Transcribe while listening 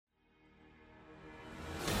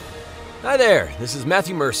Hi there, this is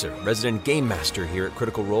Matthew Mercer, resident game master here at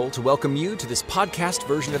Critical Role, to welcome you to this podcast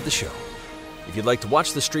version of the show. If you'd like to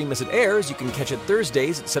watch the stream as it airs, you can catch it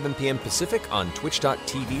Thursdays at 7 p.m. Pacific on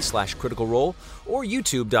twitch.tv/Critical Role or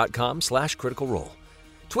youtube.com/Critical Role.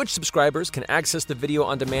 Twitch subscribers can access the video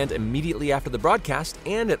on demand immediately after the broadcast,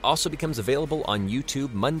 and it also becomes available on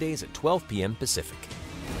YouTube Mondays at 12 p.m. Pacific.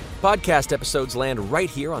 Podcast episodes land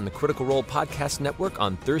right here on the Critical Role Podcast Network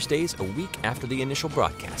on Thursdays a week after the initial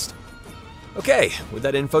broadcast. Okay, with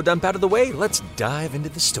that info dump out of the way, let's dive into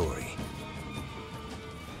the story.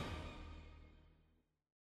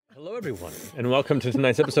 Hello, everyone, and welcome to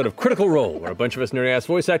tonight's episode of Critical Role, where a bunch of us nerdy-ass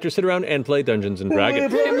voice actors sit around and play Dungeons and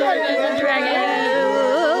Dragons.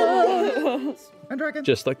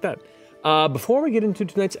 Just like that. Before we get into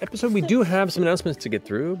tonight's episode, we do have some announcements to get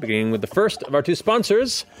through, beginning with the first of our two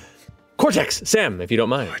sponsors, Cortex. Sam, if you don't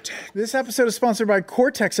mind. This episode is sponsored by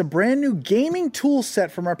Cortex, a brand new gaming tool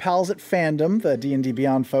set from our pals at Fandom, the D&D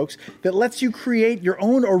Beyond folks, that lets you create your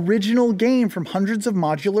own original game from hundreds of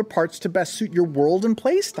modular parts to best suit your world and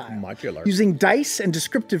play style. Modular. Using dice and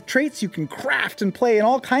descriptive traits, you can craft and play in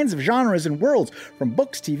all kinds of genres and worlds, from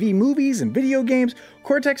books, TV, movies, and video games.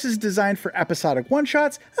 Cortex is designed for episodic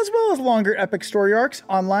one-shots, as well as longer epic story arcs,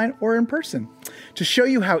 online or in person. To show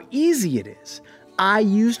you how easy it is, I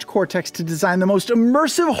used Cortex to design the most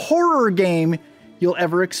immersive horror game you'll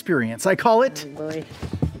ever experience. I call it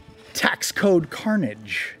Tax Code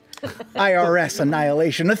Carnage. IRS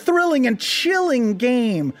Annihilation, a thrilling and chilling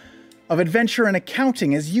game of adventure and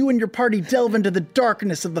accounting as you and your party delve into the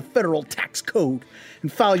darkness of the federal tax code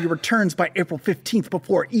and file your returns by April 15th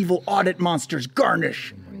before evil audit monsters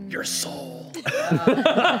garnish your soul.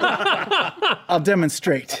 I'll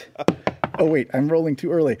demonstrate. Oh, wait, I'm rolling too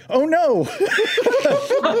early. Oh, no.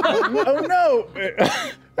 Oh, no.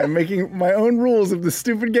 I'm making my own rules of the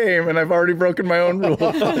stupid game, and I've already broken my own rule.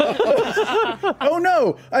 Oh,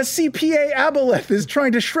 no. A CPA aboleth is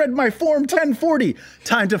trying to shred my Form 1040.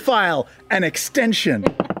 Time to file an extension.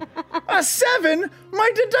 A 7?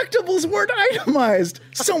 My deductibles weren't itemized.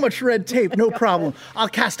 So much red tape, no problem. I'll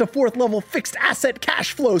cast a 4th level fixed asset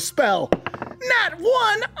cash flow spell. Nat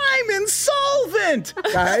 1, I'm insolvent,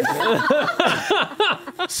 guys.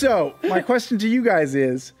 So, my question to you guys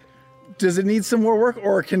is, does it need some more work,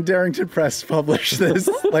 or can Darrington Press publish this,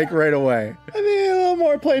 like, right away? I need a little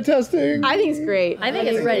more playtesting. I think it's great. I think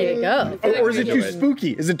it's ready to go. Or is it too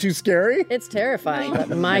spooky? Is it too scary? It's terrifying, but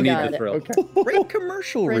my God. Okay. Great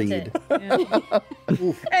commercial read.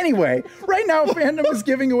 Anyway, right now Fandom is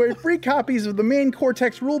giving away free copies of the main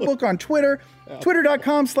Cortex rulebook on Twitter,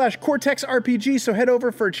 twitter.com/CortexRPG, so head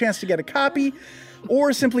over for a chance to get a copy,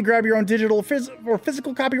 or simply grab your own digital or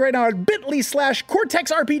physical copy right now at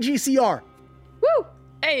bit.ly/CortexRPGCR. Woo!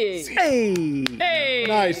 Hey! Hey! Hey!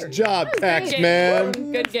 Nice job, Tax Man.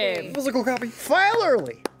 Good game. Physical copy. File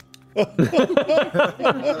early.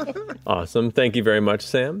 Awesome. Thank you very much,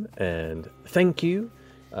 Sam. And thank you,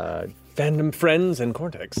 Fandom Friends and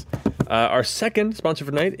Cortex. Our second sponsor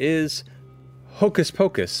for tonight is Hocus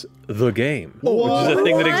Pocus, the game, which is a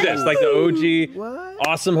thing that exists, like the OG,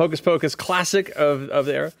 awesome Hocus Pocus classic of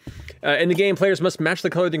the era. In the game, players must match the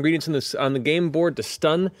colored ingredients on the game board to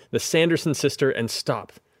stun the Sanderson sister and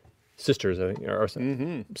stop sisters, I think, or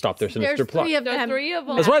stop their sinister plot. There's three of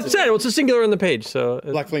them. That's what I said. Well, it's a singular on the page, so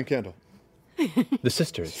Black Flame Candle. the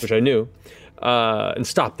sisters, which I knew, and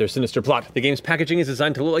stop their sinister plot. The game's packaging is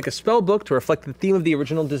designed to look like a spell book to reflect the theme of the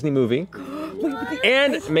original Disney movie,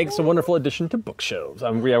 and makes a wonderful addition to bookshelves.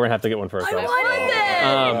 We're gonna have to get one for ourselves.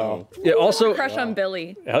 It also Crush on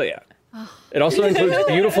Billy. hell yeah. It also includes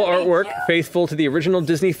beautiful artwork, faithful to the original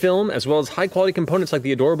Disney film, as well as high-quality components like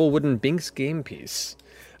the adorable wooden Binks game piece.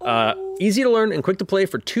 Easy to learn and quick to play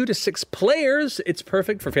for 2 to 6 players. It's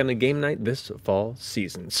perfect for family game night this fall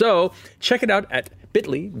season. So check it out at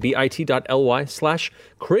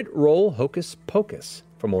bit.ly/critroll hocus pocus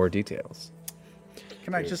for more details.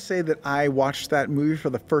 Can I just say that I watched that movie for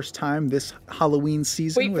the first time this Halloween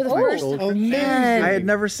season with my children? Amazing. I had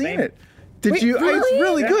never seen it. Did Wait, you? really? It's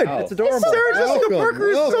really good. It's adorable. Sarah Jessica Parker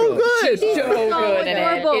is so good. She's so good in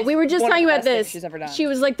it. Adorable. We were just talking about this. She's ever done. She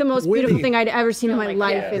was like the most beautiful thing I'd ever seen in my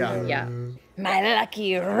life. Yeah. My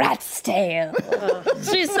lucky rat's tail.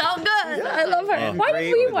 She's so good. I love her. Why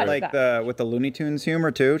did we watch that? With the Looney Tunes humor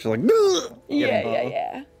too. She's like,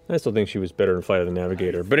 Yeah. I still think she was better in Flight of the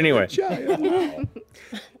Navigator. But anyway.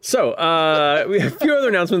 So, we have a few other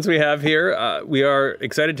announcements we have here. We are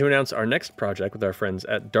excited to announce our next project with our friends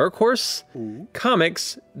at Dark Horse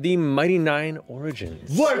Comics, The Mighty Nine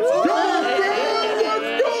Origins. Let's go!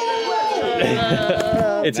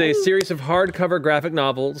 It's a series of hardcover graphic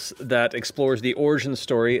novels that explores the origin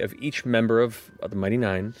story of each member of the Mighty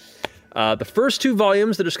Nine. The first 2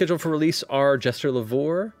 volumes that are scheduled for release are Jester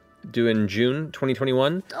Lavore, due in June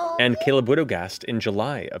 2021, and Caleb Widogast in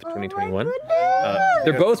July of 2021.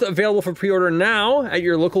 They're both available for pre-order now at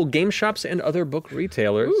your local game shops and other book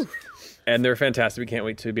retailers. Ooh. And they're fantastic. We can't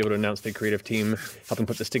wait to be able to announce the creative team helping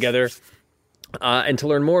put this together. And to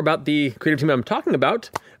learn more about the creative team I'm talking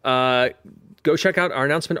about, go check out our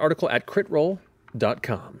announcement article at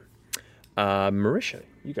critroll.com. Marisha,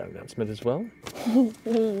 you got an announcement as well? Oh,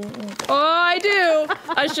 I do.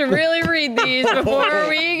 I should really read these before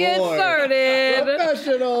we get started.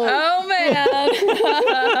 Professional. Oh, man.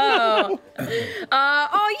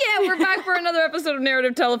 Oh, yeah, we're back for another episode of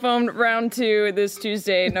Narrative Telephone, round 2, this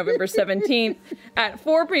Tuesday, November 17th at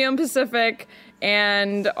 4 p.m. Pacific.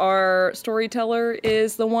 And our storyteller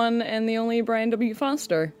is the one and the only Brian W.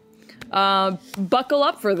 Foster. Buckle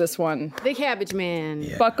up for this one. The Cabbage Man.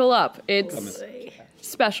 Yeah. Buckle up. It's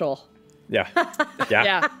special. Yeah.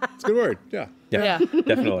 Yeah. It's a good word. Yeah. Yeah.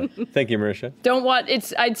 Definitely. Thank you, Marisha.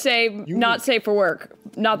 I'd say not safe for work.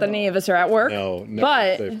 Not that any of us are at work. No, not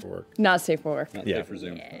but safe for work. Not safe for work. Not safe for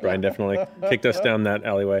Zoom. Brian definitely kicked us down that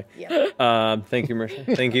alleyway. Yeah. Thank you,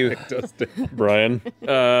 Marisha. Thank you, Brian.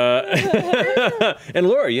 And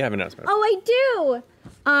Laura, you have an announcement. Oh, I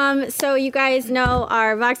do. So you guys know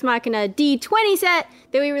our Vox Machina D20 set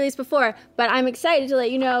that we released before, but I'm excited to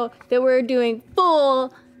let you know that we're doing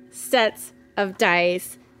full sets of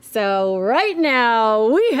dice. So right now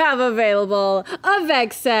we have available a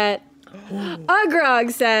Vex set, a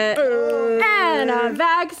Grog set, and a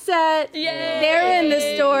Vax set. Yay! They're in the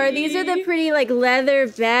store. These are the pretty leather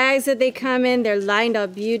bags that they come in. They're lined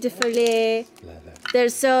up beautifully. They're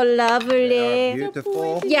so lovely.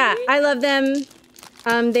 Beautiful. Yeah, I love them.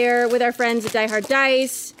 They're with our friends at Die Hard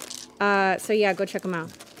Dice. So yeah, go check them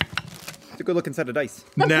out. It's a good looking set of dice.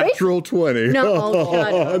 Natural 20. No, oh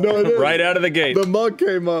God. No, it is. Right out of the gate. The mug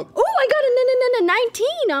came up. Oh, I got a 19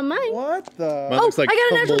 on mine. What the? Mine looks like I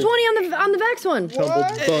got a natural tumbled- 20 on the Vax one. Tumbled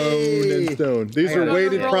bone and stone. These are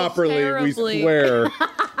weighted Rolls properly. terribly. We swear.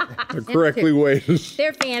 They're correctly weighted.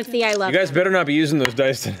 They're fancy. I love You guys them. better not be using those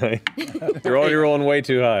dice tonight. You're already rolling way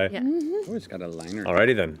too high. Yeah. Oh, it's got a liner.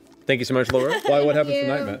 Alrighty then. Thank you so much, Laura. Why? What happens you.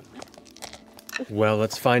 tonight, Matt? Well,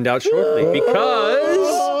 let's find out shortly,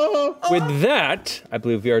 because with that, I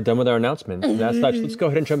believe we are done with our announcements. And as such, let's go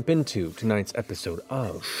ahead and jump into tonight's episode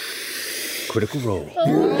of Critical Role.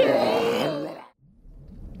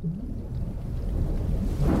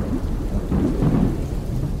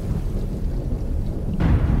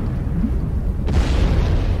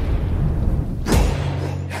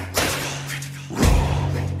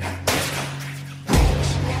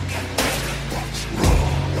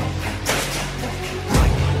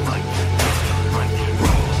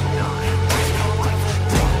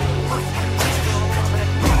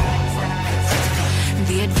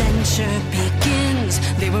 The adventure begins.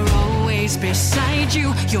 They were always beside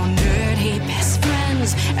you, your nerdy best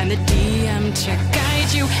friends, and the DM to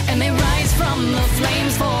guide you. And they rise from the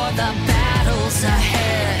flames for the battles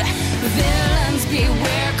ahead. Villains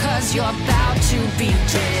beware, 'cause you're about to be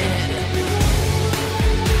dead.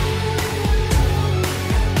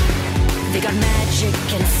 They got magic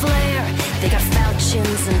and flair. They got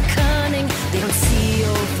falchions and cunning. They don't see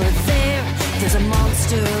over there. There's a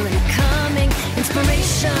monster incoming.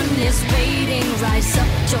 Inspiration is waiting. Rise up,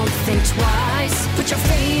 don't think twice. Put your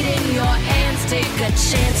fate in your hands. Take a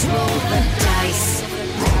chance, roll the dice.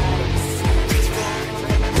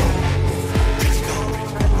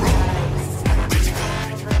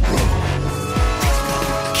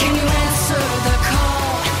 Can you answer the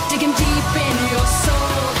call? Digging deep in your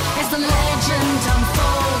soul as the legend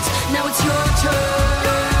unfolds. Now it's your turn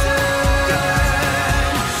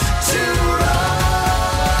to roll.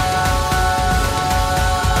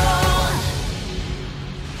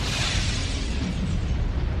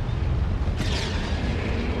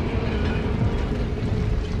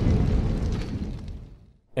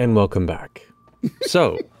 And welcome back.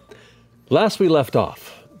 So, last we left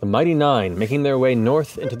off, the Mighty Nine making their way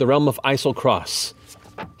north into the realm of Isilcross,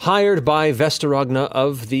 hired by Vestaragna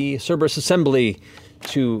of the Cerberus Assembly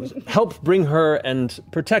to help bring her and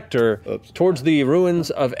protect her towards the ruins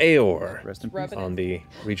of Aeor Rest in peace. on the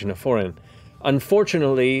region of Forin.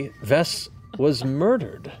 Unfortunately, Ves was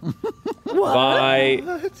murdered by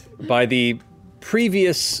the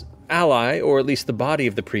previous ally, or at least the body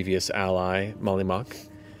of the previous ally, Mollymock,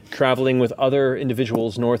 traveling with other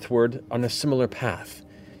individuals northward on a similar path.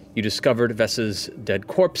 You discovered Ves's dead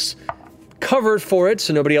corpse, covered for it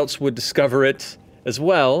so nobody else would discover it as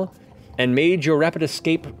well, and made your rapid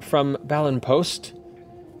escape from Ballenpost,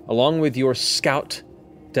 along with your scout,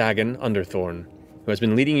 Dagon Underthorn, who has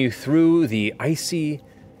been leading you through the icy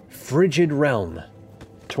frigid realm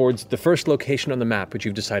towards the first location on the map which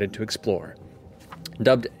you've decided to explore.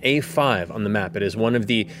 Dubbed A5 on the map, it is one of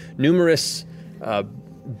the numerous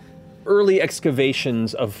early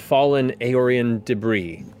excavations of fallen Aeorian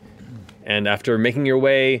debris. And after making your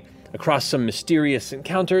way across some mysterious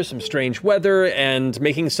encounters, some strange weather, and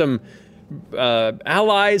making some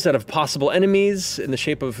allies out of possible enemies in the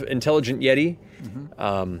shape of intelligent Yeti,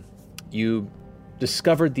 you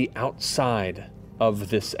discovered the outside of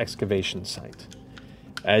this excavation site.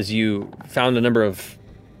 As you found a number of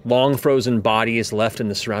long frozen bodies left in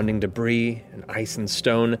the surrounding debris and ice and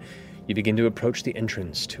stone, you begin to approach the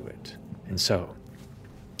entrance to it. And so,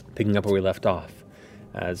 picking up where we left off,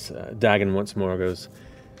 as Dagon once more goes,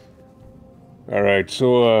 all right,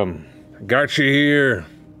 so got you here.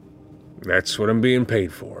 That's what I'm being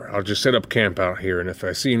paid for. I'll just set up camp out here, and if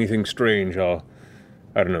I see anything strange, I'll,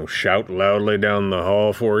 I don't know, shout loudly down the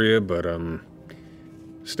hall for you, but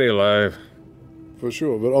stay alive. For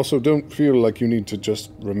sure, but also don't feel like you need to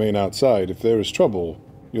just remain outside. If there is trouble,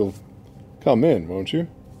 you'll come in, won't you?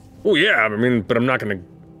 Oh, yeah, I mean, but I'm not going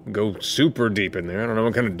to go super deep in there. I don't know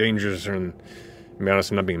what kind of dangers are in... To be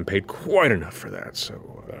honest, I'm not being paid quite enough for that,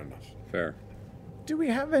 so... Fair enough. Fair. Do we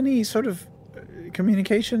have any sort of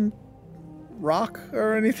communication rock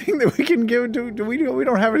or anything that we can give? We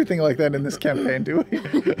don't have anything like that in this campaign, do we?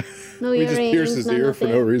 No We just earrings, pierce his ear for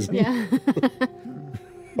no reason. Yeah.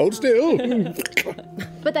 Hold still.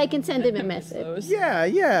 But I can send him a message.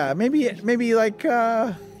 Yeah. Maybe like,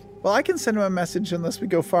 well, I can send him a message unless we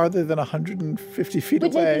go farther than 150 feet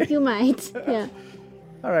Which I away. think you might. Yeah.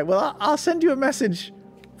 All right, well, I'll send you a message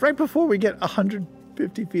right before we get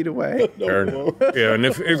 150 feet away. Fair enough. Yeah, and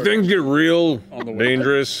if things get real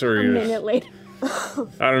dangerous or A you... minute later.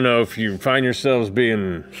 I don't know, if you find yourselves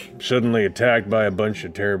being suddenly attacked by a bunch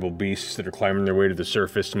of terrible beasts that are climbing their way to the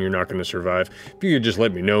surface and you're not going to survive, if you could just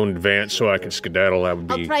let me know in advance so I can skedaddle, that would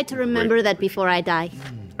be I'll try to remember great. that before I die.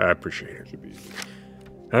 I appreciate it.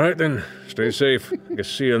 All right, then. Stay safe. I guess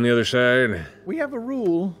see you on the other side. We have a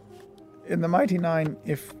rule in the Mighty Nine.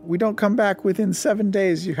 If we don't come back within 7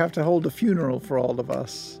 days, you have to hold a funeral for all of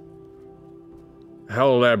us. How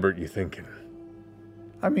elaborate you thinking?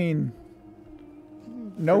 I mean...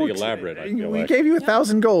 No, Pretty elaborate, I feel we like. gave you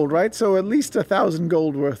 1,000 gold, right? So at least 1,000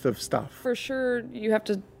 gold worth of stuff. For sure, you have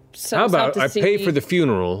to send How us out about to I sea. pay for the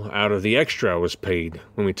funeral out of the extra I was paid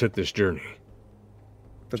when we took this journey?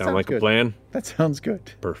 That Sound sounds like good. a plan? That sounds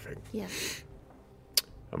good. Perfect. Yeah.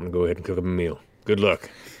 I'm going to go ahead and cook up a meal. Good luck.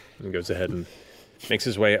 And he goes ahead and makes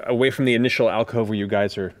his way away from the initial alcove where you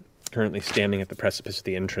guys are currently standing at the precipice of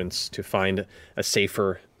the entrance to find a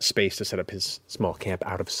safer space to set up his small camp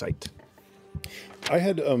out of sight. I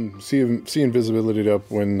had see invisibility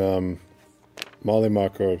up when Molly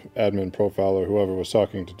Mock or admin profile or whoever was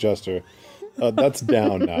talking to Jester. That's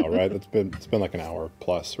down now, right? It's been like an hour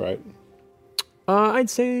plus, right? I'd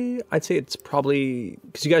say it's probably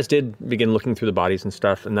because you guys did begin looking through the bodies and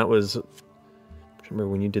stuff, and that was.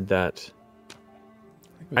 Remember when you did that?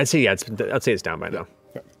 I'd say it's down by now.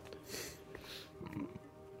 Okay.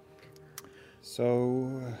 So,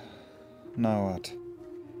 now what?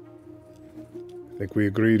 I think we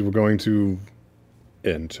agreed we're going to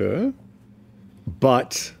enter,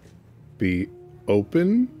 but be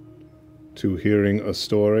open to hearing a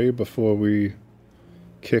story before we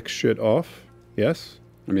kick shit off. Yes?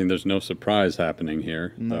 I mean, there's no surprise happening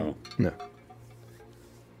here, though. No.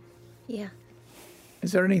 Yeah.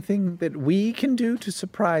 Is there anything that we can do to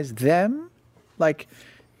surprise them? Like,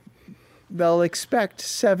 they'll expect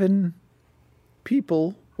 7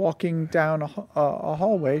 people walking down a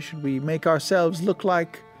hallway. Should we make ourselves look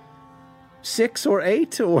like 6 or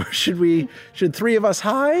 8, or should 3 of us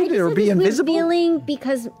hide or be invisible? Revealing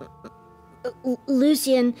because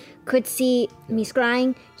Lucian could see me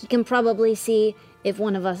scrying. He can probably see if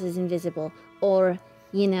one of us is invisible, or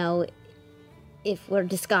if we're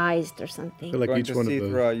disguised or something. I feel like Going each to one see of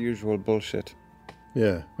through those. our usual bullshit.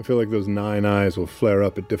 Yeah, I feel like those 9 eyes will flare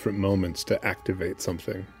up at different moments to activate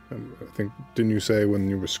something. I think, didn't you say when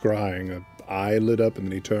you were scrying, an eye lit up and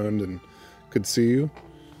then he turned and could see you?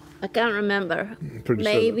 I can't remember. Pretty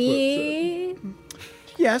sure Maybe.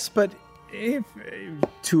 Yes, but if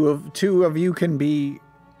two of you can be,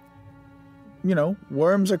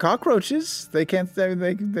 worms or cockroaches, they can't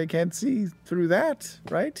see through that,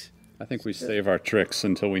 right? I think we save our tricks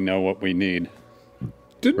until we know what we need.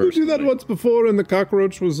 Didn't we do that Personally. once before and the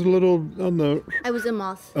cockroach was a little on the... I was a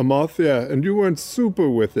moth. A moth, yeah, and you weren't super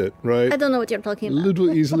with it, right? I don't know what you're talking A about.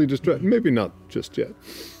 little easily distracted. Maybe not just yet.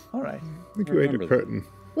 All right. I think you ate a Remember that. curtain.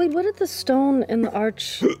 Wait, what did the stone in the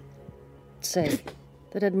arch say?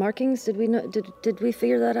 That had markings? Did we know? Did we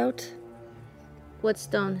figure that out? What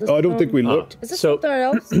stone? Oh, I don't think we looked. Is this So- somewhere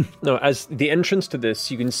else? No, as the entrance to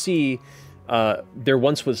this, you can see there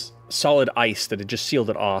once was solid ice that had just sealed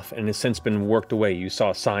it off and has since been worked away. You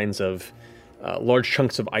saw signs of large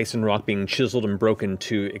chunks of ice and rock being chiseled and broken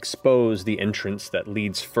to expose the entrance that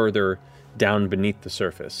leads further down beneath the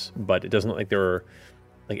surface. But it doesn't look like there are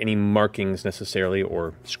like any markings necessarily,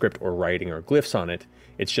 or script or writing or glyphs on it.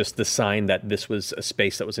 It's just the sign that this was a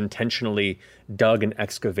space that was intentionally dug and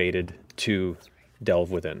excavated to delve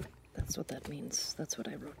within. That's what that means. That's what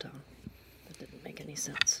I wrote down. That didn't make any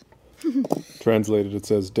sense. Translated, it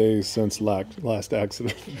says days since last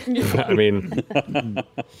accident. I mean,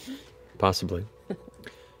 possibly.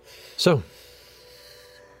 So,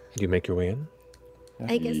 you make your way in?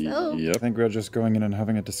 I guess so. I think we're just going in and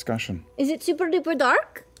having a discussion. Is it super duper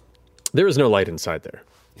dark? There is no light inside there.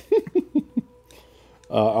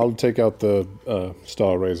 I'll take out the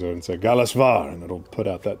star razor and say Galasvar, and it'll put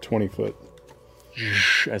out that 20-foot.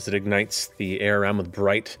 As it ignites the air around with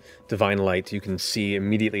bright, divine light, you can see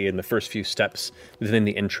immediately in the first few steps within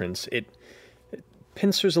the entrance. It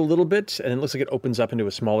pincers a little bit, and it looks like it opens up into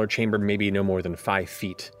a smaller chamber, maybe no more than 5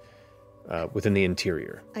 feet within the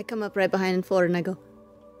interior. I come up right behind Ford and I go,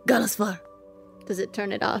 Galasvar. Does it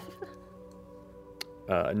turn it off?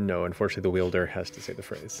 No, unfortunately, the wielder has to say the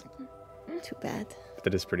phrase. Too bad. But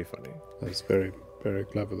that is pretty funny. That's very, very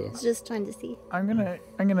clever, though. I was just trying to see. I'm gonna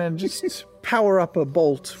just power up a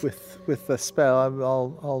bolt with a spell.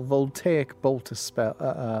 I'll voltaic bolt a spell,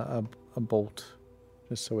 a bolt,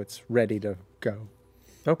 just so it's ready to go.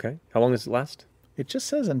 Okay. How long does it last? It just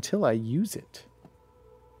says until I use it.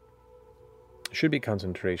 It should be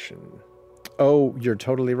concentration. Oh, you're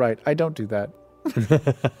totally right. I don't do that.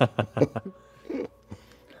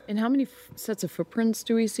 And how many sets of footprints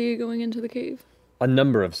do we see going into the cave? A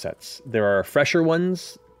number of sets. There are fresher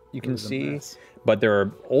ones you can see, but there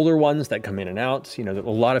are older ones that come in and out. You know, a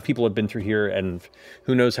lot of people have been through here, and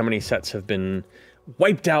who knows how many sets have been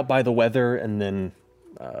wiped out by the weather and then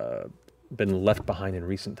been left behind in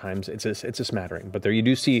recent times. It's a smattering, but there you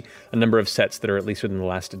do see a number of sets that are at least within the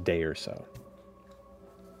last day or so.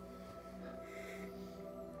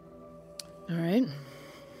 All right.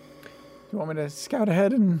 You want me to scout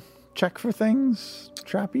ahead and check for things,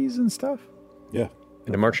 trappies and stuff? Yeah.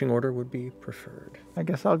 And a marching order would be preferred. I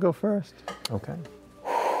guess I'll go first. Okay.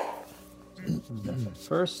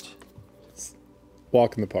 First.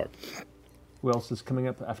 Walk in the park. Who else is coming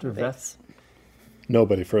up after Veth?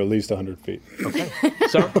 Nobody for at least 100 feet. Okay.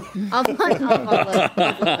 So, I'll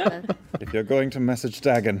follow. If you're going to message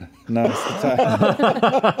Dagon, now's the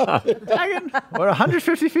time. Dragon, we're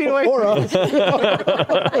 150 feet away.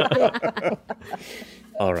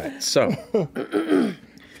 all right. So,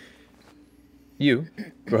 you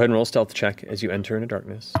go ahead and roll a stealth check as you enter into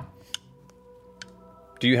darkness.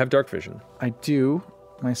 Do you have dark vision? I do.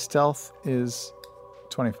 My stealth is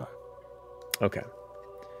 25. Okay.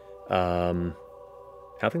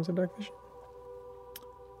 Halflings have dark vision?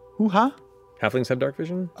 Hoo-ha? Halflings have dark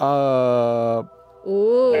vision?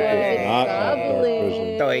 Ooh, Not have dark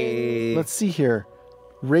vision. Let's see here.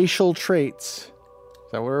 Racial traits.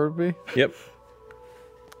 Is that where it would be? Yep.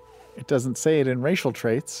 It doesn't say it in racial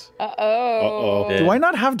traits. Uh-oh. Do I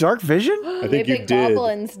not have dark vision? I think you did.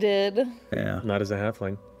 Goblins did. Yeah. Not as a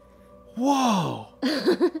halfling. Whoa.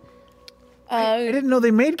 I didn't know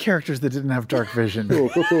they made characters that didn't have dark vision.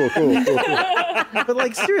 Cool. But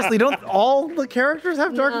like seriously, don't all the characters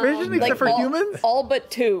have dark vision except for humans? All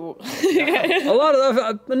but 2.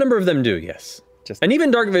 A number of them do, yes. And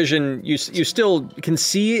even dark vision, you still can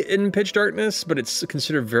see in pitch darkness, but it's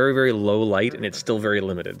considered very, very low light, and it's still very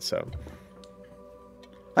limited. So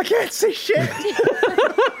I can't see shit.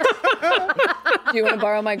 Do you want to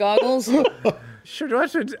borrow my goggles? Sure, do I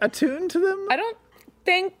have to attune to them? I don't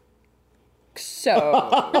think so.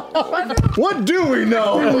 What do we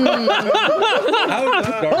know? How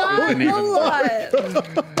dark is it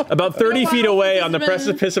even? about 30 feet away on the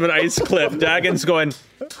precipice of an ice cliff, Dagon's going,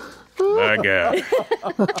 my God.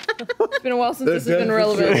 It's been a while since this has been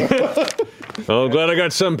relevant. Oh, glad I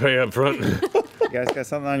got some pay up front. You guys got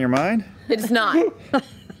something on your mind? It's not.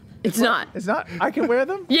 It's not. It's not. I can wear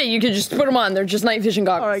them? Yeah, you could just put them on. They're just night vision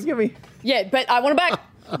goggles. All right, give me. Yeah, but I want them back.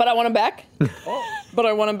 But I want them back. But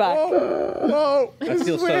I want them back. Whoa. I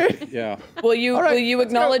feel so. Yeah. Will you right, will you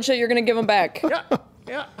acknowledge that you're going to give them back?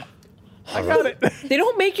 Yeah. I got it. They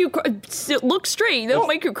don't make you look straight. They don't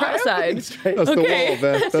make you cross-eyed. That's the wall,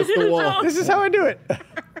 Beth. That's the wall. This is how I do it.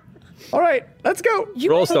 All right, let's go. You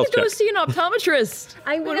Roll need to stealth go check. see an optometrist.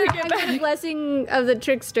 I'm gonna get blessing of the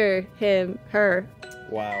trickster, him, her.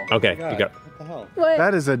 Wow. Okay, God. you got the hell? What?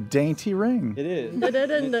 That is a dainty ring. It is. Is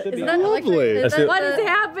that Lovely. what is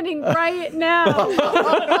happening right now?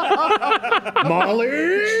 Molly!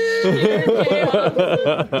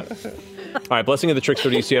 All right, blessing of the trickster.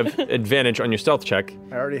 So you have advantage on your stealth check,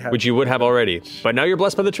 I already have. which you would have already. But now you're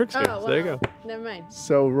blessed by the trickster. Oh, So there you well, go. Never mind.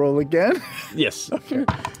 So roll again. Yes.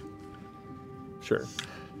 Sure.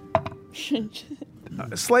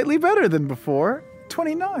 Slightly better than before.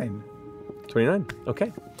 29. 29.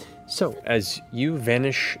 Okay. So as you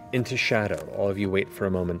vanish into shadow, all of you wait for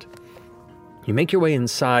a moment. You make your way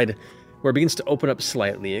inside where it begins to open up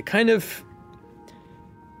slightly. It kind of...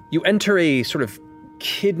 You enter a sort of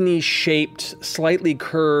kidney-shaped, slightly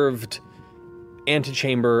curved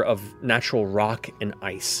antechamber of natural rock and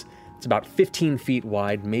ice. It's about 15 feet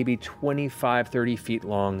wide, maybe 25, 30 feet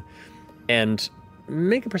long. And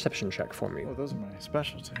make a perception check for me. Oh, those are my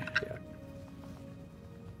specialty. Yeah.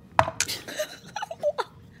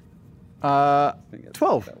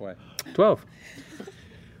 12. That way. 12.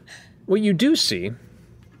 What you do see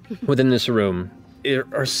within this room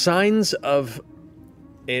are signs of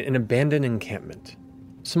an abandoned encampment.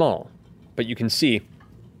 Small, but you can see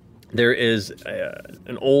there is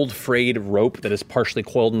an old frayed rope that is partially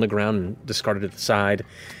coiled in the ground and discarded at the side.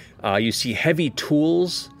 You see heavy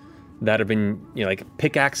tools that have been, like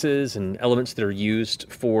pickaxes and elements that are used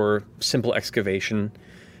for simple excavation.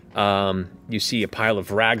 You see a pile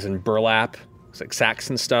of rags and burlap, looks like sacks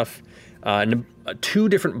and stuff, and two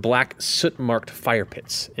different black soot-marked fire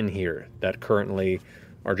pits in here that currently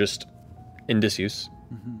are just in disuse.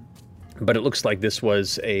 Mm-hmm. But it looks like this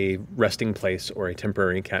was a resting place or a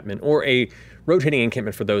temporary encampment or a rotating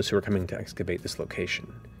encampment for those who are coming to excavate this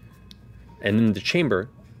location. And then the chamber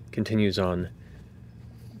continues on.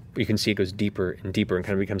 You can see it goes deeper and deeper and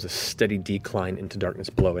kind of becomes a steady decline into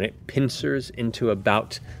darkness below. And it pincers into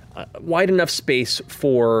about wide enough space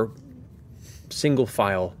for single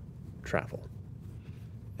file travel.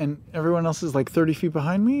 And everyone else is like 30 feet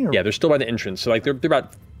behind me? Or? Yeah, they're still by the entrance. So like they're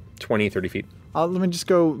about 20, 30 feet. Let me just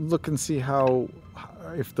go look and see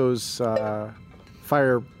if those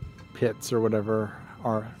fire pits or whatever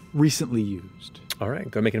are recently used. All right,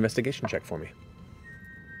 go make an investigation check for me.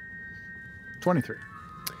 23.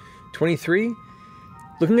 23.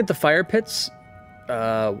 Looking at the fire pits,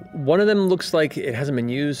 one of them looks like it hasn't been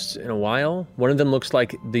used in a while. One of them looks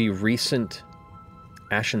like the recent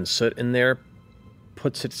ash and soot in there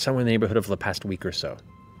puts it somewhere in the neighborhood of the past week or so.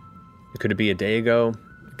 It could be a day ago.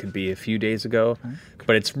 It could be a few days ago. Okay.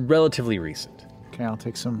 But it's relatively recent. Okay, I'll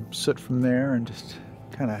take some soot from there and just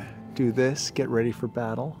kind of do this, get ready for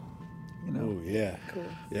battle. Oh, yeah. Cool.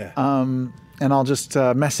 Yeah. And I'll just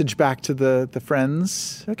message back to the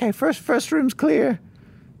friends. Okay, first room's clear.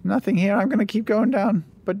 Nothing here. I'm going to keep going down.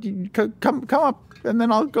 But you come up, and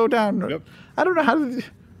then I'll go down. Yep. I don't know how to...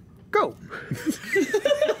 Go.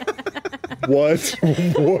 What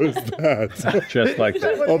was that? Just like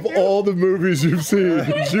that. Of all the movies you've seen,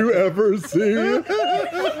 did you ever see?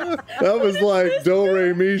 That was like Do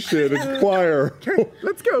Re Mi shit in choir. Okay,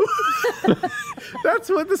 let's go. That's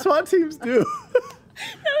what the SWAT teams do.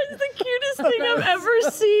 That was the cutest thing I've ever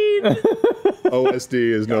seen. OSD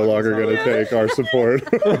is no longer going to take our support.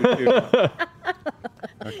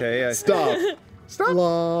 Okay. Stop.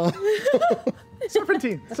 La.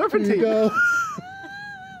 Serpentine. Here you go.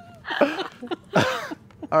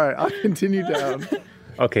 All right, I'll continue down.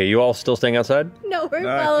 Okay, you all still staying outside? No, we're No,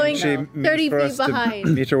 I following think she 30 for feet us to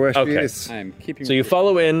behind. meet her where she Okay. is. I'm keeping. So you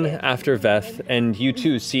follow in after Veth, and you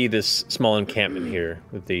too see this small encampment here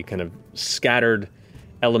with the kind of scattered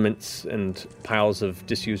elements and piles of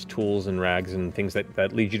disused tools and rags and things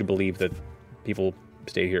that lead you to believe that people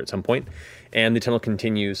stayed here at some point. And the tunnel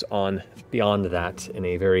continues on beyond that in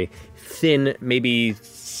a very thin, maybe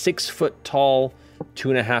 6 foot tall,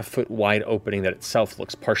 2.5 foot wide opening that itself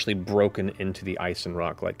looks partially broken into the ice and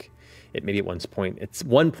rock, like it maybe at one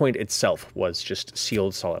point itself was just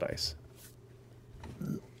sealed solid ice.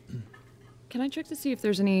 Can I check to see if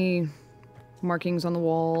there's any markings on the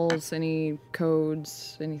walls, any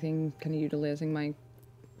codes, anything kind of utilizing my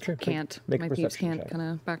Sure, my thieves' perception can't check.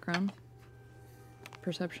 kind of background?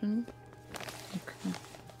 Perception? Okay.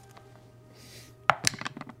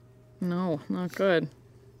 No, not good.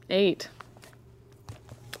 8.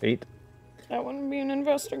 8. That wouldn't be an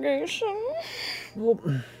investigation. Well,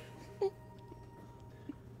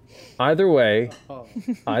 either way,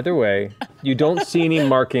 you don't see any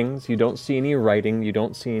markings, you don't see any writing, you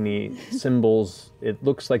don't see any symbols. It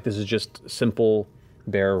looks like this is just simple,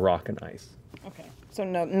 bare rock and ice. Okay. So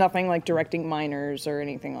nothing like directing miners or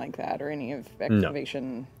anything like that, or any of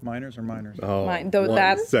excavation. Miners or miners? Oh,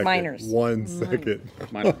 That's second. miners. 1 second.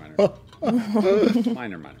 minor.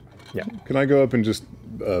 Yeah. Can I go up and just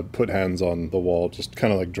put hands on the wall, just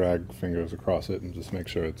kind of like drag fingers across it and just make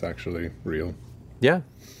sure it's actually real? Yeah.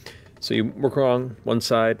 So you work along one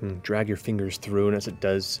side and drag your fingers through, and as it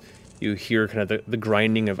does, you hear kind of the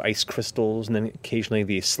grinding of ice crystals, and then occasionally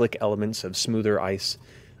the slick elements of smoother ice,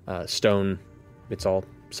 stone. It's all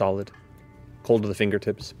solid. Cold to the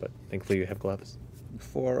fingertips, but thankfully you have gloves.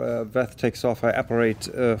 Before Veth takes off, I apparate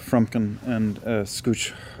Frumpkin and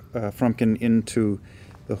scooch Frumpkin into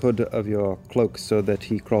the hood of your cloak so that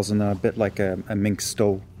he crawls in a bit like a mink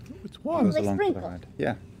stole. It's one. Goes Like along for the Sprinkle. ride.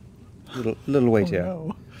 Yeah. Little weightier.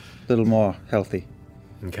 No. Little more healthy.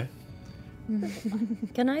 Okay.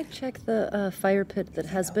 Can I check the fire pit that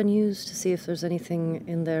has been used to see if there's anything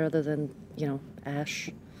in there other than, ash?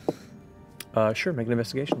 Sure, make an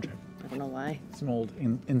investigation check. I don't know why. Some old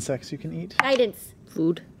insects you can eat. Guidance.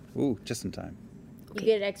 Food. Ooh, just in time. You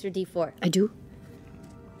get an extra D4. I do.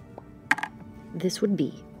 This would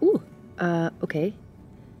be. Ooh. Okay.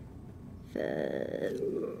 Where's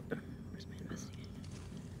my investigation?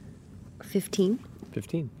 15.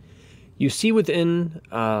 15. You see within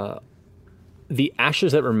the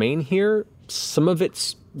ashes that remain here, some of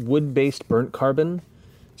it's wood-based burnt carbon,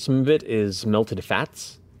 some of it is melted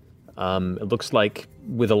fats. It looks like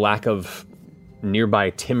with a lack of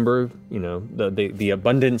nearby timber, the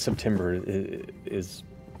abundance of timber is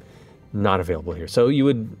not available here. So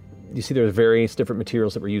you see there are various different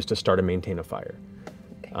materials that were used to start and maintain a fire.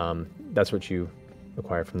 Okay. That's what you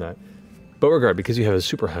acquire from that. Beauregard, because you have a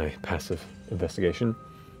super high passive investigation,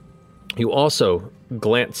 you also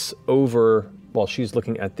glance over while she's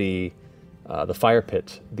looking at the fire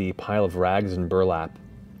pit, the pile of rags and burlap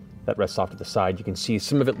that rests off to the side. You can see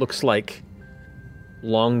some of it looks like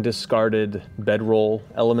long discarded bedroll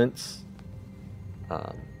elements,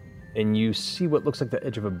 and you see what looks like the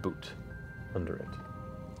edge of a boot under it.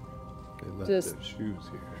 They left Just- their shoes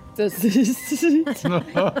here. Does this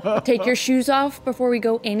take your shoes off before we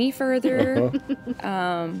go any further?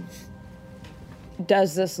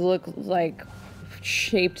 Does this look like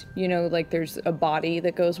shaped, like there's a body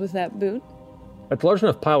that goes with that boot? It's a large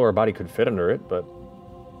enough pile where a body could fit under it, but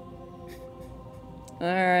All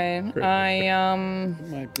right. It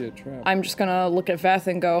might be a trap. I'm just gonna look at Veth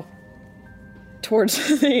and go towards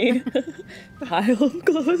the pile of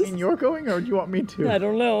clothes. And you're going, or do you want me to? I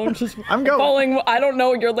don't know. I'm just I'm going. following. I don't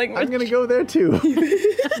know your language. I'm gonna go there too.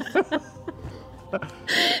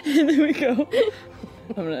 And then we go.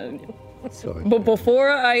 I'm gonna. So But before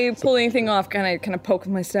I pull anything off, can I kind of poke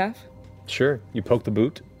with my staff? sure, you poke the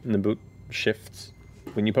boot, and the boot shifts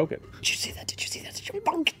when you poke it. Did you see that? Did you see that? Did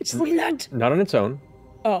you see that? Not on its own,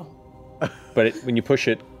 Oh, but when you push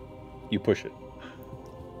it, you push it.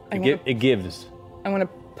 It gives. I want to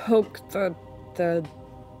poke the The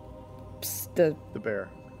bear.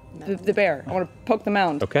 bear. I want to poke the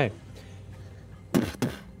mound. Okay.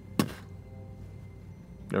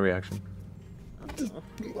 No reaction.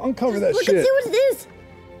 Uncover that Look shit. and see what it is.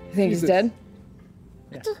 You think he's dead?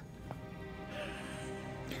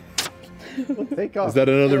 Take off. is that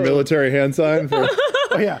another military hand sign for?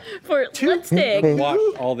 Oh yeah. For let's dig. Wash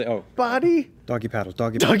all the. Oh, Body. Doggy paddle,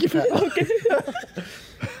 doggy paddle. Doggy paddle.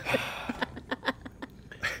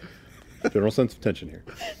 General sense of tension here.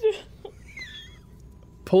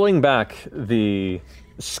 Pulling back the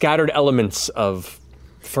scattered elements of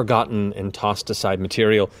forgotten and tossed aside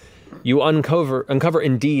material, you uncover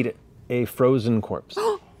indeed a frozen corpse.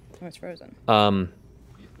 Oh, it's frozen.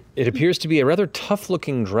 It appears to be a rather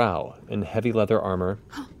tough-looking drow in heavy leather armor,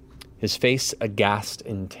 his face aghast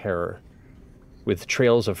in terror, with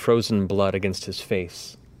trails of frozen blood against his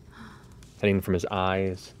face, heading from his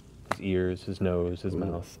eyes, his ears, his nose, his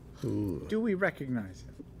mouth. Do we recognize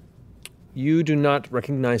him? You do not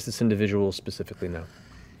recognize this individual specifically now.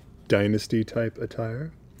 Dynasty type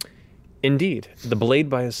attire. Indeed, the blade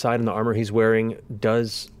by his side and the armor he's wearing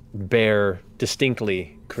does bear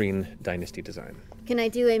distinctly Kryn Dynasty design. Can I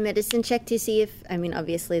do a medicine check to see if,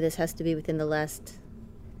 obviously this has to be within the last,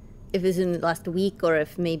 if it's in the last week or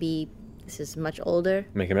if maybe this is much older.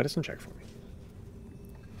 Make a medicine check for me.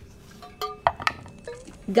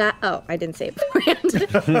 I didn't say it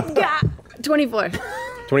beforehand. Got 24.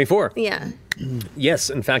 24. Yeah. Yes,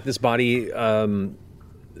 in fact, this body, the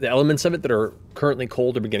elements of it that are currently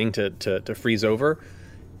cold are beginning to freeze over.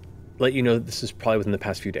 Let you know that this is probably within the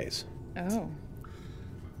past few days. Oh.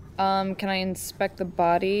 Can I inspect the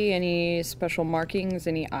body? Any special markings?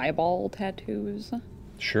 Any eyeball tattoos?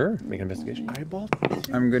 Sure, make an investigation. Eyeball?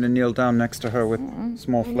 I'm going to kneel down next to her with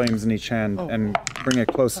small flames in each hand and bring it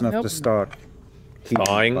close enough to start heating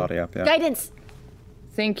Thawing. the body up. Yeah. Guidance.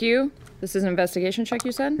 Thank you. This is an investigation check,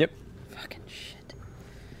 you said? Yep. Fucking shit.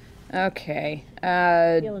 Okay.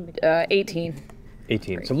 18.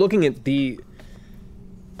 18. So looking at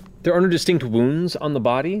there are no distinct wounds on the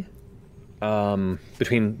body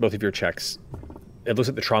between both of your checks. It looks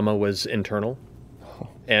like the trauma was internal.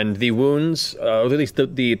 And the wounds, or at least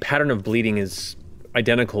the pattern of bleeding is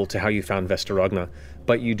identical to how you found Vesterogna,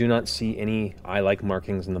 but you do not see any eye-like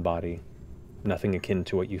markings in the body. Nothing akin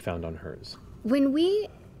to what you found on hers.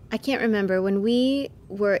 I can't remember, when we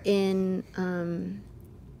were in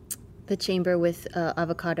the chamber with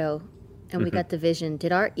Avocado and we got the vision,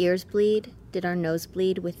 did our ears bleed? Did our nose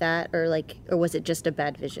bleed with that? Or was it just a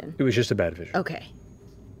bad vision? It was just a bad vision. Okay.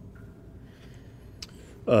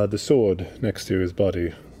 The sword next to his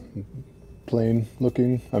body, plain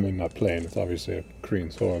looking? I mean, not plain, it's obviously a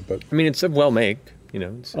Korean sword, but... I mean, it's a well-made,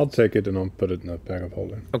 I'll take it and I'll put it in a bag of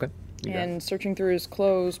holding. Okay. And searching through his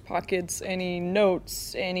clothes, pockets, any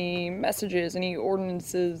notes, any messages, any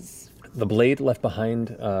ordinances. The blade left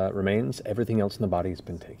behind remains. Everything else in the body has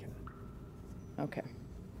been taken. Okay.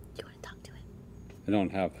 You want to talk to him? I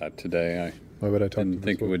don't have that today. Why would I talk didn't to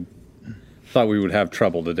think this it would. Thought we would have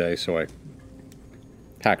trouble today, so I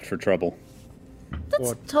packed for trouble.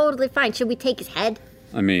 That's totally fine. Should we take his head?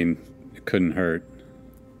 I mean, it couldn't hurt.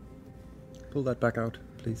 Pull that back out,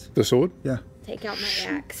 please. The sword? Yeah. Take out my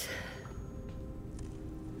axe.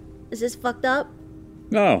 Is this fucked up?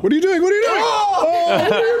 No. What are you doing? What are you doing?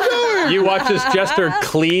 What are you doing? You watch as Jester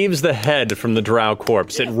cleaves the head from the drow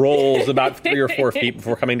corpse. It rolls about 3 or 4 feet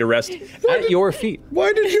before coming to rest at your feet.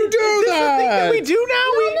 Why did you do that? We do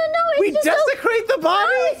now? No, we desecrate the body?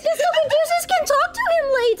 No, it's just so Medusa's can talk to him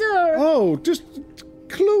later. Oh, just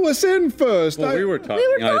clue us in first. Well, we were talking.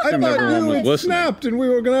 I I assumed thought everyone you was had listening. snapped and we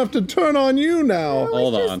were going to have to turn on you now.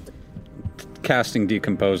 Hold on. Casting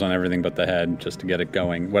decompose on everything but the head just to get it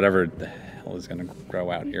going. Whatever the hell is going to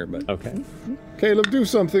grow out here, but... Okay. Caleb, do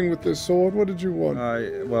something with this sword. What did you want?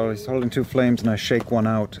 Well, he's holding 2 flames, and I shake one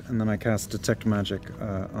out, and then I cast Detect Magic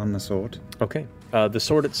on the sword. Okay. The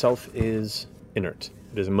sword itself is inert.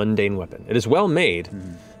 It is a mundane weapon. It is well made,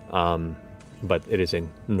 but it is a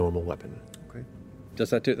normal weapon. Okay.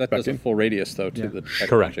 Does that do? That does a full radius, though, to the Detect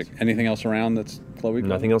Correct. Magic. Anything else around that's Chloe?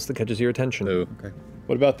 Nothing else that catches your attention. No. Okay.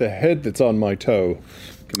 What about the head that's on my toe?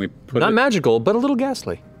 Can we put Not it? magical, but a little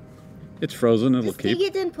ghastly. It's frozen. It'll Just keep. take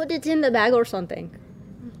it and put it in the bag or something.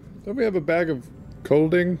 Don't we have a bag of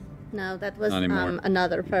colding? No, that was Not anymore.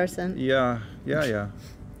 another person. Yeah.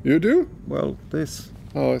 You do? Well, this.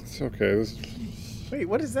 Oh, it's okay. Wait,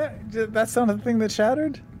 what is that? That's not a thing that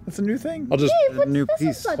shattered? That's a new thing? I'll just A new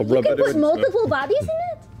piece. I'll You rub can it put in. multiple bodies in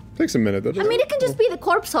it? Takes a minute. I mean, it can just be the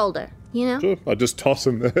corpse holder, you know? Sure. I'll just toss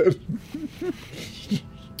him the head.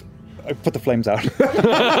 I put the flames out.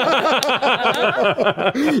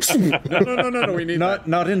 No. We need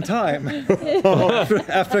Not in time.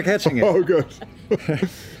 after catching it. Oh, good.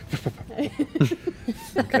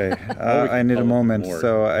 Okay. I need a moment,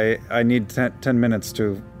 so I need 10 minutes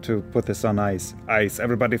to put this on ice. Ice.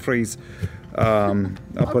 Everybody freeze. I'll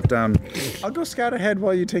put down. I'll go scout ahead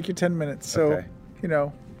while you take your 10 minutes. So, Okay. you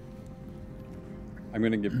know.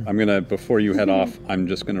 I'm gonna before you head off. I'm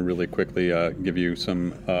just gonna really quickly give you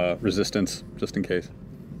some resistance, just in case.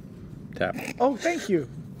 Tap. Oh, thank you.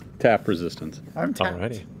 Tap resistance. I'm tapped.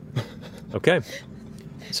 Alrighty. Okay.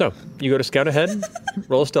 So, you go to scout ahead.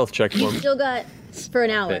 Roll a stealth check for You me. still got for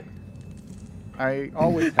an hour. I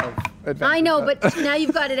always have advantage. I know, but now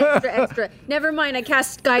you've got it extra. Never mind, I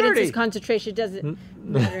cast guidance 30. as concentration. Doesn't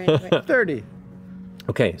matter anyway. 30.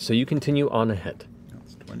 Okay, so you continue on ahead.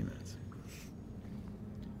 It's 20 minutes.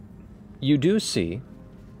 You do see,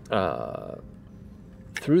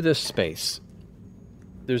 through this space,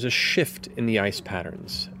 there's a shift in the ice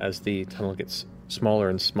patterns as the tunnel gets smaller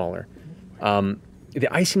and smaller. The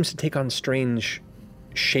ice seems to take on strange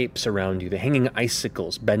shapes around you, the hanging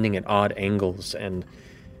icicles bending at odd angles, and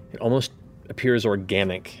it almost appears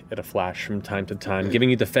organic at a flash from time to time,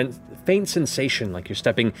 giving you the faint sensation like you're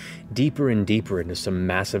stepping deeper and deeper into some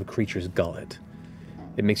massive creature's gullet.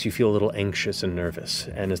 It makes you feel a little anxious and nervous,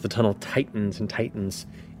 and as the tunnel tightens and tightens,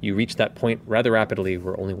 you reach that point rather rapidly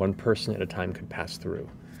where only one person at a time could pass through.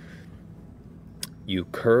 You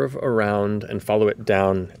curve around and follow it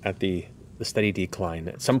down at the steady decline.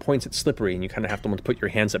 At some points it's slippery, and you kind of have to almost put your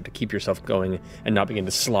hands up to keep yourself going and not begin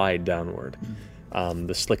to slide downward.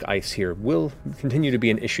 The slick ice here will continue to be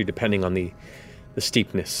an issue depending on the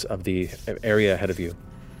steepness of the area ahead of you.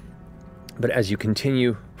 But as you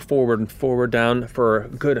continue forward and forward down for a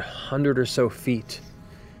good 100 or so feet,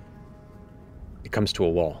 it comes to a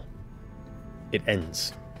wall. It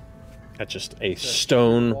ends at just a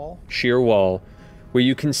stone sheer wall where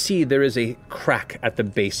you can see there is a crack at the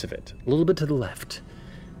base of it, a little bit to the left.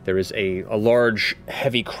 There is a large,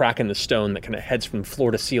 heavy crack in the stone that kind of heads from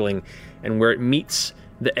floor to ceiling, and where it meets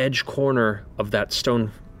the edge corner of that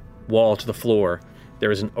stone wall to the floor,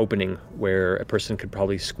 there is an opening where a person could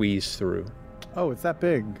probably squeeze through. Oh, it's that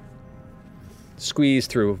big. Squeeze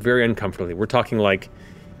through very uncomfortably. We're talking like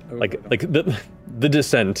the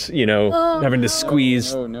descent, having to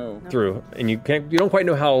squeeze through, and you don't quite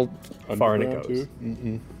know how far in it goes.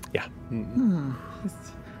 Yeah.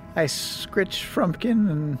 I scritch Frumpkin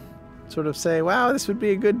and sort of say, "Wow, this would be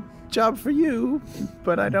a good job for you,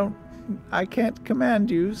 but I can't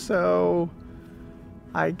command you, so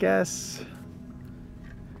I guess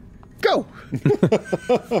go."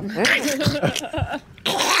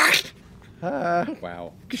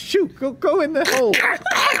 Wow. Shoot, go in the hole.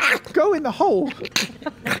 Go in the hole.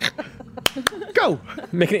 Go.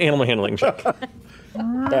 Make an animal handling check.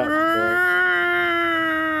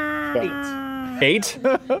 8.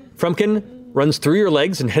 Frumpkin runs through your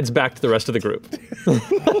legs and heads back to the rest of the group. All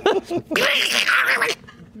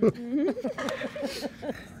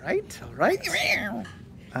right.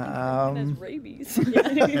 Has rabies.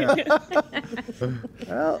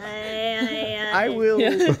 Well, I will.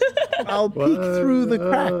 I'll peek through the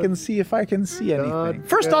crack and see if I can see anything.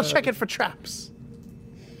 First, I'll check it for traps.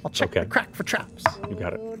 I'll check the crack for traps. You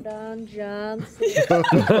got it. Don Johnson.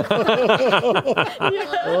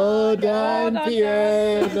 Oh, Don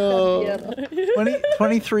Piano.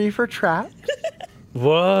 23 for traps.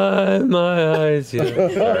 Why my eyes? Yeah.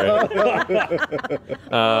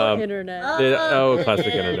 Internet. Classic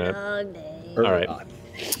internet. All right.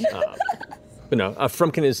 But no,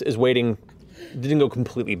 Frumpkin is waiting. Didn't go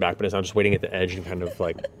completely back, but is now just waiting at the edge and kind of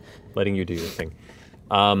like letting you do your thing.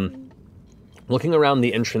 Looking around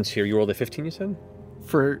the entrance here, you rolled a 15, you said?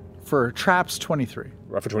 For traps, 23.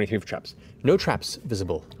 For 23 for traps. No traps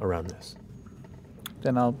visible around this.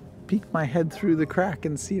 Then I'll peek my head through the crack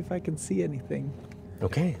and see if I can see anything.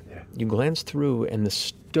 Okay. You glance through, and the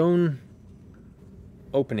stone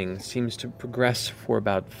opening seems to progress for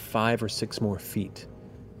about 5 or 6 more feet.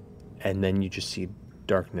 And then you just see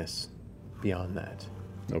darkness beyond that.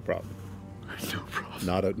 No problem. No problem.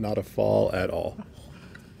 Not a fall at all.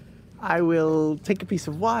 I will take a piece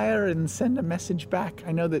of wire and send a message back.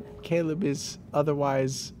 I know that Caleb is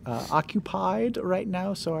otherwise occupied right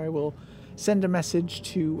now, so I will send a message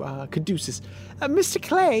to Caduceus. Mr.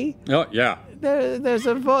 Clay. Oh, yeah. There's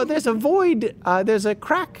a void. There's a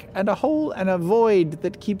crack and a hole and a void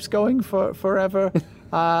that keeps going forever.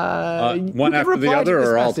 One after the other,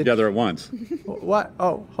 or all together at once? What?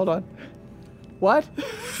 Oh, hold on. What?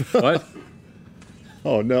 What?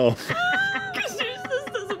 Oh no. Caduceus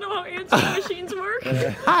doesn't know how answering machines work.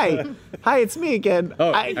 Hi, it's me again.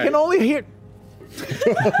 I can only hear.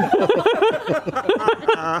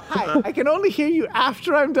 Hi, I can only hear you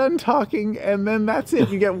after I'm done talking, and then that's it.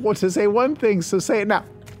 You get to say one thing, so say it now.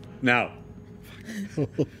 Now.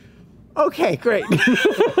 Okay, great.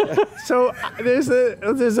 So there's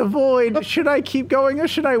a void. Should I keep going or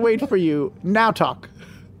should I wait for you? Now talk.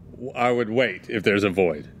 I would wait if there's a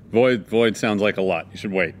void. Void sounds like a lot. You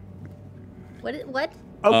should wait. What?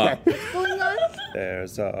 Okay. What's going on?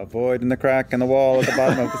 There's a void in the crack in the wall at the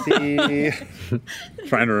bottom of the sea.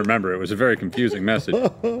 Trying to remember. It was a very confusing message.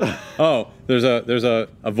 Oh, there's a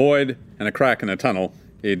void and a crack in the tunnel.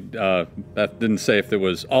 Beth didn't say if it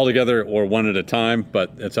was all together or one at a time,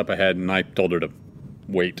 but it's up ahead, and I told her to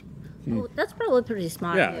wait. Oh, that's probably pretty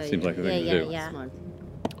smart. Yeah, it seems like the thing to do.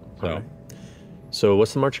 Yeah. So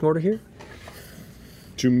what's the marching order here?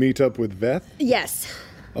 To meet up with Veth? Yes.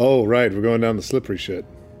 Oh, right. We're going down the slippery shit.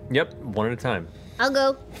 Yep, one at a time. I'll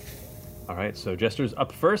go. All right, so Jester's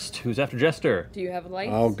up first. Who's after Jester? Do you have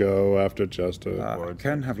lights? I'll go after Jester. I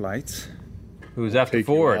can have lights. Who's after Take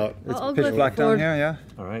you Ford? out. It's I'll pitch go black Ford. down here, yeah?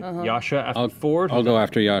 All right, Yasha after Ford. I'll go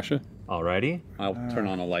after Yasha. Alrighty. I'll turn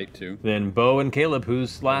on a light, too. Then Bo and Caleb,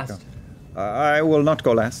 who's last? I will not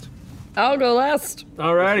go last. I'll go last.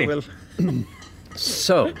 Alrighty. Will.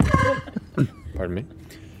 So, pardon me.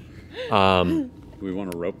 Do we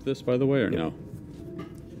want to rope this, by the way, or no?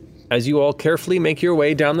 As you all carefully make your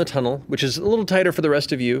way down the tunnel, which is a little tighter for the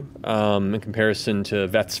rest of you in comparison to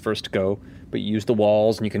Veth's first go, but you use the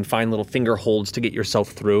walls and you can find little finger holds to get yourself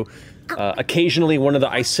through. Occasionally, one of the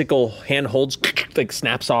icicle handholds like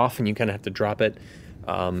snaps off, and you kind of have to drop it.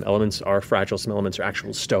 Elements are fragile. Some elements are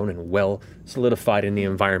actual stone and well solidified in the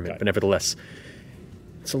environment, but nevertheless,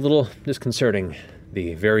 it's a little disconcerting,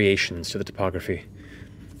 the variations to the topography.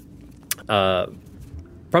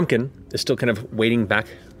 Frumpkin is still kind of waiting back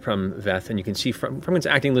from Veth, and you can see Frumpkin's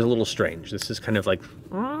acting a little strange. This is kind of like...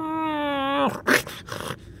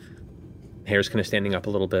 Hair's kind of standing up a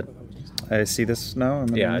little bit. I see this now.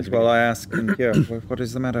 Yeah, as we Well, do. I ask him here, what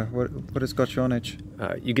is the matter? What has got you on edge?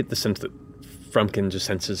 You get the sense that Frumpkin just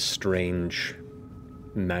senses strange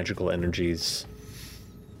magical energies,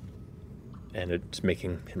 and it's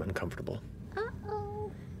making him uncomfortable.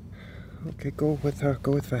 Okay, go with her.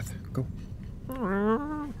 Go with Veth. Go.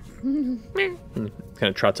 Kind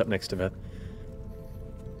of trots up next to Veth.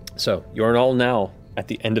 So, you're all now at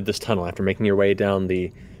the end of this tunnel after making your way down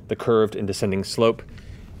the curved and descending slope.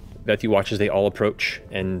 Veth, you watch as they all approach,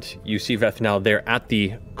 and you see Veth now there at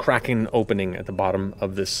the cracking opening at the bottom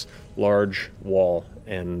of this large wall,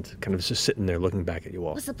 and kind of just sitting there looking back at you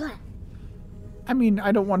all. What's the plan? I mean,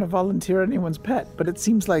 I don't want to volunteer anyone's pet, but it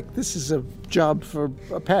seems like this is a job for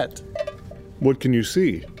a pet. What can you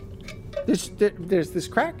see? There's this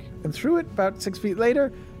crack, and through it, about 6 feet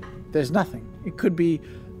later, there's nothing. It could be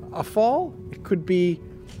a fall. It could be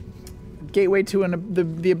a gateway to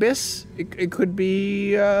the abyss. It could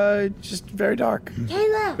be just very dark.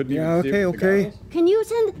 Caleb, Yeah, okay. can you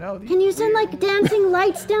send like dancing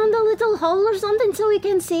lights down the little hole or something so we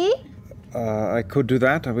can see? I could do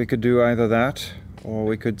that. We could do either that, or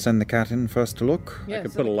we could send the cat in first to look. I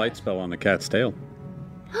could put a light spell on the cat's tail.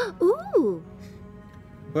 Ooh.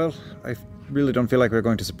 Well, I really don't feel like we're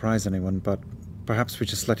going to surprise anyone, but perhaps we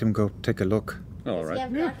just let him go take a look. All We right.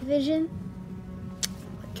 have dark vision.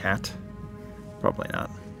 Cat? Probably not.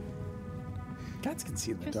 Cats can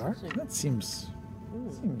see in the dark. That seems.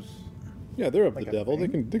 Yeah, they're of the devil. They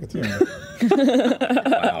can see him.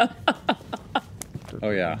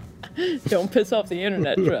 Oh, yeah. Don't piss off the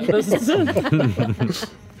internet, Travis.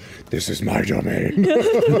 This is my domain.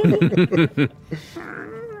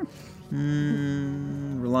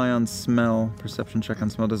 Rely on smell. Perception check on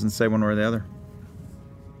smell doesn't say one way or the other.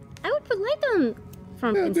 I would put light on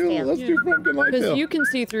Frumpkin's tail. Let's do Frumpkin light Because tail. you can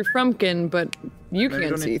see through Frumpkin, but you No, you can't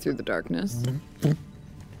don't see need- through the darkness.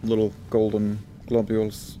 Little golden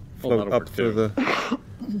globules float that'll up work through too. the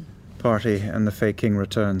party, and the Fey King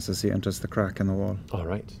returns as he enters the crack in the wall. All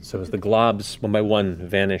right. So as the globs, one by one,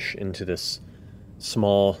 vanish into this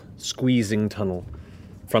small, squeezing tunnel,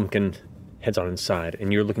 Frumpkin heads on inside.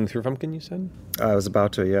 And you're looking through Frumpkin, you said? I was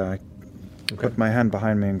about to, yeah. I put my hand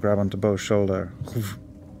behind me and grab onto Bo's shoulder.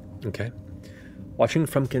 Okay. Watching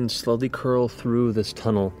Frumpkin slowly curl through this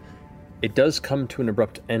tunnel, it does come to an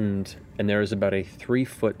abrupt end, and there is about a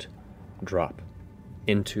 3-foot drop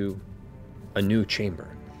into a new chamber.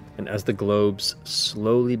 And as the globes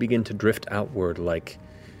slowly begin to drift outward like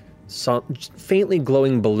faintly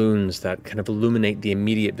glowing balloons that kind of illuminate the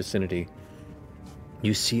immediate vicinity,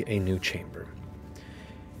 you see a new chamber.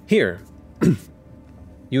 Here,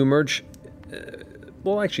 you emerge.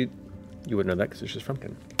 Well, actually, you wouldn't know that because it's just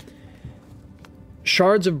Frumpkin.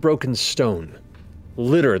 Shards of broken stone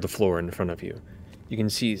litter the floor in front of you. You can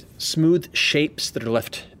see smooth shapes that are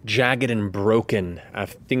left jagged and broken.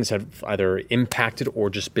 Things have either impacted or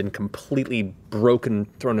just been completely broken,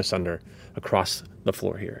 thrown asunder across the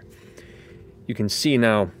floor here. You can see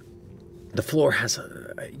now the floor has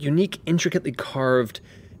unique, intricately carved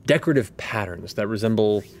decorative patterns that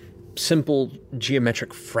resemble simple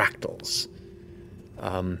geometric fractals.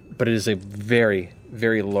 But it is a very,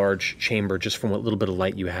 very large chamber just from what little bit of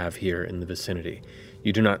light you have here in the vicinity.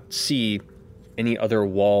 You do not see any other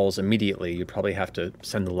walls immediately. You'd probably have to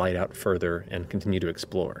send the light out further and continue to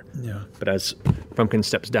explore. Yeah. But as Frumpkin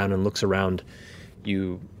steps down and looks around,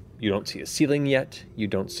 you don't see a ceiling yet. You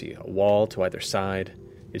don't see a wall to either side.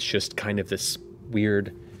 It's just kind of this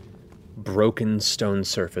weird, broken stone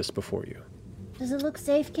surface before you. Does it look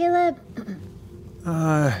safe, Caleb?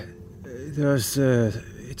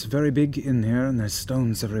 It's very big in here, and there's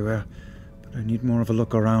stones everywhere. But I need more of a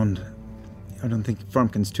look around. I don't think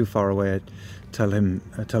Frumpkin's too far away. I'd tell him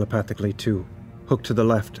telepathically to hook to the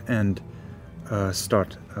left and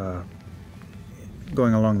start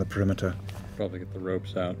going along the perimeter. Probably get the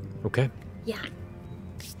ropes out. Okay. Yeah.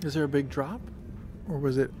 Is there a big drop? Or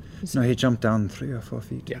was it? No, he jumped down 3 or 4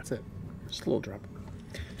 feet. Yeah. That's it. Just a little drop.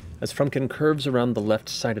 As Frumpkin curves around the left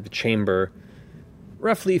side of the chamber,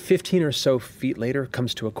 roughly 15 or so feet later,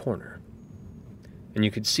 comes to a corner. And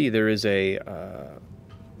you can see there is what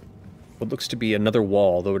looks to be another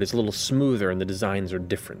wall, though it is a little smoother and the designs are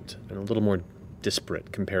different and a little more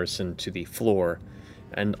disparate comparison to the floor.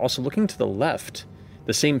 And also looking to the left,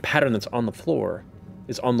 the same pattern that's on the floor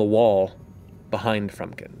is on the wall behind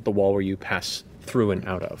Frumpkin, the wall where you pass through and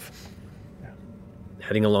out of.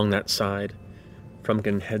 Heading along that side,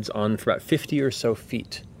 Frumpkin heads on for about 50 or so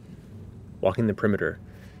feet, walking the perimeter.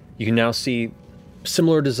 You can now see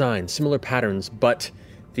similar designs, similar patterns, but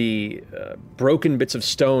the broken bits of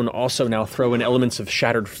stone also now throw in elements of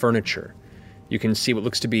shattered furniture. You can see what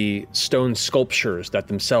looks to be stone sculptures that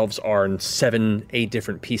themselves are in 7, 8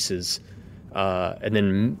 different pieces, and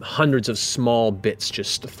then hundreds of small bits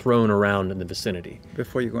just thrown around in the vicinity.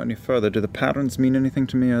 Before you go any further, do the patterns mean anything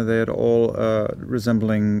to me? Are they at all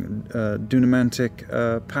resembling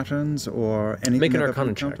Dunamantic patterns or anything? Make an that I've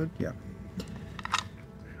Arcana check. encountered? Yeah.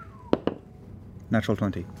 Natural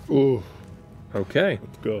 20. Ooh, Okay.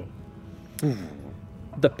 let's go.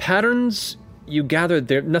 The patterns you gather,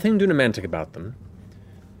 there's nothing Dunamantic about them.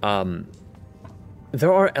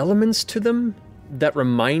 There are elements to them that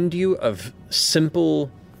remind you of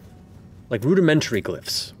simple, like rudimentary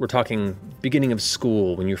glyphs. We're talking beginning of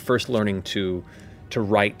school, when you're first learning to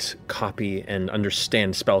write, copy, and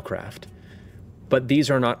understand spellcraft. But these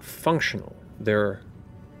are not functional. They're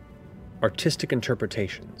artistic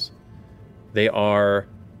interpretations. They are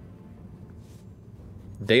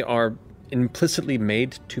implicitly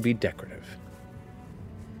made to be decorative.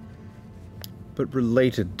 But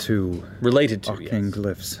related to arcane yes.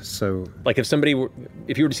 glyphs. So, Like if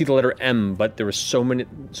you were to see the letter M, but there was so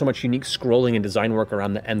much unique scrolling and design work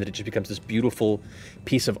around the M that it just becomes this beautiful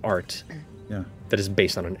piece of art yeah, that is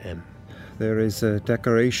based on an M. there is a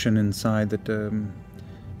decoration inside that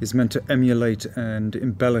is meant to emulate and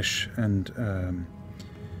embellish and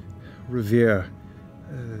revere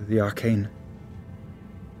the arcane.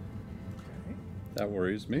 That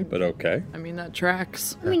worries me, but okay. I mean, that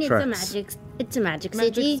tracks. I mean, tracks. it's a magic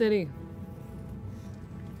Magic city. City.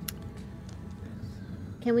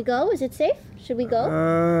 Can we go? Is it safe? Should we go?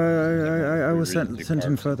 I will send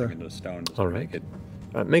him further. Into stone just All to right. make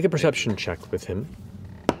it- Make a perception check with him.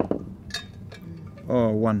 Oh,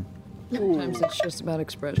 1. Sometimes it's just about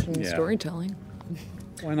expression and Yeah. storytelling.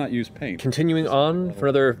 Why not use paint? Continuing on for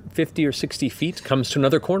another 50 or 60 feet, comes to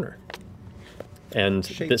another corner. And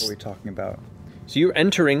Shape this, are we talking about? so you're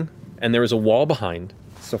entering, and there is a wall behind,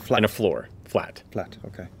 So flat. and a floor, flat. Flat,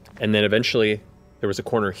 okay. And then eventually there was a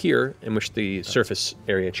corner here in which the surface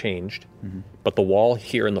area changed, but the wall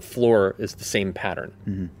here and the floor is the same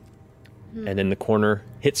pattern. And then the corner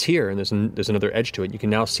hits here, and there's another edge to it. You can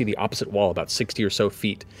now see the opposite wall about 60 or so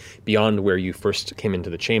feet beyond where you first came into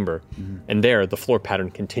the chamber. And there, the floor pattern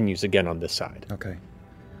continues again on this side. Okay.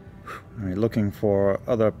 All right, looking for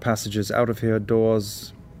other passages out of here,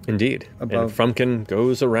 doors, Indeed. Above. And Frumpkin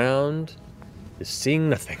goes around, is seeing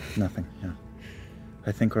nothing. nothing. Yeah.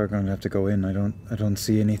 I think we're going to have to go in. I don't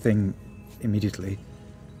see anything immediately.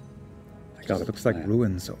 God, it looks like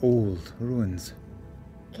ruins, old ruins.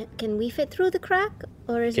 Can we fit through the crack,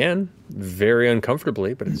 or is it? Can, very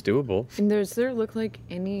uncomfortably, but it's doable. And does there look like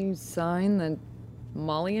any sign that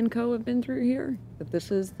Molly and Co. have been through here? That this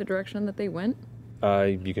is the direction that they went?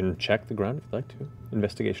 You can check the ground if you'd like to.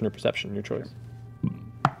 Investigation or perception, your choice.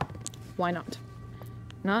 Why not?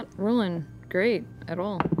 Not rolling great at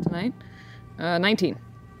all tonight. 19.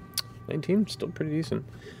 19, still pretty decent.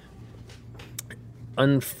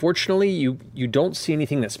 Unfortunately, you don't see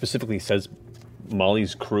anything that specifically says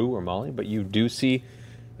Molly's crew or Molly, but you do see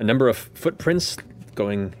a number of footprints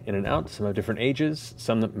going in and out, some of different ages,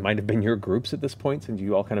 some that might have been your groups at this point, since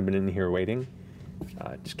you all kind of been in here waiting.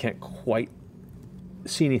 Just can't quite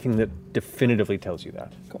see anything that definitively tells you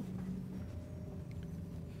that. Cool.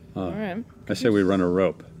 All right. I say we run a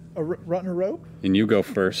rope, Run a rope? and you go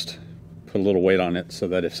first. Put a little weight on it so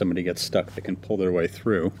that if somebody gets stuck, they can pull their way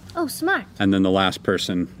through. Oh, smart. And then the last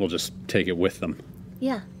person will just take it with them.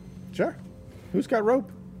 Yeah. Sure. Who's got rope?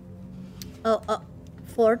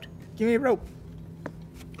 Ford. Give me a rope.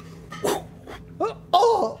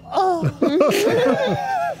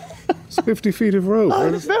 It's 50 feet of rope.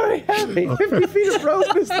 Oh, it's very heavy. 50 feet of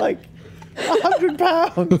rope is like 100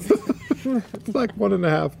 pounds. It's like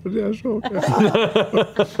 1.5, but yeah, sure.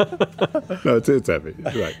 No, it's heavy.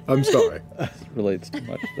 You're right. I'm sorry. Relates too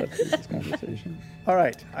much to that previous conversation. All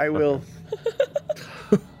right, I will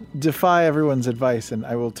defy everyone's advice, and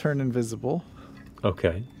I will turn invisible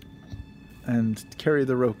Okay. and carry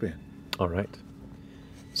the rope in. All right.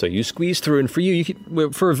 So you squeeze through, and for you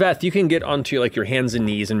can, for Veth, you can get onto like your hands and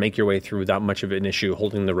knees and make your way through without much of an issue,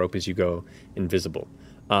 holding the rope as you go invisible.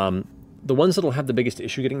 The ones that'll have the biggest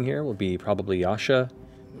issue getting here will be probably Yasha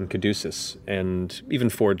and Caduceus, and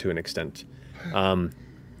even Ford to an extent.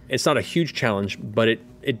 It's not a huge challenge, but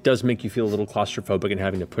it does make you feel a little claustrophobic in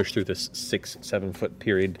having to push through this 6-7 foot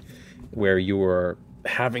period where you are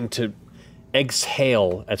having to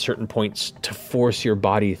exhale at certain points to force your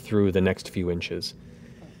body through the next few inches.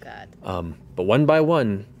 God. But one by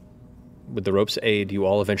one, with the rope's aid, you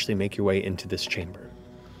all eventually make your way into this chamber.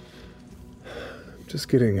 Just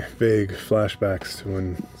getting vague flashbacks to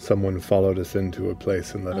when someone followed us into a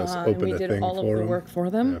place and let us open we a did thing all of for the them. work for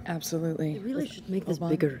them? Yeah. Absolutely. You really should make this Hold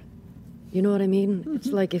on. bigger. You know what I mean? It's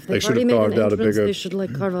like if They they've should already have made an carved out a entrance, bigger- they should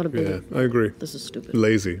like carve out a bigger. Yeah, I agree. This is stupid.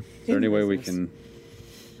 Lazy. Is there any way we can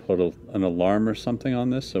put an alarm or something on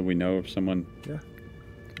this so we know if someone... Yeah,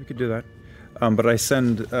 we could do that. But I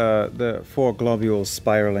send the 4 globules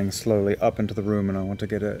spiraling slowly up into the room, and I want to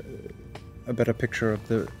get a better picture of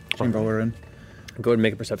the chamber we're in. Go ahead and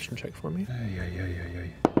make a perception check for me.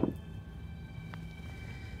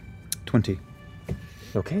 20.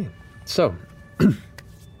 Okay, so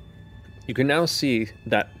you can now see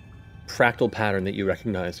that fractal pattern that you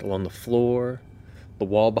recognized along the floor, the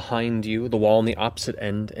wall behind you, the wall on the opposite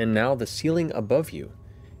end, and now the ceiling above you.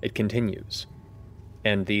 It continues.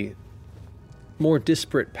 And the more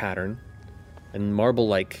disparate pattern and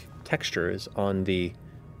marble-like texture is on the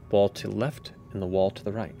wall to the left and the wall to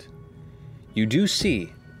the right. You do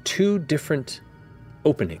see 2 different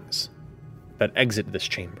openings that exit this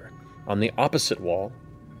chamber on the opposite wall,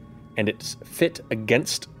 and it's fit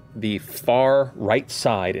against the far right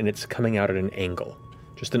side, and it's coming out at an angle,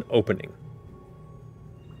 just an opening.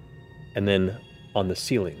 And then on the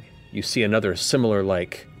ceiling, you see another similar,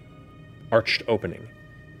 like, arched opening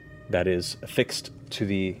that is affixed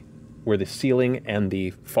to where the ceiling and the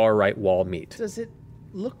far right wall meet. Does it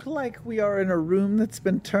look like we are in a room that's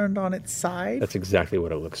been turned on its side? That's exactly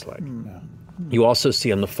what it looks like. You also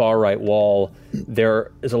see on the far right wall,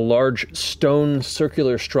 there is a large stone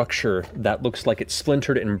circular structure that looks like it's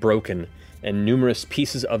splintered and broken, and numerous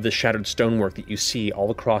pieces of the shattered stonework that you see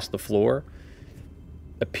all across the floor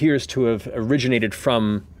appears to have originated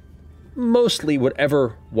from mostly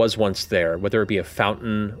whatever was once there, whether it be a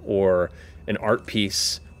fountain or an art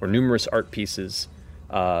piece or numerous art pieces.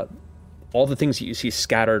 All the things that you see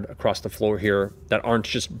scattered across the floor here that aren't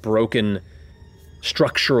just broken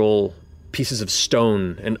structural pieces of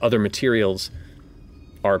stone and other materials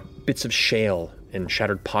are bits of shale and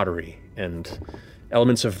shattered pottery and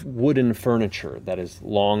elements of wooden furniture that is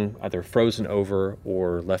long either frozen over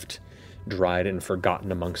or left dried and forgotten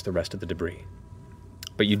amongst the rest of the debris.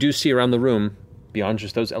 But you do see around the room, beyond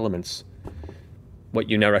just those elements, what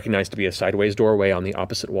you now recognize to be a sideways doorway on the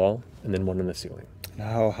opposite wall and then one in the ceiling.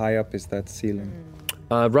 How high up is that ceiling?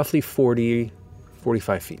 Roughly 40,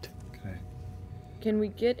 45 feet. Can we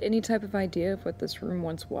get any type of idea of what this room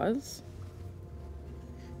once was?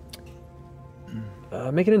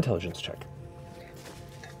 Make an intelligence check.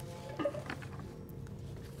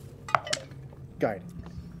 Guide.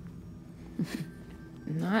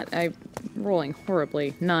 I'm rolling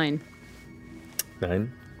horribly. 9.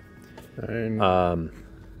 9.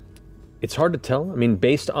 It's hard to tell. I mean,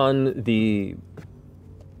 based on the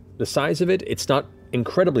size of it, it's not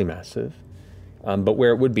incredibly massive. But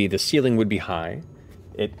where it would be, the ceiling would be high.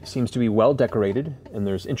 It seems to be well decorated, and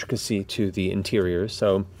there's intricacy to the interior.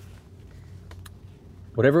 So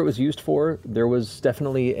whatever it was used for, there was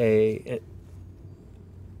definitely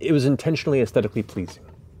it was intentionally aesthetically pleasing.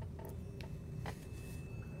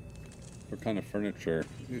 What kind of furniture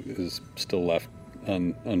is still left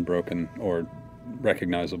unbroken or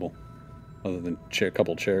recognizable, other than a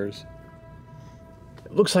couple chairs?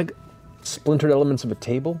 It looks like splintered elements of a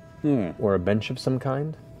table or a bench of some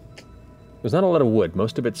kind. There's not a lot of wood.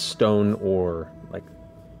 Most of it's stone or, like,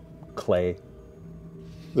 clay.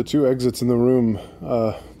 The 2 exits in the room,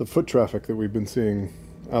 the foot traffic that we've been seeing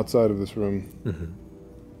outside of this room,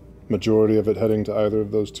 majority of it heading to either of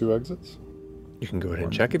those 2 exits? You can go ahead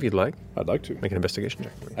and check if you'd like. I'd like to. Make an investigation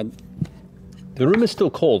check. The room is still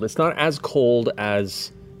cold. It's not as cold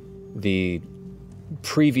as the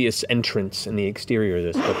previous entrance in the exterior of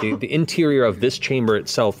this, but the interior of this chamber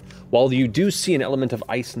itself, while you do see an element of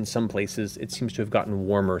ice in some places, it seems to have gotten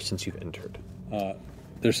warmer since you've entered.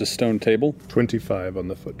 There's a stone table. 25 on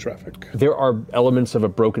the foot traffic. There are elements of a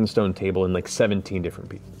broken stone table in like 17 different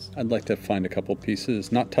pieces. I'd like to find a couple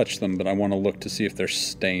pieces, not touch them, but I want to look to see if they're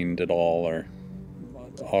stained at all or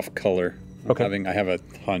off color. Okay. I have a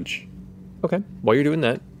hunch. Okay. While you're doing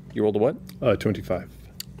that, you rolled a what? 25.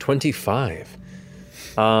 25.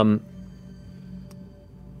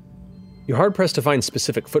 You're hard-pressed to find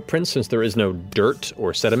specific footprints since there is no dirt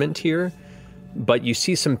or sediment here, but you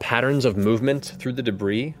see some patterns of movement through the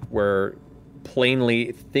debris where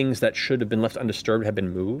plainly things that should have been left undisturbed have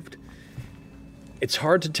been moved. It's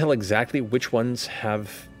hard to tell exactly which ones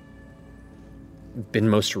have been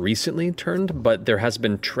most recently turned, but there has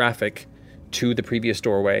been traffic to the previous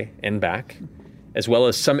doorway and back, as well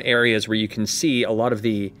as some areas where you can see a lot of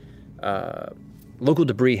the local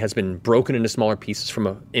debris has been broken into smaller pieces from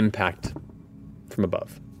an impact from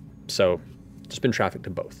above. So there's been traffic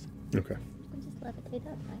to both. Okay. Just levitate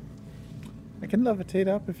up, right? I can levitate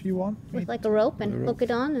up if you want. With like a rope and hook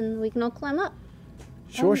it on, and we can all climb up.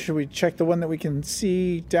 Sure, should we check the one that we can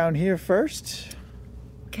see down here first?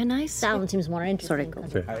 Can I see? That one seems more interesting.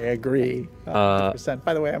 Sorry, I agree. 100%.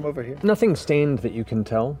 By the way, I'm over here. Nothing stained that you can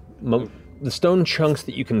tell. The stone chunks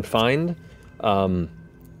that you can find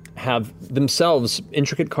have themselves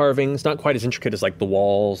intricate carvings, not quite as intricate as like the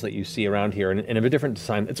walls that you see around here, and of a different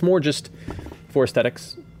design. It's more just for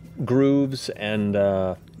aesthetics, grooves, and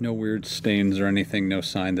no weird stains or anything. No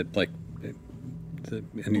sign that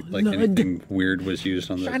anything weird was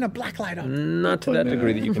used on the. Shine a black light on. Not to that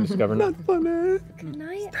degree that you can discover. Not funny. Can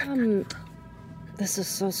I? This is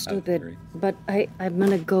so stupid, but I'm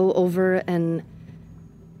gonna go over and.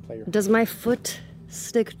 Does my foot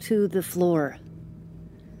stick to the floor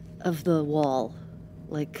of the wall,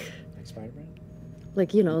 like Spider-Man?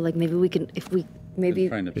 Like maybe we can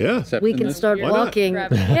we can start walking.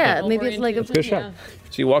 Yeah, maybe it's like a good shot.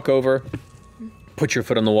 So you walk over, put your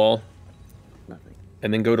foot on the wall,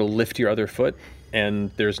 and then go to lift your other foot,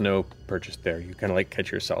 and there's no purchase there. You kind of like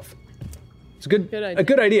catch yourself. It's a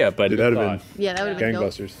good idea, but that'd have been that would have been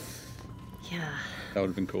gangbusters. Yeah, that would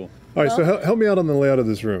have been cool. All right, so help me out on the layout of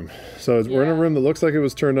this room. So we're in a room that looks like it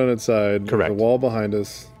was turned on its side. Correct. There's a wall behind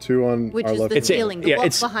us, two on Which our is left. the ceiling. The wall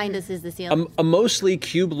behind us is the ceiling. A mostly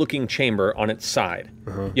cube-looking chamber on its side.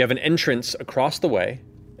 You have an entrance across the way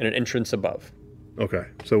and an entrance above. Okay,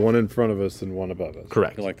 so one in front of us and one above us.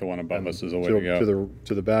 Correct. I feel like the one above us is the way to go.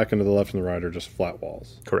 To the back and to the left and the right are just flat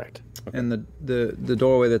walls. Correct. Okay. And the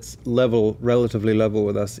doorway that's relatively level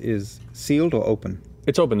with us is sealed or open?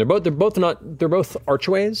 It's open. They're both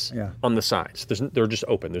archways on the sides. They're just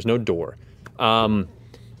open. There's no door.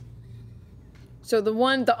 So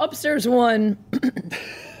the upstairs one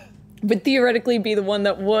would theoretically be the one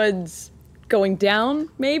that was going down,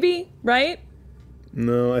 maybe, right?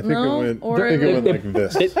 No, I think it went like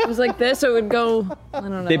this. It was like this, so it would go, I don't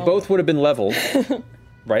know. They both would have been leveled,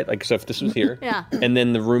 right? Like, so if this was here, and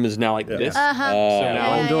then the room is now like this. So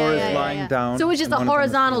now one door is lying down. So it's just a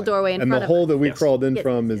horizontal doorway in front of us. And the hole that we crawled in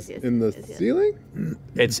from is in the ceiling?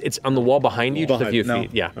 It's on the wall behind you, just a few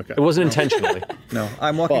feet. Yeah. Okay. It wasn't intentionally. No,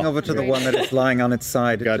 I'm walking over to the one that is lying on its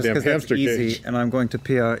side. Goddamn just 'cause that's hamster easy, cage. and I'm going to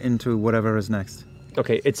peer into whatever is next.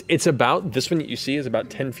 Okay, it's about, this one that you see is about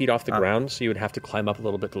 10 feet off the ground, so you would have to climb up a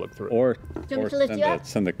little bit to look through it. Or Do you want me to lift you up?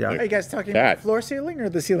 Are you guys talking about the floor ceiling or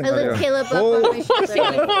the ceiling? I lift Caleb up on my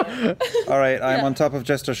shoulder. All right, I'm on top of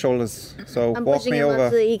Jester's shoulders, so I'm walk pushing me him up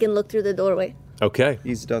over. so that he can look through the doorway. Okay.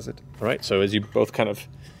 Easy does it. All right, so as you both kind of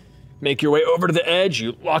make your way over to the edge,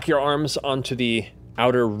 you lock your arms onto the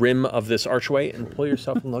outer rim of this archway and pull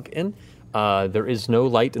yourself and look in. There is no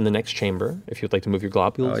light in the next chamber. If you'd like to move your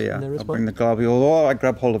globules, there is I'll one. bring the globule. Oh, I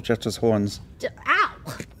grab hold of Jester's horns Ow!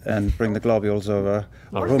 and bring the globules over.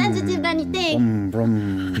 More sensitive than you think.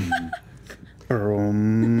 Brum,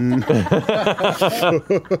 brum.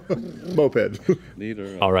 Moped.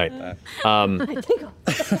 Leader. All right.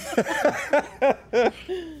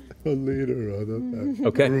 A leader of the pack.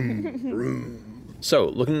 Okay. So,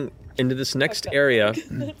 looking into this next area,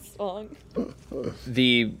 That song.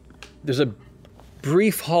 there's a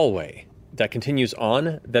brief hallway that continues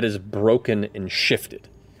on that is broken and shifted.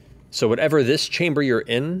 So whatever this chamber you're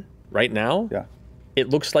in right now, it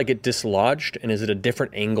looks like it dislodged and is at a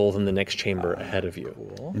different angle than the next chamber ahead of you.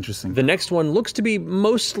 Cool. Interesting. The next one looks to be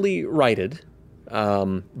mostly righted,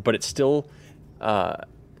 but it still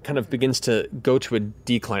kind of begins to go to a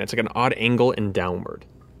decline. It's like an odd angle and downward.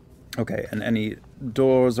 Okay, and any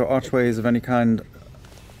doors or archways of any kind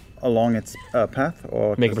along its path,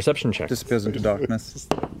 or make a perception check. Disappears into darkness.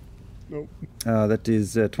 Nope. That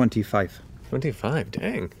is 25. 25,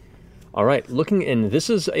 dang. All right, looking in, this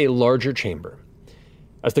is a larger chamber.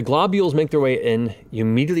 As the globules make their way in, you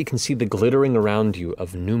immediately can see the glittering around you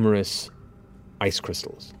of numerous ice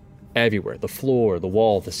crystals. Everywhere, the floor, the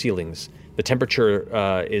wall, the ceilings. The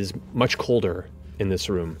temperature is much colder in this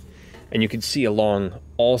room. And you can see along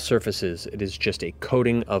all surfaces, it is just a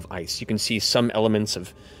coating of ice. You can see some elements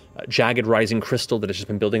of jagged rising crystal that has just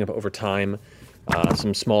been building up over time.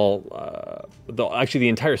 Some small, actually the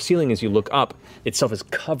entire ceiling as you look up itself is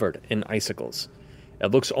covered in icicles.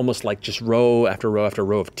 It looks almost like just row after row after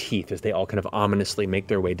row of teeth as they all kind of ominously make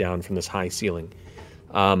their way down from this high ceiling.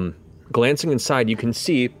 Glancing inside, you can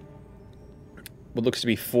see what looks to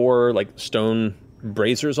be 4 like stone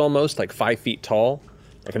braziers almost, like 5 feet tall.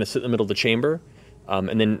 They're going to sit in the middle of the chamber.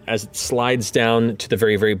 And then as it slides down to the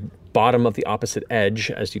very, very bottom of the opposite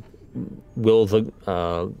edge, as you will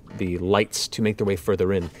the lights to make their way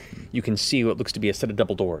further in, you can see what looks to be a set of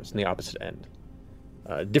double doors on the opposite end.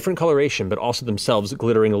 different coloration, but also themselves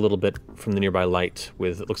glittering a little bit from the nearby light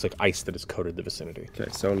with, it looks like ice that has coated the vicinity. Okay,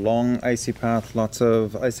 so long icy path, lots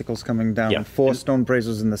of icicles coming down, Yeah. 4 stone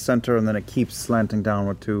braziers in the center, and then it keeps slanting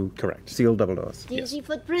downward to Correct. sealed double doors. Do you see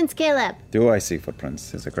footprints, Caleb? Do I see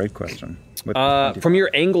footprints? Is a great question. From your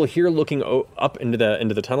angle here, looking up into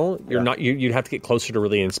the tunnel, you're not. You'd have to get closer to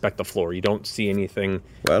really inspect the floor. You don't see anything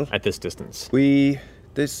at this distance. I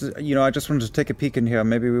just wanted to take a peek in here.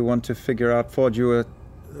 Maybe we want to figure out, Ford, you were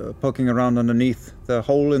poking around underneath the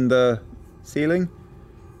hole in the ceiling?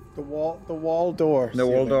 The wall door. The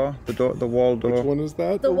wall door? The wall door. Which one is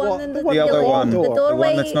that? The one in the The other one. The doorway. The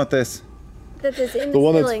one that's not this. That is in The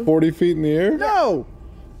one ceiling. that's 40 feet in the air? No!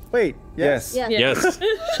 Wait, yes. Yeah. Yes.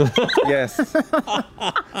 Yes.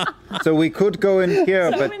 So we could go in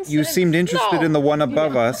here, but you seemed interested in the one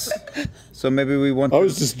above us. So maybe we want I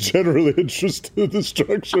was just generally interested in the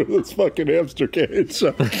structure of this fucking hamster cage.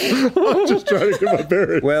 I'm just trying to get my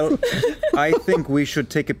bearings. Well, I think we should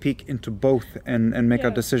take a peek into both and make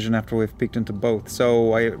our decision after we've peeked into both.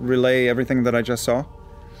 So I relay everything that I just saw,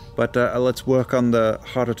 but let's work on the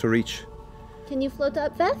harder to reach. Can you float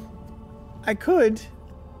up, Beth? I could.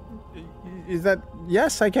 Is that...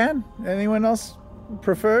 Yes, I can. Anyone else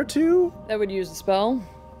prefer to? That would use a spell.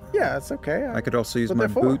 Yeah, it's okay. I could also use What my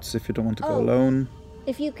they're for. boots if you don't want to go Oh. alone.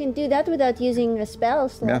 If you can do that without using a spell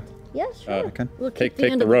slot. Yeah. Yeah, sure. I can. We'll Take- keep the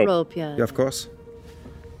take end the of the rope. rope, yeah. Yeah, of course.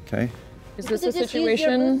 Okay. Is You this a could just use your boots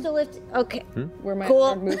situation to lift. Okay. where my Cool.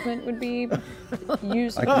 third movement would be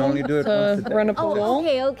used I can only do it once a to day. run up a wall?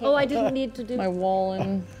 Oh, okay. Oh, I didn't need to do. My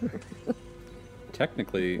walls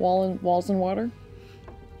Technically, and water.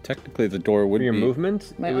 technically the door would Your be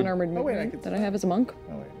movement. My it would- unarmored movement that I have as a monk.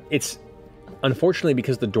 It's unfortunately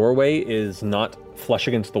because the doorway is not flush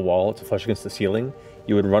against the wall; it's flush against the ceiling.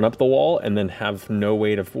 You would run up the wall and then have no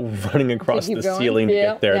way of running across keep the going? ceiling to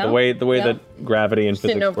Yeah, get there. yeah, The way yeah. that gravity and Just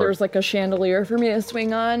didn't physics know if there work. was like a chandelier for me to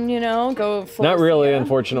swing on, go full Not really, Sia.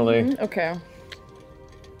 unfortunately. Okay.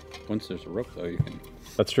 once there's a rope though, you can.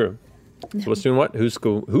 That's true. So what's doing what? Who's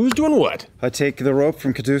doing what? I take the rope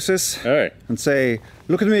from Caduceus Hey. and say,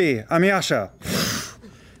 "Look at me, I'm Yasha."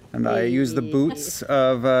 And I use the boots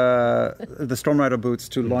of the Stormrider boots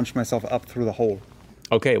to launch myself up through the hole.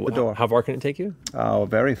 Okay, door. how far can it take you? Oh,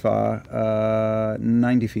 very far.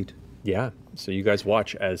 90 feet. Yeah. So you guys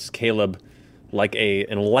watch as Caleb, like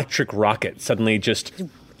an electric rocket, suddenly just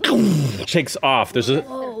takes off. There's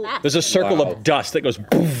a circle of dust that goes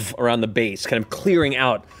poof around the base, kind of clearing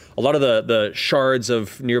out a lot of the shards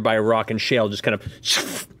of nearby rock and shale. Just kind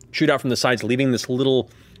of shoot out from the sides, leaving this little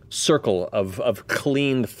circle of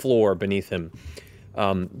cleaned floor beneath him.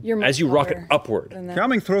 As you rocket upward,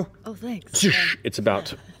 Coming through. Oh, thanks. it's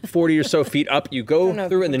about 40 or so feet up. You go know if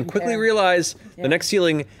through you and then can quickly compare. realize the next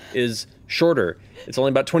ceiling is shorter. It's only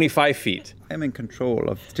about 25 feet. I'm in control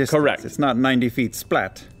of distance. Correct. It's not 90 feet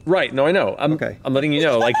splat. Right. No, I know. Okay. I'm letting you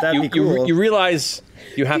know. Like That'd you, be cool. you realize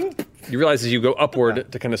you realize as you go upward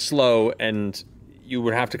to kind of slow, and you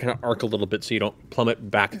would have to kind of arc a little bit so you don't plummet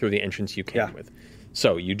back through the entrance you came with.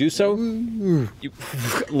 So you do so. You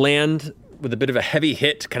land with a bit of a heavy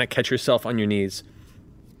hit to kind of catch yourself on your knees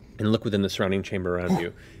and look within the surrounding chamber around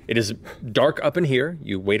you. It is dark up in here.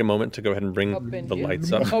 You wait a moment to go ahead and bring the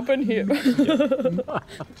lights up. Up in here.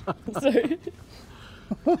 Sorry.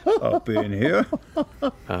 Up in here.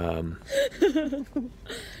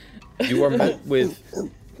 You are met with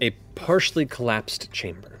a partially collapsed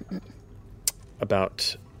chamber.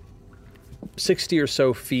 About 60 or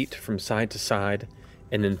so feet from side to side,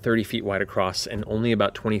 and then 30 feet wide across, and only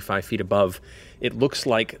about 25 feet above. It looks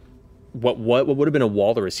like what would have been a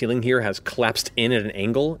wall or a ceiling here has collapsed in at an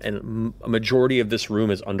angle, and a majority of this room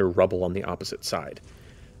is under rubble on the opposite side.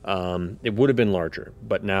 It would have been larger,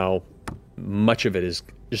 but now much of it is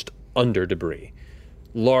just under debris.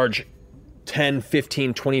 Large 10,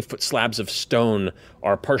 15, 20-foot slabs of stone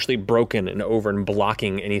are partially broken and over and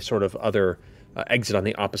blocking any sort of other exit on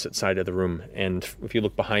the opposite side of the room. And if you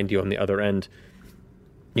look behind you on the other end,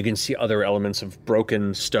 you can see other elements of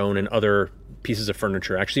broken stone and other pieces of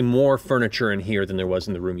furniture. Actually, more furniture in here than there was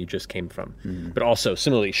in the room you just came from. But also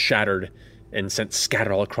similarly shattered and sent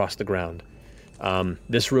scattered all across the ground.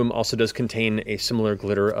 This room also does contain a similar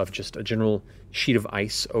glitter of just a general sheet of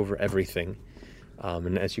ice over everything.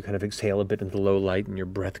 And as you kind of exhale a bit into the low light and your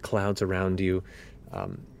breath clouds around you,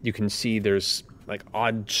 you can see there's like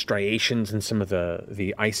odd striations in some of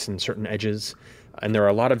the ice in certain edges. And there are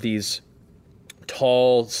a lot of these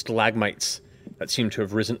tall stalagmites that seem to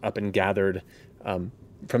have risen up and gathered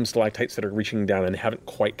from stalactites that are reaching down and haven't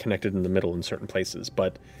quite connected in the middle in certain places.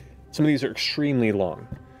 But some of these are extremely long.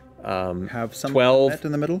 Have some 12 net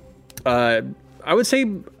in the middle? I would say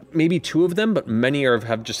maybe 2 of them, but many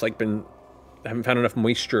have just like haven't found enough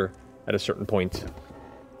moisture at a certain point.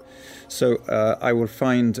 So I will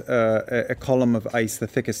find a column of ice, the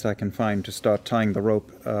thickest I can find, to start tying the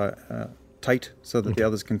rope tight so that the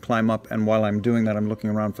others can climb up. And while I'm doing that, I'm looking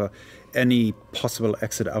around for any possible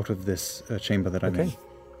exit out of this chamber that I'm in.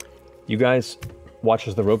 You guys watch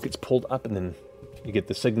as the rope gets pulled up, and then you get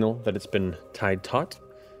the signal that it's been tied taut.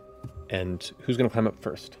 And who's going to climb up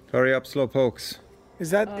first? Hurry up, slowpokes. Is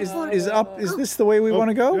this the way we want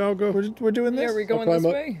to go? Yeah, I'll go. We're doing this? Yeah, are we going this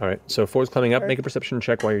way? All right, so 4's climbing up. Make a perception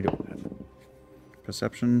check while you're doing that.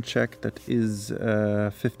 Perception check, that is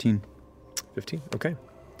 15. 15, okay.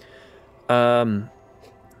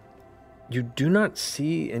 You do not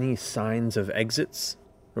see any signs of exits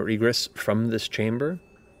or egress from this chamber.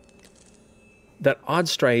 That odd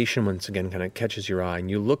striation once again kind of catches your eye, and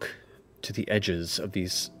you look to the edges of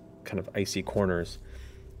these kind of icy corners,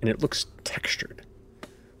 and it looks textured,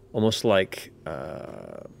 almost like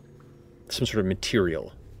some sort of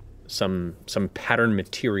material. Some pattern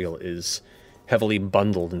material is heavily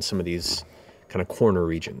bundled in some of these kind of corner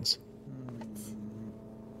regions.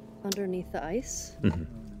 Underneath the ice? Mm-hmm.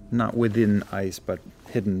 Not within ice, but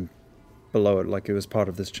hidden below it, like it was part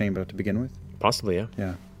of this chamber to begin with? Possibly, yeah.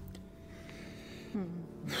 Yeah.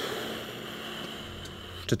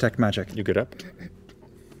 Detect magic. You get up.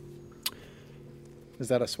 Is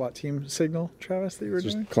that a SWAT team signal, Travis, that you were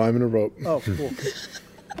doing? Just climbing a rope. Oh, cool.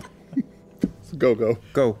 Go.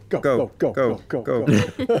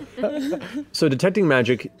 So detecting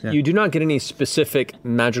magic, you do not get any specific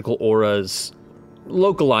magical auras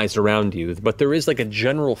localized around you, but there is like a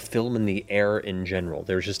general film in the air in general.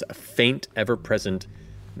 There's just a faint, ever-present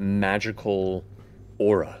magical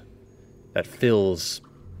aura that fills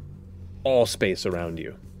all space around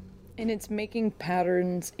you. And it's making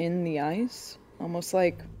patterns in the ice, almost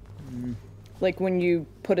like when you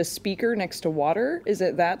put a speaker next to water. Is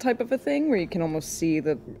it that type of a thing where you can almost see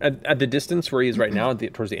the... At the distance where he is right now,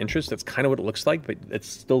 towards the entrance, that's kind of what it looks like, but it's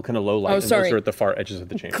still kind of low light. Oh, and sorry. those are at the far edges of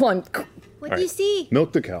the chamber. What do you see?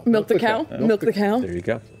 Milk the cow. Milk the cow? Milk the cow? There you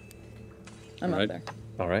go. I'm up there.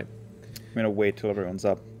 All right. I'm going to wait till everyone's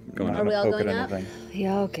up. Are we all going up?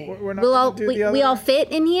 Yeah, okay. We're not We'll all, gonna do the we other all one?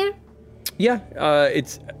 fit in here? Yeah,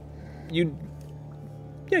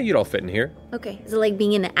 you'd all fit in here. Okay. Is it like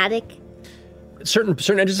being in an attic? Certain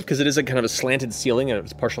edges, because it is a kind of a slanted ceiling and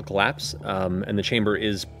it's partial collapse, and the chamber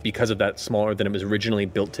is, because of that, smaller than it was originally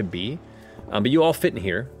built to be. But you all fit in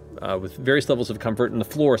here with various levels of comfort. And the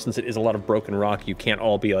floor, since it is a lot of broken rock, you can't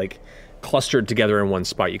all be like clustered together in one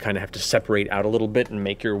spot. You kind of have to separate out a little bit and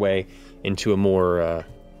make your way into a more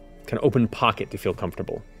kind of open pocket to feel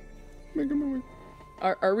comfortable.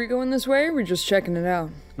 Are we going this way, or are we just checking it out?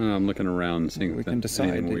 I'm looking around, seeing We if can there's decide.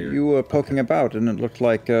 anything weird. You were poking about, and it looked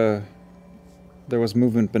like there was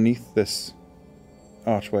movement beneath this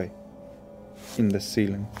archway in the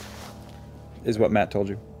ceiling, is what Matt told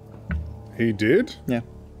you. He did? Yeah.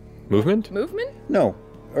 Movement? Movement? No.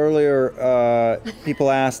 Earlier, people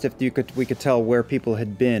asked if we could tell where people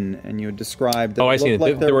had been, and you had described that Oh, I it see. looked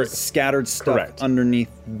like There there were- was scattered stuff Correct. underneath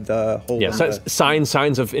the whole. Yeah, of the-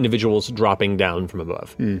 signs of individuals dropping down from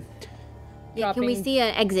above. Yeah, can we see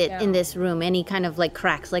an exit in this room? Any kind of like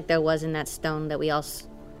cracks like there was in that stone that we all...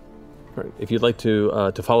 All right. If you'd like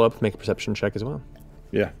to follow up, make a perception check as well.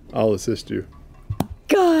 Yeah, I'll assist you.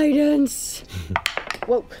 Guidance!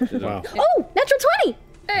 Wow. Oh, natural 20!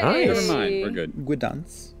 Nice. Never mind, we're good. Good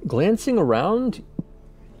dance. Glancing around,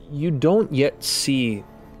 you don't yet see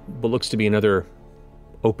what looks to be another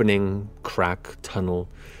opening, crack, tunnel.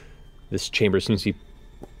 This chamber seems to be,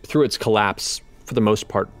 through its collapse, for the most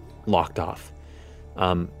part, locked off.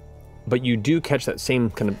 But you do catch that same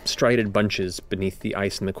kind of striated bunches beneath the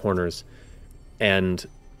ice in the corners, and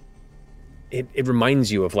it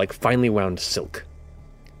reminds you of like finely wound silk.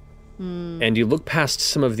 And you look past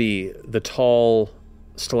some of the tall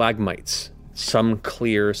stalagmites, some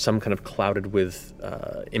clear, some kind of clouded with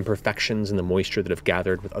imperfections in the moisture that have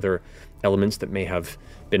gathered with other elements that may have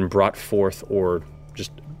been brought forth or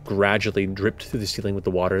just gradually dripped through the ceiling with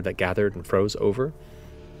the water that gathered and froze over.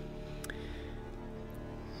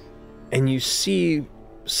 And you see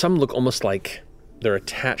some look almost like they're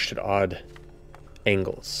attached at odd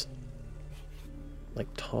angles, like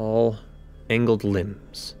tall, angled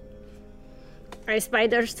limbs. Are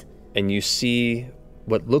spiders? And you see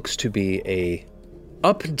what looks to be a,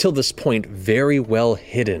 up until this point, very well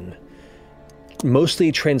hidden,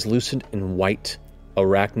 mostly translucent and white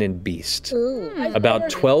arachnid beast. Ooh. About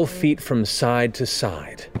 12 feet from side to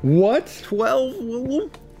side. What? 12?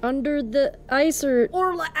 under the ice or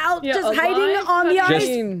out, Yeah, just hiding alive? on the Just-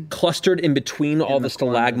 ice. Clustered in between all the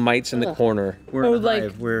stalagmites in the corner. We're Oh, in a like-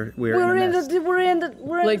 hive. We're We're in a in nest. the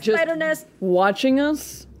Like just spider nest. watching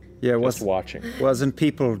us. Yeah, Just watching. wasn't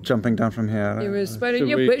people jumping down from here? It was spider. Should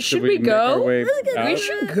Yeah, we- but should should we we make our go? way We out?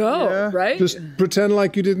 should go, right? Just pretend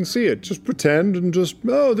like you didn't see it. Just pretend and just,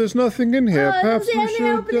 oh, there's nothing in here. Perhaps we should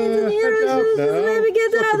head out now.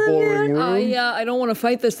 It's such a boring room. Yeah, I don't want to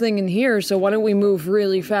fight this thing in here, so why don't we move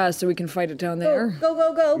really fast so we can fight it down there? Go,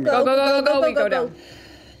 go, go, go, Go, go, go, go, we go down.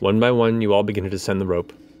 One by one, you all begin to descend the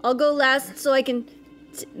rope. I'll go last so I can.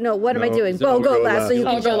 No, what am I No, doing? Zell, Go go last so you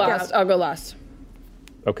last. can I'll go jump last. down. I'll go last.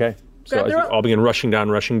 Okay. So Grab as the you rope. all begin rushing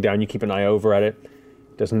down, you keep an eye over at it.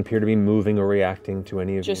 Doesn't appear to be moving or reacting to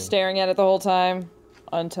any of Just you. staring at it the whole time.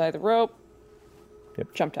 Untie the rope.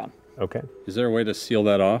 Yep. Jump down. Okay. Is there a way to seal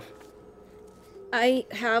that off? I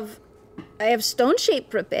have stone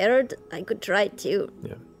shape prepared. I could try to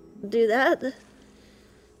Yeah. do that.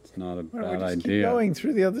 It's not a Well, we bad just keep idea. going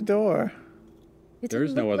through the other door. It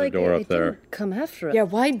There's didn't no look other like door it up there. didn't come after us. Yeah,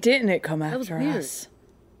 why didn't it come was after weird. us?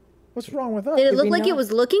 What's wrong with us? Did it look we like it not?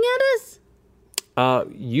 was looking at us?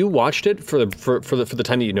 You watched it for the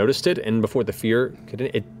time that you noticed it, and before the fear,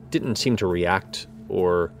 it didn't seem to react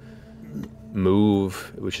or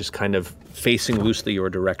move. It was just kind of facing loosely your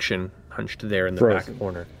direction, hunched there in the Frozen. back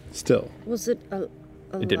corner. Still. Was it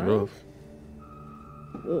It didn't move.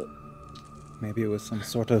 Maybe it was some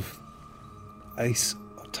sort of ice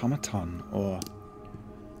automaton, or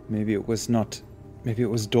maybe it was not. Maybe it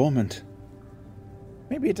was dormant.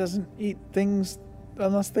 Maybe it doesn't eat things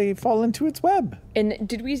unless they fall into its web. And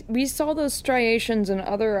did we saw those striations and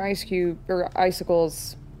other ice cube or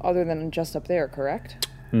icicles other than just up there, correct?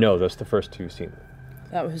 No, that's the first two seen.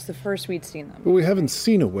 That was the first we'd seen them. But we haven't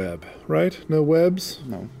seen a web, right? No webs?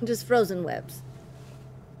 No. Just frozen webs.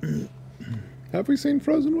 Have we seen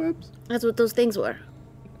frozen webs? That's what those things were.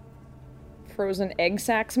 Frozen egg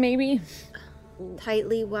sacs, maybe?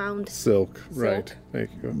 Tightly wound. Silk, right. Silk. There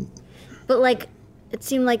you go. But like, it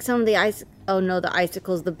seemed like some of the ice. Oh no, the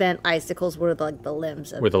icicles, the bent icicles were like the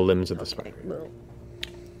limbs. Of Were the limbs of the spider.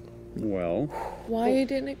 Well, Why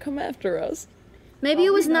didn't it come after us? Maybe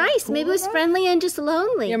it was nice. Maybe it was friendly and just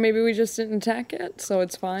lonely. Yeah, maybe we just didn't attack it, so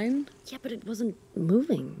it's fine. Yeah, but it wasn't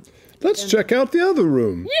moving. Let's check out the other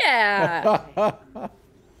room. Yeah!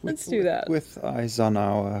 Let's do that. With eyes on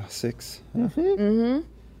our 6.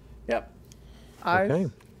 Yep. Okay.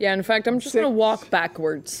 Yeah, in fact, I'm just going to walk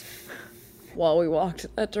backwards while we walked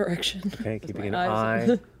that direction. Okay, keeping an my eyes.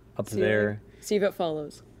 eye up there. See if it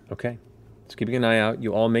follows. Okay. So keeping an eye out,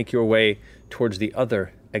 you all make your way towards the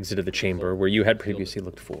other exit of the chamber where you had previously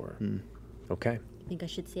looked for. Okay. Think I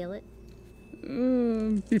should seal it?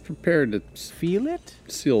 be prepared to Feel it?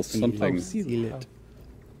 seal something. Seal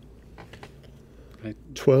it.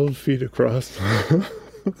 12 feet across.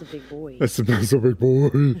 It's a big boy. That's a big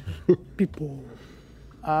boy. People.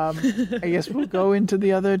 I guess we'll go into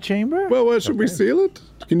the other chamber. Well, what, should we seal it?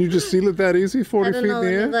 Can you just seal it that easy, 40 I don't feet know. in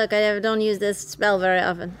the Let me air? look. I don't use this spell very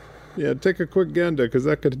often. Yeah, take a quick gander, because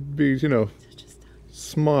that could be,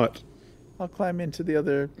 smart. I'll climb into the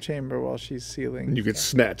other chamber while she's sealing. And you get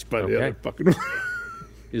snatched by the Okay. other fucking...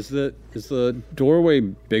 Is the doorway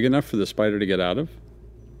big enough for the spider to get out of?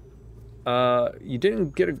 You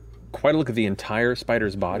didn't get quite a look at the entire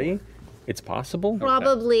spider's body. It's possible.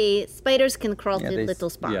 Probably spiders can crawl through they- little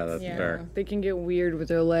spots. Yeah, that's fair. They can get weird with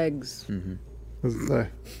their legs, Does it say?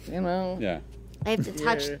 you know? Yeah. I have to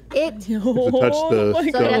touch it. Does it touch the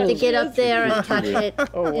So I have to stone? get up there and touch it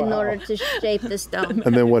in order to shape the stone.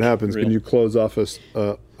 And then what happens? Can you close off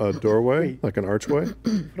a doorway, like an archway?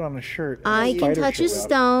 Put on a shirt. I can Spider touch a shirt. Does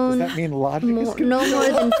stone that mean logic is no more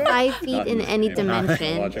than 5 feet in any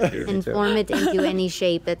dimension Logic here. and form it into any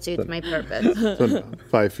shape that suits my purpose. So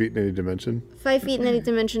 5 feet in any dimension. 5 feet in any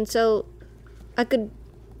dimension, so I could.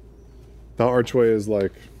 The archway is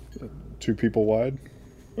like 2 people wide.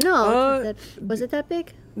 No, was it that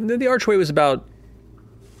big? The archway was about,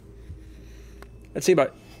 let's say,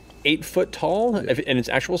 about 8 foot tall in its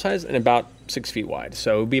actual size, and about 6 feet wide.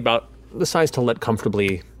 So it would be about the size to let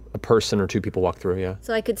comfortably a person or 2 people walk through. Yeah.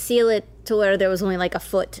 So I could seal it to where there was only like a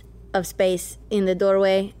foot of space in the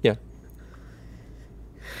doorway. Yeah.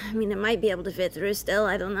 I mean, it might be able to fit through still.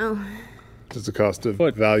 I don't know. Does it cost a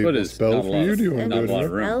Foot valuable is spell not a for lot you? of- Do you want to not do a it? lot of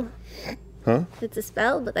here? room. Huh? It's a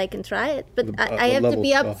spell, but I can try it. But I what have to level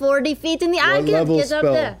be up spell? 40 feet in the I What can't level get up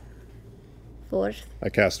spell? there. 4th. I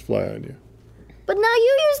cast fly on you. But now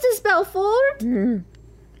you used the spell 4th.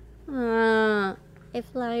 I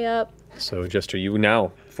fly up. So, Jester, you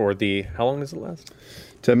now, for the, how long does it last?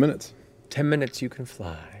 10 minutes. 10 minutes you can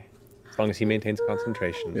fly. As long as he maintains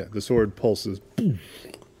concentration. Yeah, the sword pulses.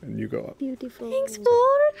 and you go up. Beautiful. Thanks,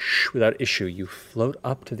 Ford. Without issue, you float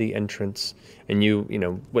up to the entrance, and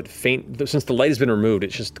what faint, since the light has been removed,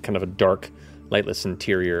 it's just kind of a dark, lightless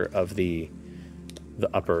interior of the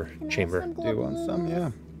upper chamber. Do you want some?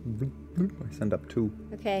 Yeah. I send up 2.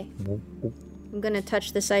 Okay. I'm gonna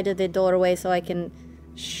touch the side of the doorway so I can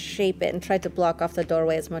shape it and try to block off the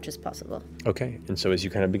doorway as much as possible. Okay, and so as you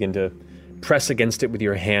kind of begin to press against it with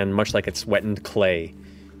your hand, much like it's wetted clay,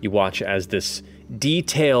 you watch as this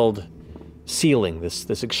detailed ceiling,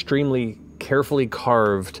 this extremely carefully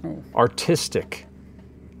carved, artistic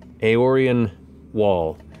Aeorian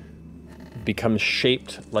wall becomes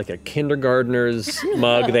shaped like a kindergartner's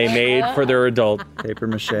mug they made for their adult paper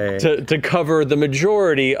mache to cover the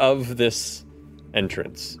majority of this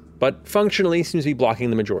entrance, but functionally seems to be blocking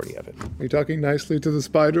the majority of it. Are you talking nicely to the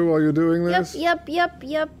spider while you're doing this? Yep.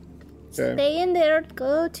 Okay. Stay in there.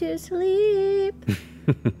 Go to sleep.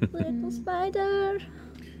 Little spider.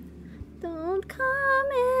 Don't come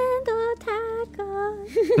and attack us.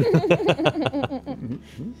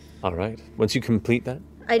 All right. Once you complete that,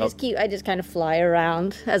 I just kind of fly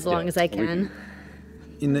around as long as I can.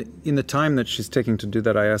 In the time that she's taking to do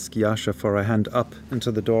that, I ask Yasha for a hand up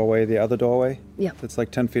into the doorway, the other doorway. Yeah. It's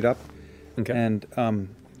like 10 feet up. Okay. And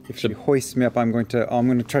if she hoists me up, I'm going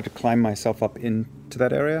to try to climb myself up into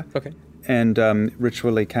that area. Okay. And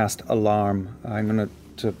ritually cast alarm. I'm going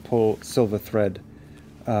to pull silver thread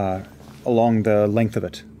along the length of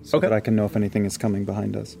it, so that I can know if anything is coming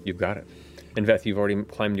behind us. You've got it. And Veth, you've already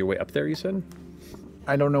climbed your way up there, you said?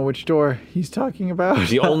 I don't know which door he's talking about.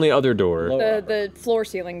 The only other door. The floor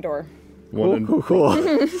ceiling door. Cool.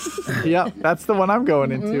 Yeah, that's the one I'm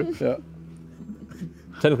going into. Yeah.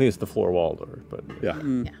 Technically, it's the floor wall door, but yeah.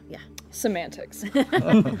 Yeah. Semantics.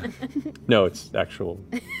 No, it's actual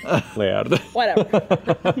layout. Whatever.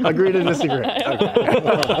 Agree to disagree.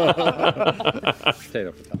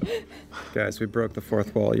 Potato, potato. Guys, we broke the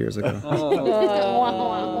fourth wall years ago.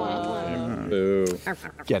 Boo.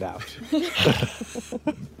 Get out.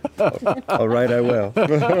 All right, I will. Oh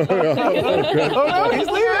no, he's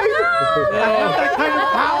leaving! I have that kind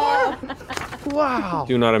of power! Wow.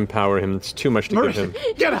 Do not empower him. It's too much to give him.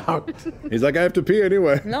 Get out! He's like, I have to pee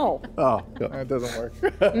anyway. No. Oh, that doesn't work.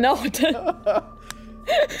 No. It didn't.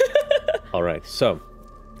 All right, so.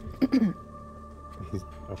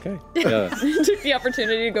 Okay. Yeah. Took the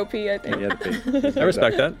opportunity to go pee, I think. He had to pee. I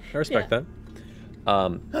respect that.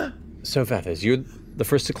 that. So, Veth, as you're the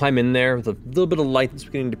first to climb in there, the little bit of light that's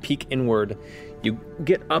beginning to peek inward, you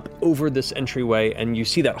get up over this entryway and you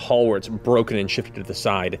see that hall where it's broken and shifted to the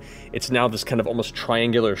side. It's now this kind of almost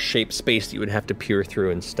triangular shaped space that you would have to peer through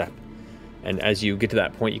and step. And as you get to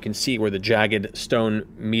that point, you can see where the jagged stone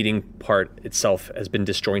meeting part itself has been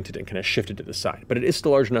disjointed and kind of shifted to the side. But it is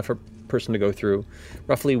still large enough for a person to go through,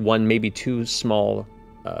 roughly 1, maybe 2 small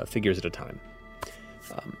figures at a time.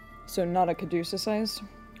 So not a Caduceus size?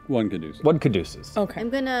 1 Caduceus. 1 Caduceus. Okay. I'm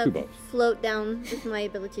gonna 2 boats. float down with my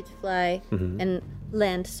ability to fly and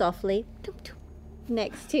land softly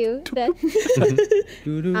next to that.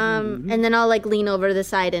 And then I'll lean over the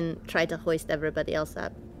side and try to hoist everybody else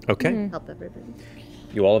up. Okay. Help everybody.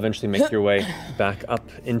 You all eventually make your way back up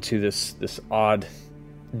into this odd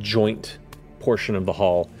joint portion of the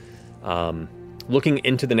hall. Looking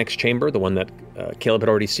into the next chamber, the one that Caleb had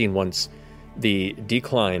already seen once, the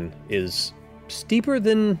decline is steeper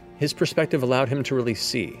than his perspective allowed him to really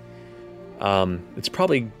see. It's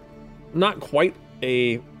probably not quite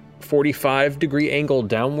a 45-degree angle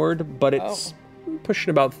downward, but it's pushing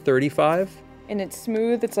about 35. And it's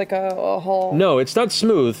smooth? It's like a hall? No, it's not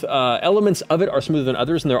smooth. Elements of it are smoother than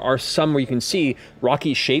others, and there are some where you can see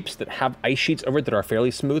rocky shapes that have ice sheets over it that are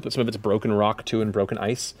fairly smooth, but some of it's broken rock too and broken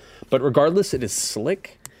ice. But regardless, it is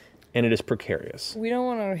slick and it is precarious. We don't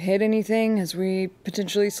want to hit anything as we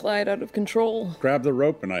potentially slide out of control. Grab the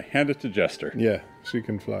rope and I hand it to Jester. Yeah, she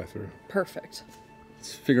can fly through. Perfect.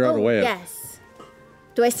 Let's figure out a way of... Yes.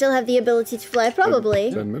 Do I still have the ability to fly?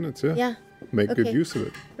 Probably. 10 minutes, yeah. Yeah. Make good Okay. use of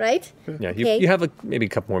it. Right? Yeah, Okay. you have maybe a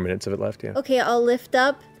couple more minutes of it left, yeah. Okay, I'll lift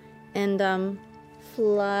up and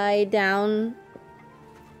fly down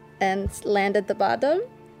and land at the bottom.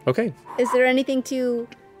 Okay. Is there anything to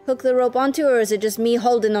hook the rope onto, or is it just me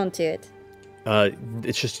holding onto it?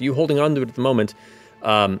 It's just you holding on to it at the moment.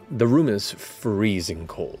 The room is freezing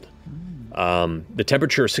cold. The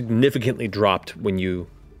temperature significantly dropped when you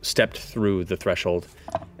stepped through the threshold.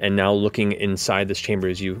 And now looking inside this chamber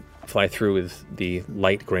as you fly through with the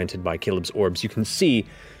light granted by Caleb's orbs, you can see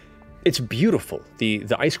it's beautiful. The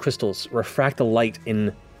ice crystals refract the light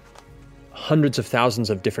in hundreds of thousands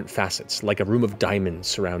of different facets, like a room of diamonds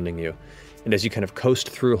surrounding you. And as you kind of coast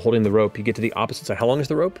through holding the rope, you get to the opposite side. How long is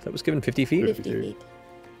the rope that was given? 50 feet? 50 feet.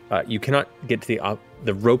 You cannot get to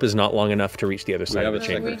the rope is not long enough to reach the other side of the a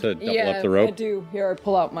chamber. second to double up the rope? I do. Here, I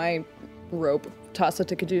pull out my rope, toss it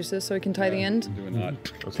to Caduceus so he can tie the end. Do a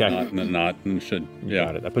knot. Okay. Knot and a knot and should. Yeah.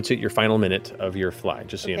 Got it. That puts you at your final minute of your fly,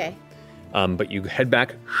 just so you Okay. know. But you head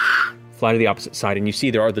back, fly to the opposite side, and you see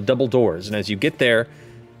there are the double doors. And as you get there,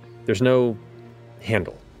 there's no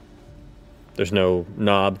handle. There's no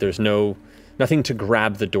knob. There's nothing to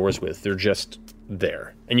grab the doors with. They're just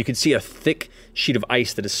there. And you can see a thick sheet of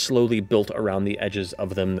ice that is slowly built around the edges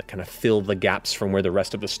of them that kind of fill the gaps from where the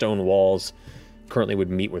rest of the stone walls currently would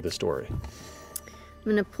meet with this door. I'm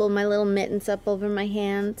gonna pull my little mittens up over my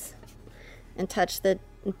hands and touch the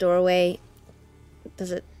doorway.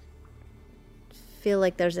 Does it feel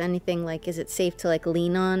like there's anything, like, is it safe to, like,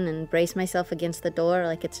 lean on and brace myself against the door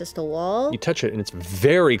like it's just a wall? You touch it and it's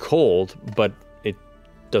very cold, but it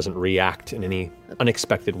doesn't react in any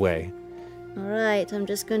unexpected way. All right, I'm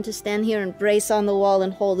just going to stand here and brace on the wall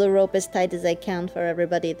and hold the rope as tight as I can for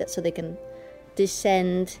everybody so they can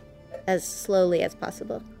descend as slowly as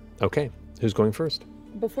possible. Okay, who's going first?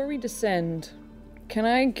 Before we descend, can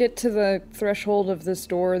I get to the threshold of this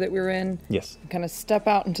door that we're in? Yes. Kind of step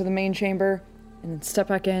out into the main chamber and then step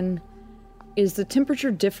back in. Is the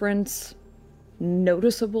temperature difference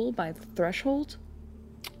noticeable by the threshold?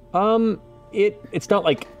 It's not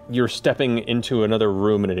like you're stepping into another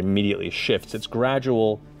room and it immediately shifts. It's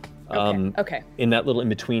gradual. Okay. In that little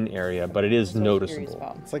in-between area, but it is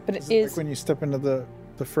noticeable. It's like, But is it it is- like when you step into the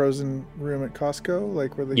frozen room at Costco,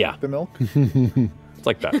 like where they Yeah. keep the milk? It's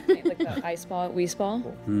like that. Like the ice ball at Wii Ball?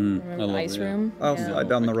 Remember the ice room? I'll Yeah. slide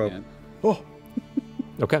down the rope.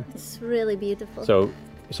 Okay. It's really beautiful. So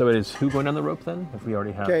it is who going down the rope then? If we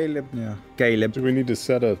already have. Caleb. Yeah. Caleb. Do we need to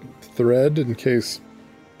set a thread in case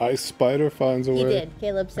Ice Spider finds a He way? did.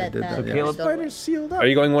 Caleb said did that. that, yeah. Caleb- Spider's sealed up. Are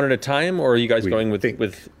you going one at a time, or are you guys We going with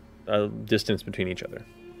a distance between each other?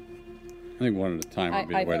 I think one at a time would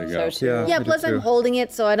be the way to think go. so too. Yeah. Yeah, I plus do I'm too. holding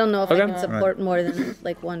it, so I don't know if Okay. I can support more than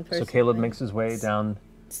like one person. So Caleb makes his way down.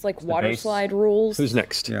 It's like the water base. slide rules. Who's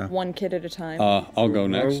next? Yeah. One kid at a time. I'll go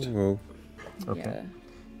next. Whoa. Okay.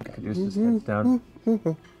 Yeah. Caduceus heads down.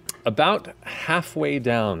 About halfway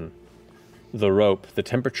down the rope, the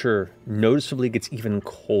temperature noticeably gets even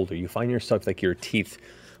colder. You find yourself like your teeth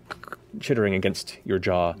chittering against your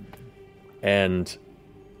jaw, and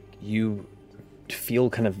you feel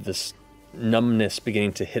kind of this numbness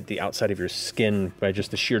beginning to hit the outside of your skin by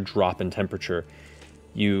just the sheer drop in temperature.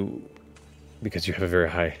 You, because you have a very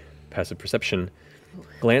high passive perception,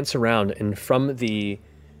 glance around, and from the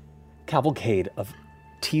cavalcade of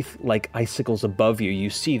teeth-like icicles above you, you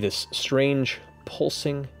see this strange,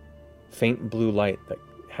 pulsing, faint blue light that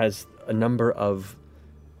has a number of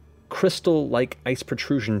crystal-like ice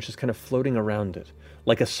protrusions just kind of floating around it,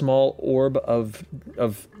 like a small orb of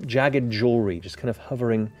jagged jewelry just kind of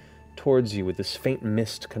hovering towards you with this faint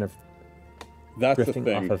mist kind of That's the drifting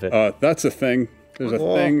thing. off of it. That's a thing. There's a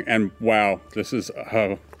thing, and wow, this is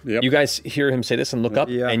yep. You guys hear him say this and look up,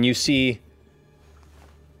 Yeah. and you see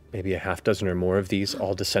maybe a half dozen or more of these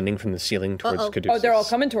all descending from the ceiling towards Uh-oh. Caduceus. Oh, they're all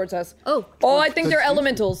coming towards us. Oh. Oh, I think they're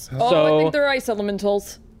elementals. Oh, I So- think they're ice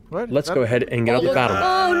elementals. What? Let's go ahead and get out the battle.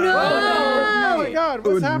 Oh no! Oh my God!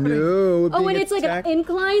 What's happening? No. Oh, and it's like an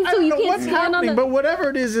incline, I so don't you know can't what's stand on happening, the. but whatever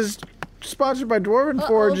it is sponsored by Dwarven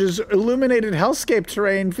Forge's illuminated hellscape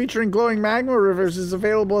terrain featuring glowing magma rivers is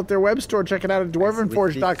available at their web store. Check it out at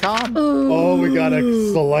dwarvenforge.com. Oh, we got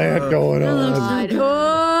a slant going on.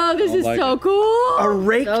 Oh, this is like so it. cool! A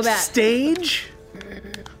raked Go back. stage?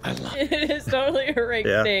 It is totally a rake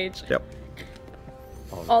stage. Yep.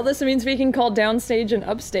 All this means we can call downstage and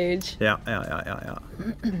upstage. Yeah.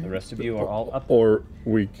 The rest of you are all up. Or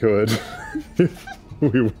we could, if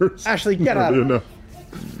we were. Ashley, get out. Enough.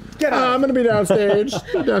 Get out. I'm gonna be downstage.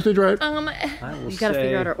 Downstage, right? I will You gotta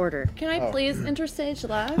figure out our order. Can I please enter stage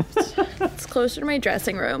left? It's closer to my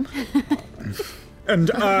dressing room.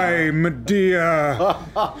 And I'm Medea.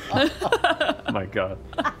 My God.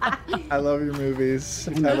 I love your movies.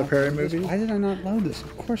 Tyler Perry movies. Why did I not load this?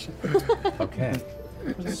 Of course I Okay.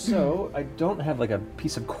 So I don't have like a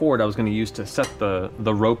piece of cord I was going to use to set the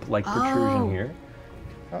rope-like protrusion here.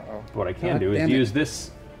 Uh-oh. What I can God do is damn it. use this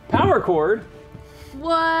power cord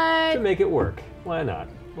What? to make it work. Why not?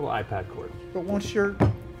 Little iPad cord. But once your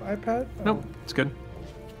iPad? Oh. Nope, it's good.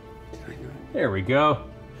 There we go.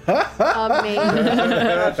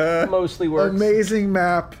 Amazing. Mostly works. Amazing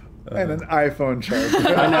map and an iPhone charger.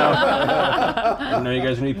 I know. I know you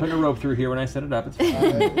guys are going to be putting a rope through here when I set it up. It's fine.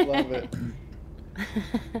 I love it.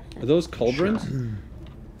 Are those cauldrons?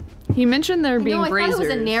 He mentioned there being No, I thought razors. it was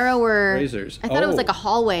a narrower. Razors. I thought it was Oh. like a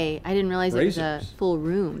hallway. I didn't realize it was a Razors. full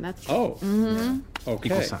room. That's Oh. Mm-hmm. Okay.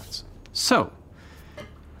 Equal size. So,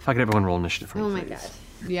 If I could have everyone roll initiative for me. Oh my please. god.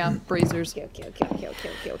 Yeah, brazers.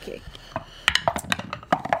 Okay.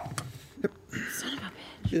 Son of a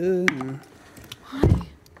bitch.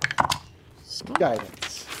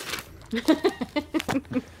 Guidance.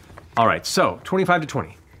 All right, so 25 to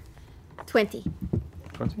 20. 20.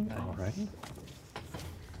 20? All right.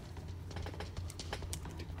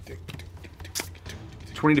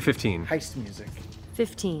 $20 to 15. Heist music.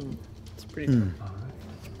 15. It's pretty cool.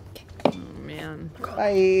 Oh, man.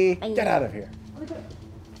 Bye. Get out of here.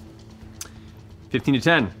 15 to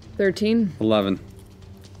 10. 13. 11.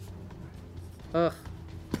 Ugh.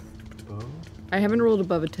 I haven't rolled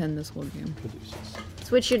above a 10 this whole game.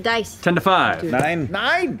 Switch your dice. 10 to 5. 9.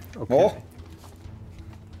 9. Okay. Oh.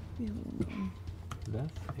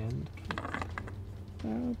 Left and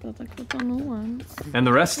And And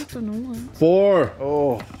the rest? 4.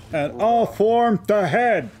 Oh. And all form the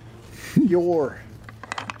head. Your.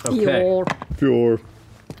 Okay. Pure.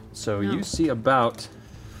 So you see about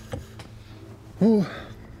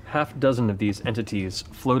half dozen of these entities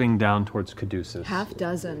floating down towards Caduceus. half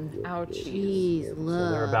dozen. Ouch. Jeez, So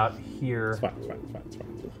look. they're about here. It's fine, it's fine, it's fine, it's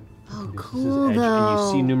fine. Oh, Caduceus's cool edge, and you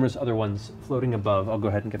see though. numerous other ones floating above. I'll go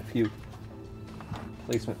ahead and get a few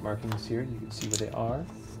placement markings here. You can see where they are.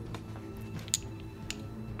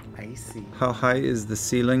 I see. How high is the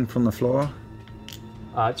ceiling from the floor?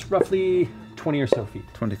 It's roughly 20 or so feet.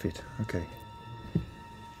 20 feet. Okay.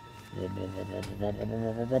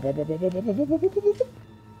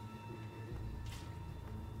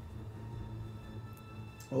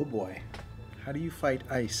 Oh boy. How do you fight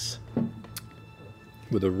ice?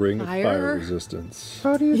 With a ring of Fire? fire resistance.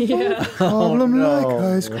 How do you Yeah. problem no. like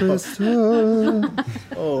ice crystal?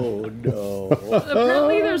 Oh no.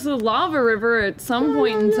 Apparently there's a lava river at some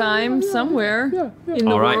point in time, somewhere in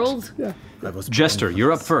the All right. world. I was Jester,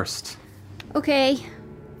 you're up first. Okay.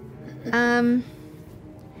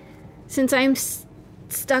 Since I'm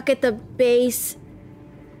stuck at the base,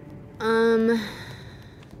 I'm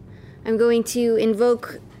going to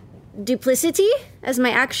invoke duplicity as my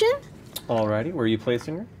action. Alrighty, where are you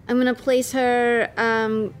placing her? I'm gonna place her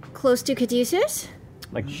close to Caduceus.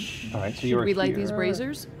 Like, all right, so Should you're we light here. these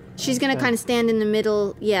brazers? She's gonna kind of stand in the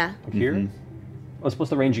middle. Yeah. Like here? What's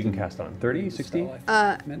the range you can cast on? 30, 60?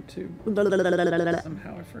 Meant to.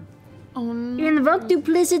 Somehow I forgot. Invoke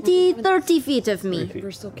duplicity 30 feet of me.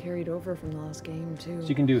 We're still carried over from the last game, too. So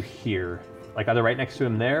you can do here. Like either right next to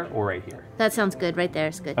him there or right here. That sounds good. Right there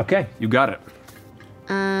is good. Okay, you got it.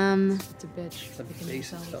 It's a bitch. The Picking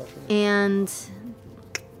base yourself. itself. And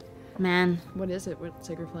man, What is it? What,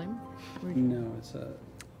 Sacred Flame? No, it's a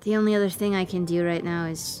the only other thing I can do right now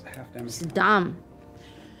is half damage. just dumb.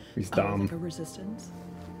 He's Like dumb. a resistance?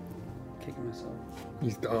 Kicking myself.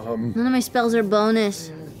 He's dumb. None of my spells are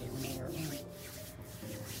bonus.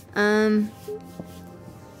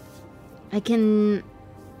 I can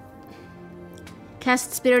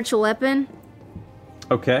cast spiritual weapon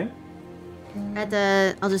Okay. at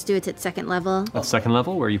the. I'll just do it at second level. At second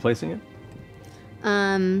level, where are you placing it?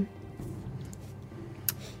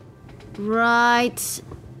 Right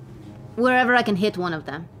wherever I can hit one of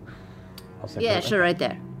them. I'll say Yeah, right sure, right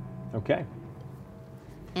there. Okay.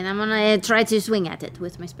 And I'm gonna try to swing at it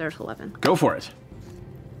with my spiritual weapon. Go for it.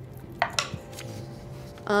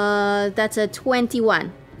 That's a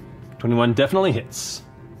 21. 21 definitely hits.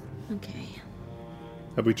 Okay.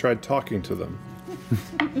 Have we tried talking to them?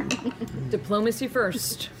 Diplomacy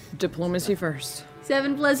first. Diplomacy first.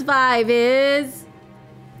 7 plus 5 is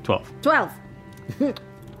 12. 12.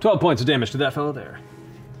 12 points of damage to that fellow there.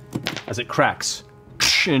 As it cracks.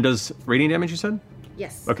 And it does radiant damage, you said?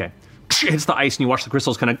 Yes. Okay. It hits the ice, and you watch the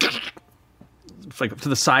crystals kind of like to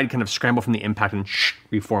the side, kind of scramble from the impact and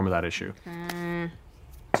reform without issue.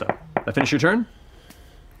 So, that finish your turn?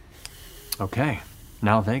 Okay.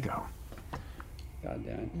 Now they go. God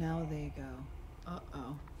damn it. Now they go.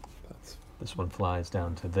 Uh-oh. This one flies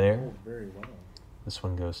down to there. Very well. This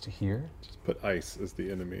one goes to here. Just put ice as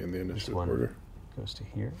the enemy in the This initiative one order. goes to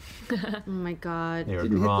here. Oh my god. They are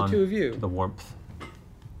Didn't hit the drawn two of you. to the warmth.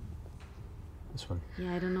 This one.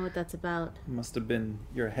 Yeah, I don't know what that's about. Must have been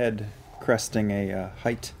your head cresting a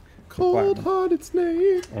height. Cold-hearted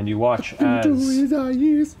snake. And you watch Into as his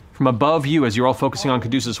eyes. from above you, as you're all focusing on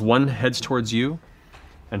Caduceus, one heads towards you,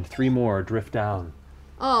 and 3 more drift down.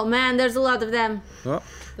 Oh man, there's a lot of them. Oh,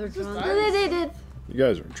 They're drawn. They did. You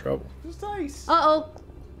guys are in trouble. Just ice. Uh-oh.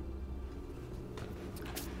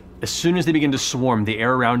 As soon as they begin to swarm, the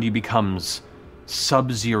air around you becomes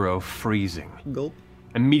sub-zero freezing. gulp.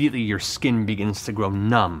 Immediately, your skin begins to grow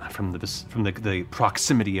numb from the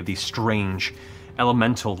proximity of these strange,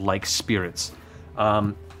 elemental-like spirits.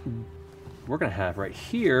 We're gonna have right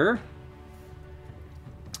here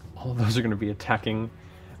All of those are going to be attacking.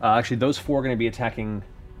 Actually, those 4 are going to be attacking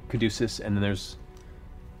Caduceus, and then there's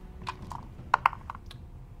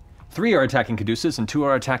 3 are attacking Caduceus, and 2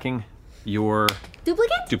 are attacking your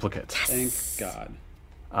duplicate. Thank God.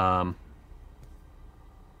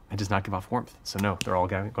 It does not give off warmth, so no, they're all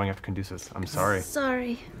going after Caduceus. I'm sorry.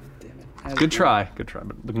 Sorry. Good try, but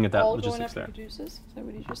looking at that All logistics going after there. Caduceus? Is that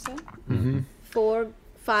what you just said? Mm-hmm. 4,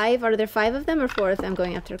 5. Are there 5 of them or 4 of them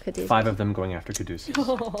going after Caduceus? 5 of them going after Caduceus.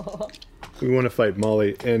 We want to fight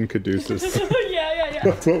Molly and Caduceus. Yeah.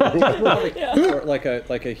 That's what we want. Or like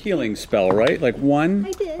a healing spell, right? Like 1?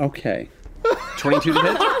 I did. Okay. 22 to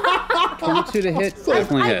hit? 22 to hit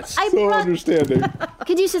definitely hits. I So brought understanding.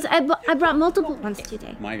 Caduceus. I brought multiple ones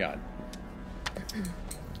today. My God.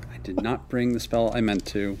 I did not bring the spell I meant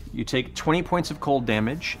to. You take 20 points of cold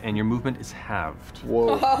damage, and your movement is halved.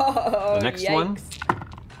 Whoa. The next one.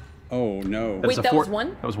 Oh no. Wait, that was 1?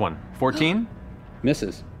 That was 1. 14.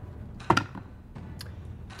 Misses.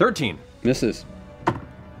 13. Misses.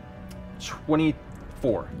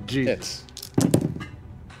 24. Hits.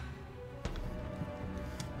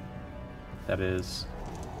 That is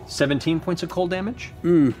 17 points of cold damage.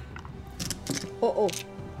 Oh.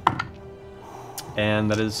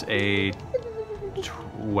 And that is a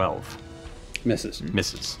 12. Misses.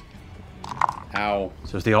 Misses. Ow.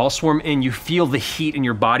 So as they all swarm in, you feel the heat in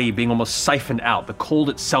your body being almost siphoned out, the cold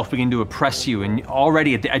itself beginning to oppress you, and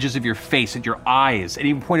already at the edges of your face, at your eyes, at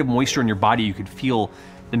any point of moisture in your body, you could feel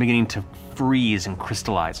them beginning to freeze and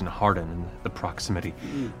crystallize and harden in the proximity.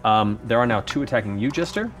 There are now 2 attacking you,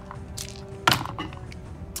 Jester.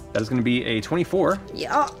 That is going to be a 24.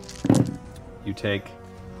 Yeah. You take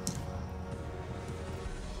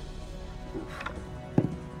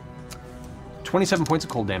 27 points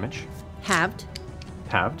of cold damage. Halved.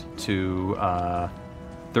 Halved to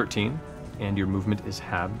 13, and your movement is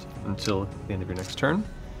halved until the end of your next turn.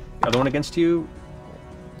 The other one against you,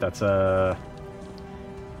 that's a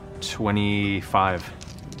 25.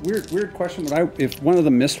 Weird question. If one of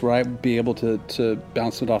them missed, would I be able to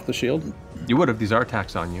bounce it off the shield? You would have. These are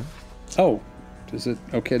attacks on you. Oh, is it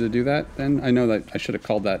okay to do that then? I know that I should have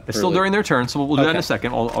called that. It's still during their turn, so we'll do that in a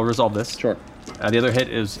second. I'll resolve this. Sure. The other hit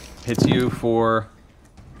hits you for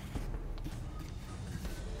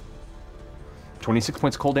 26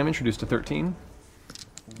 points of cold damage, reduced to 13.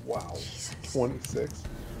 Wow. 26.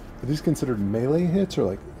 Are these considered melee hits or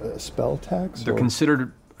like spell attacks? They're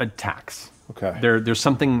considered attacks. Okay. There's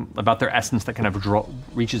something about their essence that kind of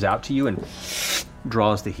reaches out to you and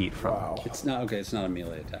draws the heat from. Wow. It's not okay. It's not a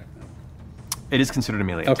melee attack. Then. It is considered a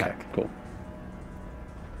melee attack. Okay. Cool.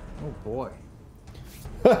 Oh boy.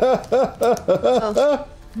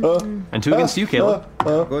 And 2 against you, Caleb.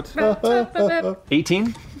 Good.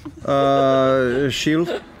 18.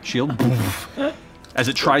 Shield. Shield. As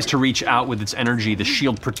it tries to reach out with its energy, the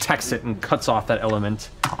shield protects it and cuts off that element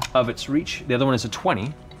of its reach. The other one is a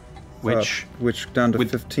 20, which down to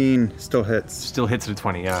 15 still hits. Still hits at a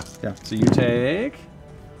 20, yeah. Yeah. So you take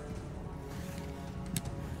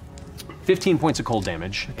 15 points of cold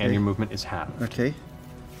damage, and your movement is halved. Okay.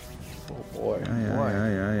 Oh boy.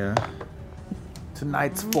 Yeah.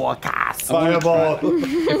 Tonight's forecast. Fireball.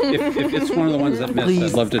 If it's one of the ones that missed,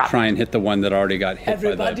 I'd love to try and hit the one that already got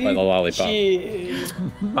hit by the lollipop.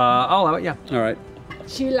 I'll allow it, yeah. All right.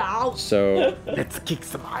 Chill out. So Let's kick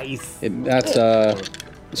some ice. that's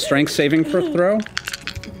strength saving throw.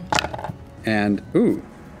 And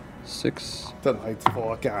 6. Tonight's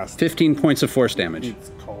forecast. 15 points of force damage.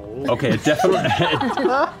 It's cold. Okay, it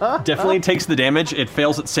definitely takes the damage. It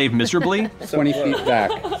fails its save miserably. 20 feet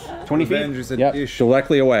back. 20 feet? Revenge is a Yep, dish.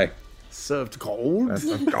 directly away. Served cold. That's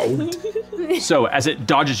not gold. So as it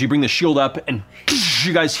dodges, you bring the shield up, and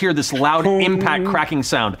you guys hear this loud impact cracking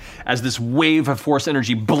sound as this wave of force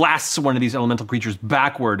energy blasts one of these elemental creatures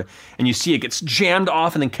backward, and you see it gets jammed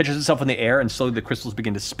off and then catches itself in the air, and slowly the crystals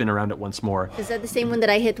begin to spin around it once more. Is that the same one that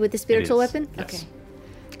I hit with the spiritual It is, weapon? yes. Okay.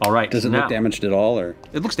 All right. Does it now, look damaged at all, or?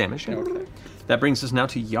 It looks damaged. Yeah. Okay. That brings us now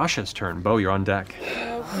to Yasha's turn. Bo, you're on deck.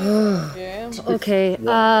 Okay.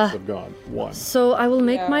 Have gone. 1. So I will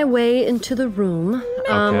make my way into the room.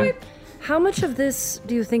 Okay. How much of this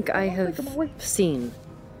do you think I have seen?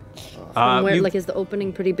 Is the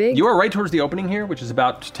opening pretty big? You are right towards the opening here, which is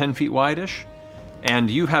about 10 feet wide-ish. And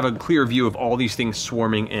you have a clear view of all these things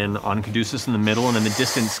swarming in on Caduceus in the middle, and in the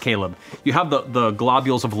distance, Caleb. You have the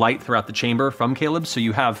globules of light throughout the chamber from Caleb, so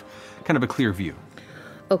you have kind of a clear view.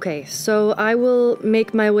 Okay, so I will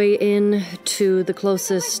make my way in to the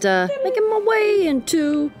closest, making my way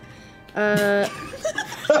into,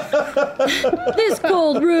 this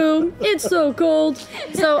cold room. It's so cold.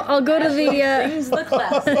 So I'll go to the, Brings the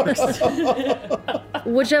classics.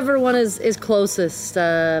 Whichever one is closest.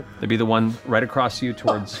 That'd be the one right across you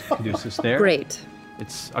towards Caduceus there. Great.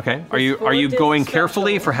 It's okay. Are you going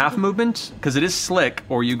carefully for half movement? Because it is slick,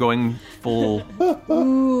 or are you going full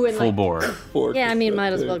Ooh, and full bore? Yeah, I mean,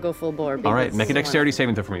 might as well go full bore. All right, make a dexterity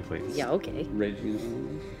saving throw for me, please. Yeah, okay.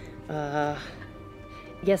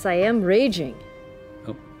 Yes, I am raging.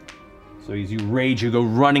 So as you rage, you go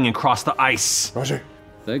running across the ice. Roger.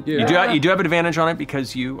 Thank you. You do have advantage on it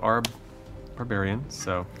because you are barbarian.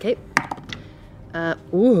 So. Okay.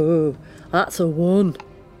 Ooh, that's a 1.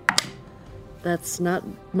 That's not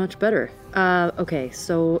much better. Okay,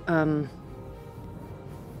 so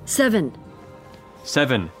 7.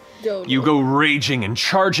 7. You go raging and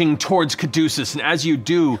charging towards Caduceus, and as you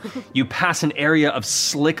do, you pass an area of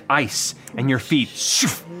slick ice, and your feet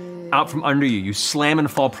shoof, out from under you. You slam and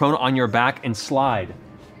fall prone on your back and slide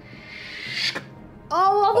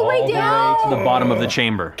Oh, all the way down. to the bottom of the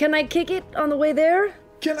chamber. Can I kick it on the way there?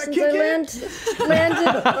 Can I Since kick I landed. Yes, you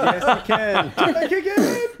can. Can I kick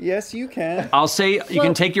it? Yes, you can. I'll say you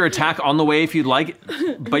can take your attack on the way if you'd like,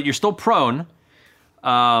 but you're still prone.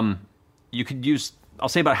 You could use, I'll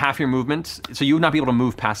say about half your movement, so you would not be able to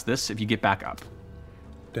move past this if you get back up.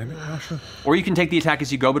 Damn it, Rasha. Or you can take the attack as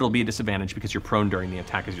you go, but it'll be a disadvantage because you're prone during the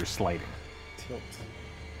attack as you're sliding.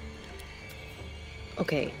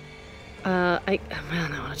 Okay. I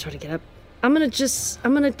want to try to get up. I'm gonna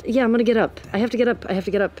get up. I have to get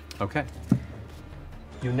up. Okay.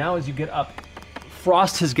 Now as you get up,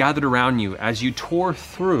 frost has gathered around you as you tore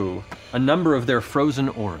through a number of their frozen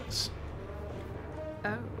auras.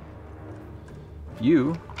 Oh.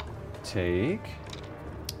 You take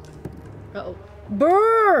Uh-oh.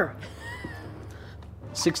 Brrr!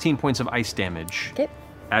 16 points of ice damage. Okay.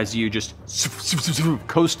 As you just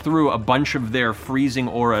coast through a bunch of their freezing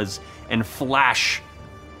auras and flash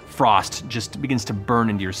frost just begins to burn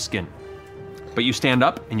into your skin. But you stand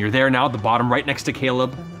up and you're there now at the bottom right next to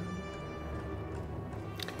Caleb.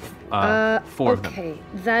 4 of them. Okay,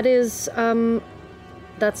 that is,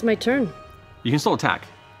 that's my turn. You can still attack.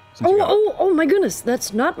 since you got up. Oh my goodness,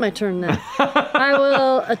 that's not my turn then. I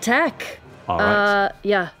will attack. All right.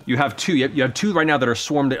 Yeah. You have 2. You have 2 right now that are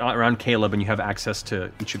swarmed around Caleb, and you have access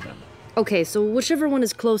to each of them. Okay, so whichever one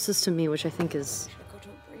is closest to me, which I think is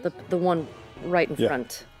the one right in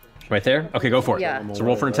front. Right there? Okay, go for it. Yeah. So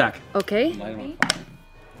roll for an attack. Okay.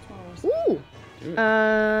 Ooh.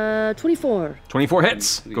 24. 24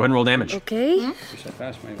 hits. Go ahead and roll damage. Okay.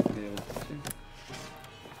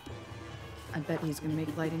 I bet he's gonna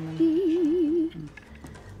make lighting them.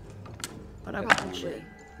 But I probably.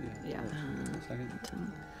 Yeah.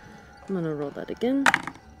 I'm gonna roll that again.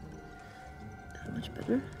 That much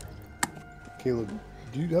better. Caleb,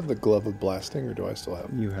 do you have the glove of blasting, or do I still have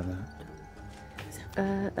it? You have that.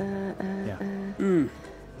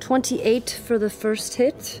 28 for the first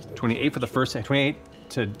hit. 28 for the first hit. 28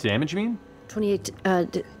 to damage, you mean? 28.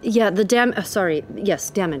 Sorry. Yes,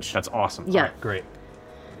 damage. That's awesome. Yeah. All right, great.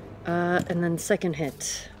 And then second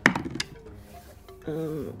hit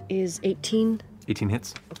is 18. 18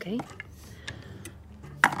 hits. Okay.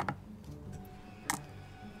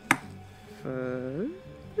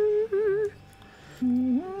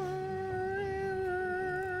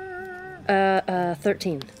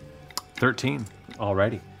 13. 13.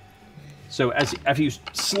 Alrighty. So as you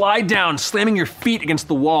slide down, slamming your feet against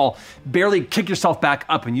the wall, barely kick yourself back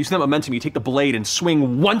up, and using that momentum, you take the blade and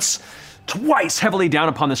swing once, twice heavily down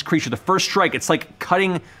upon this creature. The first strike, it's like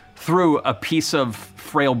cutting through a piece of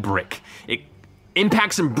frail brick. It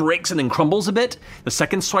impacts and breaks and then crumbles a bit. The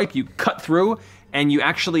second swipe, you cut through, and you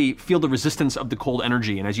actually feel the resistance of the cold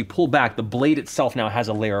energy. And as you pull back, the blade itself now has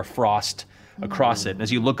a layer of frost across it. And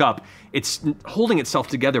as you look up, it's holding itself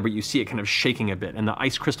together, but you see it kind of shaking a bit, and the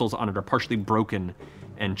ice crystals on it are partially broken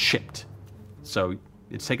and chipped. So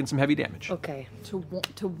it's taken some heavy damage. Okay. To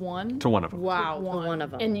one? To one of them. Wow. One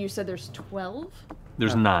of them. And you said there's 12?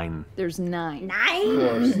 There's 9. There's 9.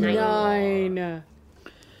 9.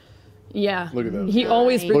 Yeah. Look at that. He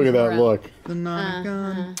always brings Look at that around. look. The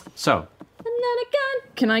gun. So,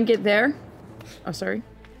 Can I get there? Oh, sorry.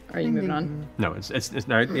 Are you moving on? no, it's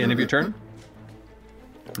now at the end of your turn.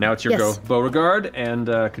 Now it's your Yes. go. Beauregard and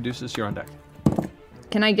Caduceus, you're on deck.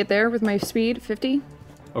 Can I get there with my speed? 50?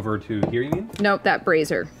 Over to here, you mean? Nope, that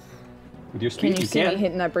brazier. With your Can speed, you see can. me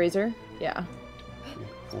hitting that brazier? Yeah.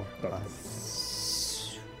 4, 5.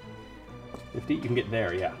 50, you can get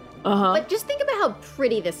there, yeah. But just think about how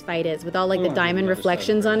pretty this fight is with all like the diamond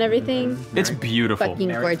reflections on everything. It's beautiful. Fucking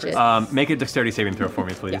gorgeous. Make a dexterity saving throw for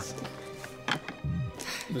me, please. I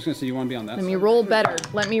was gonna say you want to be on that. Let me roll better.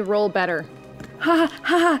 Let me roll better. Ha ha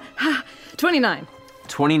ha ha. 29.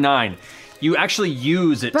 29. You actually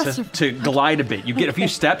use it to glide a bit. You get a few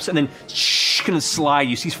steps and then kind of slide.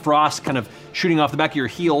 You see frost kind of shooting off the back of your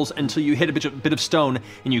heels until you hit a bit of stone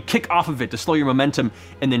and you kick off of it to slow your momentum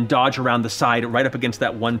and then dodge around the side right up against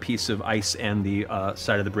that one piece of ice and the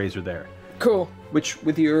side of the brazier there. Cool. Which,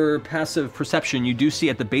 with your passive perception, you do see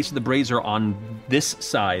at the base of the brazier on this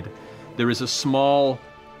side, there is a small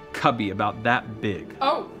cubby about that big.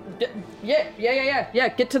 Oh, yeah.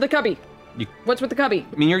 Get to the cubby. What's with the cubby?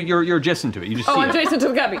 I mean, you're adjacent to it. You just see I'm it. adjacent to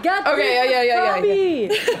the cubby. Get Okay, yeah. cubby.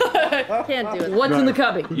 Can't do it. What's in the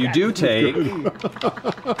cubby? You do take.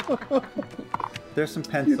 There's some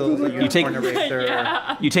pencils. You take.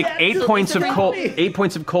 You take 8 points of cold. 8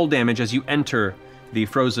 points of cold damage as you enter the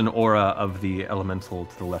frozen aura of the elemental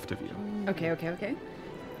to the left of you. Okay.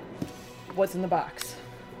 What's in the box?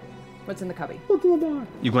 What's in the cubby?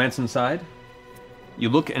 You glance inside. You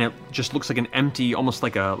look, and it just looks like an empty, almost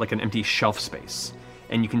like an empty shelf space.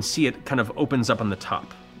 And you can see it kind of opens up on the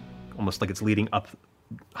top, almost like it's leading up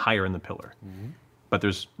higher in the pillar. Mm-hmm. But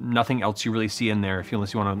there's nothing else you really see in there,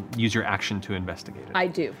 unless you want to use your action to investigate it. I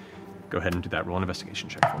do. Go ahead and do that. Roll an investigation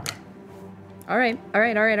check for me. All right.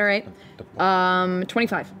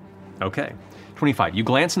 25. Okay. 25. You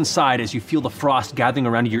glance inside as you feel the frost gathering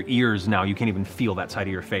around your ears now. You can't even feel that side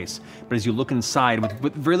of your face. But as you look inside,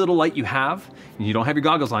 with very little light you have, and you don't have your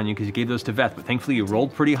goggles on you because you gave those to Veth, but thankfully you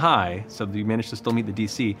rolled pretty high, so you managed to still meet the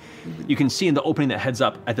DC. You can see in the opening that heads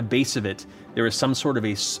up, at the base of it, there is some sort of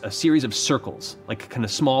a series of circles, like kind of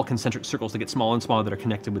small concentric circles that get smaller and smaller that are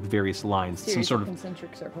connected with various lines. Series of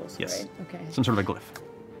concentric circles, yes. Right? Okay. Some sort of a glyph.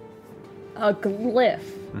 A glyph.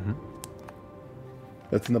 Mm-hmm.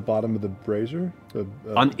 That's in the bottom of the brazier?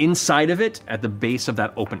 On inside of it, at the base of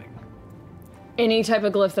that opening. Any type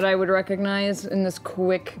of glyph that I would recognize in this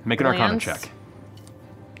quick Make an Arcana check.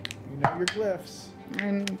 You know your glyphs.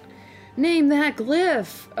 Name that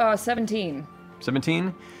glyph. 17.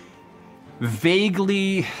 17?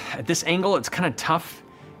 Vaguely, at this angle, it's kind of tough.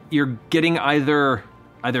 You're getting either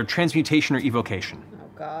transmutation or evocation. Oh,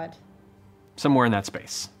 God. Somewhere in that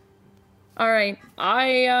space. All right.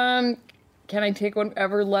 Can I take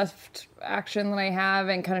whatever left action that I have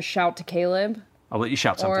and kind of shout to Caleb? I'll let you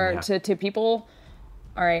shout something, Or yeah. to people?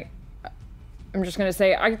 All right. I'm just going to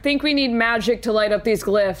say, I think we need magic to light up these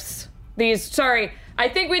glyphs. I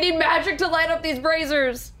think we need magic to light up these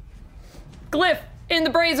braziers. Glyph in the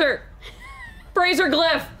brazier. Brazier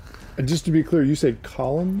glyph. And just to be clear, you say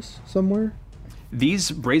columns somewhere?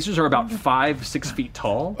 These braziers are about 5-6 feet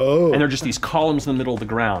tall, and they're just these columns in the middle of the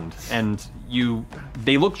ground. And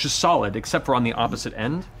they look just solid, except for on the opposite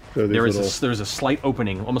end. So there's a slight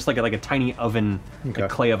opening, almost like a tiny oven, a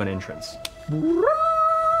clay oven entrance. Do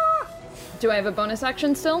I have a bonus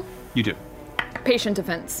action still? You do. Patient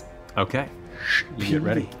defense. Okay. You get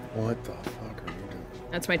ready. What the fuck are you doing?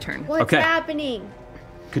 That's my turn. What's happening?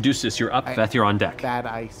 Caduceus, you're up. Veth, you're on deck. Bad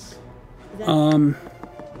ice.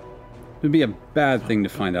 It'd be a bad thing to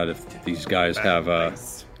find out if these guys have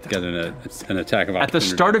get an attack of opportunity. At the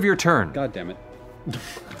start of your turn. God damn it.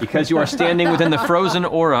 Because you are standing within the frozen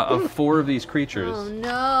aura of 4 of these creatures. Oh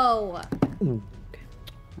no.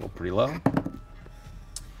 Roll pretty low.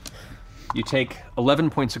 You take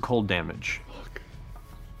 11 points of cold damage.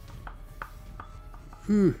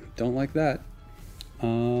 Don't like that.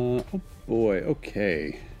 Oh boy,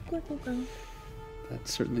 okay. That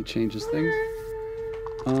certainly changes things.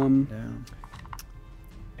 And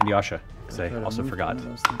Yasha, because I also forgot.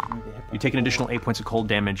 You take an additional 8 points of cold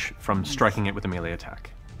damage from striking it with a melee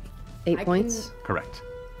attack. 8 points? Correct.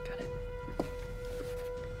 Got it.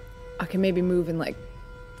 I can maybe move and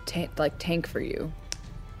tank for you.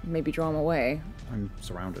 Maybe draw him away. I'm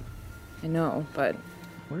surrounded. I know, but...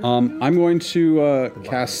 I'm going to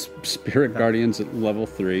cast Spirit Guardians at level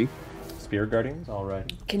 3. Spirit Guardians? All right.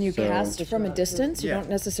 Can you cast from a distance? You don't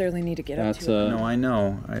necessarily need to get up to it. No, I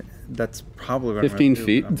know. That's probably what 15 I'm gonna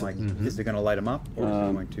feet. do. I'm like, is it going to light him up, or is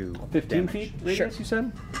it going to 15 damage? feet radius, you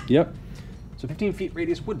said? Yep. So 15 feet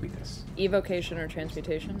radius would be this. Evocation or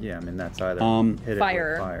transmutation? Yeah, I mean, that's either hit fire.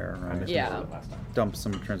 it with fire, right? Yeah. Dump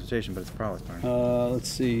some transmutation, but it's probably fine. Let's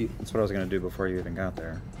see. That's what I was going to do before you even got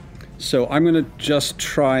there. So I'm going to just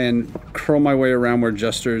try and curl my way around where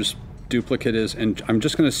Jester's duplicate is, and I'm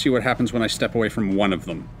just going to see what happens when I step away from one of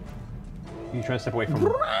them. You try to step away from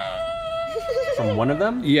one of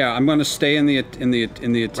them? Yeah, I'm going to stay in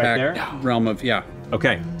the attack realm of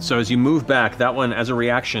Okay, so as you move back, that one, as a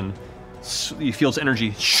reaction, he feels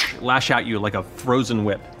energy lash at you like a frozen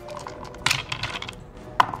whip.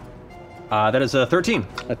 That is a 13.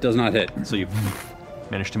 That does not hit. So you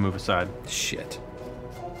managed to move aside. Shit.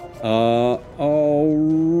 All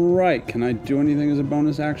right. Can I do anything as a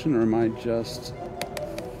bonus action, or am I just?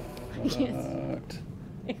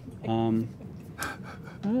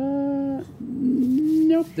 Nope,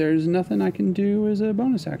 there's nothing I can do as a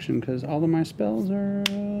bonus action because all of my spells are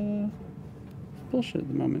bullshit at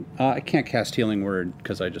the moment. I can't cast Healing Word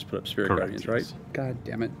because I just put up Spirit Guardians, right? God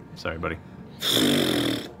damn it. Sorry, buddy.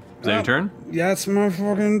 Is that your turn? Yeah, it's my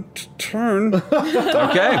fucking turn.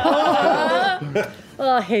 Okay. Oh,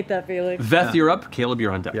 I hate that feeling. Veth, you're up. Caleb,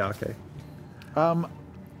 you're on deck. Yeah, okay.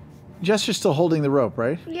 Jester's still holding the rope,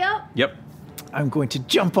 right? Yep. Yep. I'm going to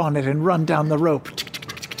jump on it and run down the rope.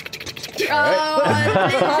 Oh,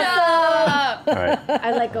 All right.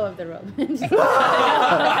 I let go of the rope.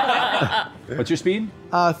 What's your speed?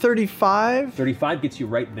 35. 35 gets you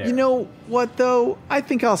right there. You know what, though? I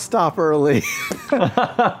think I'll stop early.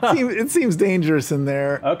 It seems dangerous in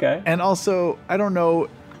there. Okay. And also, I don't know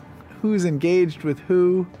who's engaged with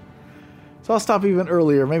who. So I'll stop even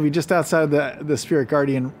earlier, maybe just outside the Spirit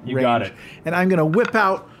Guardian range. You got it. And I'm going to whip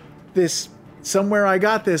out this, somewhere I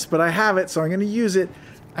got this, but I have it, so I'm going to use it.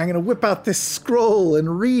 I'm going to whip out this scroll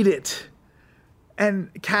and read it and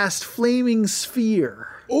cast Flaming Sphere.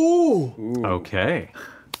 Ooh. Okay.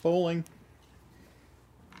 Bowling.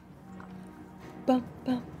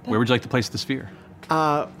 Where would you like to place the sphere?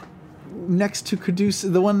 Next to Caduceus,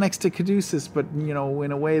 the one next to Caduceus, but, you know,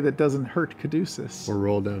 in a way that doesn't hurt Caduceus. Or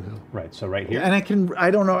roll downhill. Right, so right here. And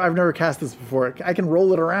I don't know, I've never cast this before. I can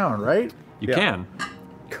roll it around, right? You can.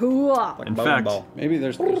 Cool. In fact, maybe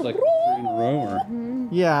there's like 3 in a row or...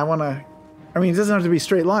 Yeah, I want to, I mean, it doesn't have to be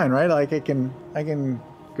straight line, right? Like I can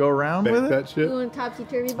go around with it. That shit. Doing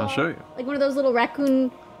topsy-turvy ball. I'll show you. Like one of those little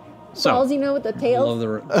raccoon So, balls, you know, with the tails.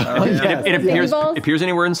 it appears, balls? appears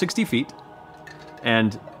anywhere in 60 feet,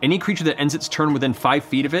 and any creature that ends its turn within 5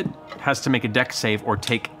 feet of it has to make a dex save or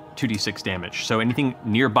take 2d6 damage. So anything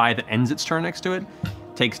nearby that ends its turn next to it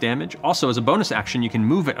takes damage. Also, as a bonus action, you can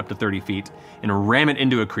move it up to 30 feet and ram it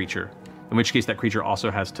into a creature, in which case that creature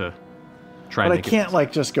also has to try But and I make can't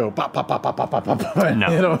like just go pop, pop, pop, pop, pop, pop, pop,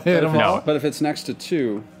 No. hit them No. all. But if it's next to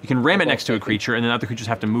 2... You can ram it next to a creature, and then other creatures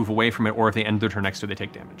have to move away from it, or if they end their turn next to it, they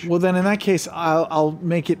take damage. Well, then in that case, I'll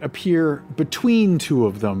make it appear between two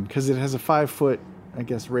of them because it has a 5 foot, I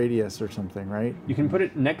guess, radius or something, right? You can put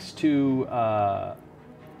it next to.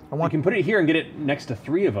 You can put it here and get it next to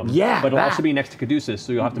 3 of them. Yeah, but it'll that. also be next to Caduceus,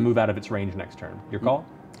 so you'll have to move out of its range next turn. Your call.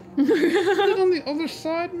 Is it on the other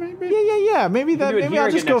side, maybe? Yeah. Maybe do it maybe here I'll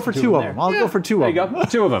and just get go next for to 2 of there. them. I'll go for 2 There of you them. go.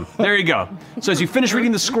 2 of them. There you go. So as you finish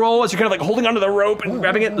reading the scroll, as you're kind of like holding onto the rope and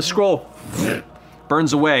grabbing it, the scroll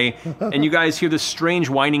burns away, and you guys hear this strange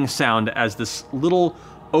whining sound as this little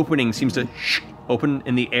opening seems to open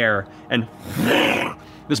in the air, and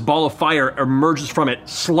this ball of fire emerges from it,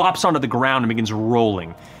 slops onto the ground, and begins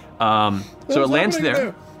rolling. So it lands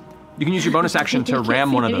there. You can use your bonus action to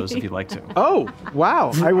ram one of those if you'd like to. Oh,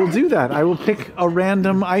 wow. I will do that. I will pick a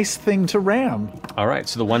random ice thing to ram. All right,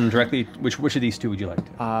 so the one directly, which of these 2 would you like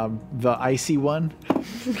to? The icy one.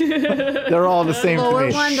 They're all the same Lower to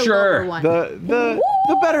me. one, the Sure. lower one. The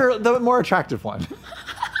better, the more attractive one.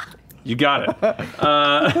 You got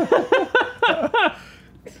it.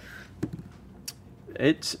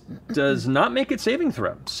 It does not make its saving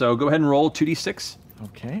throw, so go ahead and roll 2d6.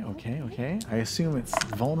 Okay. I assume it's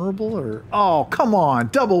vulnerable or... Oh, come on.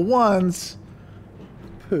 Double ones.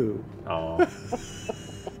 Poo. Oh.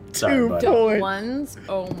 2 buddy. points. Ones?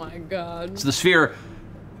 Oh my god. So the sphere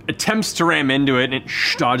attempts to ram into it, and it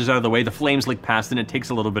dodges out of the way. The flames lick past, and it takes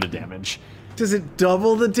a little bit of damage. Does it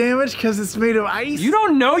double the damage because it's made of ice? You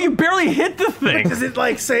don't know. You barely hit the thing. Does it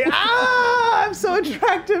like say, I'm so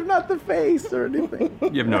attractive, not the face or anything?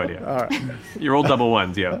 You have no idea. All right. You rolled double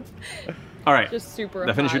ones, yeah. All right. Just super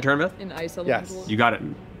That finish your hot turn, Beth? in ice Yes. You got it.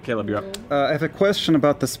 Caleb, you're up. I have a question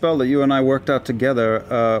about the spell that you and I worked out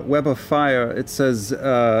together. Web of Fire, it says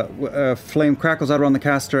flame crackles out around the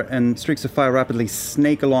caster and streaks of fire rapidly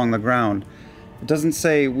snake along the ground. It doesn't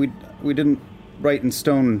say, we didn't write in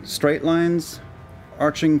stone straight lines,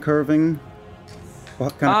 arching, curving.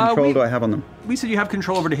 What kind of control do I have on them? We said you have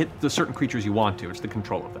control over to hit the certain creatures you want to. It's the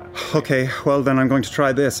control of that. Okay, well then I'm going to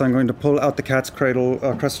try this. I'm going to pull out the cat's cradle,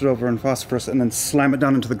 crust it over in phosphorus, and then slam it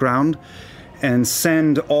down into the ground, and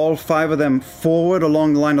send all 5 of them forward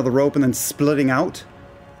along the line of the rope, and then splitting out,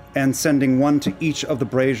 and sending 1 to each of the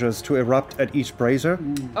braziers to erupt at each brazier,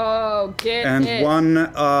 Oh, get and it. 1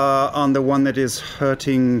 on the one that is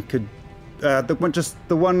hurting. The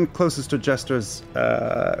one closest to Jester's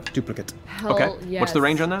duplicate. Hell Okay. yes. What's the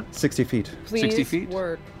range on that? 60 feet. Please 60 feet?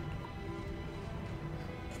 work.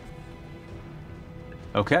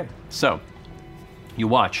 Okay, so you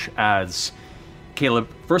watch as Caleb,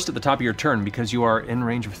 first at the top of your turn, because you are in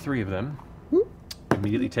range of 3 of them,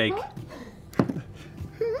 immediately take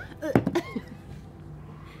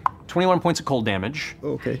 21 points of cold damage.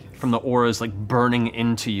 Okay. From the auras like burning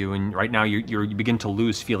into you, and right now you begin to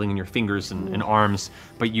lose feeling in your fingers and arms.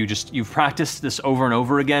 But you've practiced this over and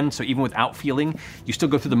over again, so even without feeling, you still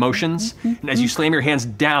go through the motions. And as you slam your hands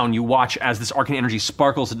down, you watch as this arcane energy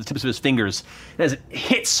sparkles at the tips of his fingers. And as it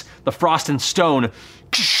hits the frost and stone,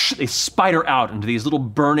 they spider out into these little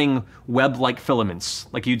burning web-like filaments,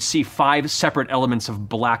 like you'd see 5 separate elements of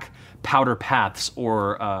black powder paths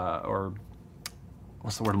or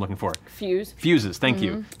what's the word I'm looking for? Fuses, thank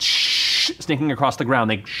you. Sneaking across the ground,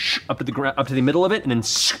 they up to the middle of it, and then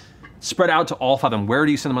spread out to all 5 of them. Where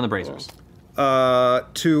do you send them on the braziers?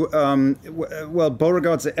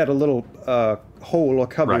 Beauregard's at a little hole or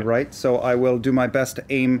cubby, right? So I will do my best to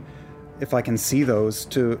aim, if I can see those,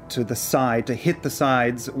 to the side, to hit the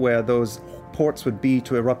sides where those ports would be,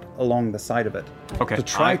 to erupt along the side of it. Okay. To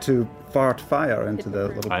try to fart fire into the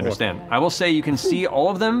little port. I understand. I will say you can see all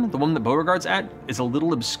of them. The one that Beauregard's at is a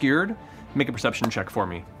little obscured. Make a perception check for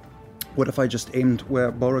me. What if I just aimed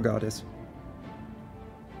where Beauregard is?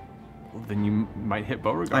 Well, then you might hit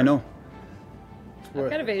Beauregard. I know. I've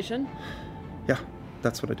got evasion. Yeah,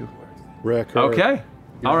 that's what I do. Okay.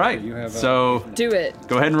 All right. So do it.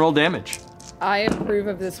 Go ahead and roll damage. I approve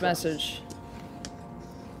of this message.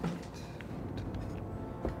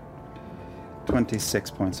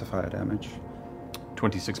 26 points of fire damage.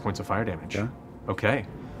 26 points of fire damage. Yeah. Okay.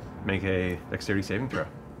 Make a dexterity saving throw.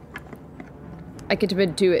 I get to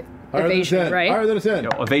do it. Evasion, right? Higher than a 10.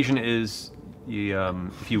 No, evasion is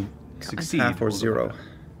if you succeed. Half or 0.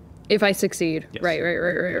 If I succeed. Yes.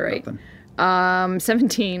 Right.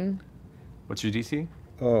 17. What's your DC?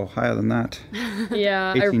 Oh, higher than that.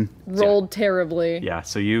 Yeah, 18. I rolled terribly. Yeah,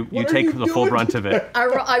 so you take the full brunt of it.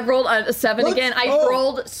 I rolled a 7 again. I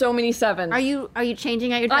rolled so many 7s. Are you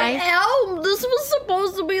changing out your I dice? am. This was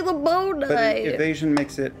supposed to be the bow But die. evasion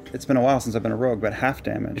makes it's been a while since I've been a rogue, but half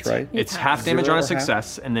damage, right? It's half damage on a 0 or half?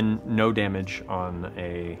 success, and then no damage on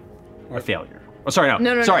a failure. Oh, sorry, no.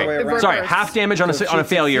 No, sorry, reverse. sorry. Half damage on a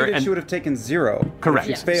failure, and and she would have taken 0. correct.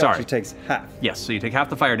 If she failed, Sorry. she takes half. Yes, so you take half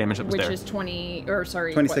the fire damage that was Which there. is 20, or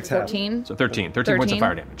sorry, 26 half. 14? So 13 points of 13?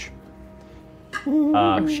 fire damage.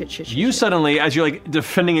 Oh, shit. You suddenly, as you're like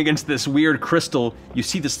defending against this weird crystal, you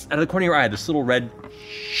see this out of the corner of your eye, this little red,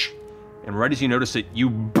 and right as you notice it, you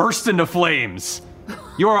burst into flames.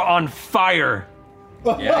 You are on fire.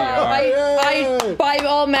 I by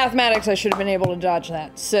all mathematics, I should have been able to dodge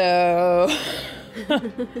that. So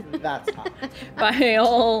That's hot. by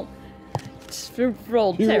all just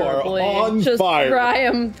rolled You are terribly. on just fire. I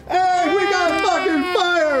am. Hey, we got fucking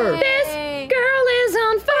fire! This girl is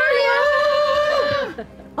on fire.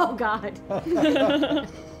 Oh God.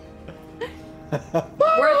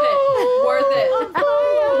 Worth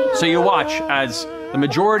it. So you watch as the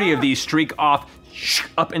majority of these streak off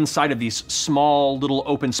up inside of these small little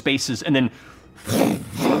open spaces, and then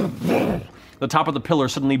the top of the pillar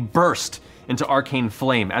suddenly burst into arcane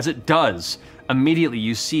flame. As it does, immediately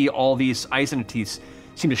you see all these ice entities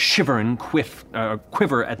seem to shiver and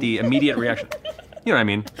quiver at the immediate reaction. You know what I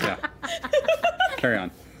mean? Yeah. Carry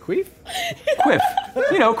on. Quiff? Quiff.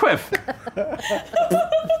 You know, quiff.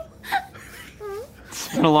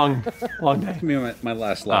 It's been a long day. Give me my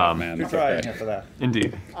last laugh, man. Too It's dry okay. in here for that.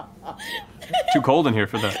 Indeed. Too cold in here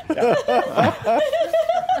for that.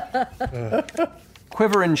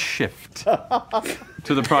 Quiver and shift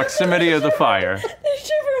to the proximity of the fire.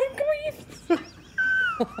 Shiver and grief.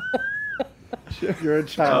 You're a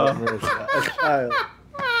child, Marissa. A child.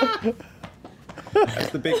 That's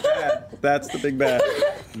the big bad. That's the big bad.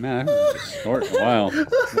 Man, that was short and wild.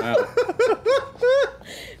 Wow.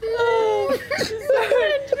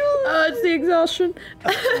 It's the exhaustion.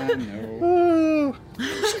 I know.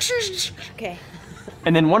 Okay.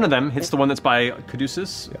 And then one of them hits the one that's by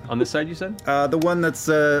Caduceus on this side, you said? The one that's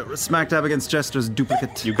smack dab against Jester's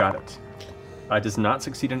duplicate. You got it. It does not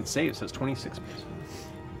succeed in its save, so it's 26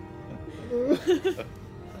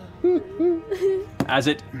 As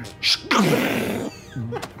it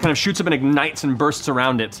kind of shoots up and ignites and bursts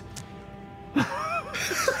around it.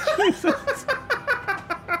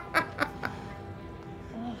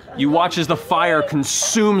 You watch as the fire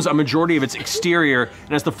consumes a majority of its exterior,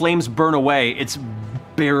 and as the flames burn away, it's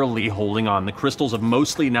barely holding on. The crystals have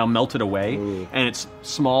mostly now melted away, and its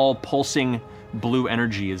small, pulsing blue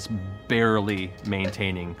energy is barely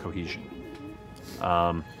maintaining cohesion.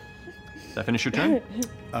 Does that finish your turn?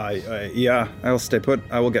 Yeah, I'll stay put.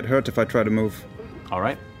 I will get hurt if I try to move. All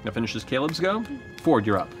right, that finishes Caleb's go. Ford,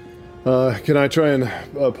 you're up. Can I try and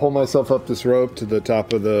pull myself up this rope to the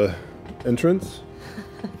top of the entrance?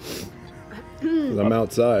 'Cause I'm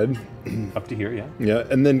outside. Up to here, yeah. Yeah,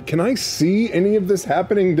 and then can I see any of this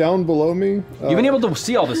happening down below me? You've been able to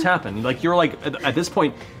see all this happen. Like you're like at this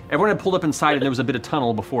point, everyone had pulled up inside, and there was a bit of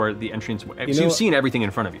tunnel before the entrance. So you've seen everything in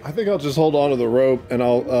front of you. I think I'll just hold on to the rope and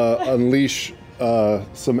I'll unleash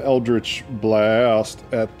some Eldritch Blast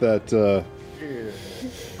at that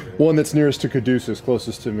one that's nearest to Caduceus,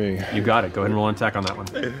 closest to me. You got it. Go ahead and roll an attack on that one.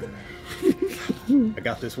 I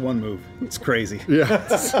got this one move. It's crazy. Yeah.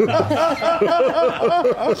 Stop!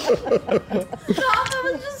 I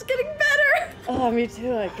was just getting better. Oh, me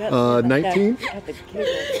too. I got 19? Got the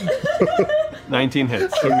giggle. 19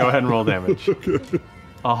 hits. So go ahead and roll damage.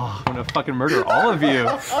 Oh, I'm gonna fucking murder all of you.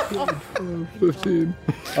 15.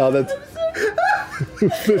 That's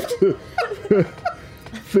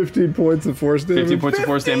 15 points of force damage. 15 points of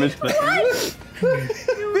force damage.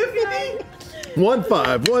 1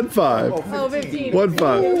 5. Oh, 15. 1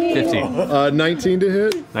 5. 15. 19 to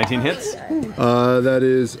hit. 19 hits. That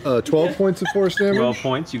is 12 points of force damage. 12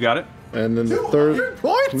 points. You got it. And then the third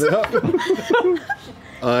points.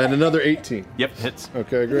 And another 18. Yep, hits.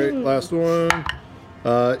 Okay, great. Last one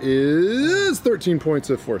is 13 points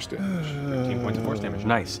of force damage. 13 points of force damage.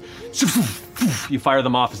 Nice. You fire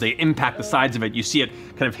them off as they impact the sides of it. You see it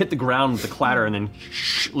kind of hit the ground with a clatter and then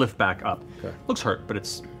lift back up. Okay. Looks hurt, but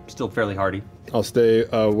it's still fairly hardy. I'll stay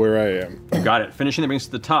where I am. You got it. Finishing the brings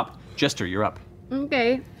to the top. Jester, you're up.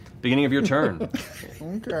 Okay. Beginning of your turn.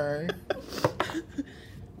 Okay.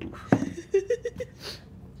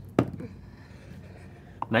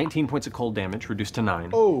 19 points of cold damage, reduced to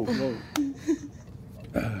 9. Oh, no.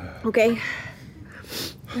 Okay.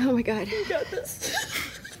 Oh my god. You got this.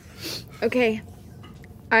 Okay.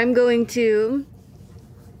 I'm going to...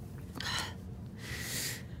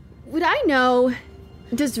 Would I know...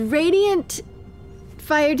 Does radiant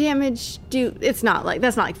fire damage do... It's not like...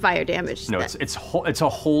 That's not like fire damage. No, it's a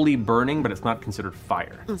holy burning, but it's not considered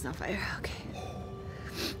fire. Oh, it's not fire. Okay.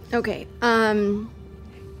 Okay.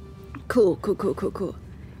 Cool.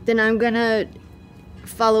 Then I'm gonna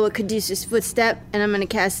follow a Caduceus footstep, and I'm gonna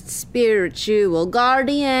cast Spiritual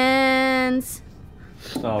Guardians.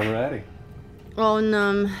 Alrighty. On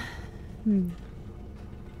I'm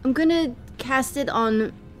gonna cast it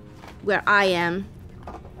on where I am.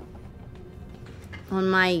 On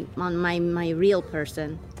my real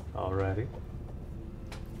person. Alrighty.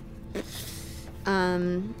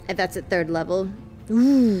 And that's at 3rd level.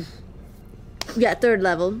 Ooh. Yeah, 3rd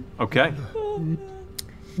level. Okay.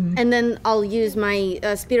 And then I'll use my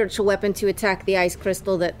spiritual weapon to attack the ice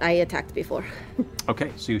crystal that I attacked before.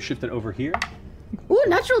 Okay, so you shift it over here. Ooh,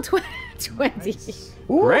 natural 20. Nice.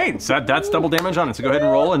 Great. So that's double damage on it. So go ahead and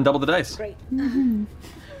roll and double the dice. Great.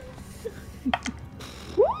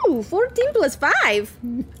 Ooh, 14 plus 5.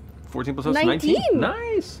 14 plus 19.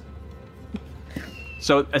 Nice.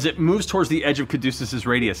 So as it moves towards the edge of Caduceus'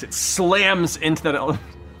 radius, it slams into that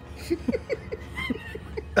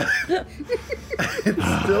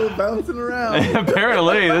It's still bouncing around.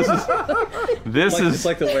 Apparently, this is. It's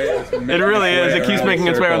like the way it's it really is. It keeps making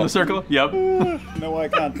its way around the circle. Yep. No eye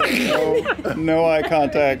contact. No eye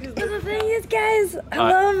contact. The thing is, guys, I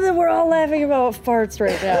love that we're all laughing about farts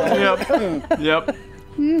right now. Yep.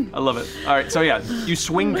 I love it. All right, so yeah, you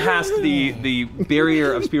swing past the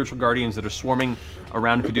barrier of spiritual guardians that are swarming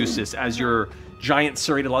around Caduceus as your giant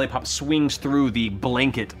serrated lollipop swings through the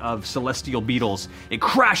blanket of celestial beetles. It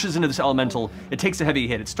crashes into this elemental. It takes a heavy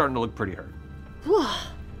hit. It's starting to look pretty hurt.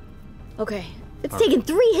 Okay. It's taken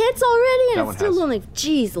 3 hits already, That and one it's still has. only...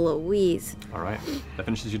 Jeez Louise. All right, that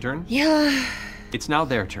finishes your turn. Yeah. It's now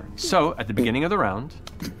their turn. So at the beginning of the round,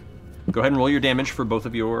 go ahead and roll your damage for both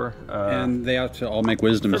of your. And they have to all make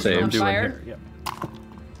wisdom that's what I'm saves. doing Fire? here. Yep.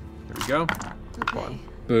 There we go. Okay.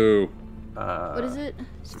 Boo. What is it?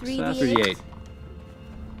 success. 3d8?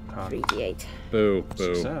 3d8. 3d8. Boo.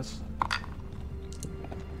 Boo. Success.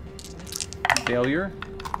 Failure.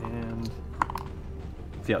 And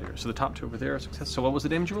failure. So the top 2 over there are success. So what was the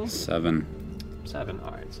damage roll? 7. 7.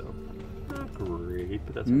 All right, so not great,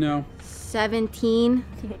 but that's No. 17.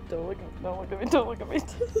 Don't look at me.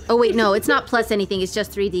 Oh, wait, no, it's not plus anything. It's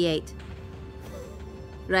just 3d8.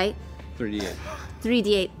 Right? 3d8.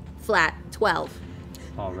 3d8 flat. 12.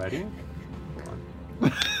 already.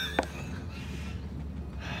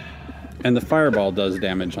 And the fireball does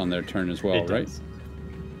damage on their turn as well, It right? does.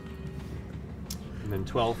 And then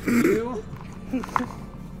 12 for you. Fail.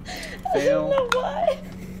 I don't know why.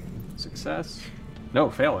 Success. No,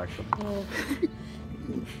 fail actually.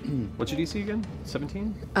 What's your DC again?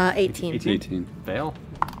 17? 18. 18. Fail.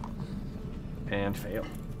 And fail.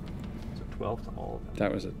 So 12 to all of them.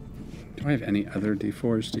 That was it. Do I have any other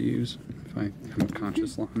d4s to use? If I am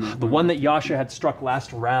conscious long enough. The one that Yasha had struck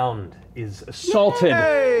last round is assaulted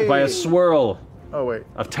by a swirl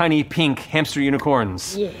of tiny pink hamster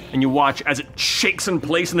unicorns. Yeah. And you watch as it shakes in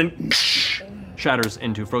place and then shatters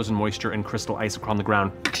into frozen moisture and crystal ice on the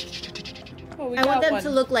ground. I want them to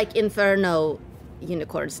look like inferno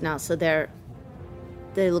unicorns now, so they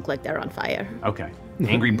look like they're on fire. Okay.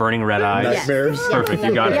 Angry, burning red eyes. Nightmares. Yes. Perfect,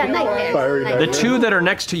 you got it. Yeah, nightmares. Fiery The two that are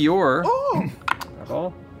next to your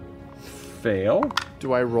eyeball fail,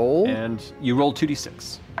 Do I roll? and you roll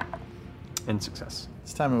 2d6 in success.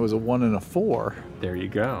 This time it was a 1 and a 4. There you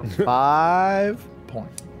go. 5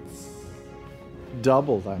 points.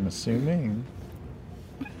 Doubled, I'm assuming.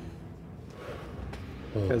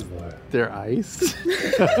 Because they're ice.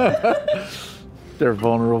 They're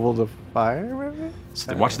vulnerable to fire, maybe?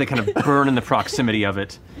 So watch they kind of burn in the proximity of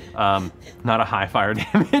it. Not a high fire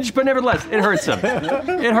damage, but nevertheless, it hurts them.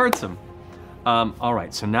 It hurts them. All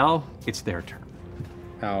right, so now it's their turn.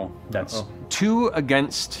 Ow. That's 2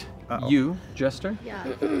 against you, Jester. Yeah.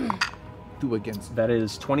 2 against. That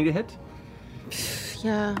is 20 to hit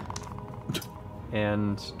Yeah.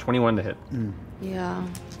 and 21 to hit. Yeah.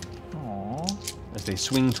 Aww. As they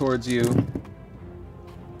swing towards you.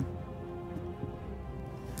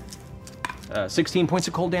 16 points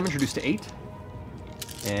of cold damage reduced to 8.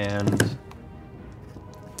 And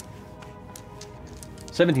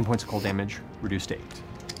 17 points of cold damage reduced to 8.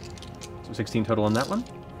 So 16 total on that one.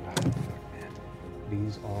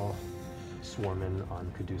 These all swarming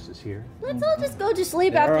on Caduceus here. Let's all just go to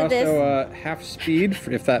sleep They are after this. also half speed,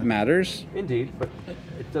 if that matters. Indeed, but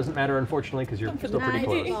it doesn't matter, unfortunately, because you're still pretty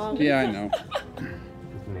close. Yeah, I know.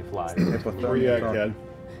 And they fly. Where you at, Ken?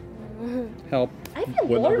 Help. I feel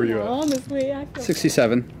What number bored you now, at? honestly. I feel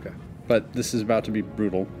 67. Okay. But this is about to be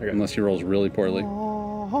brutal, unless he rolls really poorly.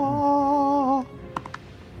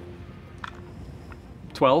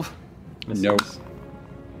 12. Misses. Nope.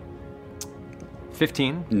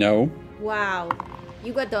 15. No. Wow.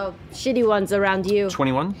 You got the shitty ones around you.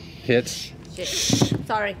 21. Hits. Shit.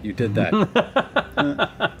 Sorry. You did that.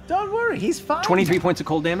 Don't worry, he's fine. 23 points of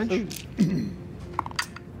cold damage.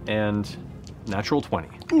 And natural 20.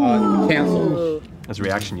 Cancel. As a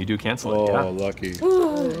reaction, you do cancel Oh, it. Yeah. lucky.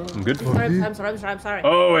 Good for you. I'm sorry.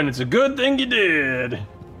 Oh, and it's a good thing you did.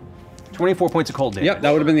 24 points of cold damage. Yep,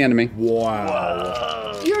 that would have been the enemy.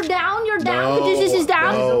 Wow. You're down. No, Caduceus is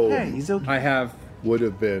down. no. Okay, he's okay. I have. Would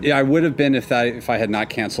have been. Yeah, I would have been if I had not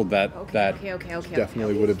canceled that. Okay.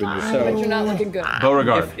 Definitely would have been your So But you're not looking good.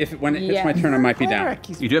 Beauregard. when it hits my turn, I might be down.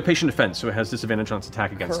 You do have patient defense, so it has disadvantage on its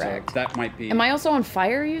attack against Correct. That might be. Am I also on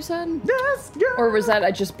fire, you said? Yes, girl. Or was that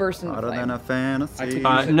I just burst into Hotter flame? than a fantasy. you.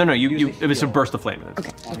 No, it was a burst of flame.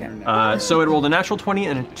 Okay. So it rolled a natural 20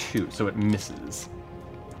 and a 2, so it misses.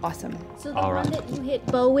 Awesome. So the All one right. that you hit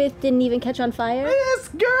Bo with didn't even catch on fire? This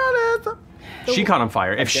girl is. She caught on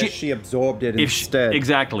fire. I If guess she absorbed it instead.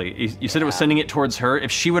 exactly. You said it was sending it towards her.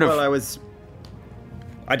 If she would have, Well,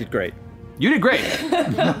 I did great. you did great.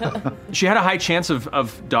 She had a high chance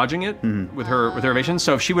of dodging it with her evasion.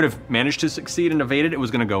 So if she would have managed to succeed and evade it, it was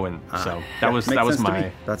going to go in. So that was Makes sense to my.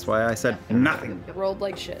 me. That's why I said nothing. It rolled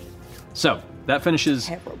like shit. So that finishes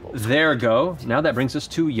Terrible. their go. Now that brings us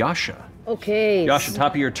to Yasha. Okay. Yasha,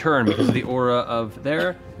 top of your turn, because of the aura of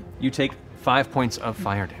there, you take 5 points of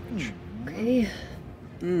fire damage. Okay.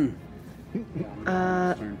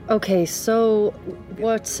 Okay, so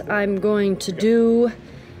what I'm going to do,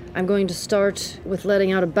 I'm going to start with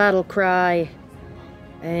letting out a battle cry.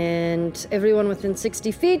 And everyone within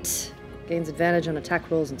 60 feet gains advantage on attack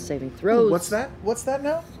rolls and saving throws. What's that? What's that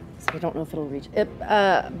now? I don't know if it'll reach.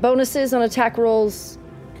 Bonuses on attack rolls.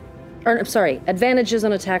 Or, I'm sorry, advantages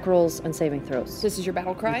on attack rolls and saving throws. This is your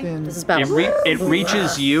battle cry? This is battle. It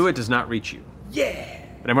reaches you, it does not reach you. Yeah!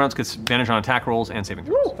 But everyone else gets advantage on attack rolls and saving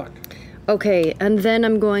throws. Okay, and then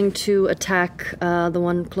I'm going to attack the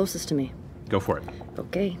one closest to me. Go for it.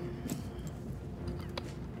 Okay.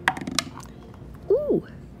 Ooh,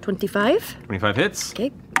 25. 25 hits.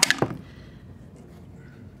 Okay.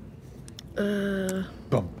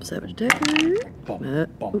 Savage attacker.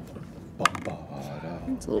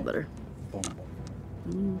 It's a little better.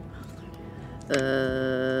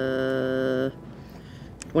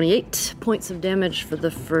 28 points of damage for the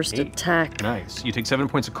first attack. Nice. You take 7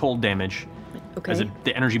 points of cold damage Okay. as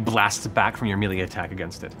the energy blasts back from your melee attack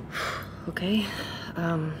against it. Okay.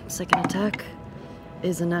 Second attack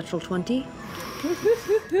is a natural 20.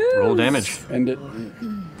 Roll damage. End it.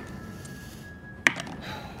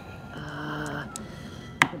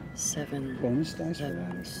 7. Bonus dice for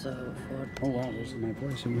that? So 4. Oh wow, there's my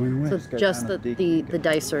voice. It went away. So just the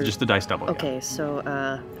dice are. Just the dice double. yeah. Okay, so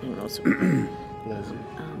I don't know. So,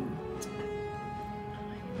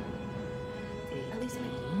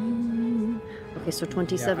 Okay, so I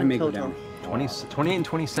 27 may go total. down. 28 and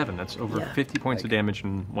 27. That's over Yeah. 50 points of damage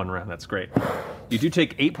in one round. That's great. You do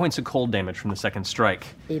take 8 points of cold damage from the second strike.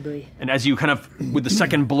 Hey, boy. And as you kind of, with the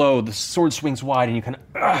second blow, the sword swings wide and you kind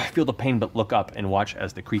of feel the pain, but look up and watch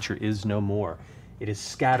as the creature is no more. It is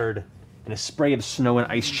scattered in a spray of snow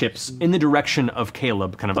and ice chips in the direction of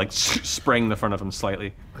Caleb, kind of like spraying the front of him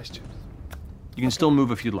slightly. Ice chips. You can still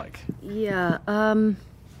move if you'd like. Yeah,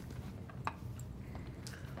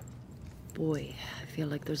 boy, I feel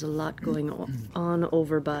like there's a lot going on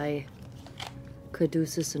over by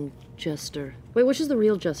Caduceus and Jester. Wait, which is the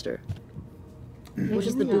real Jester? Which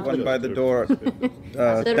is the One duplicate? by the door, The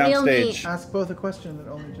real downstage. Ask both a question that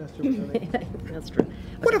only Jester would know. That's true.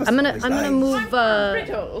 I'm gonna move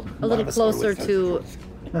a little closer to,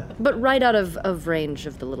 but right out of range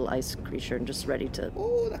of the little ice creature and just ready to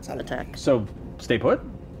attack. So, stay put?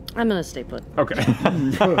 I'm gonna stay put. Okay.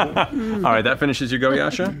 All right, that finishes your go,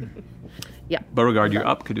 Yasha. Yeah. Beauregard, you're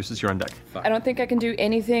up. Caduceus, you're on deck. I don't think I can do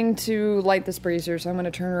anything to light this brazier, so I'm going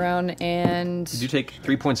to turn around and... You take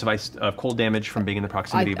 3 points of cold damage from being in the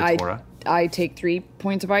proximity of its aura. I take 3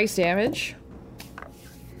 points of ice damage.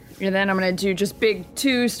 And then I'm going to do just big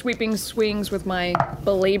 2 sweeping swings with my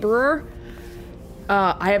belaborer.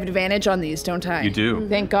 I have advantage on these, don't I? You do.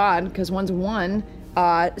 Thank God, because one's 1.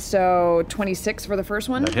 So 26 for the first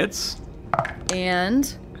one. That hits.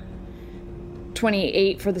 And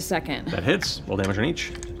 28 for the second. That hits. Roll damage on each.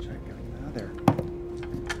 How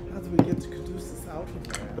do we get Caduceus out of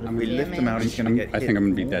there? But if we lift him out, he's gonna get I hit. think I'm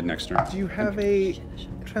gonna be dead next turn. Do you have a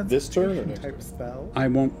This turn or transmutation next? type spell? I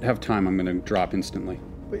won't have time. I'm gonna drop instantly.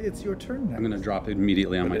 But it's your turn now. I'm gonna drop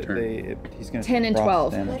immediately on my turn. He's gonna 10 and take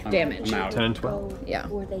 12 damage. damage. I'm out. 10 and 12. Yeah.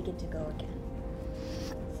 Before they get to go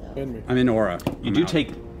again. I'm in aura. You I'm do out. take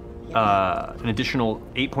an additional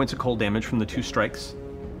 8 points of cold damage from the 2 strikes,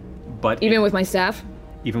 but Even with my staff?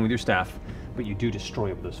 even with your staff, but you do destroy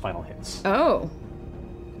it with those final hits. Oh.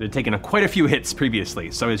 It had taken quite a few hits previously,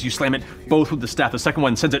 so as you slam it both with the staff, the second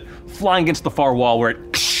one sends it flying against the far wall where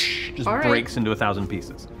it just All right. breaks into 1,000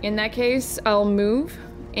 pieces. In that case, I'll move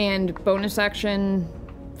and bonus action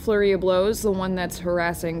flurry of blows, the one that's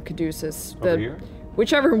harassing Caduceus. Over here?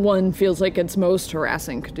 Whichever one feels like it's most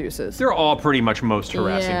harassing Caduceus. They're all pretty much most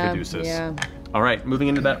harassing Yeah, Caduceus. yeah. All right, moving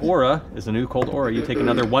into that aura is a new cold aura. You take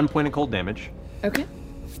another 1 point of cold damage. Okay.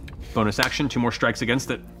 Bonus action, 2 more strikes against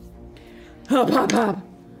it. Hop, hop, hop.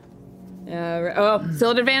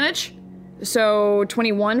 Still at advantage. So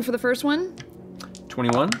 21 for the first one,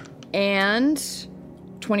 21, and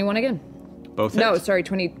 21 again. both No, hits. sorry,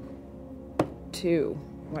 22.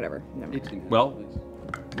 Whatever. Never mind. Well,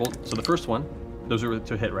 so the first one, those are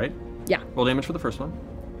to hit, right? Yeah. Roll damage for the first one.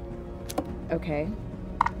 Okay.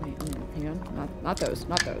 Wait, hang on. Not those.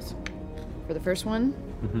 Not those. For the first one.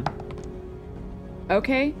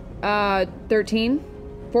 Okay. 13.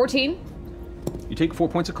 14. You take 4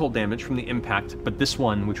 points of cold damage from the impact, but this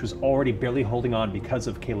one, which was already barely holding on because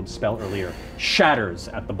of Caleb's spell earlier, shatters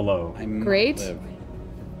at the blow. Great.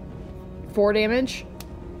 4 damage.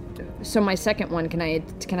 So my second one, can I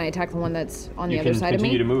attack the one that's on the other side You of can me?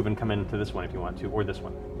 continue to move and come into this one if you want to, or this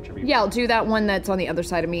one, whichever you Yeah, I'll do that one that's on the other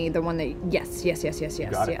side of me. The one that yes,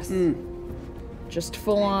 got it. yes. Just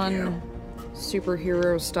full on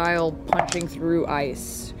superhero style punching through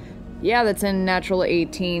ice. Yeah, that's in natural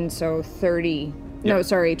 18, so 30. No, Yep.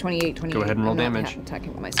 sorry, 28, 28. Go ahead and roll I'm not damage.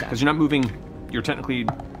 attacking with my staff. Because you're not moving, you're technically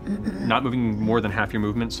not moving more than half your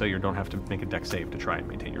movement, so you don't have to make a dex save to try and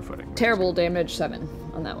maintain your footing. Terrible damage, 7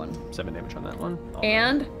 on that one. 7 damage on that one.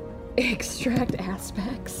 And extract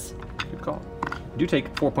aspects. Good call. You do take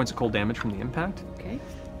 4 points of cold damage from the impact. Okay.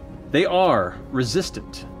 They are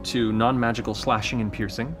resistant to non-magical slashing and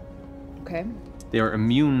piercing. Okay. They are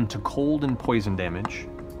immune to cold and poison damage,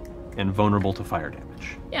 and vulnerable to fire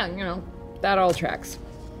damage. Yeah, that all tracks.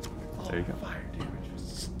 There you go. Fire damage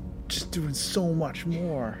is just doing so much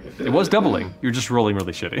more. It was doubling. You're just rolling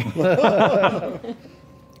really shitty.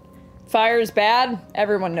 Fire is bad.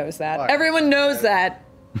 Everyone knows that. Fire. Everyone knows that.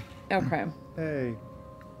 Okay. Hey.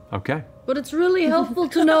 Okay. But it's really helpful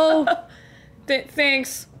to know.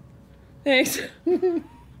 Thanks. Thanks.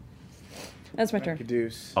 That's my turn.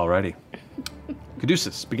 Caduce. Alrighty.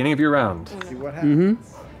 Caduceus, beginning of your round. See what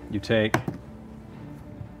happens. You take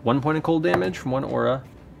 1 point of cold damage from one aura,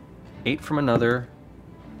 8 from another,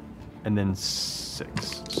 and then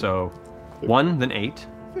 6. So 1, then 8.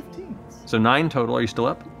 15. So 9 total. Are you still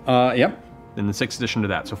up? Yep. Then the 6 addition to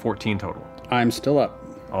that, so 14 total. I'm still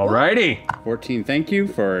up. Alrighty. 14. Thank you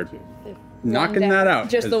for knocking that out.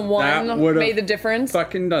 Just the 'cause one that would've made the difference.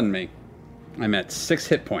 Fucking done me. I'm at 6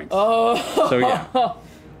 hit points. Oh. So yeah.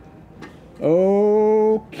 Oh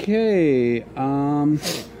Okay.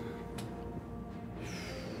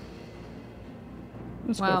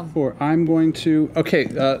 Let's Wow. go for. I'm going to. Okay.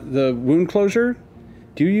 The wound closure.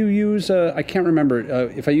 Do you use? I can't remember.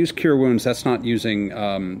 If I use cure wounds, that's not using.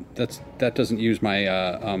 That doesn't use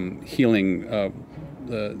my healing.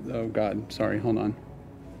 Oh God. Sorry. Hold on.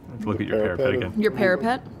 Look at your parapet again. Your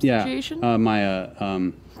parapet Yeah. situation?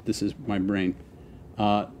 This is my brain.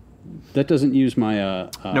 That doesn't use my.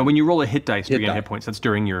 No, when you roll a hit dice to hit gain die. hit points, that's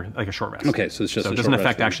during your a short rest. Okay, so it's just so a it doesn't short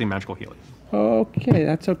affect rest actually magical healing. Okay,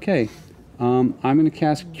 that's okay. I'm going to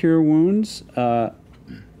cast Cure Wounds at.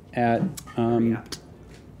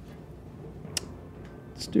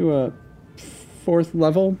 Let's do a 4th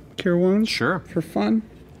level Cure Wounds. Sure. For fun.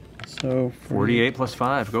 So 48 plus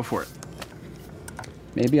 5. Go for it.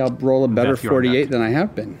 Maybe I'll roll a better Beth, you're on 48 than I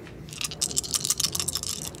have been.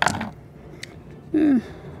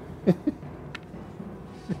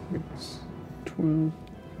 12,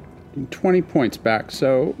 20 points back,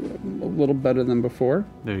 so a little better than before.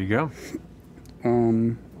 There you go.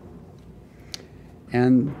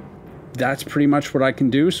 And that's pretty much what I can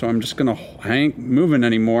do, so I'm just going to, I ain't moving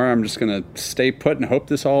anymore. I'm just going to stay put and hope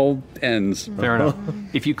this all ends. Fair enough.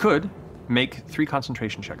 If you could, make 3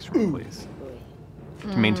 concentration checks for me, please.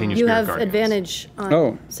 To maintain your You spirit have guardians. advantage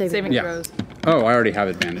on saving yeah. throws. Oh, I already have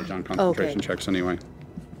advantage on concentration Okay. checks anyway.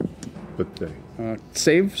 But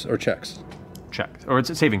Saves or checks? Check. Or it's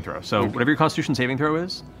a saving throw. So whatever your constitution saving throw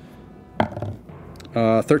is.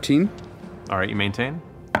 13. All right, you maintain.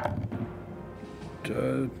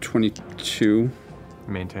 22.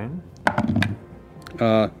 Maintain.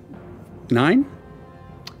 9?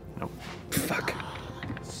 Nope. Fuck.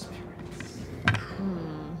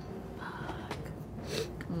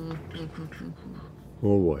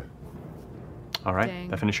 Oh boy. All right, Dang.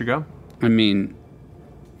 that finish your go? I mean,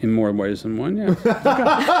 in more ways than one, yeah.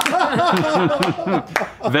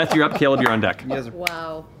 Veth, you're up. Caleb, you're on deck.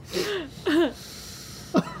 Wow.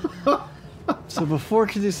 So before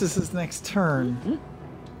Caduceus' next turn,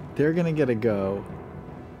 they're gonna get a go.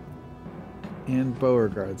 And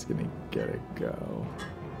Beauregard's gonna get a go.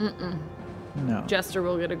 No. Jester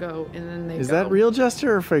will get a go, and then they Is go. that real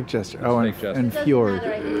Jester or fake Jester? Oh, and, fake Jester. and Doesn't Fjord.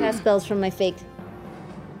 matter, I can cast spells from my fake.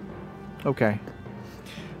 Okay.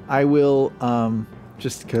 I will,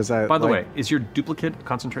 just because I. By the way, is your duplicate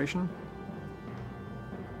concentration?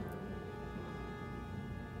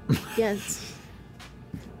 Yes.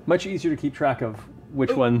 Much easier to keep track of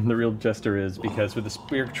which one the real Jester is, because with the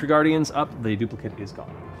Spirit Guardians up, the duplicate is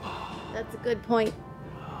gone. That's a good point.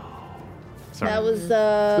 Sorry. That was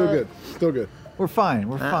Still good. Still good. We're fine.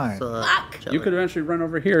 We're fine. You could eventually run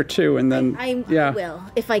over here too, and then I yeah. will.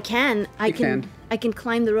 If I can, I can. I can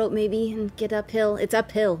climb the rope maybe and get uphill. It's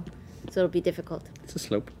uphill, so it'll be difficult. It's a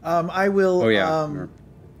slope. I will. Oh yeah.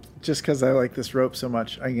 Just because I like this rope so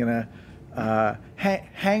much, I'm gonna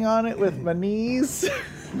hang on it with my knees.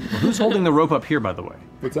 Who's holding the rope up here, by the way?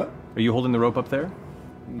 What's that? Are you holding the rope up there?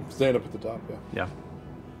 Stand up at the top, yeah. Yeah.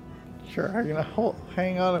 Sure, I'm gonna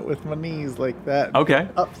hang on it with my knees like that. Okay.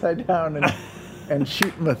 Upside down and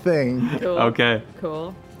shoot my thing. Cool. Okay.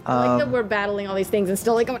 Cool. I like that we're battling all these things and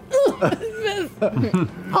still like going,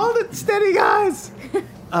 Hold it steady, guys.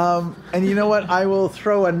 And you know what? I will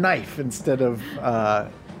throw a knife instead of the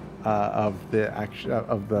action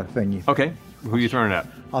of the thingy. Okay. Who are you throwing it at?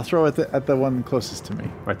 I'll throw it at the one closest to me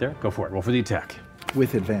Right there? Go for it. Roll for the attack.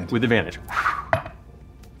 with advantage. With advantage.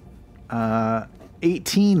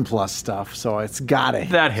 18 plus stuff, so it's got it.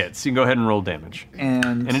 That hits. You can go ahead and roll damage.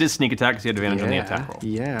 And it is sneak attack because you had advantage on the attack roll.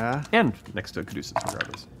 Yeah. And next to Caduceus,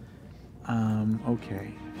 regardless.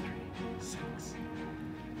 Okay. 3, 6,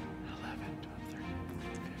 11, 12, 13,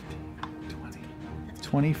 14, 15, 20.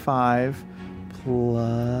 25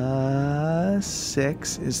 plus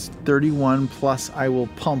 6 is 31, plus I will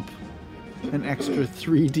pump an extra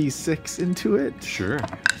 3d6 into it. Sure.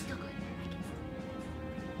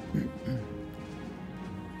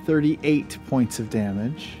 38 points of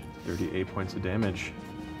damage. 38 points of damage.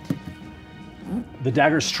 The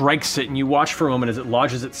dagger strikes it, and you watch for a moment as it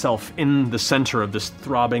lodges itself in the center of this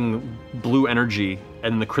throbbing blue energy,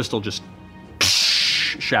 and the crystal just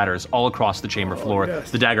shatters all across the chamber floor. yes.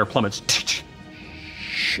 The dagger plummets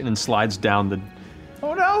and then slides down the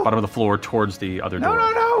Oh no! bottom of the floor towards the other door.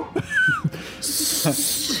 No! But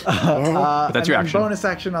that's your and then action. bonus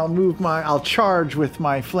action, I'll charge with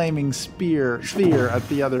my flaming sphere at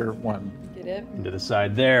the other one. Get it? Into the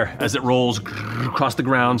side there, as it rolls across the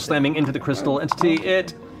ground, slamming into the crystal entity.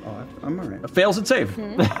 It I'm alright. fails its save.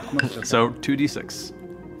 So 2d6.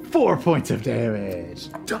 4 points of damage.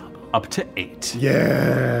 Double. up to 8.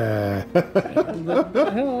 Yeah.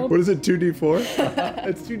 What is it, 2d4?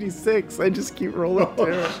 It's 2d6. I just keep rolling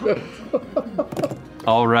terrible.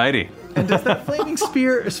 Alrighty. And does that flaming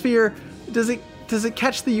sphere does it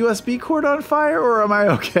catch the USB cord on fire, or am I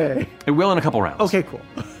okay? It will in a couple rounds. Okay, cool.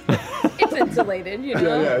 It's insulated, you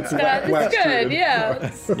know. Yeah, it's good. Yeah,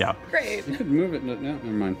 it's Yeah. great. You could move it. No, never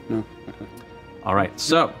mind. No. Okay. All right.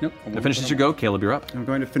 So, Yep. to finish this your go, Caleb, you're up. I'm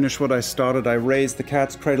going to finish what I started. I raise the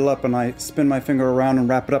cat's cradle up and I spin my finger around and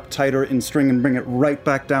wrap it up tighter in string and bring it right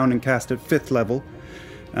back down and cast it 5th level.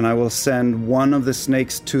 And I will send one of the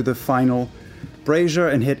snakes to the final brazier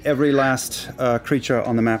and hit every last creature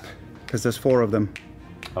on the map, because there's 4 of them.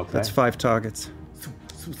 Okay. That's 5 targets.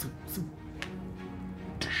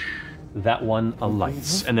 That one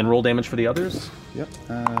alights. And then roll damage for the others. Yep.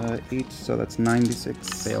 8, so that's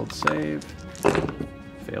 96. Failed save.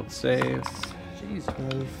 Failed save. Jeez.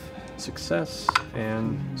 12. Success.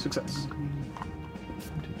 And success.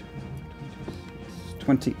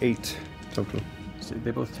 28 total. So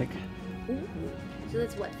they both take... So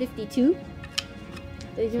that's what, 52?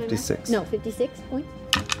 56. No, 56 points.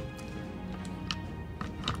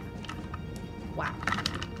 Wow.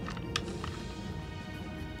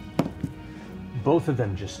 Both of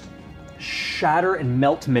them just shatter and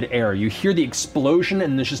melt midair. You hear the explosion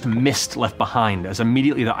and there's just mist left behind as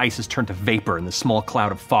immediately the ice is turned to vapor in the small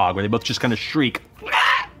cloud of fog where they both just kind of shriek.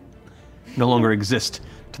 No longer exist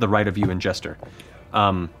to the right of you and Jester.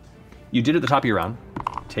 You did at the top of your round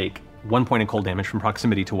take 1 point of cold damage from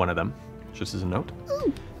proximity to one of them, just as a note.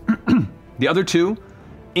 The other 2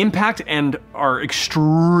 impact and are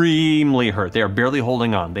extremely hurt. They are barely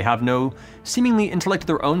holding on. They have no seemingly intellect of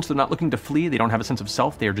their own, so they're not looking to flee. They don't have a sense of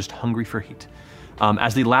self. They are just hungry for heat.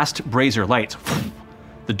 As the last brazier lights,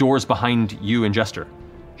 the doors behind you and Jester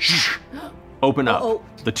open up.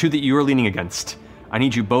 The 2 that you are leaning against. I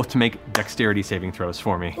need you both to make dexterity saving throws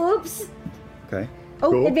for me. Oops. Okay. Oh,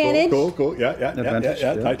 Cool, advantage. Cool. Yeah. Advantage,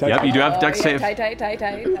 yeah. Tight. Yep, you do have dex save. Tight.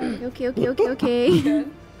 Okay.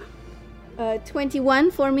 21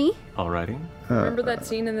 for me. Alrighty. Remember that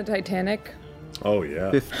scene in the Titanic? Oh, yeah.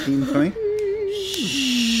 15 for me.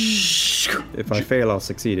 If I fail, I'll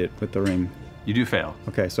succeed it with the ring. You do fail.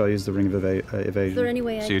 Okay, so I'll use the ring of evasion. Is there any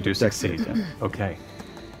way I So you do succeed. Okay.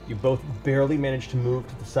 You both barely manage to move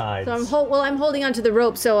to the sides. So I'm holding onto the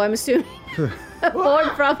rope, so I'm assuming Ford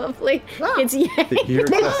probably gets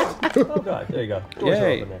yanked. Oh god, there you go. Doors are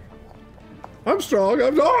open there. I'm strong.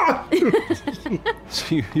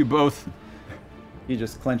 So you both You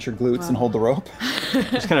just clench your glutes and hold the rope.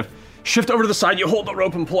 just kind of shift over to the side, you hold the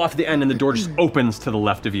rope and pull off at the end, and the door just opens to the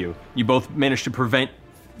left of you. You both manage to prevent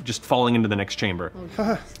just falling into the next chamber.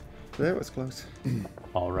 That was close.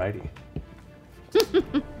 Alrighty.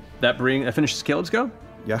 That finishes Caleb's go?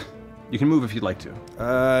 Yeah. You can move if you'd like to.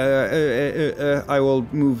 I will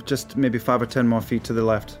move just maybe 5 or 10 more feet to the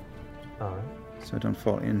left. Alright. So I don't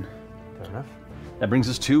fall in. Fair enough. That brings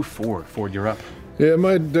us to Ford. Ford, you're up. Yeah,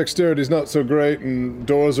 my dexterity's not so great, and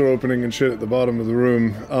doors are opening and shit at the bottom of the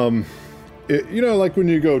room. You know, like when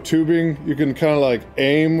you go tubing, you can kind of like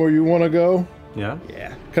aim where you want to go. Yeah?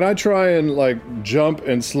 Yeah. Can I try and like jump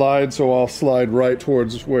and slide so I'll slide right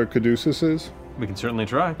towards where Caduceus is? We can certainly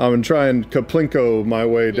try. I'm gonna try and Kaplinko my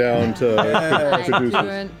way down to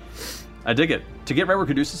Caduceus. I dig it. To get right where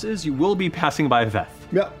Caduceus is, you will be passing by Veth.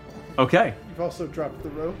 Yeah. Okay. You've also dropped the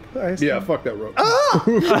rope. Yeah, fuck that rope.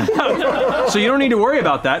 So you don't need to worry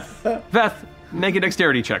about that. Veth, make a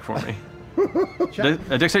dexterity check for me.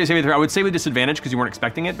 A dexterity saving throw. I would say with disadvantage because you weren't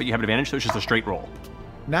expecting it, but you have advantage, so it's just a straight roll.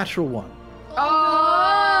 Natural 1.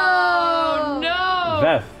 Oh no!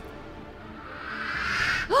 Veth.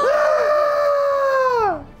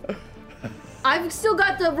 I've still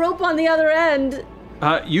got the rope on the other end.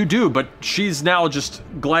 You do, but she's now just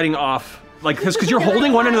gliding off, like because you're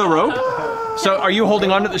holding one end of the rope. So are you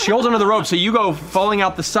holding on to? She holds onto the rope, so you go falling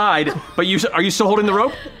out the side. But are you still holding the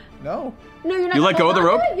rope? No. No, you're not. You let go of the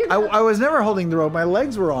rope? I was never holding the rope. My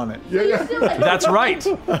legs were on it. Yeah. That's right.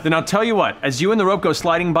 Then I'll tell you what. As you and the rope go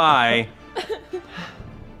sliding by,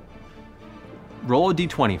 roll a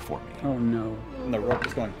d20 for me. Oh no. And the rope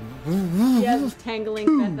is going. Yeah, just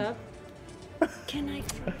tangling Beth up. Can I?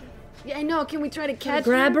 Yeah, I know. Can we try to catch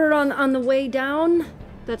Grab her on the way down.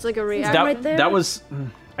 That's like a reaction. right there? That was.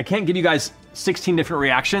 I can't give you guys 16 different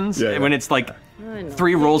reactions when it's like I know.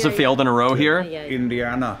 3 rolls have failed in a row here. Yeah.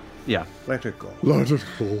 Indiana. Yeah. Let it go. Let it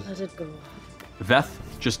go. Let it go. Veth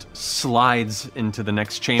just slides into the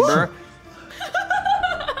next chamber.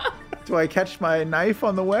 Do I catch my knife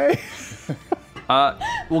on the way?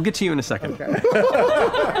 We'll get to you in a second.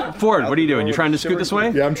 Ford, what are you doing? You trying to scoot this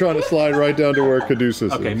way? Yeah, I'm trying to slide right down to where Caduceus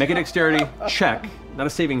is. Okay, make a dexterity check. not a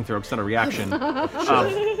saving throw, it's not a reaction.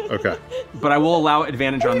 Okay. But I will allow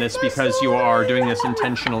advantage on this because you are doing this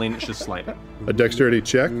intentionally and it's just slight. A dexterity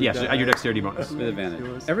check? Yes, add your dexterity bonus. With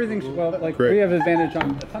advantage. Everything's, well, like, Great. we have advantage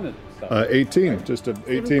on a ton of stuff. 18. Just an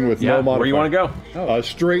 18 with no modifier. Where you want to go?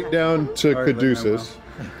 Straight down to Caduceus.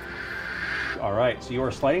 All right, so you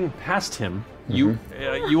are sliding past him. You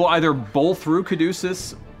will either bowl through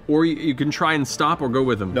Caduceus, or you can try and stop or go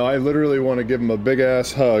with him. No, I literally want to give him a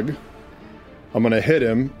big-ass hug. I'm going to hit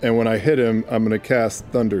him, and when I hit him, I'm going to cast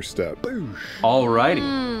Thunderstep.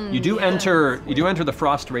 Alrighty. You do enter the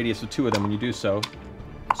frost radius of 2 of them when you do so.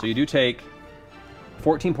 So you do take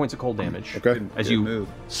 14 points of cold damage. Okay. As you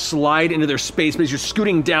slide into their space, but as you're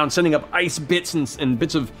scooting down, sending up ice bits and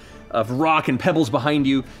bits of rock and pebbles behind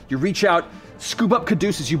you, you reach out, scoop up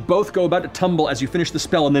Caduceus, you both go about to tumble as you finish the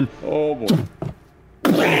spell, and then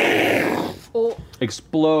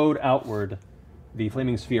explode outward. The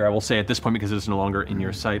flaming sphere, I will say at this point, because it is no longer in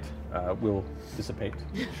your sight, will dissipate.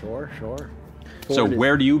 Sure. So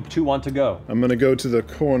where do you two want to go? I'm going to go to the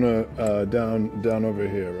corner down over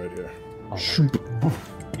here, right here.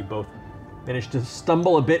 Right. You both manage to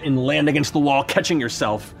stumble a bit and land against the wall, catching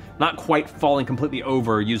yourself, not quite falling completely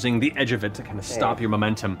over, using the edge of it to kind of stop your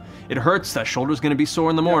momentum. It hurts, that shoulder's going to be sore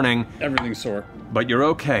in the morning. Everything's sore. But you're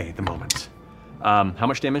okay at the moment. How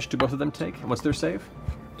much damage do both of them take? And what's their save?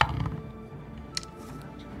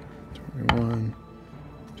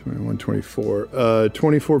 21, 24.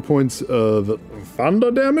 24 points of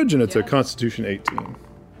thunder damage, and it's a Constitution 18.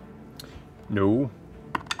 No.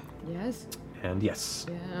 Yes. And yes.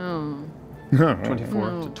 Yeah.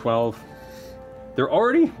 24 to 12. They're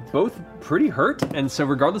already both pretty hurt, and so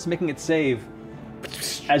regardless of making it save,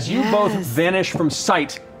 as you both vanish from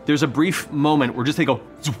sight, there's a brief moment where just they go,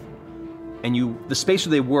 and the space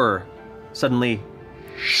where they were suddenly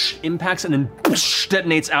impacts and then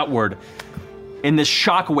detonates outward in this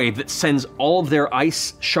shock wave that sends all of their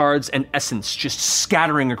ice shards and essence just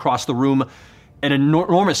scattering across the room at an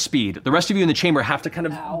enormous speed. The rest of you in the chamber have to kind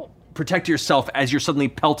of protect yourself as you're suddenly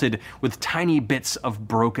pelted with tiny bits of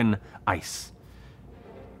broken ice.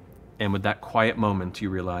 And with that quiet moment, you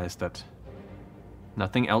realize that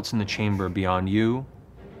nothing else in the chamber beyond you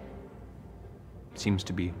seems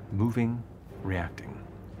to be moving, reacting.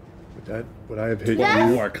 Would I have hit Yes.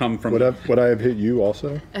 you? Or come from? Would I have hit you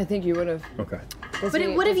also? I think you would have. Okay. But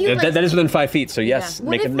what if you That is within 5 feet, so yes, What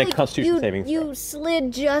make if, a Constitution saving throw. You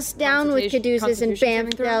slid just down with Caduceus and Constitution saving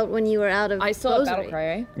bamfed throw? out when you were out of I still have battle Rosary. cry,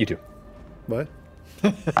 eh? You too. What?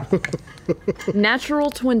 Natural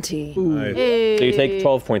 20. Hey. So you take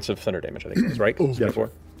 12 points of thunder damage, I think that's right? 24.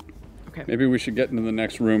 Okay. Maybe we should get into the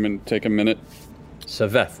next room and take a minute.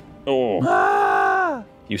 Saveth.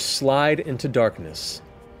 You slide into darkness,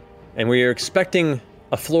 and where you're expecting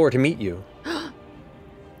a floor to meet you,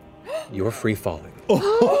 you're free falling.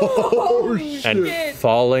 Oh, shit. And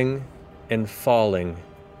falling and falling.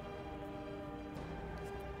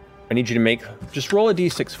 I need you to just roll a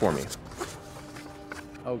d6 for me.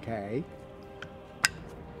 Okay.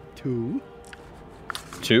 2.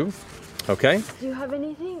 2. Okay. Do you have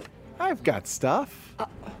anything? I've got stuff.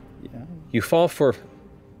 You fall for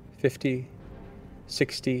 50,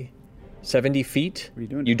 60, 70 feet. What are you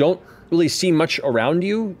doing? You don't really see much around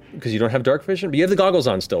you because you don't have dark vision, but you have the goggles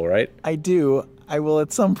on still, right? I do. I will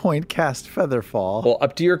at some point cast Featherfall. Well,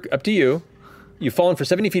 up to you. You've fallen for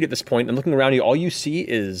 70 feet at this point, and looking around you, all you see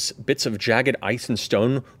is bits of jagged ice and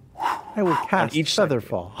stone. I will cast each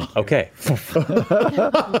Featherfall. Okay.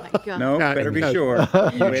 Oh my god. No, better be sure.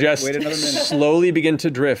 You just wait another minute. slowly begin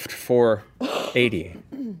to drift for 80,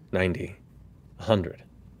 90, 100,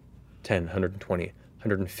 10, 120,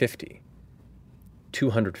 150,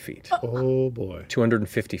 200 feet. Oh boy.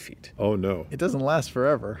 250 feet. Oh no. It doesn't last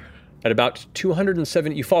forever. At about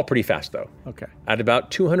 270, you fall pretty fast though. Okay. At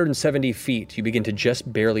about 270 feet, you begin to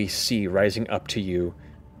just barely see rising up to you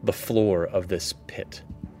the floor of this pit.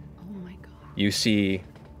 Oh my god. You see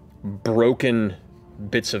broken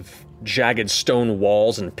bits of jagged stone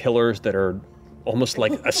walls and pillars that are almost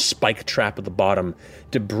like a spike trap at the bottom.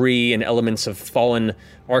 Debris and elements of fallen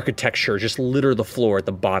architecture just litter the floor at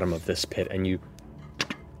the bottom of this pit, and you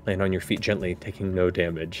land on your feet gently, taking no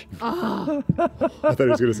damage. I thought he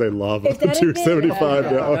was going to say lava. If that had been- 275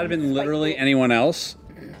 That would down. have been literally anyone else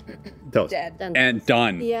Toast. and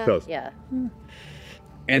done. Yeah. Toast. Yeah.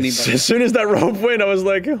 Anybody. As soon as that rope went, I was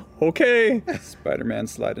like, okay. Spider-Man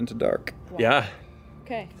slide into dark. Yeah.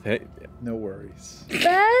 Okay. Hey, No worries.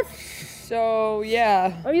 Beth, So,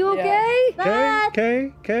 yeah. are you okay? Beth.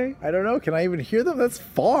 Okay. I don't know. Can I even hear them? That's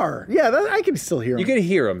far. Yeah, I can still hear them. you can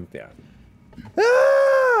hear them, yeah.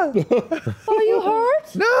 Ah! Are you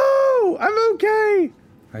hurt? No, I'm okay.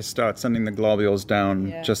 I start sending the globules down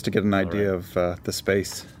Yeah. just to get an idea of the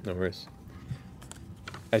space. No worries.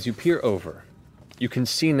 As you peer over, you can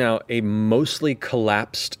see now a mostly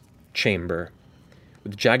collapsed chamber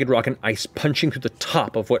with jagged rock and ice punching through the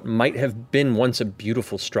top of what might have been once a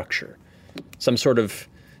beautiful structure. Some sort of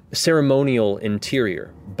ceremonial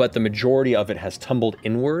interior, but the majority of it has tumbled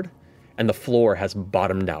inward and the floor has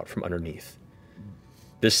bottomed out from underneath.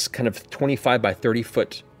 This kind of 25 by 30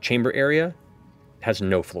 foot chamber area has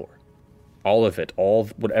no floor. All of it,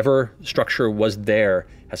 whatever structure was there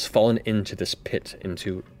has fallen into this pit,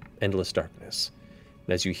 into endless darkness.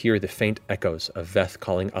 And as you hear the faint echoes of Veth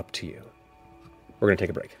calling up to you, we're going to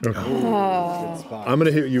take a break. Okay. I'm going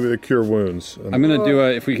to hit you with a Cure Wounds. I'm going to do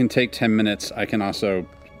if we can take 10 minutes, I can also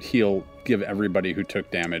give everybody who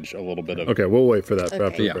took damage a little bit of... Okay, we'll wait for that. Okay.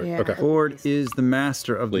 After the Yeah. break. Yeah. Okay. Ford is the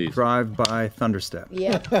master of the drive-by thunderstep.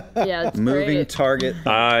 Yeah. Yeah, it's Moving great. target.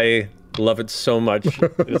 I love it so much.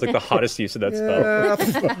 It's like the hottest use of that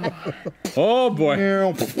spell. Oh boy.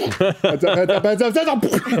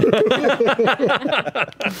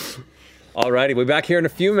 Alrighty, we'll be back here in a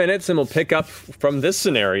few minutes and we'll pick up from this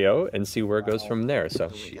scenario and see where it goes from there. So,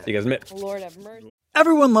 see you guys in a minute. Lord have mercy.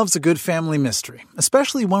 Everyone loves a good family mystery,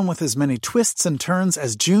 especially one with as many twists and turns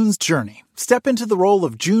as June's Journey. Step into the role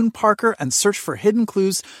of June Parker and search for hidden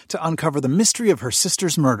clues to uncover the mystery of her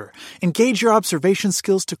sister's murder. Engage your observation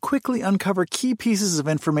skills to quickly uncover key pieces of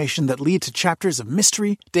information that lead to chapters of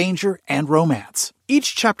mystery, danger, and romance.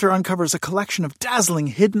 Each chapter uncovers a collection of dazzling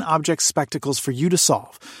hidden object spectacles for you to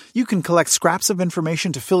solve. You can collect scraps of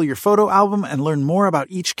information to fill your photo album and learn more about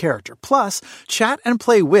each character. Plus, chat and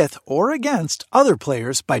play with or against other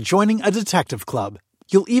players by joining a detective club.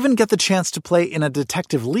 You'll even get the chance to play in a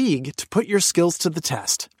detective league to put your skills to the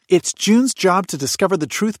test. It's June's job to discover the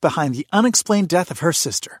truth behind the unexplained death of her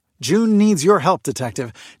sister. June needs your help,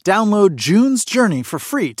 detective. Download June's Journey for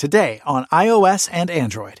free today on iOS and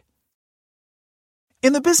Android.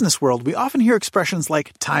 In the business world, we often hear expressions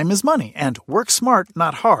like time is money and work smart,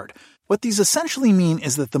 not hard. What these essentially mean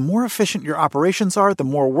is that the more efficient your operations are, the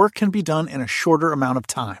more work can be done in a shorter amount of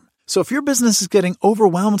time. So if your business is getting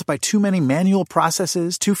overwhelmed by too many manual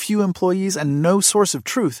processes, too few employees, and no source of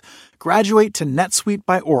truth, graduate to NetSuite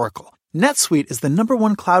by Oracle. NetSuite is the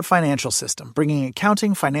 #1 cloud financial system, bringing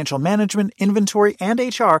accounting, financial management, inventory, and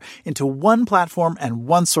HR into one platform and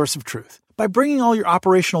one source of truth. By bringing all your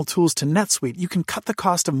operational tools to NetSuite, you can cut the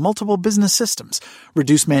cost of multiple business systems,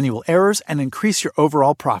 reduce manual errors, and increase your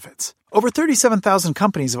overall profits. Over 37,000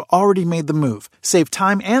 companies have already made the move. Save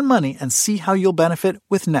time and money and see how you'll benefit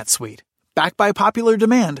with NetSuite. Backed by popular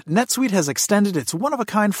demand, NetSuite has extended its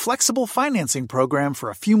one-of-a-kind flexible financing program for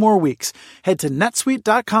a few more weeks. Head to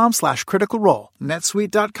netsuite.com/criticalrole.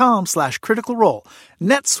 netsuite.com/criticalrole.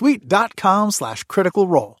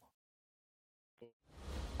 netsuite.com/criticalrole.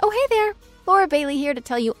 Oh, hey there! Laura Bailey here to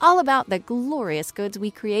tell you all about the glorious goods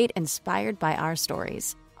we create inspired by our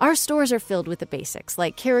stories. Our stores are filled with the basics,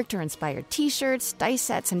 like character-inspired t-shirts, dice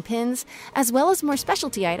sets, and pins, as well as more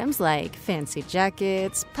specialty items like fancy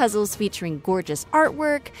jackets, puzzles featuring gorgeous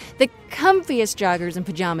artwork, the comfiest joggers and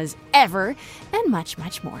pajamas ever, and much,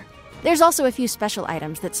 much more. There's also a few special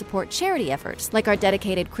items that support charity efforts, like our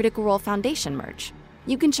dedicated Critical Role Foundation merch.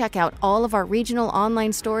 You can check out all of our regional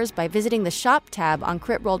online stores by visiting the Shop tab on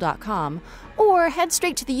critroll.com, or head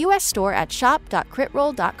straight to the U.S. store at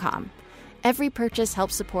shop.critroll.com. Every purchase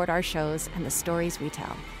helps support our shows and the stories we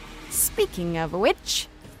tell. Speaking of which,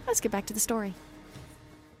 let's get back to the story.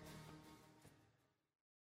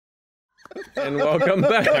 And welcome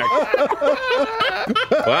back.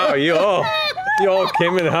 Wow, you all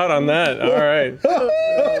came in hot on that. All right.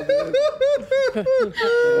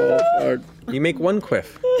 Oh, fuck. You make one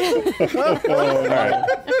quiff. All right.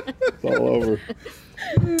 It's all over.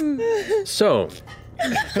 So,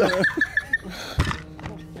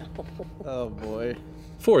 Oh boy.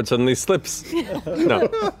 Ford suddenly slips. No.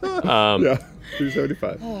 Yeah,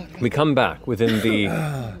 275. We come back within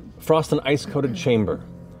the frost and ice-coated chamber,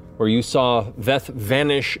 where you saw Veth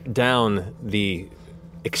vanish down the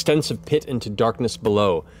extensive pit into darkness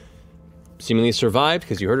below. Seemingly survived,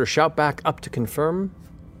 because you heard her shout back up to confirm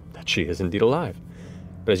that she is indeed alive.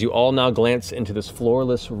 But as you all now glance into this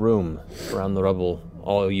floorless room around the rubble,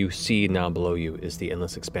 all you see now below you is the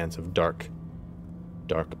endless expanse of dark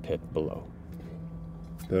pit below.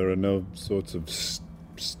 There are no sorts of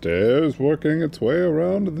stairs working its way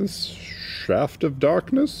around this shaft of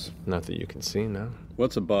darkness? Not that you can see, no.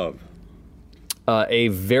 What's above? A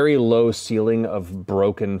very low ceiling of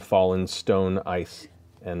broken, fallen stone ice,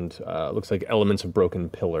 and looks like elements of broken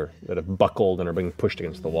pillar that have buckled and are being pushed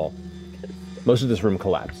against the wall. Most of this room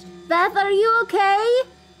collapsed. Beth, are you okay?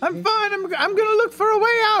 I'm fine. I'm gonna look for a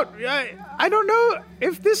way out. I don't know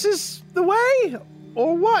if this is the way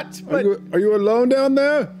or what. But Are you alone down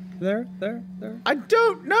there? There. I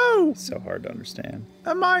don't know. So hard to understand.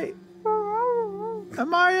 Am I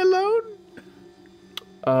alone?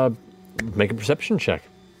 Make a perception check.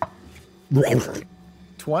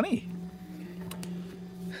 20.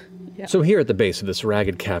 Yeah. So here at the base of this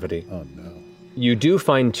ragged cavity, you do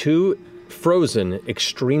find two frozen,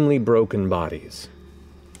 extremely broken bodies.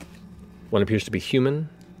 One appears to be human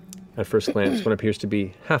at first glance, one appears to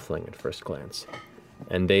be halfling at first glance.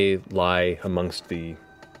 And they lie amongst the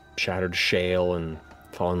shattered shale and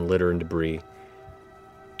fallen litter and debris.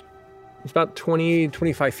 It's about 20,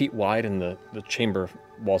 25 feet wide, and the chamber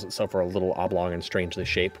walls itself are a little oblong and strangely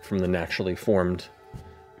shaped from the naturally formed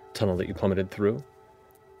tunnel that you plummeted through.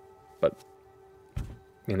 But I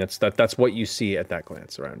mean, that's what you see at that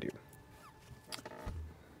glance around you.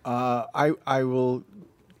 I will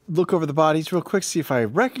look over the bodies real quick, see if I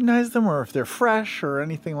recognize them or if they're fresh or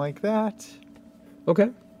anything like that. Okay.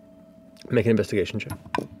 Make an investigation check.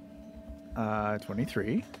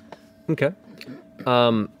 23. Okay.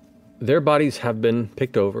 Their bodies have been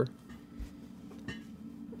picked over.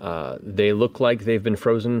 They look like they've been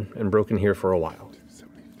frozen and broken here for a while.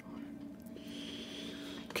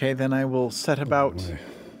 Okay, then I will set about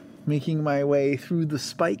making my way through the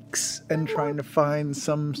spikes and trying to find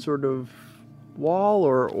some sort of wall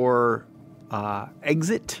or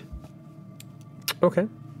exit. Okay.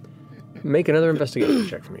 Make another investigation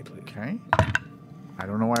check for me, please. Okay. I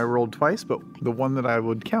don't know why I rolled twice, but the one that I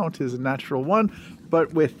would count is a natural one.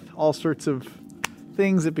 But with all sorts of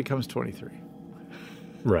things, it becomes 23.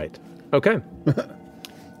 Right. Okay.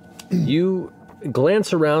 You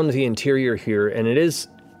glance around the interior here, and it is...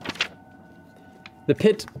 The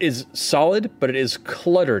pit is solid, but it is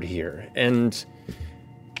cluttered here, and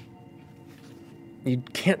you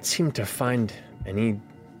can't seem to find any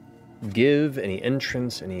give, any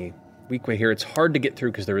entrance, any weak way here. It's hard to get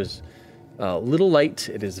through because there is little light.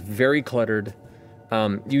 It is very cluttered.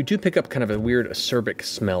 You do pick up kind of a weird acerbic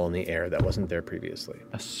smell in the air that wasn't there previously.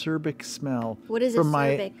 Acerbic smell. What is From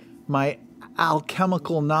acerbic? my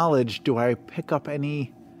alchemical knowledge, do I pick up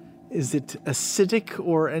any? Is it acidic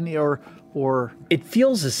or any or? It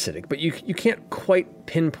feels acidic, but you can't quite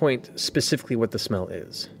pinpoint specifically what the smell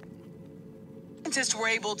is. Scientists were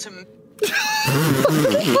able to.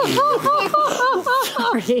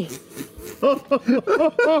 Sorry.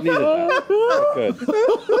 Needed that. Good.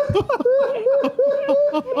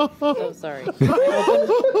 So sorry.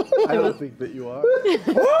 I don't think that you are.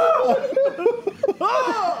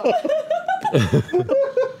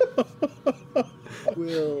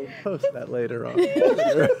 We'll post that later on.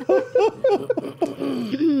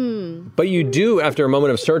 But you do, after a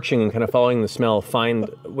moment of searching and kind of following the smell, find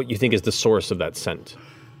what you think is the source of that scent.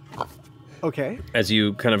 Okay. As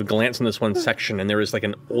you kind of glance in this one section, and there is like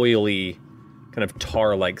an oily, kind of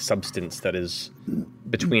tar-like substance that is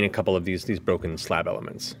between a couple of these broken slab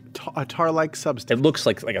elements. A tar-like substance. It looks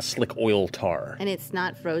like a slick oil tar. And it's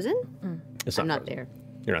not frozen? It's I'm not frozen. there.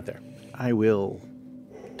 You're not there. I will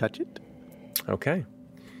touch it. Okay.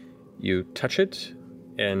 You touch it,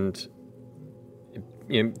 and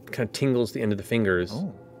it kind of tingles the end of the fingers.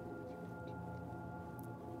 Oh.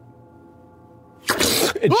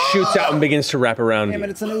 It shoots out and begins to wrap around Damn you. it,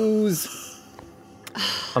 it's an ooze.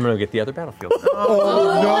 I'm gonna get the other battlefield.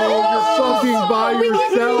 Oh no, you're fucking by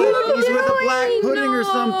yourself. He's with a black pudding or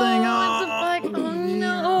something. Oh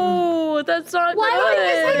no, that's not Why would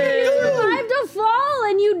good. you survive to fall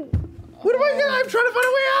and you... What am I doing? I'm trying to find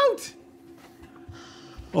a way out.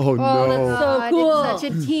 Oh no. That's so God, cool. it's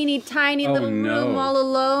It's such a teeny tiny Oh, little no. room all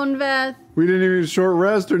alone, Beth. We didn't even short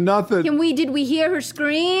rest or nothing. Did we hear her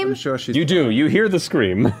scream? I'm sure she's. You do. You hear the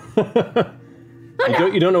scream.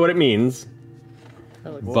 You don't know what it means.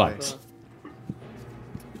 But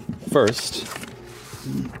first,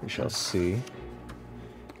 we shall see,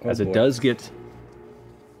 as it does get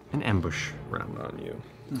an ambush round on you.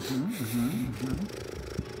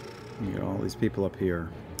 You got all these people up here.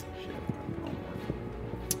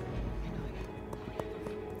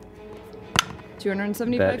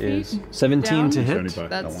 275 That feet? is 17 down? to hit. 75.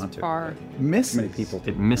 That's Don't want to. far. Miss. Many people.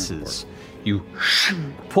 It misses. You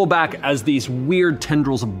pull back as these weird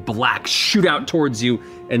tendrils of black shoot out towards you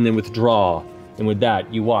and then withdraw. And with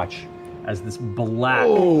that, you watch as this black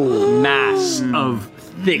mass of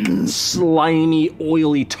thick, slimy,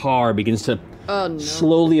 oily tar begins to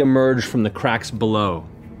slowly emerge from the cracks below.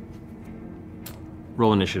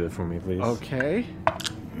 Roll initiative for me, please. Okay.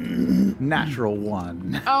 Natural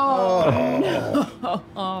one. Oh.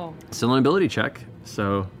 Still an ability check,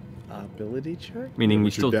 so Ability check? Meaning you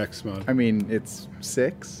What's your still. dex mod? I mean, it's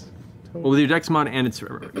 6. Well, with your dex mod and it's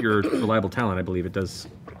your reliable talent, I believe it does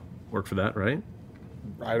work for that, right?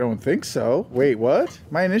 I don't think so. Wait, what?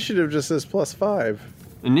 My initiative just says +5.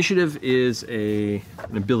 Initiative is an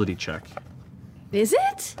ability check. Is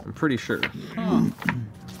it? I'm pretty sure. I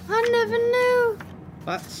never knew.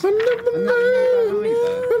 That's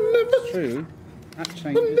true. That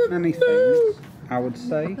changes many things, I would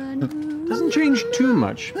say. Doesn't change too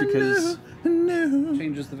much because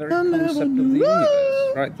Changes the very concept of the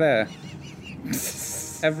universe right there.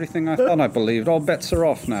 Everything I thought I believed, all bets are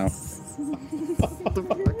off now. What the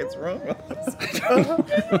fuck is wrong with this?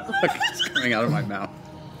 It's coming out of my mouth.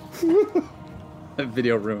 That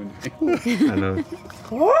video ruined me. I know.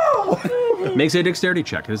 Makes a dexterity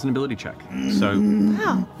check. It is an ability check. So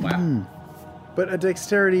Wow. But a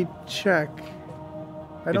dexterity check.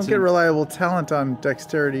 I don't It's get an- reliable talent on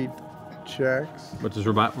dexterity checks. what does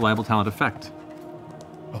reliable talent affect?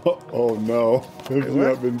 Oh no. Have you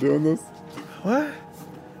not been doing this? What?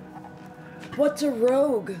 What's a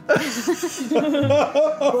rogue?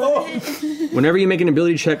 Whenever you make an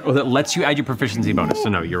ability check, that lets you add your proficiency bonus. So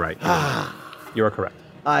no, you're right. You are correct.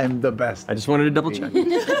 I'm the best. I just wanted to double check.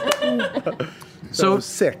 So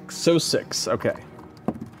 6. So 6. Okay.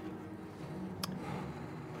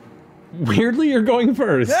 Weirdly, you're going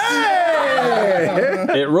first.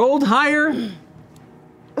 Hey! It rolled higher,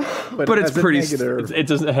 but it it's has a pretty. negative. It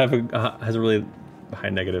doesn't have has a really high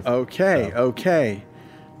negative. Okay, okay.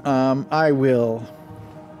 I will.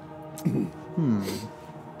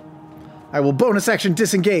 I will bonus action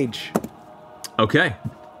disengage. Okay.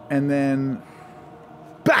 And then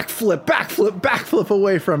backflip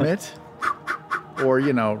away from it. Or,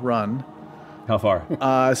 run. How far?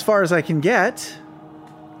 As far as I can get.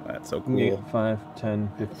 That's so cool. 5, 10,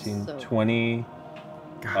 15, 20.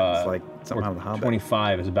 God, it's like somehow the Hobbit.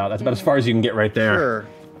 25 is about. That's about as far as you can get right there. Sure.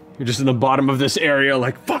 You're just in the bottom of this area,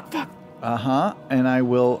 like fuck. Uh-huh. And I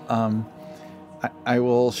will I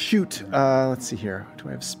will shoot. Let's see here. Do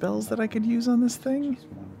I have spells that I could use on this thing?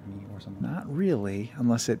 Not really,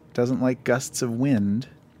 unless it doesn't like gusts of wind.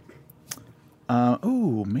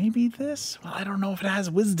 Ooh, maybe this? Well, I don't know if it has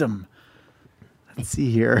wisdom. Let's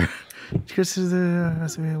see here. Because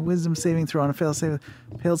the wisdom saving throw on a failed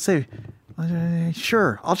save.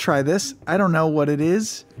 Sure, I'll try this. I don't know what it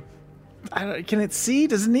is. Can it see?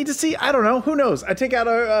 Does it need to see? I don't know. Who knows? I take out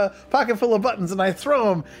a pocket full of buttons and I throw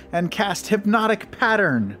them and cast Hypnotic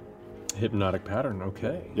Pattern. Hypnotic Pattern.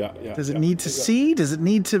 Okay. Yeah. Does it need to see? Does it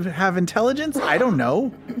need to have intelligence? I don't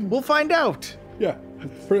know. We'll find out. Yeah.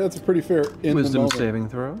 That's a pretty fair Wisdom saving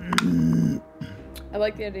throw. I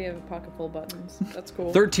like the idea of a pocket full of buttons. That's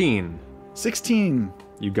cool. 13. 16.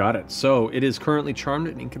 You got it. So it is currently charmed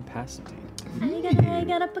and incapacitated. I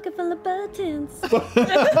got a pocket full of buttons.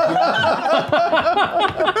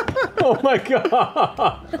 Oh my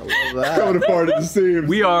god. Coming apart at the seams.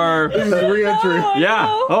 We are. This is re-entry. Yeah.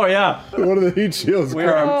 Oh yeah. One of the heat shields. We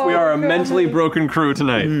are a mentally broken crew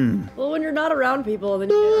tonight. Well, when you're not around people, then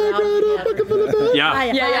you get around.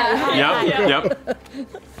 Yeah. Yep.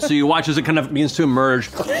 So you watch as it kind of begins to emerge.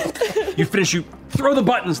 You finish. You throw the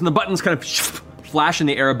buttons, and the buttons kind of flash in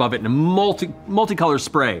the air above it in a multicolor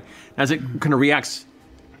spray. As it kind of reacts,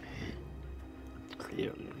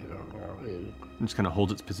 it just kind of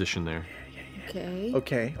holds its position there.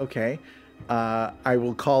 Okay. I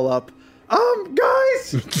will call up.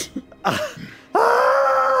 Guys!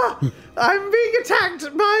 I'm being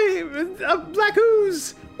attacked by a black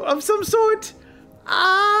ooze of some sort.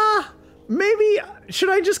 Maybe, should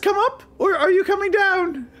I just come up? Or are you coming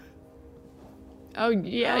down? Oh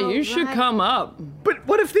yeah, you should come up. But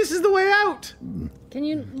what if this is the way out? Can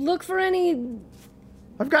you look for any?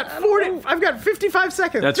 I've got 55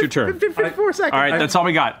 seconds. That's your turn. 54 seconds. All right, that's all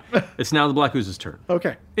we got. It's now the Black Ooze's turn.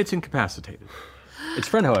 Okay. It's incapacitated. Its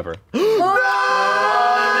friend, however,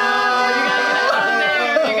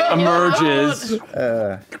 emerges.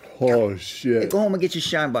 Oh shit. Go home and get your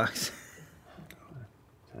shine box.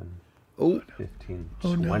 15,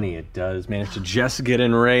 20. It does manage to just get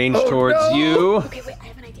in range towards you. Okay, wait, I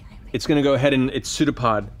have an idea. It's going to go ahead and its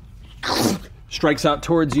pseudopod strikes out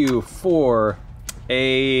towards you for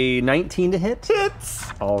a 19 to hit. Hits.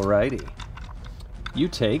 Alrighty. You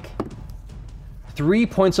take 3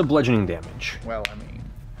 points of bludgeoning damage. Well, I mean.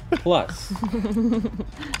 Plus. The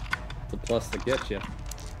plus that gets you.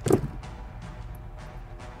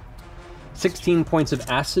 16 points of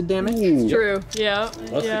acid damage. True. Yeah.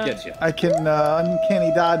 Plus it gets you. I can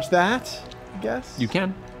uncanny dodge that, I guess. You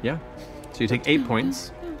can, yeah. So you take 8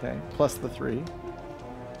 points. Okay, plus the 3.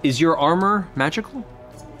 Is your armor magical?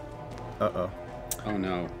 Uh-oh. Oh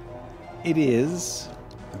no. It is.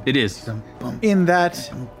 It is. In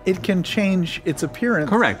that it can change its appearance.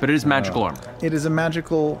 Correct, but it is magical armor. It is a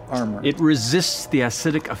magical armor. It resists the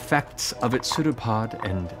acidic effects of its pseudopod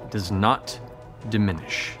and does not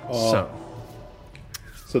diminish.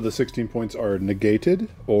 So the 16 points are negated,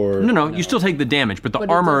 or No, you still take the damage, but the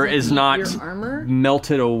armor is not your armor?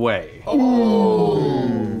 melted away.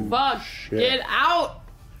 Oh, fuck. Get out.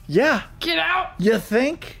 Yeah. Get out. You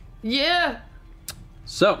think? Yeah.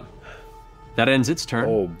 So, that ends its turn.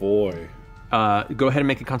 Oh boy. Go ahead and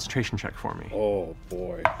make a concentration check for me. Oh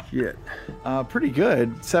boy. Shit. Pretty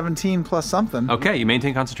good. 17 plus something. Okay, you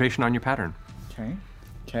maintain concentration on your pattern.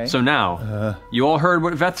 Okay. So now, you all heard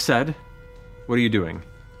what Veth said. What are you doing?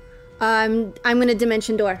 I'm gonna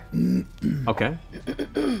dimension door. Okay.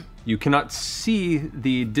 You cannot see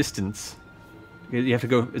the distance. You have to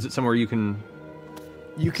go. Is it somewhere you can?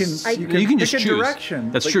 You can pick just a choose.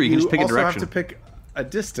 Direction. That's true. You can just pick a also direction. have to pick a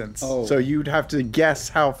distance. So you'd have to guess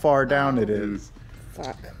how far down it is.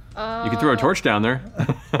 Fuck. You could throw a torch down there.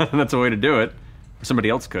 That's a way to do it. Somebody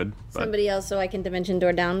else could. But. Somebody else, so I can dimension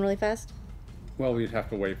door down really fast. Well, we'd have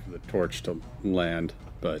to wait for the torch to land,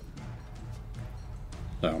 but.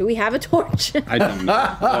 No. Do we have a torch? I don't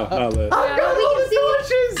know.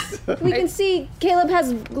 We can see Caleb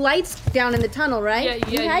has lights down in the tunnel, right?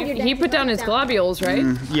 He put down his globules, right?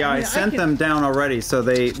 Yeah, I sent them down already, so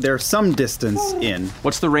they're some distance in.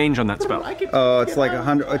 What's the range on that spell? Oh, it's like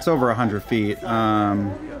 100. It's over 100 feet.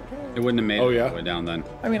 It wouldn't have made it all the way down then.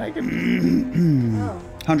 I mean, I can.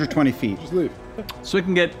 120 feet. Just leave. So it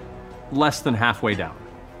can get less than halfway down.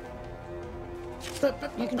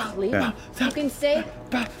 You can just leave. Yeah. You can stay.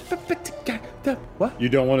 What? You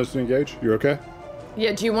don't want us to engage? You're okay?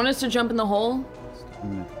 Yeah, do you want us to jump in the hole?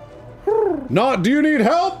 Not. Do you need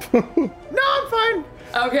help? No, I'm fine.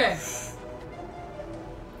 Okay.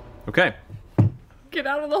 Okay. Get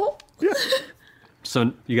out of the hole.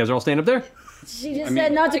 So you guys are all staying up there? She just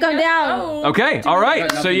said not to come down. Okay, all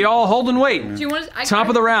right. So you all hold and wait. Do you want to? Top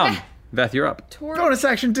of the round. Veth, you're up. Bonus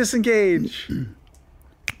action, disengage.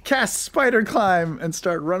 Cast spider climb and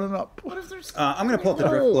start running up. What if there's? I'm gonna pull up the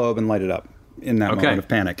drift globe and light it up in that moment of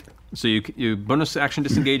panic. So you bonus action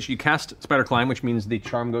disengage. You cast spider climb, which means the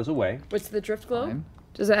charm goes away. What's the drift globe?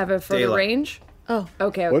 Does it have a further Daylight. range? Oh.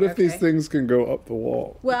 Okay. What if these things can go up the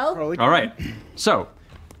wall? Well. All right. So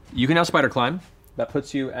you can now spider climb. That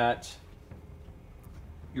puts you at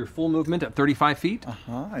your full movement at 35 feet. I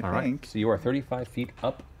All right. think. So you are 35 feet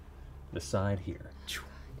up the side here.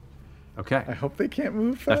 Okay. I hope they can't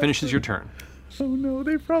move fast. That finishes your turn. Oh no,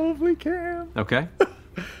 they probably can. Okay.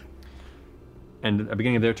 And at the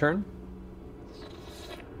beginning of their turn.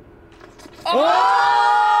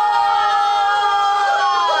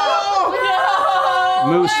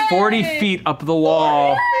 Moves 40 feet up the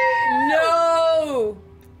wall No.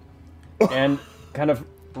 and kind of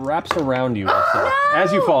wraps around you also,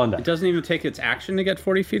 as you fall in It down. doesn't even take its action to get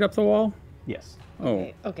 40 feet up the wall? Yes.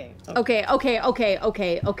 Oh. Okay.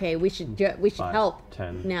 We should help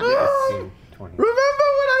 10, now. 15, 20. Remember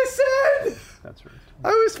what I said? That's right. I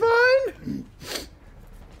was fine.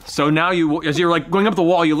 So now you, as you're like going up the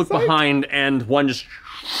wall, you look behind and one just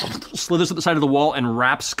slithers to the side of the wall and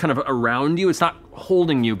wraps kind of around you. It's not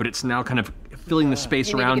holding you, but it's now kind of filling the space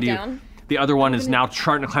You need to around get you. down? The other one is now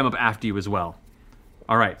trying to climb up after you as well.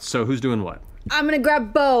 All right, so who's doing what? I'm gonna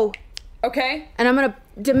grab Bo. Okay. And I'm gonna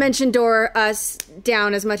dimension door us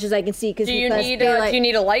down as much as I can see because Do you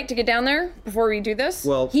need a light to get down there before we do this?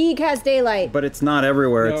 Well, he casts daylight. but it's not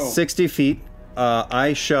everywhere. No. It's 60 feet.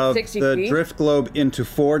 I shove 60 the feet? drift globe into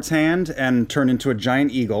Ford's hand and turn into a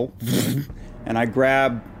giant eagle. And I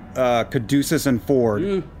grab Caduceus and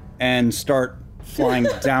Ford and start flying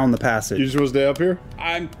down the passage. You just want to stay up here?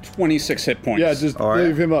 I'm 26 hit points. Yeah, just All right.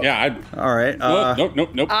 leave him up. Yeah, All right.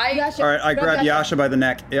 nope. All right, I grab Yasha by the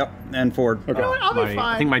neck. Yep, and Ford. Okay. I'll be fine.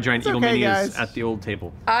 I think my giant It's eagle okay, mini guys. is at the old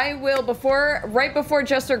table. I will right before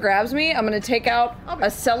Jester grabs me, I'm gonna take out a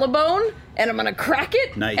cellobone and I'm gonna crack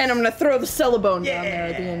it. Nice. And I'm gonna throw the cellobone down there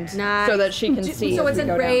at the end Nice. so that she can see. So as it's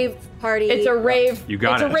we a go down. rave party. It's a rave. You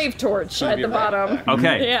got it's it. a rave torch at the bottom.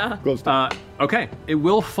 Okay. Yeah. Okay. It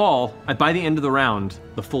will fall by the end of the round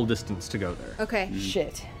the full distance to go there. Okay.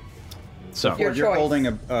 Shit. So Your You're choice. holding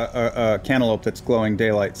a cantaloupe that's glowing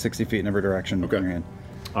daylight 60 feet in every direction in your hand.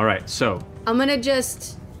 all right. So I'm gonna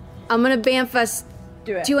bamf us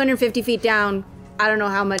Do it. 250 feet down. I don't know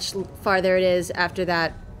how much farther it is after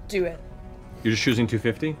that. Do it. you're just choosing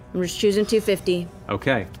 250. I'm just choosing 250.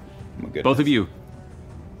 Okay. goodness. Both of you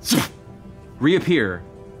reappear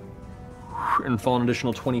and fall an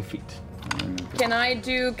additional 20 feet. Can I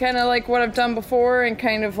do kind of like what I've done before and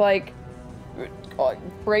kind of like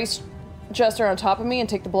brace Jester on top of me and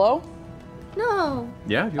take the blow? No.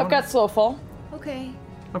 Yeah, if you I've got slow fall. Okay.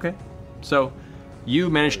 Okay. So you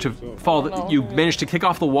manage to fall. You manage to kick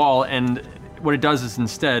off the wall, and what it does is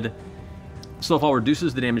instead, slow fall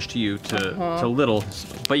reduces the damage to you to little,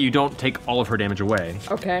 but you don't take all of her damage away.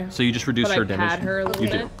 Okay. So you just reduce But her I damage. pad her a little you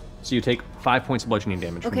bit? do. So you take 5 points of bludgeoning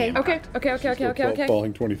damage. From the impact. Okay.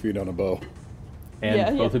 Falling 20 feet on a bow.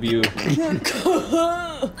 And both of you,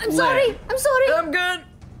 I'm sorry. I'm good.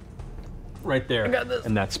 right there, I got this.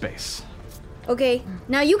 in that space. Okay,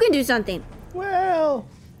 now you can do something. Well.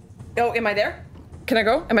 Oh, am I there? Can I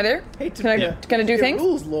go? Am I there? Can I do Be a things?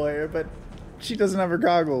 rules lawyer, but she doesn't have her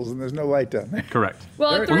goggles and there's no light down there. Correct.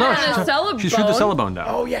 Well, I threw down a Cellabone. She threw the Cellabone down.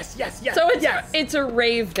 Oh, yes. So it's a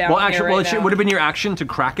rave down Well, here actually, right it now. would have been your action to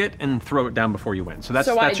crack it and throw it down before you went. So that's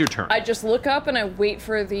your turn. I just look up and I wait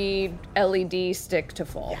for the LED stick to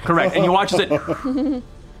fall. Correct. And you watch as it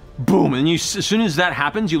boom, and as soon as that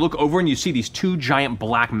happens, you look over and you see these two giant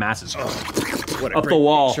black masses up the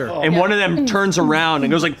wall, picture. and one of them turns around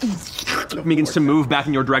and goes like begins to move back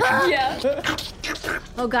in your direction. Yeah.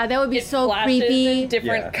 Oh god, that would be so Flashes creepy. in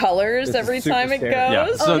different Yeah. colors This is every super time it goes. scary. Yeah,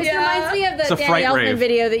 so- This reminds me of It's the a fright Danny Elfman rave.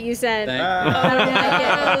 video that you sent.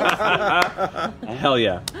 Hell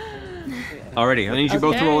yeah. Alrighty, I need you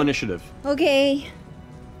both to roll initiative. Okay.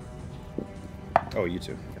 Oh, you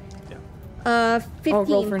too. 15. Oh,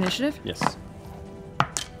 roll for initiative. Yes.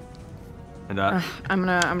 And I'm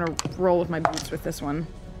gonna roll with my boots with this one.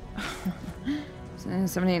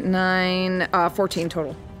 7, 8, 9, 14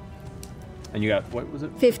 total. and you got what was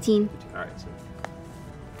it? 15. All right. So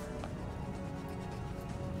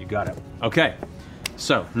you got it. Okay.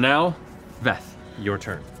 So now, Veth, your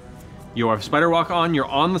turn. You have spider walk on. You're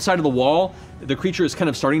on the side of the wall. The creature is kind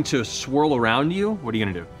of starting to swirl around you. What are you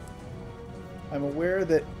gonna do? I'm aware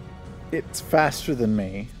that it's faster than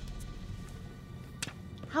me,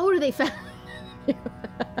 How are they found?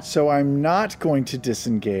 so I'm not going to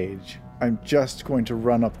disengage. I'm just going to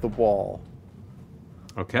run up the wall.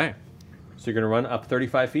 Okay. So you're gonna run up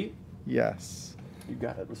 35 feet. Yes. You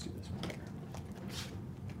got it. Let's do this one.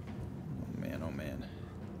 Oh man.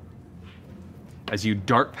 As you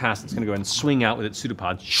dart past, it's gonna go ahead and swing out with its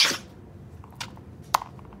pseudopod.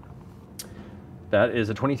 That is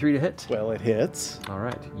a 23 to hit. Well, it hits. All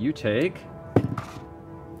right. You take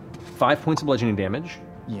 5 points of bludgeoning damage.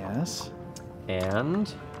 Yes.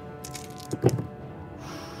 And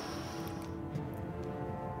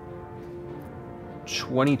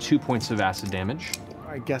 22 points of acid damage.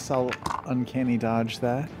 I guess I'll uncanny dodge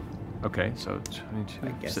that. Okay, so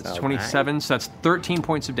 22. guess So it's I'll 27, so that's 13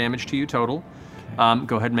 points of damage to you total.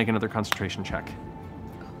 Go ahead and make another concentration check.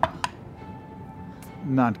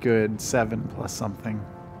 Not good. 7 plus something.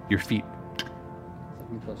 Your feet.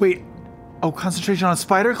 Wait. Oh, concentration on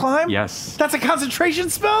spider climb? Yes. That's a concentration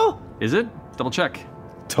spell? Is it? Double check.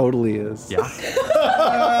 Totally is. Yeah.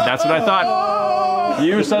 That's what I thought.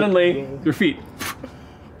 You suddenly, your feet.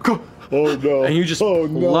 Oh no. And you just Oh,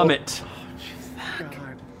 no. plummet.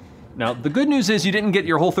 Now, the good news is you didn't get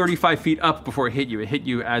your whole 35 feet up before it hit you. It hit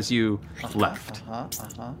you as you left.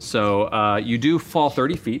 So you do fall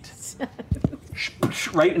 30 feet.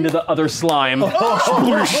 Right into the other slime. I feel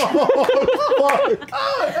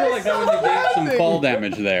like that would negate some fall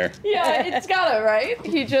damage there. Yeah, it's got it, right?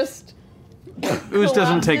 He just... Ooze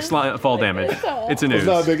doesn't take fall damage. It's an ooze. It's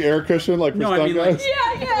not a big air cushion like for No, I stun mean, like- guys?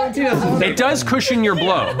 Yeah. It does cushion your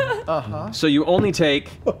blow. So you only take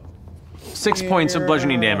 6 points of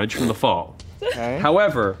bludgeoning damage from the fall. Okay.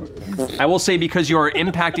 However, I will say because you are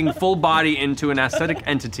impacting full body into an aesthetic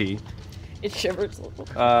entity, It shivers a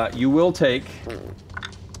little. you will take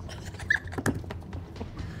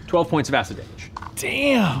 12 points of acid damage.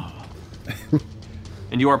 Damn.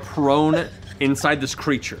 And you are prone inside this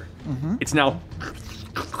creature. It's now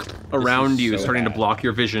around you, so starting to bad. block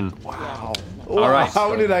your vision. Wow. All right.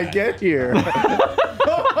 How did I get here?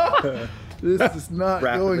 This is not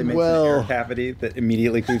Rapidly going makes an air well. cavity that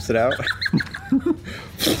immediately creeps it out.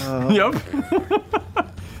 Yep.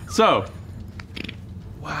 So,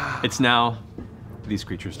 it's now these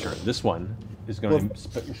creatures' turn. This one is going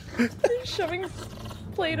to Shoving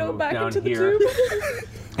Play-Doh back down into the here. tube.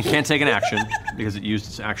 It can't take an action because it used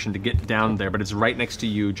its action to get down there, but it's right next to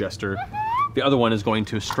you, Jester. The other one is going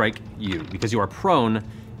to strike you. Because you are prone,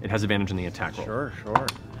 it has advantage in the attack roll. Sure.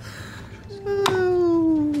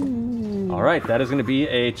 All right, that is going to be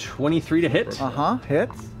a 23 to hit.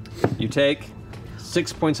 Hits. You take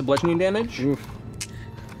 6 points of bludgeoning damage.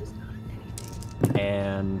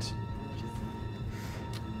 And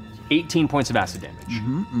 18 points of acid damage.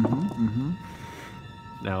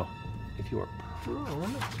 Now, if you are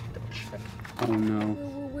prone, Oh no.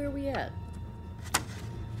 Where are we at?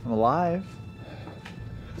 I'm alive.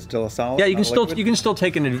 Still a solid? Yeah, you can not still liquid? you can still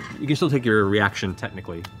take your reaction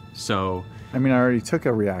technically. So I mean, I already took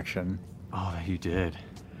a reaction. Oh, you did.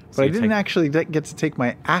 But I didn't actually get to take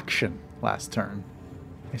my action last turn.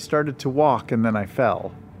 I started to walk and then I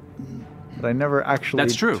fell. But I never actually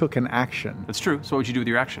took an action. That's true. So what would you do with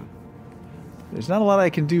your action? There's not a lot I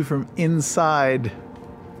can do from inside.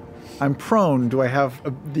 I'm prone. Do I have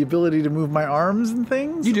the ability to move my arms and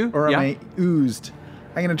things? You do, Or am yeah. I oozed?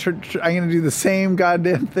 I'm gonna I'm gonna do the same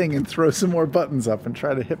goddamn thing and throw some more buttons up and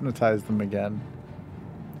try to hypnotize them again.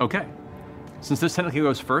 Okay. Since this technically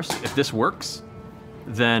goes first, if this works,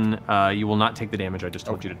 then you will not take the damage I just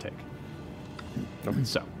told you to take.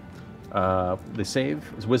 So, the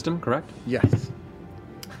save is wisdom, correct? Yes.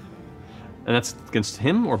 And that's against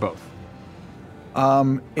him or both?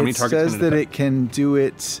 It says that it can do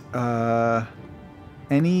it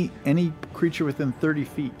any creature within 30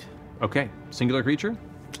 feet. Okay. Singular creature?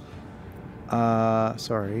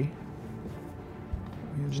 Sorry.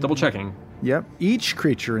 Just double checking. Yep. Each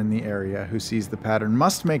creature in the area who sees the pattern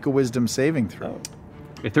must make a wisdom saving throw.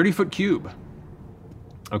 A 30-foot cube.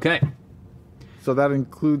 Okay. So that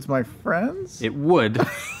includes my friends? It would.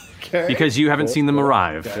 Okay. Because you haven't seen them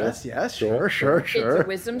arrive. Yes, sure. It's a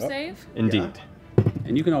wisdom save? Indeed.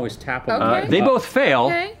 And you can always tap them. Okay. They both fail.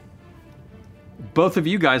 Okay. Both of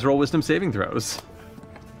you guys roll wisdom saving throws.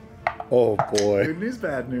 Oh boy. Good news,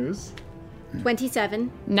 bad news.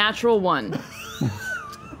 27. Natural 1.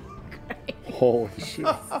 Holy shit.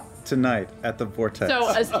 Tonight at the Vortex.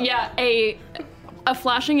 So, a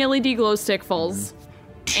flashing LED glow stick falls,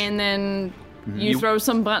 and then you throw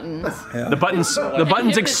some buttons. The buttons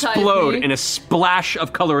Hypnotize explode me. in a splash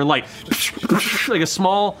of color and light, like a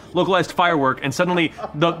small localized firework, and suddenly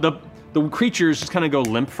the creatures just kind of go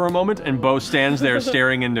limp for a moment, and Bo stands there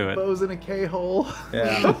staring into it. Bo's in a K-hole.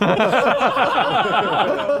 Yeah.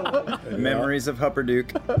 Memories of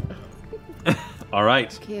Hupperduke. All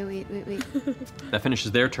right. Okay, wait. That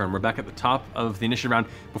finishes their turn. We're back at the top of the initiative round.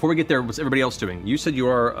 Before we get there, what's everybody else doing? You said you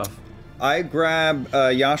are I grab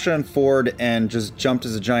Yasha and Ford and just jumped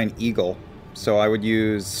as a giant eagle. So I would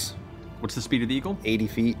use... What's the speed of the eagle? 80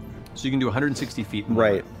 feet. So you can do 160 feet.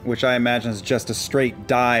 Right, which I imagine is just a straight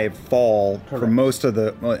dive fall for most of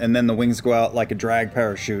the... And then the wings go out like a drag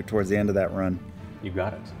parachute towards the end of that run. You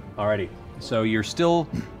got it. Alrighty. So you're still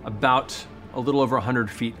about a little over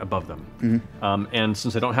 100 feet above them. Mm-hmm. And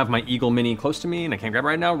since I don't have my eagle mini close to me and I can't grab it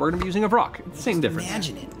right now, we're going to be using a rock. It's the same difference.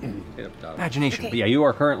 Imagine it. Imagination. Okay. But yeah, you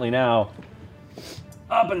are currently now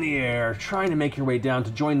up in the air, trying to make your way down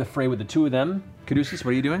to join the fray with the two of them. Caduceus,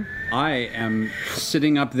 what are you doing? I am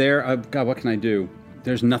sitting up there. God, what can I do?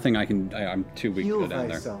 There's nothing I can. I'm too weak to go down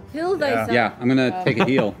there. Heal thyself. Yeah, I'm gonna take a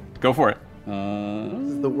heal. Go for it. This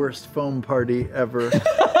is the worst foam party ever.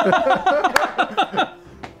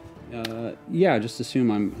 Yeah, just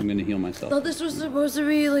assume I'm gonna heal myself. Thought this was supposed to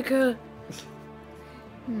be like a...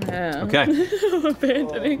 Okay.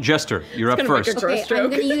 Abandoning. Jester, you're up It's gonna first. make a Okay, I'm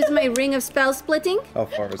gonna use my ring of spell splitting. How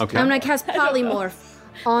far is Okay. I'm gonna cast polymorph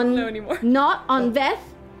on not on Veth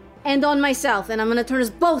and on myself, and I'm gonna turn us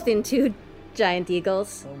both into giant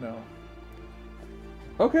eagles. Oh no.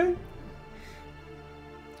 Okay.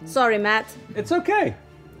 Sorry, Matt. It's okay.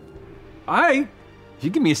 If you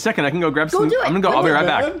give me a second, I can go grab some. do it. I'm gonna go. Go I'll be do right it.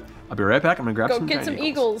 back. I'll be right back. I'm gonna grab Go some. get giant some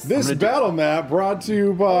eagles. This battle map brought to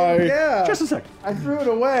you by... Yeah. Just a sec. I threw it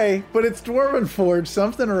away, but it's Dwarven Forge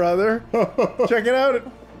something or other. Check it out at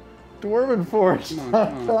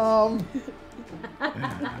dwarvenforge.com.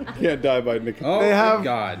 Can't die by nicotine. Oh, They thank have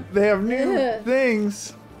God. They have new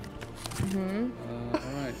things.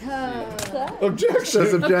 Objection.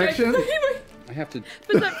 Says objection. I have to.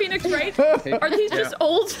 Is that Phoenix right? Are these just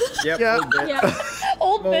old? Yep, Yeah. old bits.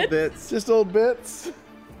 Old Old bits? bits. Just old bits.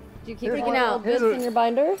 Do you keep freaking out? Here's Bits in your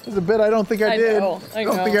binder? There's a bit I don't think I did. know, I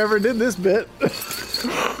don't know. think I ever did this bit.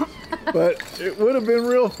 But it would have been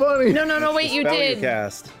real funny. No, wait, you Spell you did.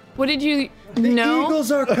 cast. What did you... The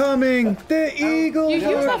Eagles are coming. The Eagles You used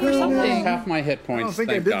are that for coming. something. Half my hit I points. don't think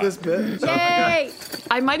I thank did God. this bit. Yay!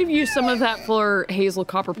 I might have used some of that for Hazel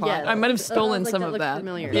Copperpot. Yes. I might have stolen Like some that of looks that.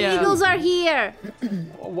 familiar. Yeah. The eagles are here.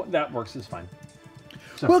 That works is fine.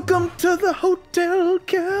 Welcome to the Hotel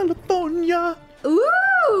California.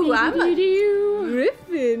 Ooh, I'm a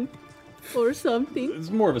griffin or something. It's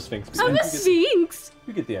more of a sphinx. I'm a sphinx.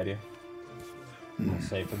 You get the idea. I'll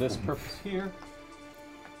say for this purpose here,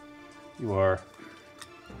 you are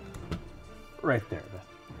right there.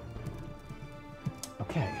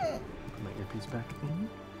 Okay. Put my earpiece back in.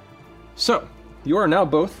 So, you are now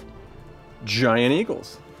both giant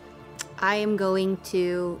eagles. I am going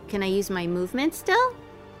to... Can I use my movement still?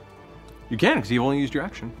 You can, because you've only used your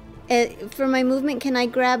action. For my movement, can I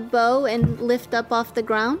grab Bo and lift up off the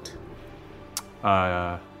ground?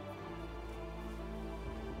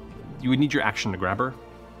 You would need your action to grab her,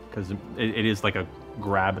 because it is like a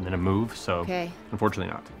grab and then a move, so Okay.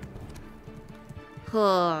 unfortunately not.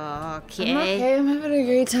 Okay. I'm okay. I'm having a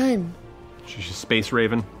great time. She's a space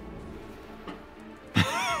raven.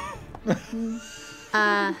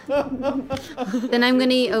 Then I'm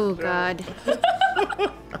gonna. Oh God.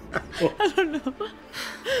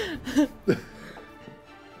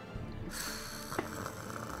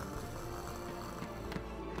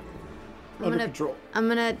 I don't know. I'm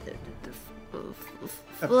gonna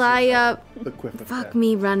fly up. Fuck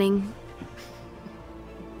me running.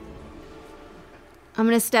 I'm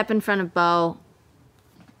gonna step in front of Bo.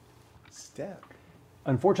 Step.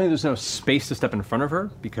 Unfortunately, there's no space to step in front of her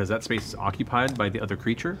because that space is occupied by the other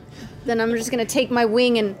creature. Then I'm just gonna take my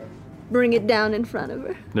wing and bring it down in front of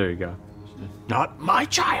her. There you go. Not my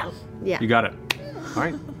child. Yeah. You got it. All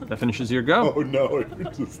right, that finishes your go. Oh no,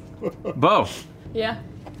 you're just... Bo. Yeah.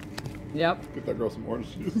 Yep. Get that girl some orange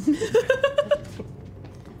juice.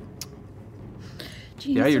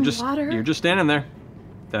 Yeah, you're just standing there.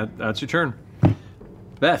 That's your turn.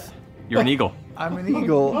 Beth, you're an eagle. I'm an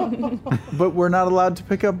eagle, but we're not allowed to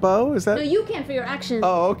pick up Bo? Is that? No, you can for your action.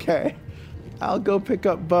 Oh, okay. I'll go pick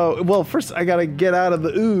up Bo. Well, first I gotta get out of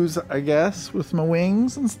the ooze, I guess, with my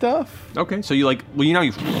wings and stuff. Okay, so you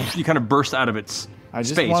you kind of burst out of its I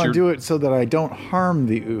just space. want to do it so that I don't harm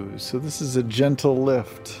the ooze. So this is a gentle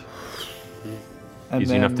lift. And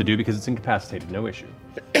Easy enough to do because it's incapacitated, no issue.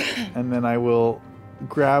 And then I will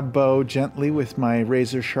grab Bo gently with my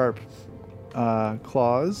razor sharp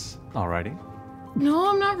claws. Alrighty. No,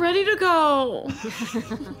 I'm not ready to go.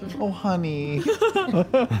 Oh, honey.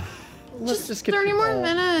 Let's just get 30 more people.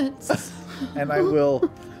 minutes. And I will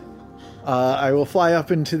fly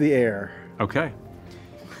up into the air. Okay.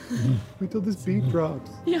 Wait till this beat drops.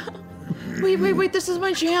 Yeah. Wait, this is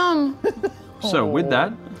my jam. So with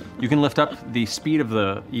that, you can lift up the speed of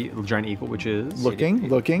the giant eagle, which is...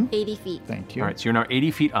 Looking. 80 feet. Thank you. All right, so you're now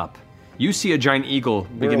 80 feet up. You see a giant eagle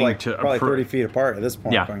beginning We're to probably approach. 30 feet apart at this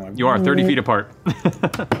point. Yeah, Going like, you are 30 feet apart.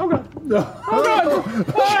 Oh no!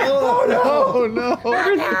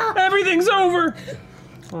 Everything's over!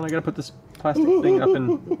 Well, I gotta put this plastic thing up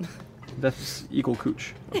in Beth's eagle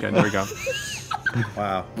cooch. Okay, there we go.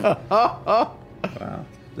 Wow. Wow.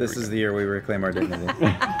 This is the year we reclaim our dignity.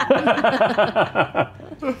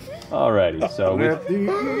 Alrighty, so Let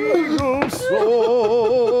the eagle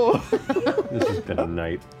soar. this has been a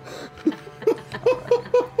night.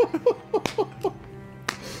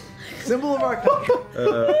 Symbol of our country.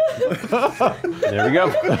 There we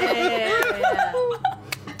go.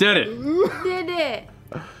 Did it. Did it.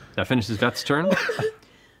 That finishes Beth's turn.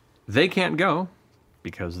 They can't go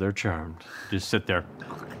because they're charmed. Just sit there.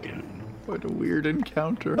 What a weird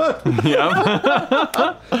encounter.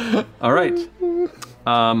 Yeah. All right.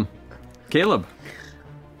 Caleb.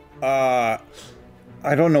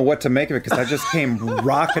 I don't know what to make of it because I just came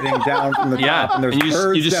rocketing down from the top, and there's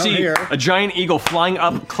birds you just down see here. a giant eagle flying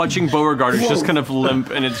up, clutching Beauregard, who's just kind of limp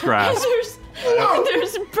in its grasp. There's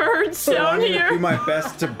birds So down I'm gonna here. do my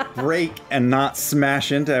best to break and not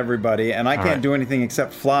smash into everybody, and I can't right. do anything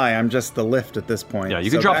except fly. I'm just the lift at this point. Yeah, you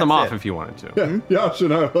So can drop them that's off it. if you wanted to. Yeah,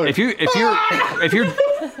 should I? Like, If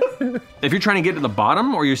you're trying to get to the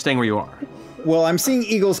bottom, or you're staying where you are. Well, I'm seeing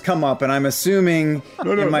eagles come up, and I'm assuming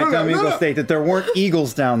in my dumb eagle state that there weren't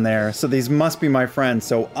eagles down there, so these must be my friends.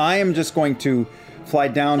 So I am just going to fly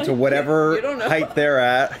down to whatever height they're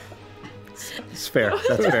at. It's fair.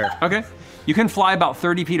 That's fair. Okay. You can fly about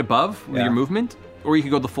 30 feet above with Yeah. your movement, or you can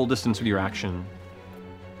go the full distance with your action.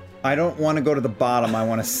 I don't want to go to the bottom. I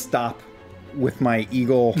want to stop with my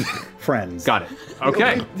eagle friends. Got it.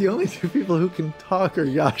 Okay. The only two people who can talk are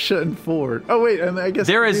Yasha and Ford. Oh wait, and I guess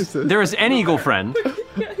There is an eagle friend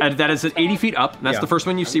that is at 80 feet up. And that's Yeah. the first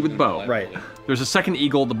one you see with Bo. Right. There's a second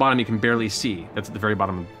eagle at the bottom you can barely see. That's at the very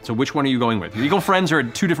bottom. So which one are you going with? Your eagle friends are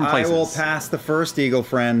at two different places. I will pass the first eagle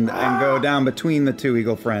friend and go down between the two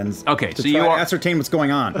eagle friends. Okay, to so try you to are ascertain what's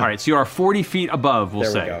going on. All right, so you are 40 feet above, we'll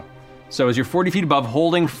There we say. go. So as you're 40 feet above,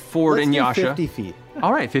 holding Ford Let's and do Yasha. 50 feet.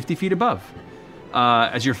 All right, 50 feet above.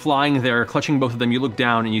 As you're flying there, clutching both of them, you look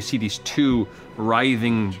down and you see these two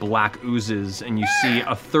writhing black oozes, and you see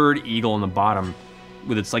a third eagle on the bottom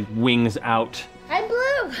with its like wings out. Hi,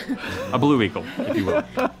 Blue. A blue eagle, if you will.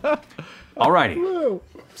 Alrighty.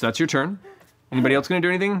 So that's your turn. Anybody else gonna do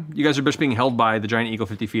anything? You guys are just being held by the giant eagle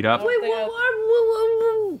 50 feet up. Wait,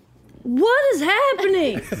 what is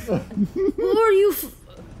happening? Who are you?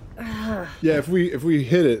 yeah, if we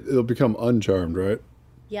hit it, it'll become uncharmed, right?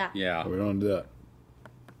 Yeah. Yeah. We don't do that.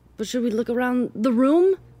 But should we look around the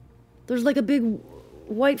room? There's like a big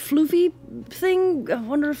white floofy thing. I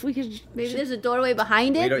wonder if we could... Maybe there's a doorway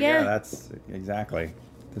behind it? Yeah, that's exactly.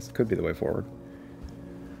 This could be the way forward.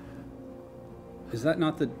 Is that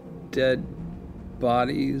not the dead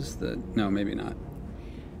bodies? No, maybe not.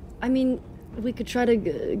 I mean, we could try to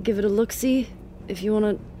give it a look-see if you want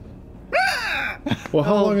to... Well,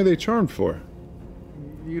 how long are they charmed for?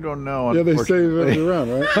 You don't know. Yeah, they say they're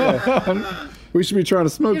around, right? Yeah. We should be trying to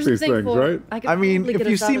smoke Here's the these thing, things, Ford. right? I mean, Get if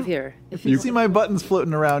you us out of here. if you see my buttons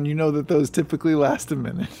floating around, you know that those typically last a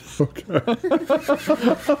minute.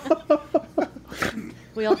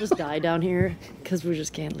 We all just die down here because we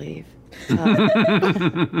just can't leave.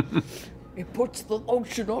 It puts the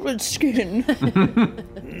lotion on its skin.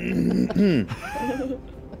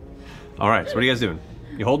 All right, so what are you guys doing?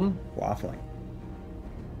 You holding? Waffling.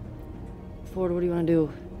 Ford, what do you want to do?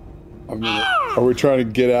 I mean, are we trying to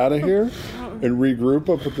get out of here and regroup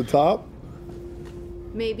up at the top?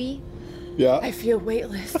 Maybe. Yeah. I feel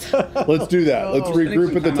weightless. Let's do that. Let's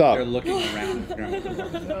regroup at the top. They're looking around.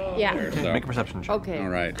 Yeah. So. Make a perception check. Okay. All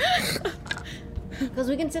right. Because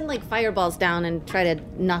we can send like fireballs down and try to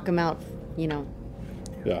knock them out, you know.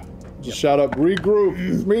 Yeah. Just shout up,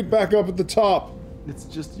 regroup, meet back up at the top. It's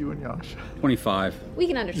just you and Yash. 25. We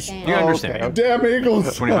can understand. You understand. Okay. Damn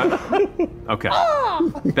Eagles. 25? Okay.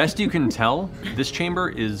 Best you can tell, this chamber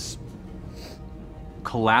is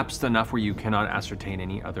collapsed enough where you cannot ascertain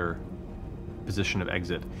any other position of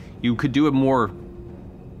exit. You could do a more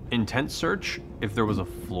intense search if there was a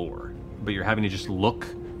floor, but you're having to just look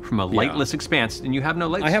from a lightless expanse, and you have no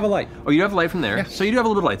lights. I have a light. Oh, you have a light from there? Yeah. So you do have a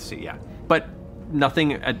little bit of light to see, yeah. But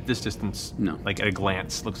nothing at this distance, no. Like at a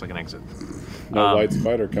glance, looks like an exit. No white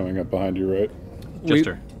spider coming up behind you, right?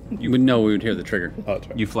 Jester. You would know we would hear the trigger. Oh, that's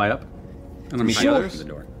right. You fly up? And I'm Sure. the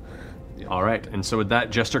door. All right, and so with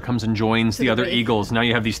that, Jester comes and joins the other eagles. Now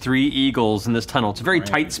you have these 3 eagles in this tunnel. It's a very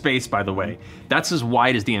tight space, by the way. That's as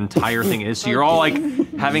wide as the entire thing is, so you're all like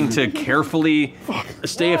having to carefully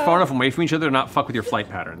stay far enough away from each other to not fuck with your flight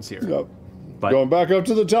patterns here. Yep. But Going back up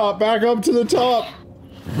to the top, back up to the top.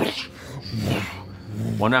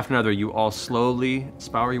 one after another, you all slowly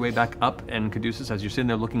spower your way back up, and Caduceus, as you're sitting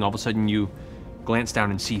there looking, all of a sudden you glance down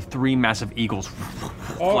and see 3 massive eagles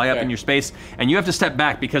fly up in your space, and you have to step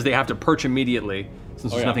back because they have to perch immediately,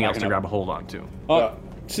 since there's nothing else to grab a hold on to.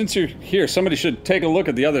 Since you're here, somebody should take a look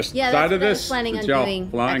at the other Yeah, side that's of what I was this. planning on Since y'all doing,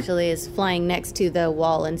 flying. actually, is flying next to the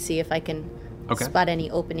wall and see if I can Okay. spot any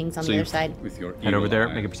openings on So the you- other side. With your Head over eagle there,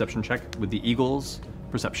 eye. make a perception check with the eagles'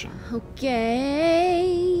 perception. Okay.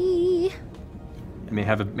 It may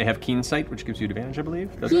have keen sight, which gives you advantage, I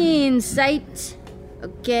believe. doesn't it? Keen sight.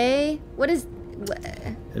 Okay. What is...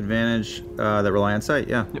 Advantage that rely on sight,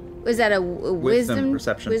 yeah. Was that a wisdom?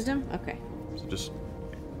 perception. Wisdom? Okay. So just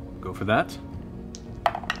go for that.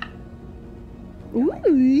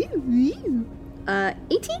 18?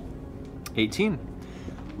 18.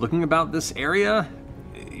 Looking about this area,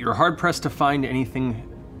 you're hard pressed to find anything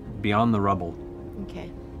beyond the rubble. Okay.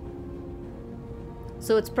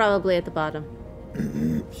 So it's probably at the bottom.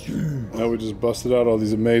 Now we just busted out all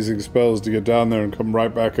these amazing spells to get down there and come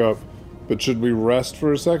right back up. But should we rest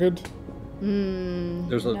for a second?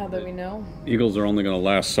 There's Now that we know. Eagles are only going to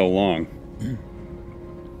last so long.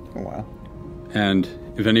 Oh, wow. And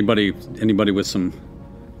if anybody with some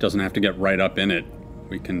doesn't have to get right up in it,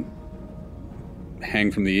 we can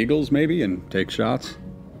hang from the eagles maybe and take shots.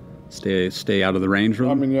 Stay out of the range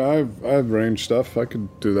room. I mean, yeah, I have range stuff. I could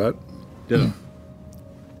do that. Yeah.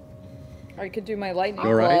 Or I could do my lightning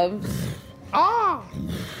All right. gloves. Oh,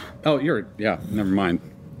 never mind.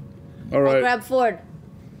 All I'll right. grab Ford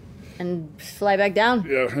and fly back down.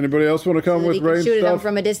 Yeah. Anybody else want to come So that with he can range shoot it stuff? up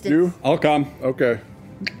from a distance. You? I'll come. Okay.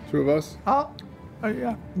 2 of us. Oh,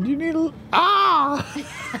 yeah. You need a... I'll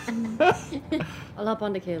hop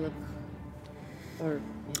onto Caleb. Or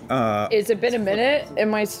It's been a minute.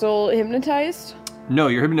 Am I still hypnotized? No,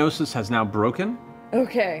 your hypnosis has now broken,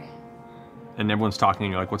 Okay. and everyone's talking,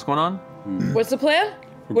 and you're like, what's going on? What's the plan?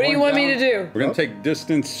 What do you want me to do? We're going to take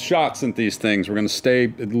distance shots at these things. We're going to stay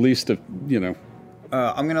at least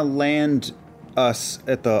I'm gonna land us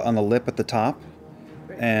on the lip at the top,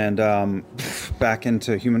 and back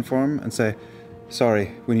into human form, and say,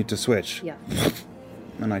 "Sorry, we need to switch." Yeah.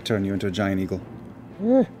 And I turn you into a giant eagle.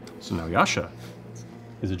 So now Yasha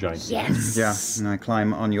is a giant. Yes. Yeah, and I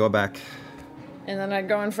climb on your back. And then I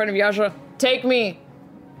go in front of Yasha. Take me.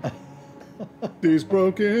 These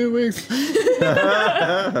broken wings.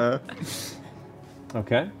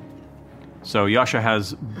 Okay. So Yasha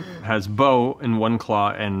has Bo in one claw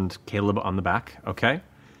and Caleb on the back. Okay.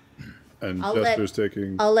 And I'll Jester's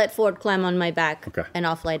taking... I'll let Ford climb on my back. Okay. And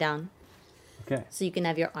I'll fly down. Okay. So you can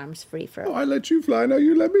have your arms free for. Oh, I let you fly. Now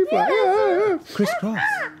you let me fly. Ah. Crisscross.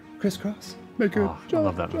 Crisscross. Make it. Oh, I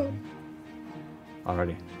love that movie.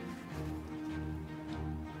 Alrighty.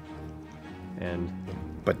 And.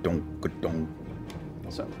 But don't.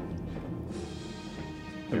 So.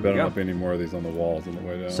 There better not be any more of these on the walls on the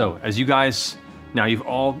way down. So, as you guys, now you've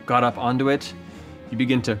all got up onto it, you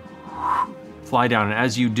begin to fly down, and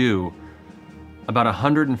as you do, about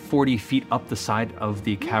 140 feet up the side of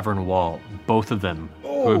the cavern wall, both of them,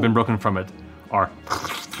 who have been broken from it, are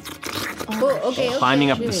climbing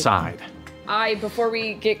up the side. Before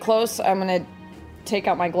we get close, I'm gonna take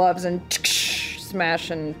out my gloves and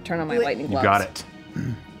smash and turn on my lightning You gloves. got it.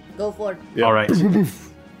 Go for it. Yep. All right.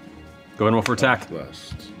 Go ahead and roll for attack.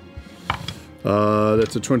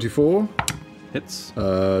 That's a 24. Hits.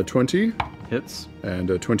 20. Hits.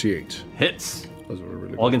 And 28. Hits. Those are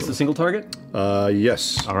really All against a single target?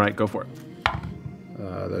 Yes. All right, go for it.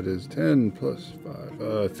 That is 10 plus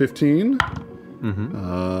 5. 15.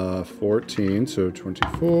 14, so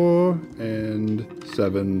 24. And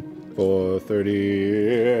 7 for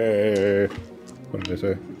 30. What did I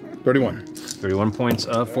say? 31. 31 points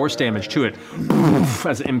of force damage to it.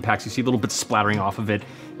 As it impacts, you see little bits splattering off of it.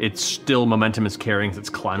 It's still momentum is carrying as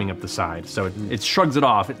it's climbing up the side. So it shrugs it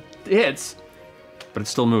off. It hits, but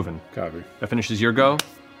it's still moving. Copy. That finishes your go.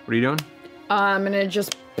 What are you doing? I'm gonna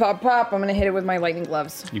just pop. I'm gonna hit it with my lightning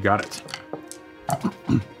gloves. You got it.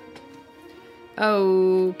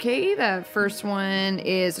 Okay, that first one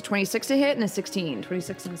is a 26 to hit and a 16.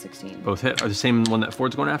 26 and a 16. Both hit. Are the same one that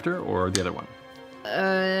Ford's going after, or the other one?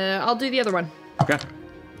 I'll do the other one. Okay.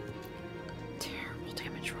 Terrible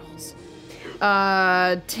damage rolls.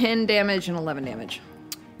 10 damage and 11 damage.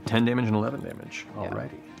 10 damage and 11 damage.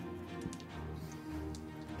 Alrighty.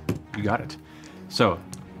 You got it. So,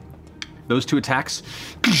 those two attacks,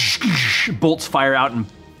 bolts fire out and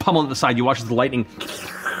pummel at the side. You watch as the lightning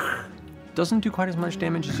doesn't do quite as much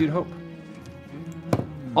damage as you'd hope.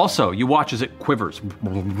 Also, you watch as it quivers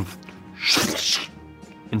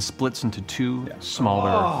and splits into two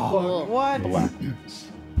smaller What? black.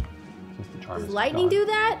 Does lightning do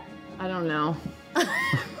that? I don't know.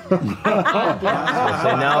 So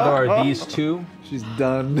now there are these two. She's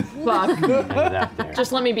done. Fuck. And that there.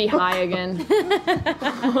 Just let me be high again.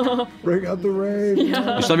 Bring out the rain. You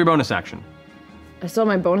still have your bonus action. I still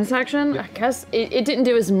have my bonus action? I guess it didn't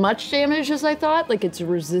do as much damage as I thought. Like, it's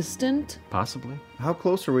resistant. Possibly. How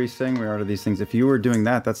close are we saying we are to these things? If you were doing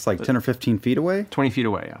that, that's like 10 or 15 feet away? 20 feet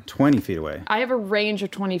away, yeah. 20 feet away. I have a range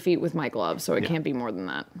of 20 feet with my gloves, so it can't be more than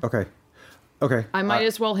that. Okay. Okay. I might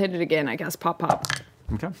as well hit it again, I guess. Pop, pop.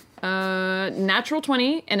 Okay. Natural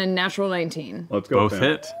 20 and a natural 19. Let's go. Both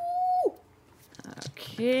hit.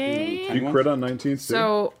 Okay. You crit on 19s too?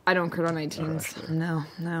 So, I don't crit on 19s. No,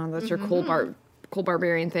 that's your cool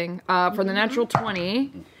barbarian thing. For the natural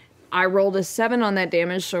 20, I rolled a 7 on that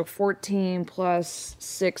damage, so 14 plus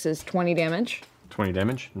 6 is 20 damage. 20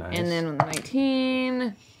 damage? Nice. And then on the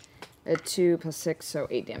 19, a 2 plus 6, so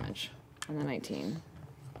 8 damage on the 19.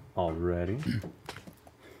 Alrighty.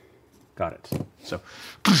 Got it. So,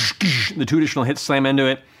 the two additional hits slam into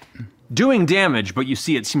it, doing damage, but you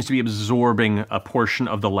see it seems to be absorbing a portion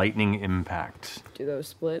of the lightning impact. Do those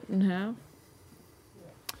split in half?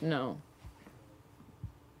 No.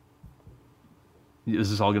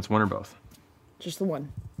 Is this all against one or both? Just the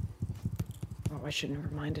one. Oh, I shouldn't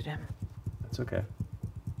have reminded him. That's okay.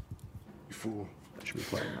 You fool. That should be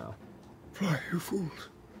playing now. Fly, you fools.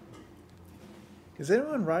 Is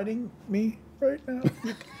anyone riding me right now?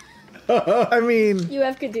 I mean, You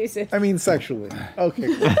have Caduceus. I mean sexually. Okay.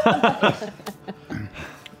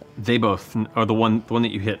 They both, or the one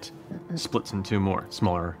that you hit, splits into more,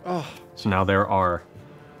 smaller. Oh. So now there are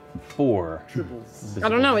 4. I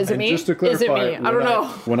don't know. Is it And me? just to clarify, Is it me? I don't know.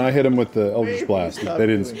 When I hit him with the Eldritch Blast, they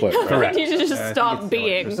didn't split. Right? Correct. You should just stop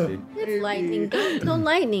being. It's lightning. Go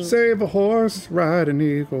lightning. Save a horse, ride an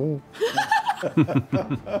eagle.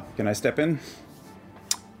 Can I step in?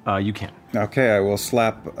 You can. Okay, I will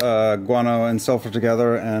slap guano and sulfur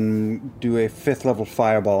together and do a 5th level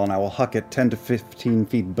fireball, and I will huck it 10 to 15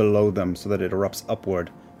 feet below them so that it erupts upward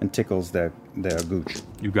and tickles their gooch.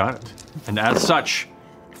 You got it. And as such,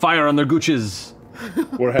 fire on their gooches.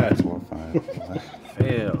 We're had. 4, 5, 5.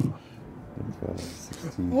 Fail. 12,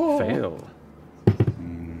 16. Fail.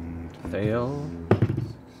 Fail.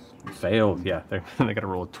 Fail. Yeah, they got to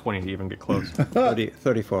roll a 20 to even get close.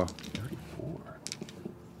 34.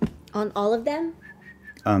 On all of them?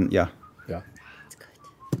 Yeah. Yeah.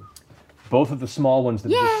 Both of the small ones that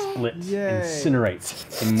just split Yay.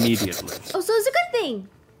 incinerate immediately. Oh, so it's a good thing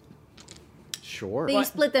Sure. that you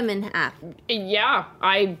split them in half. Yeah,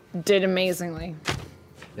 I did amazingly.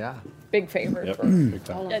 Yeah. big favor Yep, for. big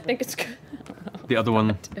time. Yeah, I think it's good. The other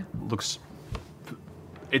one looks.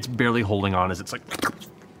 It's barely holding on as it's like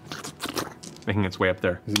making its way up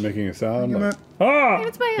there. Is it making a sound? Like, ah!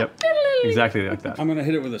 It's my Yep. Exactly like that. I'm gonna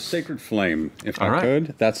hit it with a sacred flame, if All I right.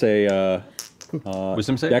 could. That's a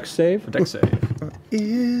wisdom save. Dex save. Dex save.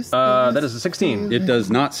 That is a 16. It does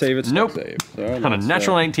not save its Nope. dex save. So On a that's,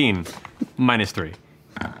 natural 19, -3.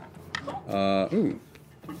 Ooh.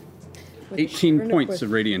 18 points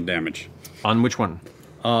of radiant damage. On which one?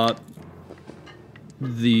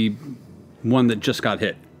 The one that just got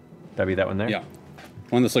hit. That'd be that one there? Yeah.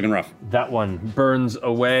 One that's looking rough. That one burns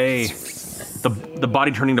away. The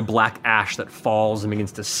body turning to black ash that falls and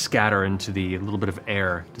begins to scatter into the little bit of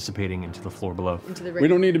air dissipating into the floor below. We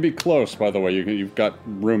don't need to be close, by the way. You've got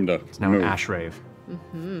room to It's now move. an ash rave.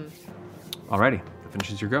 Mm-hmm. Alrighty, that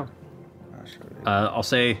finishes your go. I'll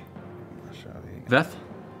say, Veth.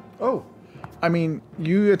 Oh, I mean,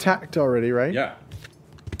 you attacked already, right? Yeah.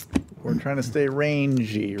 We're trying to stay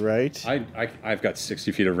rangy, right? I've got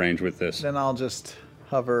 60 feet of range with this. Then I'll just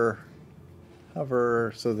hover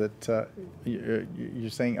so that you're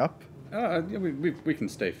saying up? Yeah, we can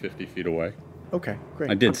stay 50 feet away. Okay, great.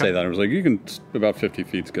 I did Okay. say that. I was like, you can, about 50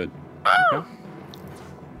 feet's good. Okay.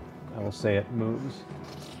 I will say it moves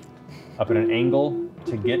up at an angle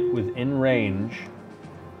to get within range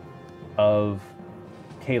of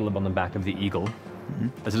Caleb on the back of the eagle.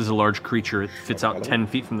 As it is a large creature, it fits out 10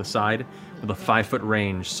 feet from the side with a 5-foot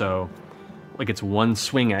range, so like it's one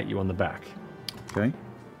swing at you on the back. Okay.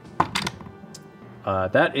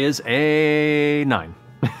 That is a 9.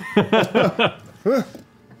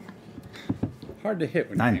 Hard to hit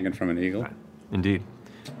when you're hanging from an eagle. Indeed.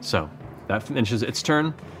 So, that finishes its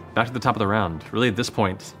turn. Back to the top of the round. Really, at this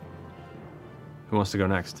point, who wants to go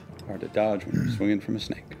next? Hard to dodge when you're swinging from a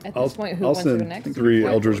snake. At this point, who I'll wants to go send next? 3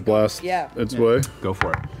 Eldritch Blasts Yeah. its way. Go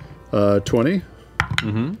for it. 20.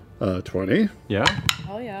 Mm-hmm. 20. Yeah.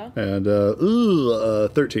 Oh, yeah. And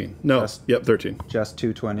 13. No, yep, 13. Just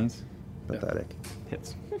 2 20s. Pathetic.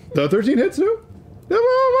 Hits. The 13 hits too?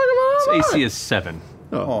 Its AC is 7.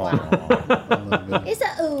 Oh. It's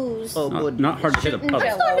a ooze. Not hard to hit a I'm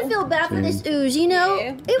puddle. starting to feel bad for this ooze, you know?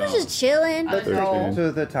 It was just chilling.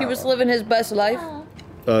 To the tower. He was living his best life.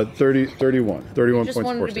 31. 31 He just points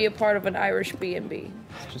wanted of to be a part of an Irish B&B.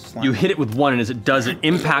 You hit it with one, and as it does, it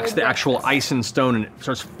impacts the actual ice and stone, and it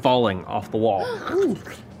starts falling off the wall.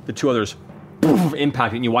 The two others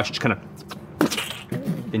impact it, and you watch it just kind of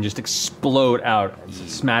and just explode out as it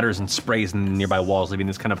smatters and sprays in the nearby walls, leaving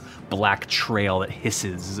this kind of black trail that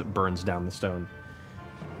hisses as it burns down the stone.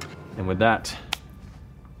 And with that,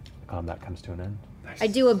 combat comes to an end. I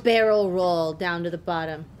do a barrel roll down to the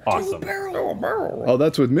bottom. Awesome. Oh,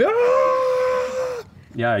 that's with me. Ah!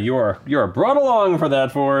 Yeah, you are brought along for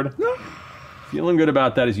that, Ford. Feeling good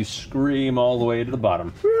about that as you scream all the way to the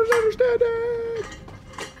bottom.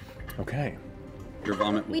 Okay. Your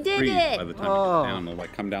vomit will We did freeze it. by the time it gets down. It'll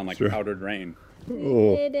come down like powdered rain.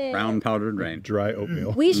 Oh. did it. Brown powdered rain. Dry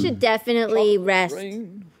oatmeal. We should definitely rest.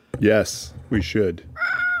 Yes, we should.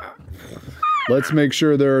 Let's make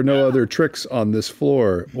sure there are no other tricks on this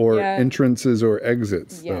floor or Yeah. entrances or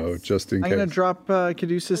exits, though, just in I'm case. going to drop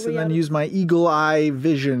Caduceus and then use my eagle eye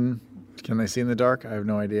vision. Can I see in the dark? I have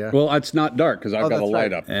no idea. Well, it's not dark because I've Oh, got a that's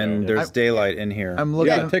light right. up. And there's daylight in here. I'm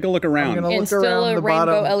looking. Yeah, take a look around. I'm gonna And look still around a the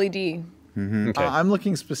rainbow bottom. LED. Okay. I'm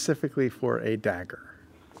looking specifically for a dagger.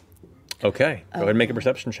 Okay. Go ahead and make a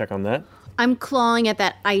perception check on that. I'm clawing at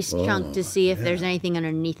that ice chunk to see if there's anything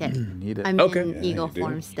underneath it. Need it. I'm Okay. in eagle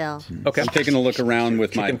form still. Okay. I'm taking a look around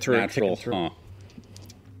with my Kicking through, natural. kicking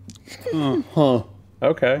Huh.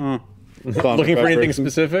 Okay. Looking for anything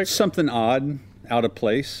specific? Something odd, out of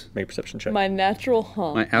place. Make a perception check. My natural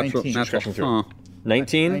huh. My natural, 19. natural Through. huh.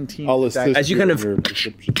 19? I'll assist As you kind of in your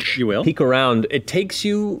perception. You will? peek around, it takes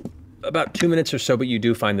you about 2 minutes or so, but you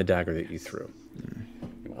do find the dagger that you threw.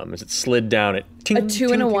 As it slid down, it ting, A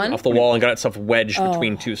 2 and a 1? off the wall and got itself wedged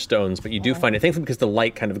between two stones. But you do find it, thankfully, because the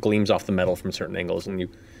light kind of gleams off the metal from certain angles, and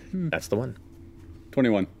that's the one.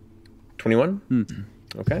 21. 21?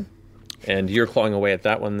 Okay. And you're clawing away at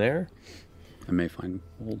that one there. I may find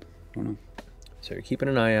gold. I don't know. So you're keeping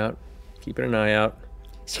an eye out. Keeping an eye out.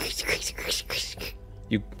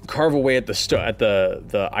 You carve away at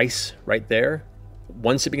the ice right there.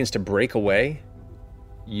 Once it begins to break away,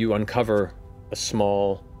 you uncover a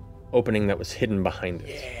small opening that was hidden behind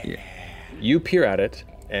it. Yeah. You peer at it,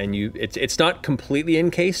 and it's not completely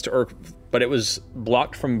encased, but it was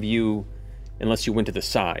blocked from view unless you went to the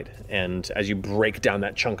side. And as you break down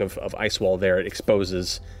that chunk of ice wall there, it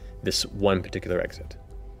exposes this one particular exit.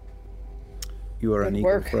 You are Good an eagle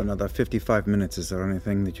work. for another 55 minutes. Is there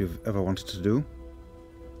anything that you've ever wanted to do?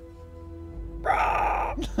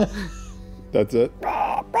 That's it.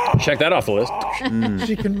 Check that off the list.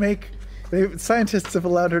 She can make. Scientists have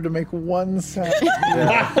allowed her to make one sound.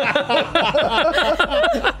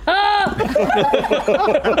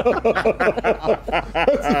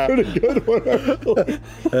 That's a pretty good one.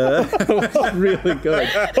 That's really good.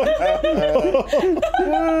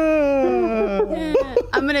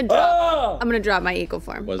 I'm gonna drop my eagle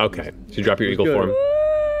form. Okay, so you drop your eagle form.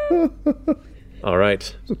 All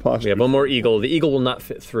right. We have one more eagle. The eagle will not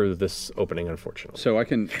fit through this opening, unfortunately. So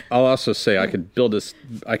I'll also say I could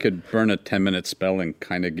I could burn a 10-minute spell and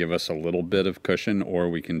kind of give us a little bit of cushion, or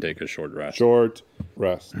we can take a short rest. Short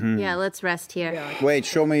rest. Yeah, let's rest here. Wait,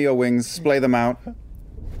 show me your wings. Splay them out.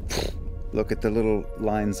 Look at the little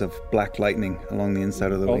lines of black lightning along the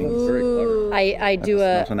inside of the wings. That's very clever. I do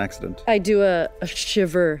That's not an accident. I do a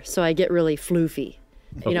shiver, so I get really floofy.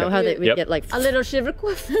 You know how we get like A little shiver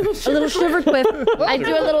quiff. a little shiver quiff. I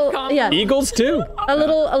do a little Eagles too. a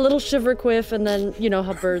little shiver quiff, and then you know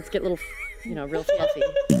how birds get little, real fluffy.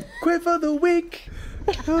 Quiver the week.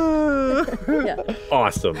 Yeah.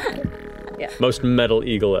 Awesome. Yeah. Most metal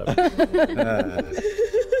eagle ever.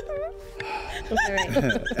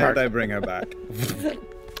 How'd I bring her back?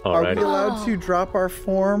 Are we Alrighty. allowed to drop our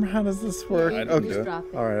form? How does this work? I don't do it. All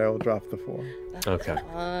right, I will drop the form. Okay.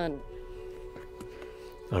 Fun.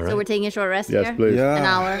 All right. So we're taking a short rest Yes, here? please. Yeah. An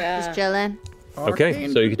hour, just chilling. Okay,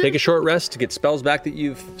 so you can take a short rest to get spells back that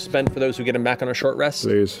you've spent for those who get them back on a short rest.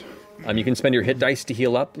 Please. You can spend your hit dice to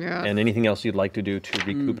heal up, Yeah. and anything else you'd like to do to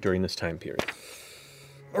recoup during this time period.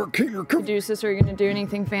 Caduceus, are you going to do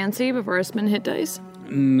anything fancy before I spend hit dice?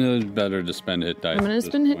 No, it's better to spend hit dice. I'm going at to this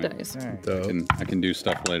spend hit point. dice. I can do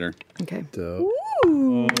stuff later. Okay.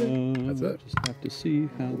 That's it. Just have to see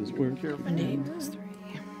how this works. 8 plus 3.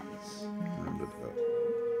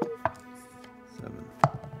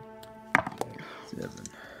 7.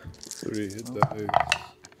 3 hit dice.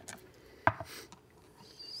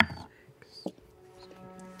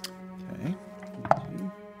 Okay.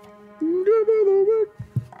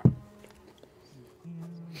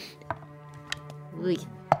 Uy.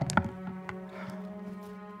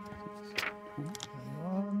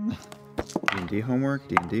 D&D homework.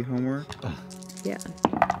 D&D homework. Yeah.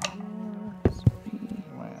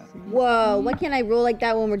 Whoa, why can't I roll like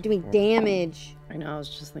that when we're doing damage? I know. I was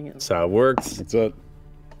just thinking. That's how it works. That's it.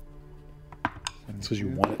 It's because you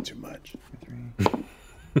want it too much.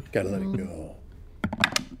 Gotta let it go.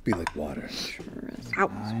 Be like water. Ow.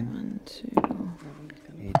 1, 2,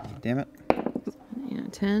 8. Damn it. Yeah,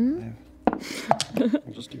 10.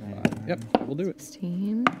 We'll just do 5. Yep, we'll do it.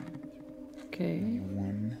 16. Okay.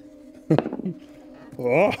 1.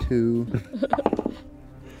 Oh. 2.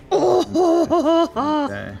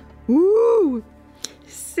 Okay. Woo!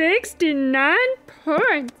 69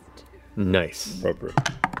 points. Nice. Appropriate.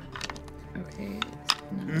 Okay.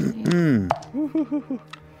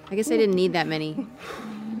 I guess I didn't need that many.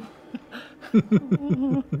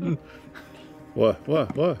 What?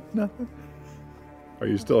 Nothing. Are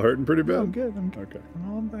you still hurting pretty bad? I'm good. I'm good. Okay.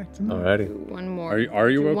 I'm back to normal. Alrighty. One more. Are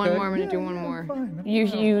you do okay? One more. I'm going to do Yeah, one yeah, more. Fine.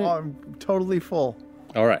 You. I'm totally full.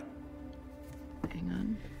 All right. Hang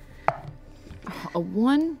on. Oh, a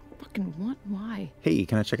 1? Fucking 1? Why? Hey,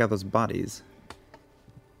 can I check out those bodies?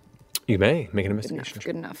 You may make an Good enough. investigation.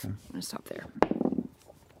 Good enough. I'm going to stop there.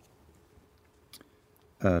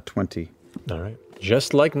 20. All right.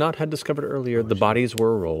 Just like Not had discovered earlier, the bodies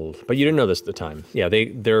were rolled, but you didn't know this at the time. Yeah,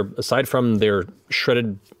 they're aside from their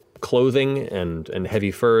shredded clothing and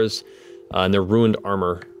heavy furs, and their ruined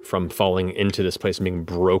armor from falling into this place and being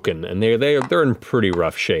broken, and they're in pretty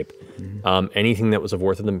rough shape. Anything that was of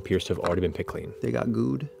worth of them appears to have already been picked clean. They got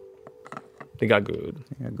good. They got good.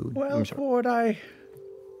 Well, Ford, I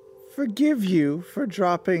forgive you for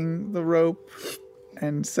dropping the rope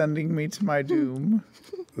and sending me to my doom.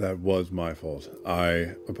 That was my fault.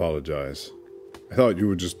 I apologize. I thought you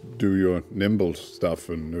would just do your nimble stuff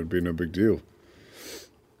and it would be no big deal.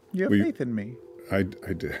 You have faith in me. I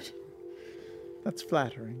did. That's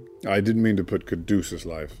flattering. I didn't mean to put Caduceus'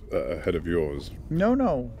 life ahead of yours.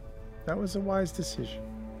 No. That was a wise decision.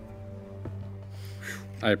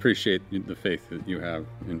 I appreciate the faith that you have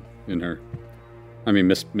in her. I mean,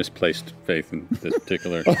 misplaced faith in this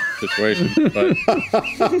particular situation, but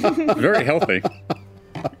very healthy.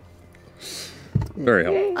 Very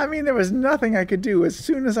healthy. I mean, there was nothing I could do. As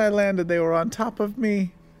soon as I landed, they were on top of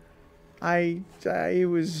me. I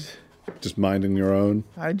was just minding your own.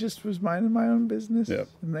 I just was minding my own business. Yep.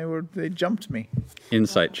 And they jumped me.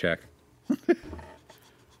 Insight check.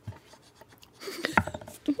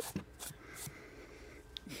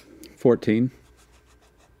 $14.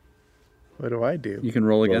 What do I do? You can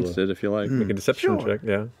roll against it if you like. Make a deception Sure. check,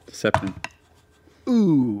 yeah. Deception.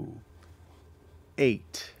 Ooh.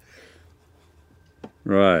 8.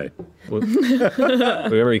 Right.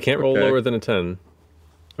 Remember, you can't roll Okay. lower than a 10.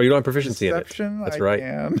 Oh, you don't have proficiency Deception, in it. That's I right.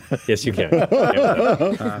 can. Yes, you can.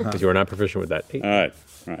 Because you are not proficient with that. 8.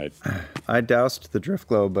 All right. I doused the drift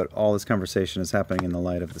globe, but all this conversation is happening in the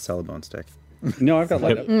light of the celebone stick. No, I've got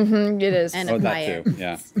light up. Mm-hmm, it is. And Oh, a that fire. too.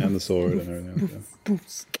 Yeah. And the sword and everything.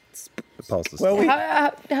 The pulse is Well, we,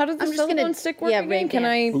 How does the I'm just cell gonna phone stick work yeah, again? break Can it.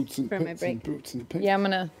 I? Boots and For my pants break. and boots and pants. Yeah, I'm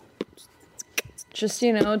gonna just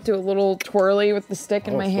do a little twirly with the stick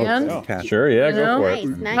in my hand. cat. Sure, yeah, You know? go for it.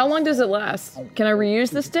 Nice. How long does it last? Can I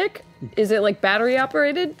reuse the stick? Is it like battery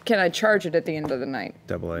operated? Can I charge it at the end of the night?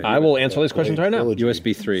 Double A. I will answer all these questions right now.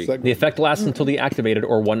 USB 3. The effect lasts until deactivated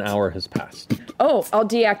or 1 hour has passed. Oh, I'll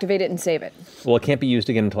deactivate it and save it. Well, it can't be used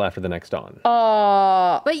again until after the next dawn.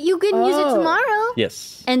 But you can use it tomorrow.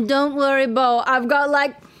 Yes. And don't worry, Bo. I've got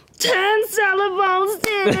like 10 cellophones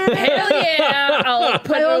still. Hell yeah! I'll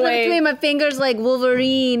put I it hold it away. between my fingers like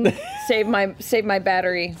Wolverine. Save my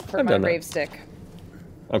battery for I've my done that. rave stick.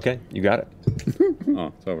 Okay, you got it. Oh,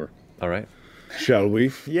 it's over. All right. Shall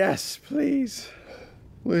we? yes, please.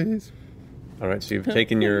 Please. All right, so you've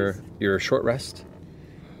taken your short rest.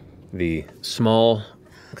 The small,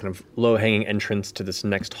 kind of low-hanging entrance to this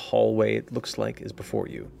next hallway, it looks like, is before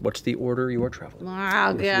you. What's the order you are traveling?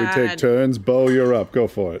 Oh, We take turns. Bo, you're up. Go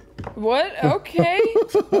for it. What? Okay.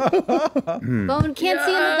 Bone can't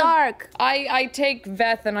see in the dark. I take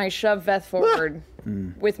Veth and I shove Veth forward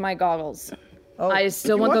with my goggles. I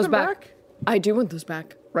still you want want those them back. I do want those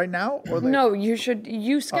back. Right now? Or No, you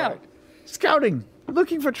scout. Scouting.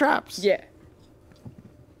 Looking for traps. Yeah.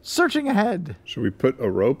 Searching ahead. Should we put a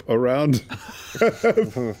rope around?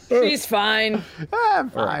 She's fine. I'm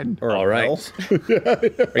fine. All right.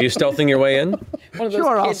 Are you stealthing your way in? One of those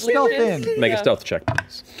Sure, I'll kid stealth leashes. in. Make a stealth check,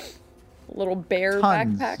 please. Little bear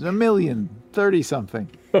Tons. backpack. A million. 30 something.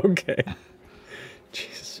 Okay.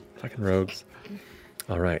 Jesus, fucking rogues.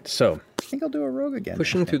 All right, so I think I'll do a rogue again.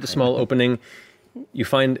 pushing through the small opening, you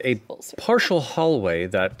find a partial hallway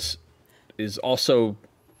that is also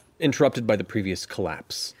interrupted by the previous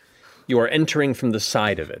collapse. You are entering from the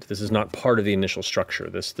side of it. This is not part of the initial structure.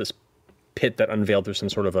 This pit that unveiled through some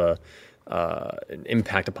sort of an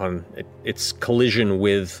impact upon its collision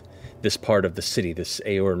with this part of the city, this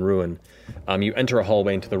Aeoran ruin. You enter a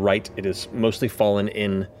hallway, and to the right, it is mostly fallen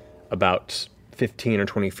in about 15 or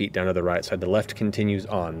 20 feet down to the right side. The left continues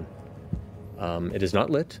on. It is not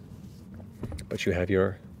lit, but you have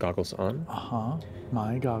your goggles on.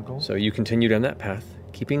 My goggles. So you continue down that path,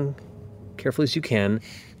 keeping carefully as you can,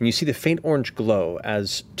 and you see the faint orange glow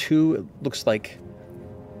as two, it looks like,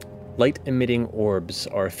 light-emitting orbs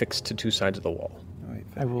are affixed to two sides of the wall.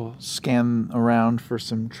 I will scan around for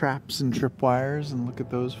some traps and tripwires and look at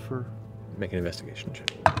those for Make an investigation check.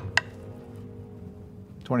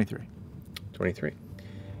 23. 23.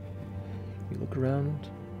 You look around.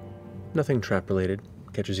 Nothing trap-related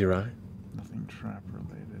catches your eye. Nothing trap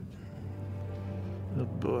related. Oh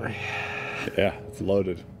boy. Yeah, it's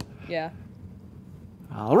loaded. Yeah.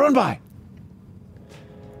 I'll run by.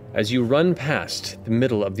 As you run past the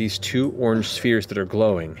middle of these two orange spheres that are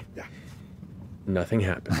glowing, nothing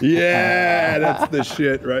happens. Yeah, that's the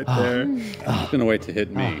shit right there. It's gonna wait to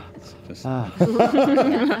hit me. It's just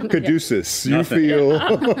Caduceus, you Nothing. feel.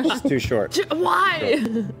 It's too short. Why?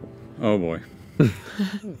 oh boy.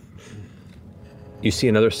 You see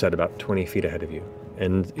another set about 20 feet ahead of you,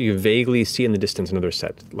 and you vaguely see in the distance another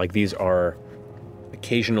set. Like these are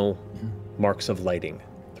occasional marks of lighting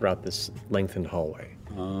throughout this lengthened hallway.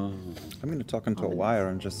 I'm going to talk into a wire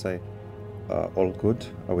and just say, all good?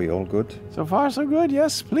 Are we all good? So far, so good.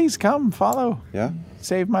 Yes, please come, follow. Yeah?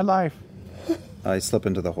 Save my life. I slip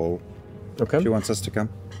into the hole. Okay. She wants us to come.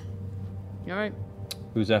 All right.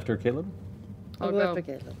 Who's after Caleb? I'll go.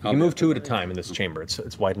 You move two at a time in this chamber.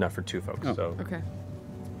 It's wide enough for two folks. So Okay.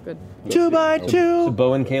 Good. 2 by 2. So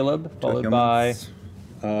Bo and Caleb, followed by.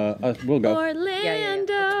 We'll go.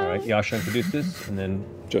 Orlando. All right, Yasha introduced this, and then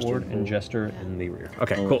Jester. Ward and Jester in the rear.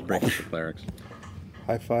 Okay, Oh, cool. break with the clerics.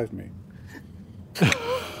 High five me.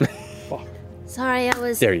 Sorry, I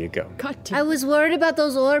was. There you go. I was worried about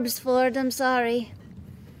those orbs, Ford. I'm sorry.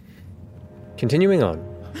 Continuing on.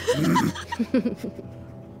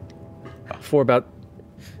 For about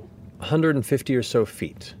 150 or so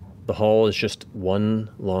feet, the hall is just one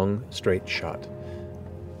long, straight shot.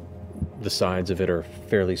 The sides of it are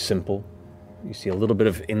fairly simple. You see a little bit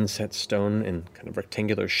of inset stone in kind of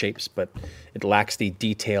rectangular shapes, but it lacks the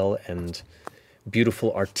detail and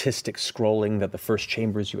beautiful artistic scrolling that the first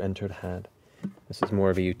chambers you entered had. This is more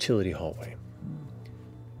of a utility hallway.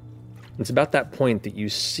 It's about that point that you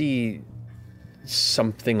see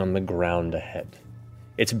something on the ground ahead.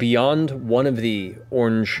 It's beyond one of the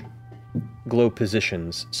orange glow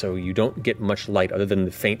positions, so you don't get much light other than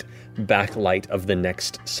the faint backlight of the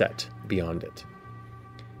next set beyond it.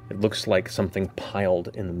 It looks like something piled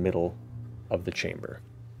in the middle of the chamber.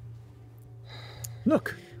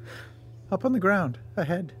 Look, up on the ground,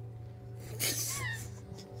 ahead.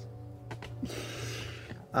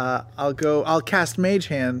 I'll cast Mage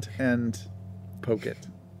Hand and poke it.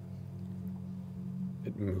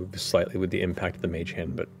 It moves slightly with the impact of the Mage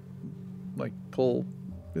Hand, but... Like pull,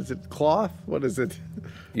 is it cloth? What is it?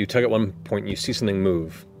 You tug at one point and you see something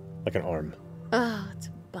move, like an arm. Oh, it's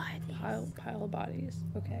a body. Pile of bodies.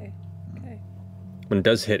 Okay. When it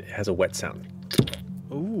does hit, it has a wet sound.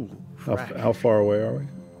 Ooh. How far away are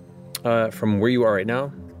we? From where you are right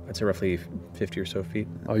now, I'd say roughly 50 or so feet.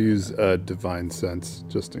 I'll use Divine Sense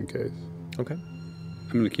just in case. Okay. I'm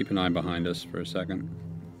going to keep an eye behind us for a second.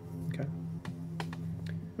 Okay.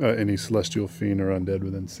 Any celestial fiend or undead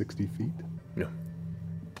within 60 feet? No.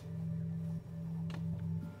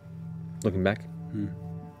 Looking back,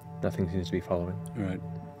 nothing seems to be following. All right.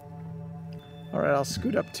 All right, I'll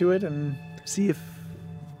scoot up to it and see if...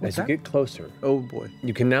 As you get closer, oh boy,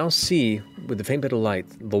 you can now see, with the faint bit of light,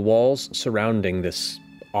 the walls surrounding this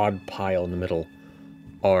odd pile in the middle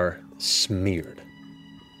are smeared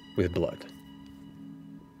with blood.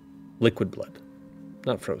 Liquid blood,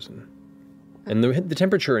 not frozen. And the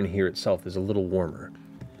temperature in here itself is a little warmer,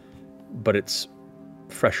 but it's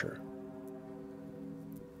fresher.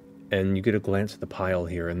 And you get a glance at the pile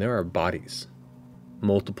here, and there are bodies,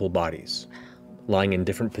 multiple bodies, lying in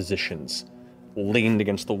different positions, leaned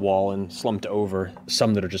against the wall and slumped over,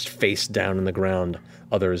 some that are just face down in the ground,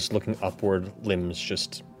 others looking upward, limbs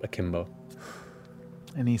just akimbo.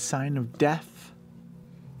 Any sign of death?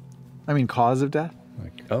 I mean, cause of death?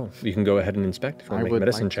 Oh, you can go ahead and inspect if you want to make a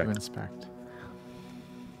medicine check. I would like to inspect.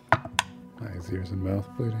 His ears and mouth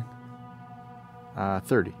bleeding.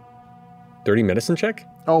 30. 30 medicine check?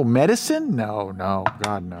 Oh, medicine? No,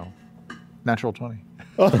 God, no. Natural 20.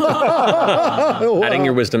 Adding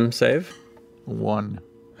your wisdom save. 1.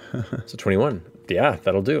 So 21. Yeah,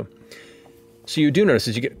 that'll do. So you do notice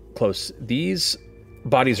as you get close, these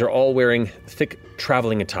bodies are all wearing thick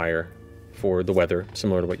traveling attire for the weather,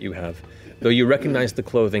 similar to what you have, though you recognize the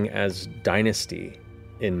clothing as Dynasty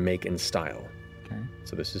in make and style. Okay.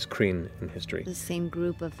 So this is Kreen in history. The same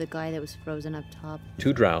group of the guy that was frozen up top.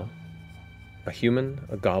 2 drow, a human,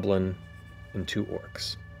 a goblin, and 2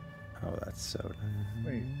 orcs. Oh, that's so...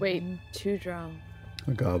 Wait, 2 drow.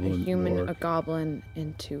 A goblin, A human, orc. a goblin,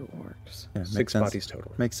 and 2 orcs. Yeah, 6 bodies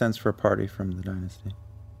total. Makes sense for a party from the Dynasty.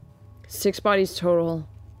 6 bodies total.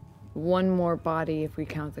 1 more body if we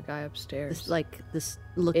count the guy upstairs. It's like this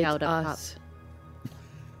lookout up top.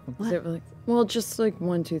 Is it really? Well, just like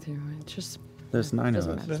 1, 2, 3. Just. There's 9 of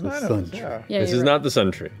doesn't us. matter. There's 9 of us, yeah. Yeah, This you're is right. not the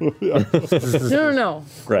Sun Tree. No.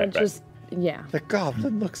 Right, Just yeah. The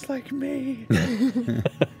goblin looks like me.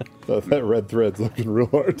 That red thread's looking real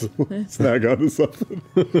hard to snag onto something.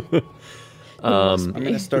 I'm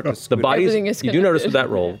going to start to The scoot. bodies, Everything is you do notice connected. with that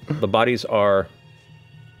roll, the bodies are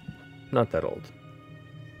not that old.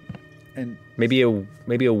 And Maybe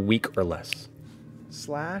a week or less.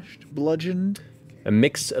 slashed, bludgeoned. A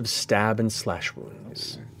mix of stab and slash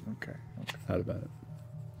wounds. Okay. How about it?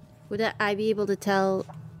 Would I be able to tell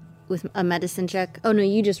with a medicine check? Oh no,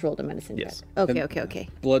 you just rolled a medicine Yes. check. Okay.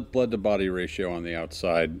 Blood to body ratio on the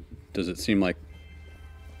outside. Does it seem like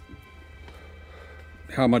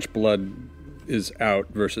how much blood is out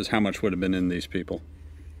versus how much would have been in these people?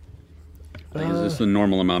 Like, is this the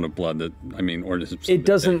normal amount of blood that or does It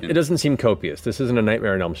doesn't seem copious. This isn't a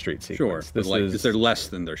Nightmare on Elm Street sequence. Sure, This but is there less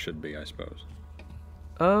than there should be? I suppose.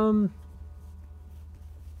 I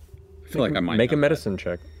feel like I might make a know medicine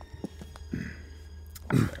check.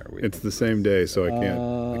 It's the same day, so I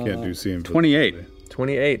can't do CM. 28.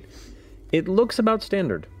 28. It looks about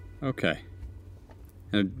standard. Okay.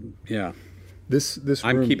 Yeah. This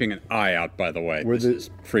I'm room, keeping an eye out, by the way. This is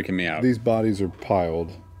freaking me out. These bodies are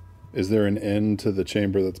piled. Is there an end to the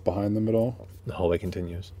chamber that's behind them at all? The hallway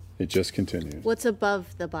continues. It just continues. What's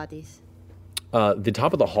above the bodies? The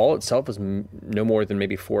top of the hall itself is no more than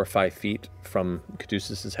maybe 4 or 5 feet from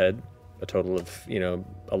Caduceus's head. A total of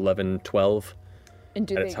 11, 12 And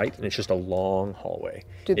do at they its height, and it's just a long hallway.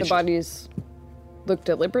 do the It's bodies look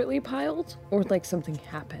deliberately piled, or like something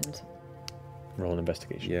happened? Roll an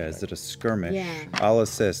investigation. Yeah, is it a skirmish? Yeah. I'll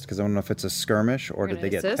assist, because I don't know if it's a skirmish, or You're did they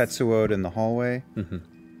gonna get assist? Tetsuo'd in the hallway? Mm-hmm.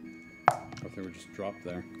 Or if they were just dropped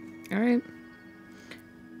there. All right.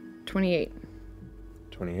 28.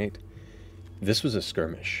 28. This was a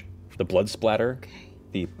skirmish. The blood splatter,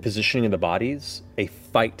 the positioning of the bodies, a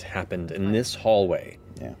fight happened in this hallway.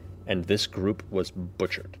 Yeah. and this group was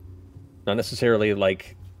butchered. Not necessarily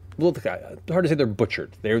like, well, hard to say they're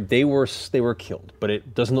butchered. They were killed, but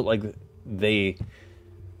it doesn't look like they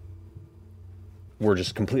were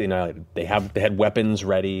just completely annihilated. They had weapons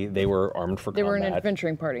ready. They were armed for They combat. were an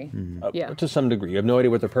adventuring party. Yeah. To some degree. You have no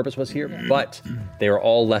idea what their purpose was here, but they are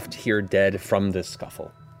all left here dead from this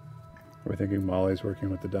scuffle. Are we thinking Molly's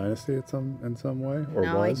working with the dynasty in some way? Or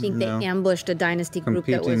No, I was? think they ambushed a dynasty group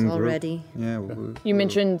that was Competing group. already. Yeah. You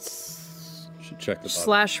mentioned Should check the body.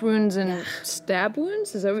 slash wounds and stab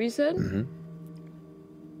wounds? Is that what you said? Mm-hmm.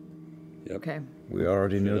 Yep. Okay. We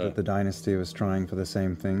already knew that the dynasty was trying for the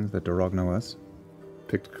same thing that Dorogna was.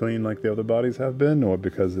 Picked clean like the other bodies have been, or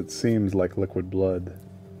because it seems like liquid blood,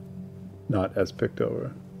 not as picked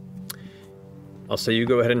over? I'll say you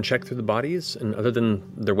go ahead and check through the bodies, and other than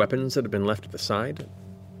their weapons that have been left at the side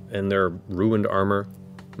and their ruined armor,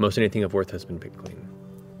 most anything of worth has been picked clean.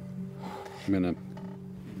 I'm gonna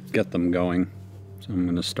get them going. So I'm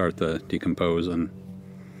gonna start the decompose and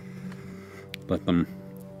let them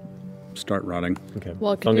start rotting. Okay.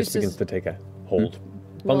 Well, Fungus Caduceus- begins to take a hold.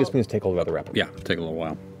 Fungus begins to take hold rather rapidly. Yeah, take a little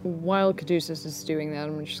while. While Caduceus is doing that,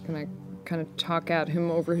 I'm just gonna kind of talk at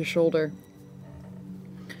him over his shoulder.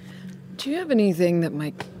 Do you have anything that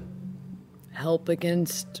might help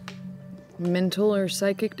against mental or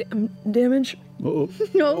psychic damage? Uh-oh.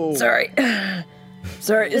 No, sorry.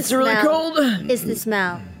 Sorry, it's really cold. It's the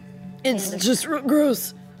smell. It's just real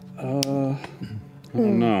gross. I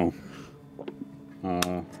don't know.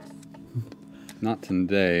 Not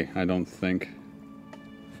today, I don't think.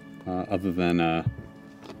 Other than, I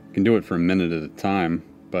can do it for a minute at a time,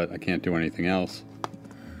 but I can't do anything else.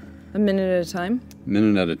 A minute at a time? A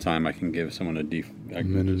minute at a time, I can give someone I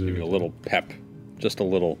can just give you a little pep. Just a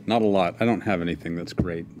little. Not a lot. I don't have anything that's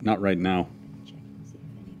great. Not right now.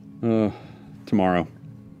 Tomorrow.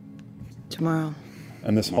 Tomorrow.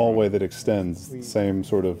 And this hallway that extends, same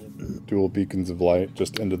sort of dual beacons of light,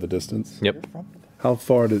 just into the distance? Yep. How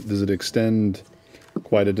far does it extend?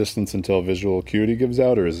 Quite a distance until visual acuity gives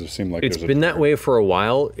out, or does it seem like It's there's been that way for a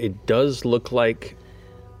while. It does look like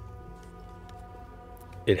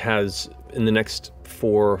it has, in the next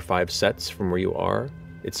 4 or 5 sets from where you are,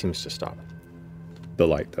 it seems to stop. The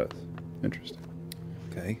light does. Interesting.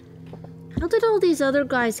 Okay. How did all these other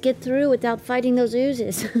guys get through without fighting those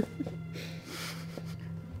oozes?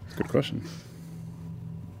 Good question.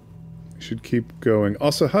 We should keep going.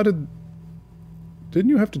 Also, didn't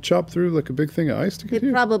you have to chop through like a big thing of ice to They get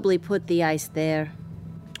here? probably put the ice there.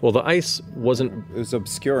 Well, the ice wasn't... It was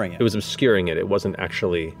obscuring it. It was obscuring it. It wasn't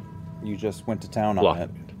actually... You just went to town on blocking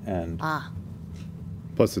it. And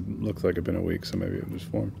Plus, it looks like it's been a week, so maybe it just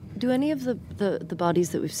formed. Do any of the bodies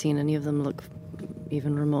that we've seen, any of them look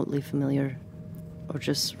even remotely familiar? Or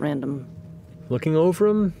just random? Looking over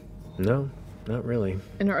them? No, not really.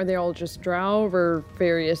 And are they all just drow or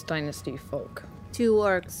various dynasty folk? 2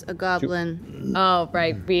 orcs, a goblin. Oh,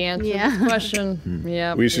 right. We answered Yeah. this question.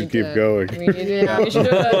 Yeah. We should keep going. We should.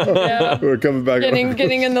 Yeah. We're coming back.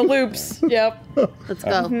 Getting in the loops. Yep. Let's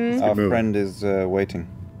go. our friend is waiting.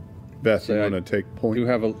 Beth, you want to take point? I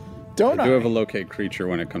do have a locate creature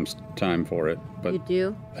when it comes time for it, but You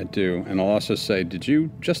do? I do. And I'll also say, did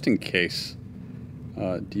you, just in case,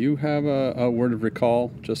 do you have a word of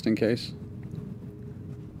recall, just in case?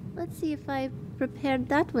 Let's see if I prepared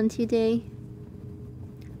that one today.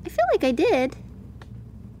 I feel like I did.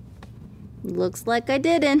 Looks like I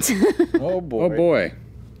didn't. Oh boy. Oh boy.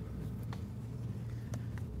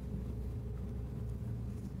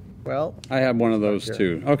 Well, I have one of those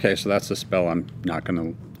too. Okay, so that's a spell I'm not going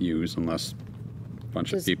to use unless a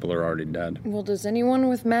bunch of people are already dead. Well, does anyone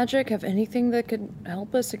with magic have anything that could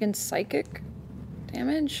help us against psychic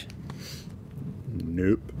damage?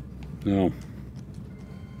 Nope. No.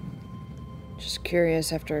 Just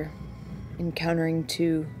curious after encountering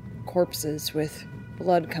 2 corpses with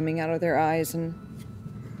blood coming out of their eyes and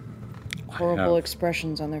horrible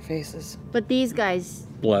expressions on their faces. But these guys.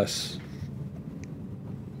 Bless.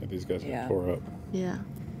 Yeah, these guys Yeah. are tore up. Yeah.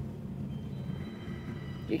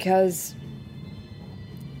 Because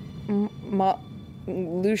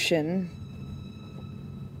Lucian,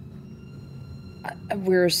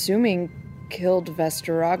 we're assuming, killed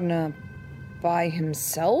Vestaragna by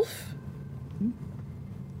himself?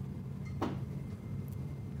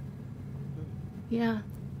 Yeah.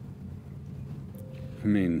 I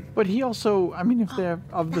mean, but he also, I mean, if they're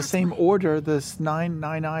of the same order, this nine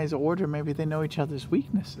eyes order, maybe they know each other's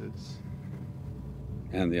weaknesses.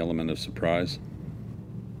 and the element of surprise.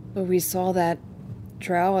 But we saw that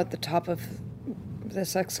drow at the top of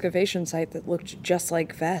this excavation site that looked just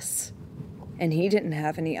like Vess. And he didn't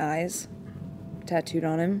have any eyes tattooed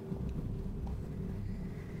on him.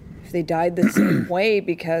 if they died the same way,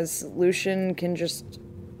 because Lucian can just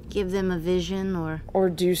give them a vision or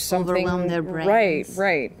do something. Overwhelm their brains.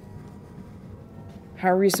 Right.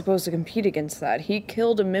 How are we supposed to compete against that? He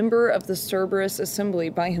killed a member of the Cerberus Assembly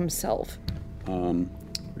by himself.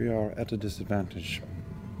 We are at a disadvantage.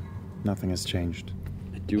 Nothing has changed.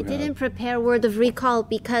 I didn't prepare word of recall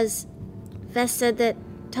because Vess said that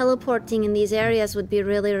teleporting in these areas would be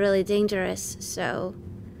really, really dangerous, so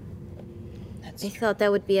I thought that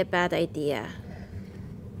would be a bad idea.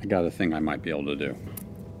 I got a thing I might be able to do.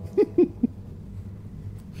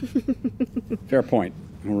 Fair point.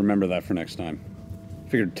 I'll remember that for next time.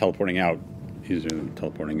 Figured teleporting out easier than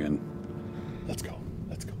teleporting in. Let's go.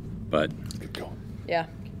 But keep going. Yeah,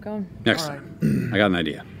 keep going. Next time, I got an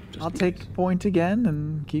idea. I'll take point again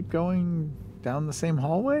and keep going down the same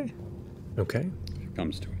hallway. Okay. If it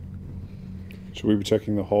comes to it. Should we be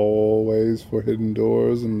checking the hallways for hidden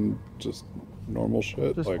doors and just normal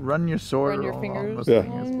shit? Just run your sword. Run your fingers.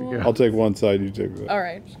 Yeah. I'll take one side, you take the other. All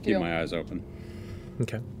right. Keep my eyes open.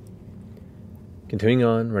 Okay. Continuing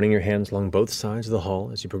on, running your hands along both sides of the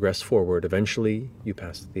hall as you progress forward, eventually you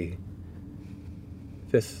pass the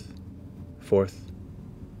 5th, 4th,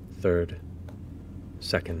 3rd,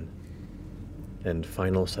 2nd, and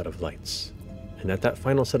final set of lights. And at that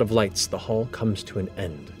final set of lights, the hall comes to an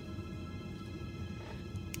end.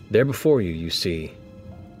 There before you, you see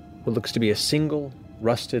what looks to be a single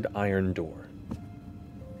rusted iron door.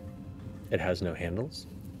 It has no handles.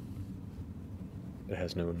 It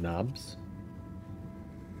has no knobs.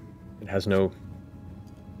 It has no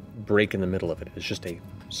break in the middle of it. It's just a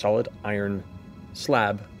solid iron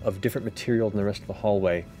slab of different material than the rest of the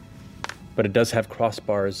hallway, but it does have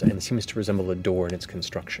crossbars and seems to resemble a door in its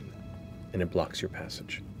construction, and it blocks your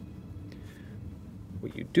passage.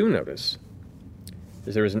 What you do notice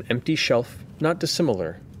is there is an empty shelf, not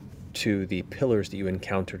dissimilar to the pillars that you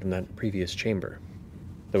encountered in that previous chamber,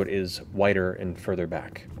 though it is wider and further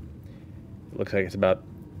back. It looks like it's about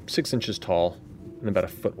 6 inches tall and about a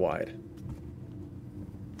foot wide.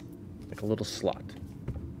 Like a little slot.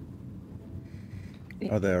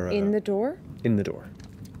 Are there in the door? In the door.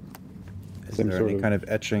 Is there any kind of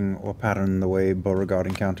etching or pattern the way Beauregard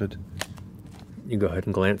encountered? You go ahead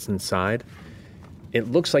and glance inside.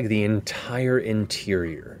 It looks like the entire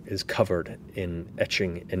interior is covered in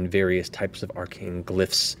etching and various types of arcane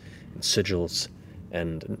glyphs and sigils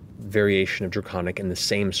and variation of Draconic and the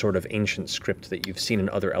same sort of ancient script that you've seen in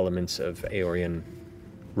other elements of Aeorian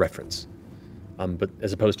reference. But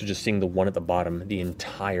as opposed to just seeing the one at the bottom, the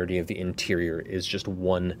entirety of the interior is just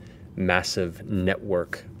one massive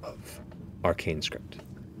network of arcane script.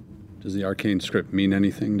 Does the arcane script mean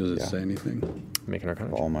anything? Does it say anything? Make an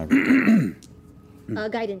arcana. All my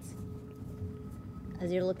Guidance.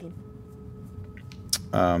 As you're looking.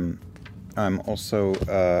 I'm also,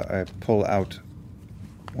 I pull out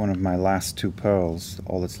one of my last 2 pearls,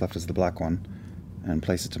 all that's left is the black one, and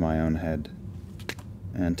place it to my own head,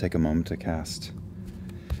 and take a moment to cast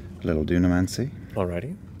a little dunamancy.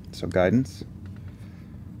 Alrighty. So guidance.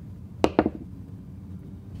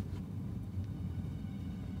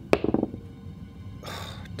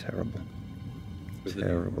 Terrible.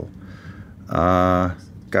 Terrible.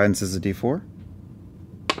 Guidance is a D4.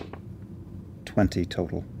 20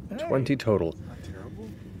 total. 20 total.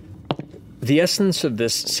 The essence of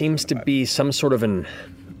this seems to be some sort of an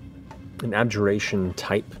abjuration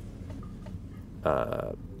type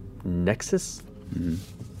nexus,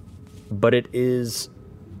 but it is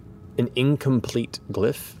an incomplete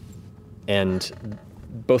glyph, and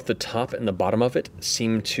both the top and the bottom of it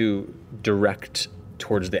seem to direct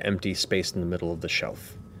towards the empty space in the middle of the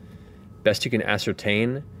shelf. Best you can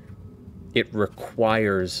ascertain, it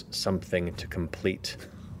requires something to complete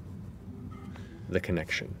the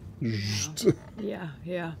connection. Yeah.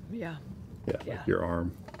 Yeah, like your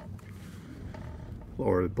arm.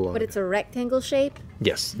 Or blood. But it's a rectangle shape?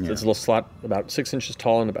 Yes, so it's a little slot about 6 inches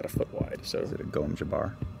tall and about a foot wide. So is it a Golem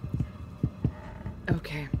Jabbar?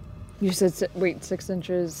 Okay. You said, 6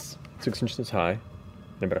 inches? 6 inches high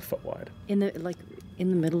and about a foot wide. In the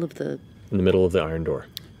middle of the... In the middle of the iron door.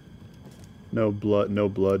 No blood, no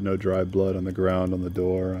dry blood on the ground, on the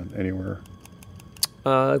door, on anywhere.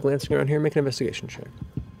 Glancing around here, make an investigation check.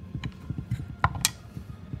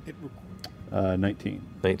 19.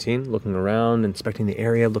 19, looking around, inspecting the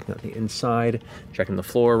area, looking at the inside, checking the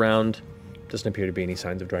floor around. Doesn't appear to be any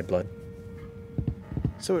signs of dried blood.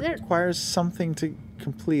 So it requires something to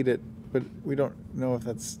complete it, but we don't know if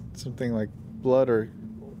that's something like blood or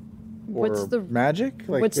What's the magic?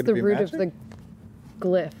 Like, what's could it the be root magic? of the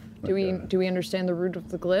glyph? Do we understand the root of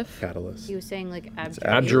the glyph? Catalyst. You were saying like abjuration.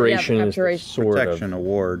 Abjuration Yeah, is the abjuration. sort Protection, of a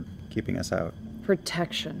ward, keeping us out.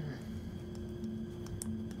 Protection.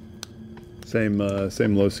 Same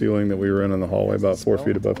low ceiling that we were in on the hallway, about 4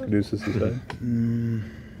 feet above Caduceus' head.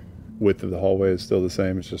 Width of the hallway is still the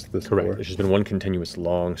same. It's just this Correct. door. It's just been one continuous,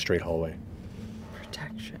 long, straight hallway.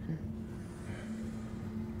 Protection.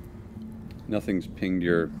 Nothing's pinged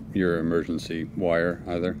your emergency wire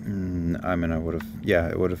either. I mean, it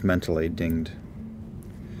would have mentally dinged.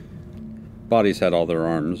 Bodies had all their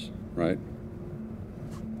arms, right?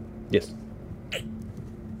 Yes.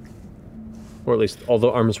 Or at least,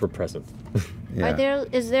 although arms were present.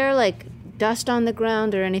 Is there like dust on the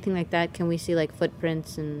ground or anything like that? Can we see like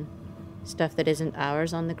footprints and stuff that isn't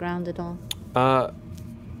ours on the ground at all?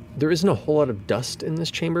 There isn't a whole lot of dust in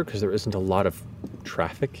this chamber because there isn't a lot of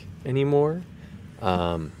traffic anymore.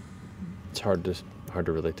 It's hard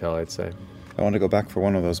to really tell, I'd say. I want to go back for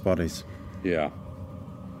one of those bodies. Yeah.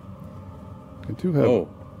 I do have. Oh.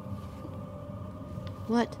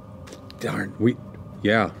 What? Darn.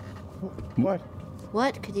 What?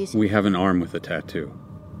 What? Could you see? We have an arm with a tattoo.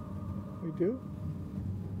 We do?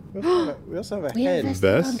 We also have a We head.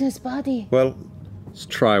 have on this body. Well, let's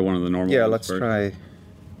try one of the normal ones let's first. try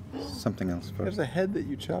something else There's first. a head that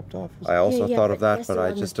you chopped off. I also Yeah, thought of but that, but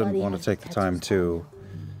I just didn't want to has take the time to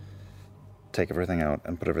take everything out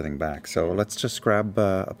and put everything back. So let's just grab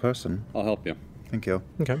a person. I'll help you. Thank you.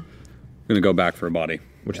 Okay. I'm going to go back for a body.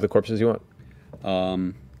 Which of the corpses you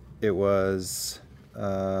want? It was... 2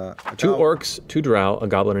 orcs, 2 drow, a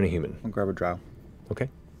goblin, and a human. I'll grab a drow. Okay.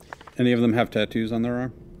 Any of them have tattoos on their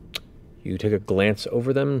arm? You take a glance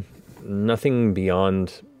over them. Nothing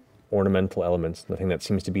beyond ornamental elements. Nothing that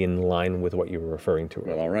seems to be in line with what you were referring to.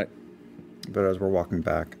 Well, all right. But as we're walking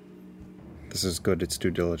back, this is good, it's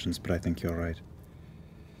due diligence, but I think you're right.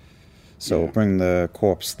 So bring the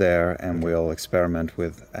corpse there and we'll experiment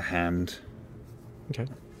with a hand. Okay.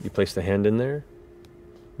 You place the hand in there.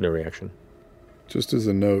 No reaction. Just as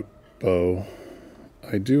a note, Bo,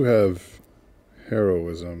 I do have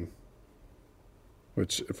heroism,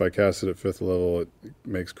 which if I cast it at 5th level, it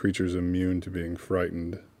makes creatures immune to being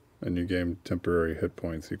frightened, and you gain temporary hit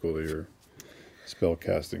points equal to your spell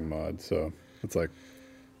casting mod. So it's like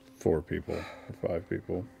 4 people or 5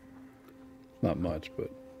 people. Not much,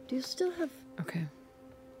 but... Do you still have Okay.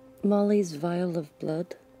 Molly's vial of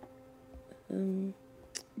blood? Did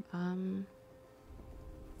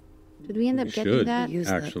we end up We getting should, that? Use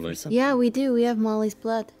that for actually. something. Yeah, we do. We have Molly's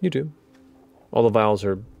blood. You do. All the vials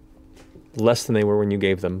are less than they were when you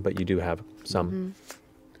gave them, but you do have some.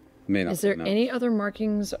 May not Is there be any other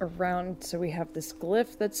markings around? So we have this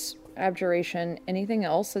glyph that's abjuration. Anything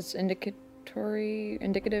else that's indicative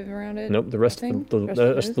around it? Nope, the rest Nothing? of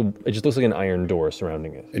the it just looks like an iron door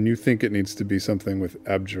surrounding it. And you think it needs to be something with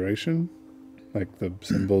abjuration? Like the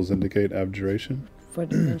symbols indicate abjuration? For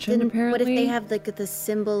dimension, apparently. What if they have like the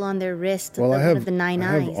symbol on their wrist Well, of I one of the 9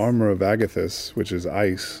 have eyes? armor of Agathis, which is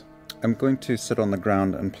ice. I'm going to sit on the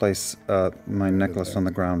ground and place my necklace on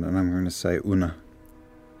the ground, and I'm going to say Una,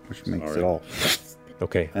 which makes it all.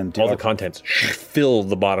 Okay, And all the contents fill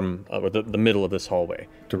the bottom, or the middle of this hallway,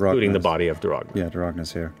 including the body of Duragna. Yeah,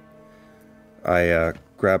 Duragna's here. I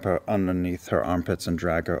grab her underneath her armpits and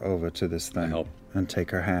drag her over to this thing. And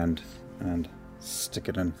take her hand and stick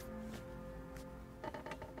it in.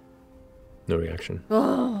 No reaction.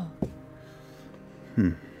 Oh.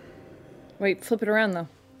 Hmm. Wait, flip it around though.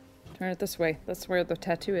 Turn it this way. That's where the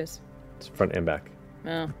tattoo is. It's front and back.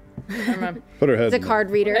 Oh. Never mind. Put her head. It's a card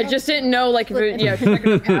reader. I just didn't know, like, if it, yeah, like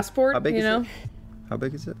a passport. How big you is know. it? How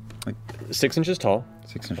big is it? Like 6 inches tall,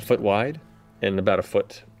 6 inches, a foot wide, and about a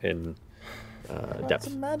foot in That's depth.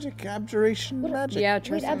 some magic. Abjuration magic. Yeah,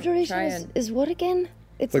 Wait, abjuration is what again?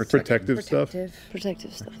 It's Like protective stuff?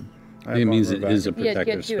 Protective stuff. It means it is a Yeah,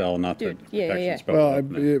 protective do it. spell, not Do the it. Yeah, protection yeah. spell.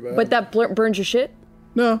 Well, But that burns your shit.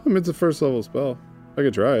 no, I mean, it's a 1st level spell. I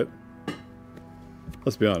could try it.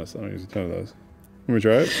 Let's be honest, I don't use a ton of those. Can we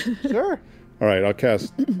try it? Sure. All right, I'll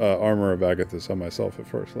cast Armor of Agathis on myself at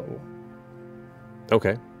 1st level.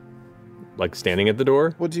 Okay. Like standing at the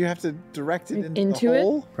door? Well, do you have to direct it Into the it?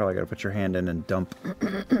 hole? probably got to put your hand in and dump.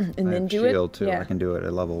 And I then have do it. shield too. Yeah. I can do it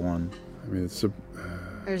at level 1. I mean, it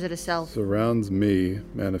Or is it a self? surrounds me,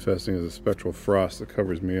 manifesting as a spectral frost that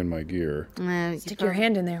covers me and my gear. Stick your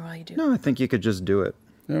hand in there while you do. No, I think you could just do it.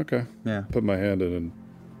 Yeah, okay. Yeah. Put my hand in and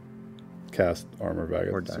cast Armor of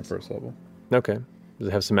Or Agathis at dice. 1st level. Okay. Does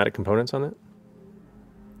it have somatic components on it?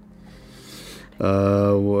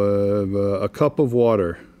 A cup of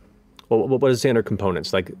water. Well, what is standard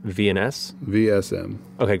components? Like VNS? VSM.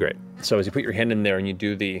 Okay, great. So as you put your hand in there and you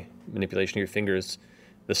do the manipulation of your fingers,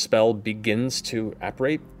 the spell begins to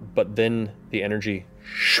apparate, but then the energy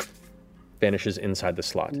vanishes inside the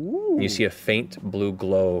slot. You see a faint blue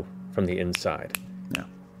glow from the inside. Yeah.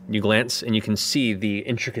 You glance and you can see the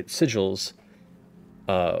intricate sigils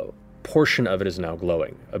portion of it is now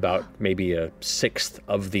glowing, about maybe a sixth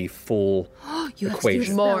of the full You have to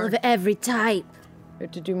equation. do a spell of every type. You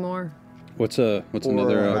have to do more. What's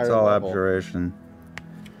another? It's all abjuration.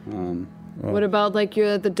 What about like you're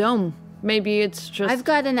at the dome? Maybe it's just. I've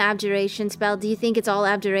got an abjuration spell. Do you think it's all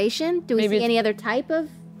abjuration? Do we Maybe see any other type of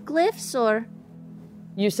glyphs or?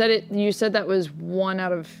 You said it. You said that was 1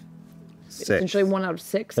 out of. Essentially 1 out of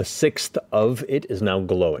 6. A sixth of it is now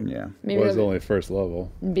glowing. Yeah. Maybe it was only first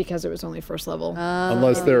level. Because it was only first level.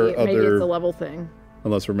 Unless there are maybe other. it's a level thing.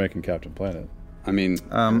 Unless we're making Captain Planet. I mean,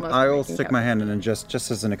 I will stick my hand in and just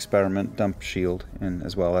as an experiment, dump shield in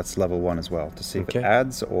as well. That's level 1 as well to see if it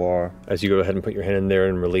adds or. As you go ahead and put your hand in there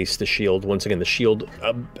and release the shield, once again the shield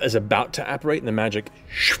is about to apparate, and the magic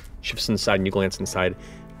shifts inside, and you glance inside,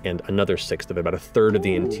 and another sixth of it, about a third of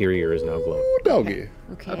the interior, is now glowing. Doggy.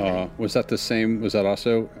 Okay. Was that the same? Was that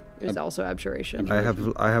also? It was also abjuration. I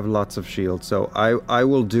have lots of shield, so I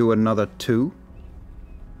will do another 2.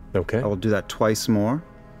 Okay. I will do that twice more.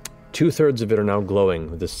 2/3 of it are now glowing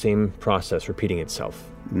with the same process repeating itself.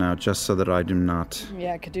 Now, just so that I do not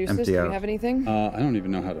Yeah, Caduceus, empty do you out. have anything? I don't even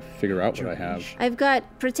know how to figure out what I have. I've got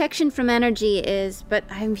protection from energy but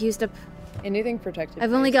I've used up. Anything protected.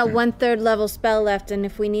 I've only got 1/3 level spell left, and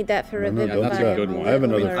if we need that for Revivify, that's a good one. I have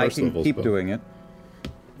another I first can level keep spell. doing it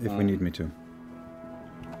if we need me to.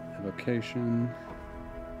 Evocation.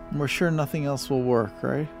 We're sure nothing else will work,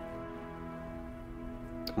 right?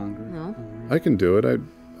 No. I can do it. I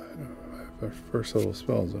have first level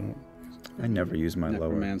spells. I never use my lower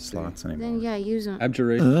Necromancy. slots anymore. Then yeah, use them.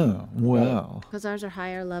 Abjuration. Oh, wow. Because ours are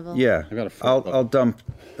higher level. Yeah, I got a I'll dump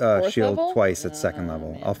shield level? twice at second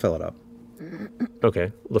level. I'll fill it up.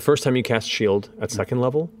 Okay. The first time you cast shield at second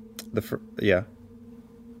level, yeah.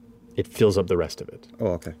 it fills up the rest of it. Oh,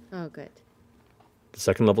 okay. Oh, good. The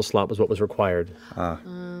second level slot was what was required.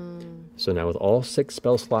 So now with all 6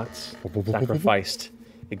 spell slots sacrificed,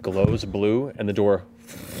 it glows blue, and the door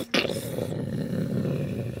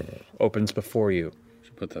opens before you.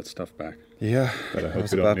 Should put that stuff back. Yeah, But I I hope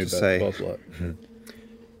was we don't about need to that say. spell slot.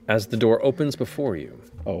 As the door opens before you,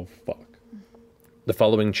 Oh, fuck. the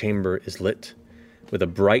following chamber is lit with a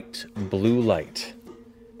bright blue light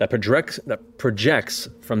that projects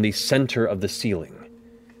from the center of the ceiling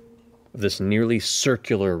of this nearly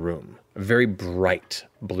circular room, a very bright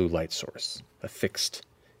blue light source affixed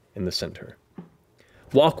in the center.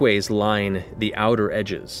 Walkways line the outer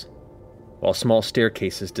edges, while small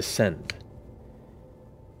staircases descend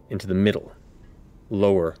into the middle,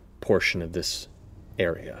 lower portion of this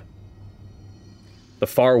area. The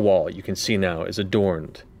far wall, you can see now, is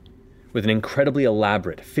adorned with an incredibly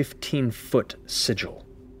elaborate 15-foot sigil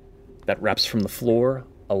that wraps from the floor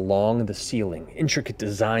along the ceiling, intricate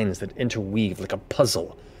designs that interweave like a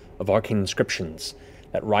puzzle of arcane inscriptions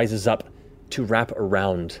that rises up to wrap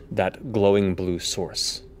around that glowing blue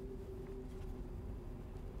source.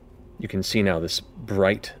 You can see now this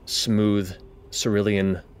bright, smooth,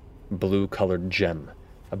 cerulean blue-colored gem,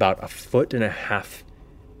 about 1.5 feet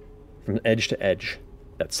from edge to edge,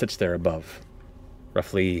 that sits there above,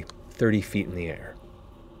 roughly 30 feet in the air.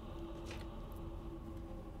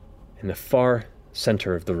 In the far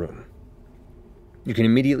center of the room, you can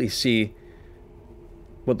immediately see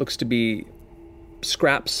what looks to be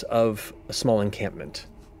scraps of a small encampment,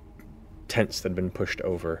 tents that have been pushed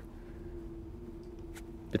over,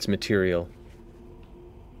 its material,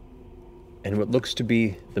 and what looks to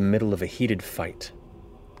be the middle of a heated fight.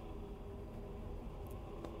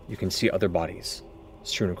 You can see other bodies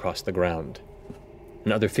strewn across the ground,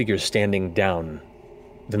 and other figures standing down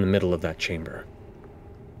in the middle of that chamber.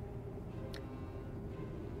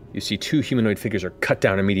 You see 2 humanoid figures are cut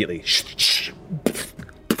down immediately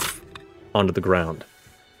onto the ground.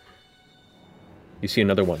 You see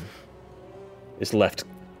another one is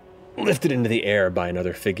lifted into the air by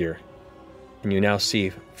another figure, and you now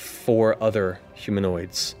see 4 other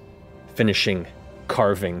humanoids finishing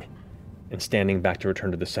carving and standing back to return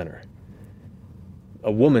to the center.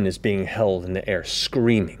 A woman is being held in the air,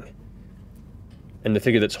 screaming. And the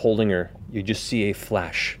figure that's holding her, you just see a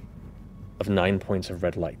flash of 9 points of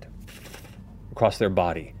red light across their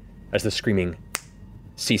body as the screaming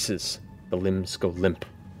ceases. The limbs go limp,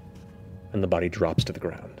 and the body drops to the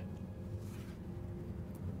ground.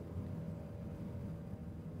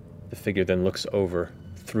 The figure then looks over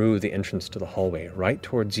through the entrance to the hallway, right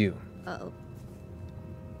towards you. Uh-oh.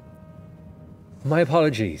 My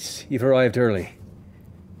apologies, you've arrived early.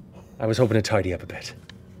 I was hoping to tidy up a bit.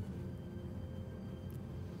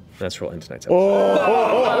 That's where we'll end tonight's episode.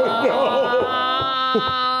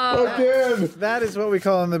 Again! That is what we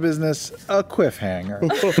call in the business a quiffhanger.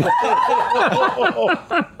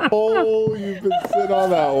 Oh, you've been sitting on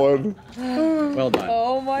that one. Well done.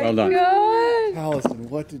 Oh my Well done. god. Allison,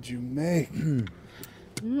 what did you make?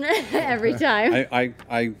 Every time.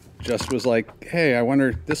 I just was like, hey, I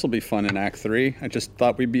wonder, this will be fun in Act 3. I just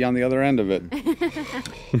thought we'd be on the other end of it.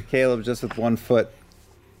 Caleb, just with one foot,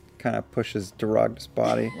 kind of pushes Durag's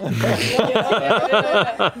body.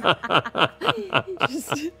 Just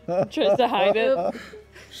tries to hide it.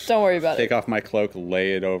 Don't worry about Take it. off my cloak,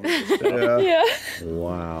 lay it over the stuff. Yeah.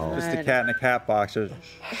 Wow. Just a cat in a cat box.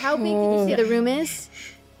 How big did you say the room is?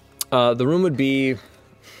 The room would be,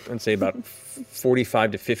 I'd say, about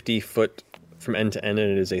 45 to 50 foot from end to end,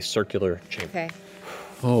 and it is a circular chamber. Okay.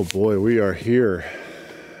 Oh boy, we are here.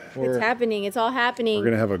 It's happening. It's all happening. We're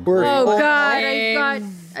gonna have a Oh great, god, I got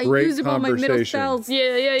I Great use all my middle conversation. spells.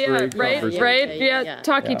 Yeah. Great Right, conversation. right. Yeah.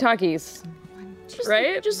 Talkie Yeah. talkies.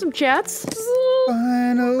 Right? Just some chats.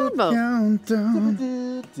 Final countdown.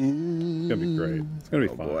 It's gonna be great. It's gonna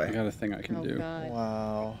be fun. I got a thing I can do.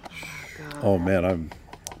 Wow. Oh man, I'm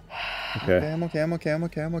okay. I'm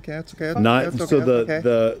okay. It's okay. Not it's okay. so it's okay.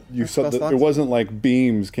 the you Let's saw go, it slots. wasn't like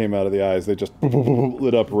beams came out of the eyes. They just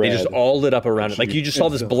lit up red. They just all lit up around it. Like you just saw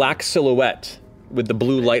this black silhouette with the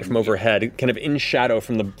blue light from overhead, kind of in shadow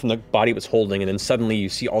from the body it was holding, and then suddenly you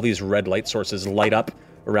see all these red light sources light up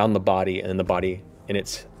around the body, and then the body in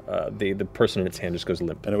its the person in its hand just goes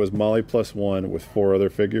limp. And it was Molly +1 with 4 other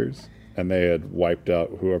figures, and they had wiped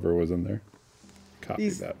out whoever was in there.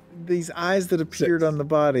 Copied that. These eyes that appeared on the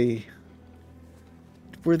body,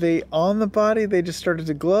 were they on the body? They just started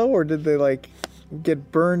to glow, or did they like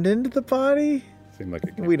get burned into the body? Seemed like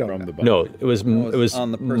it came We don't from know. the body. No, it was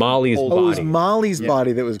on the person Molly's holding body. Oh, it was Molly's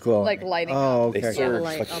body that was glowing. Like lighting Oh, up. okay.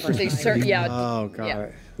 Yeah, they search. Yeah. Oh, got Yeah.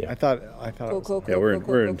 it. I thought it was. Yeah, we're in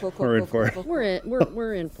for it. We're in for it. So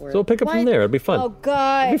we'll pick up from there. It'll be fun. Oh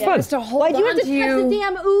God! It'll be fun. Just to hold Why'd you have on to touch the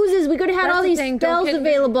damn oozes? We could have had That's all the these thing, don't spells get-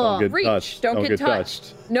 available. Don't get Reach. touched. Don't get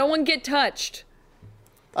touched. No one get touched.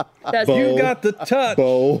 That's Bo. The touch.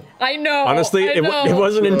 Bo. I know. Honestly, I it know.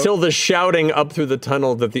 wasn't until the shouting up through the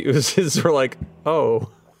tunnel that the oozes were like, oh.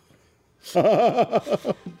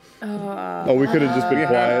 Oh, we could have just been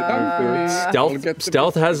quiet.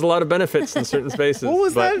 Stealth has a lot of benefits in certain spaces. What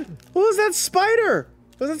was but that? What was that spider?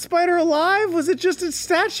 Was that spider alive? Was it just a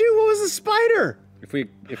statue? What was the spider?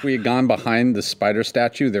 If we had gone behind the spider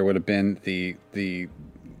statue, there would have been the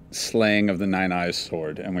slaying of the Nine Eyes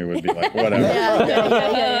sword, and we would be like, whatever.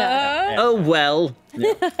 Oh well.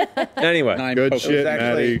 Anyway, Good It was shit,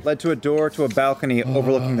 actually Maddie. led to a door to a balcony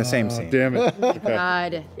overlooking the same scene. Damn it. Okay.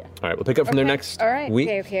 God. all right, we'll pick up from there next All right. week.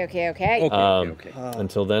 Okay.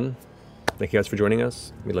 Until then, thank you guys for joining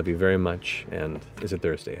us. We love you very much. And is it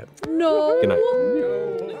Thursday yet? No. Good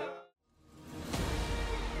night.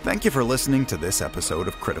 Thank you for listening to this episode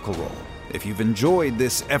of Critical Role. If you've enjoyed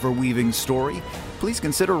this ever-weaving story, please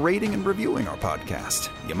consider rating and reviewing our podcast.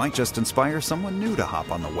 You might just inspire someone new to hop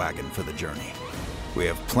on the wagon for the journey. We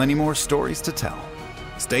have plenty more stories to tell.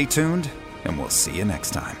 Stay tuned, and we'll see you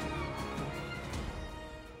next time.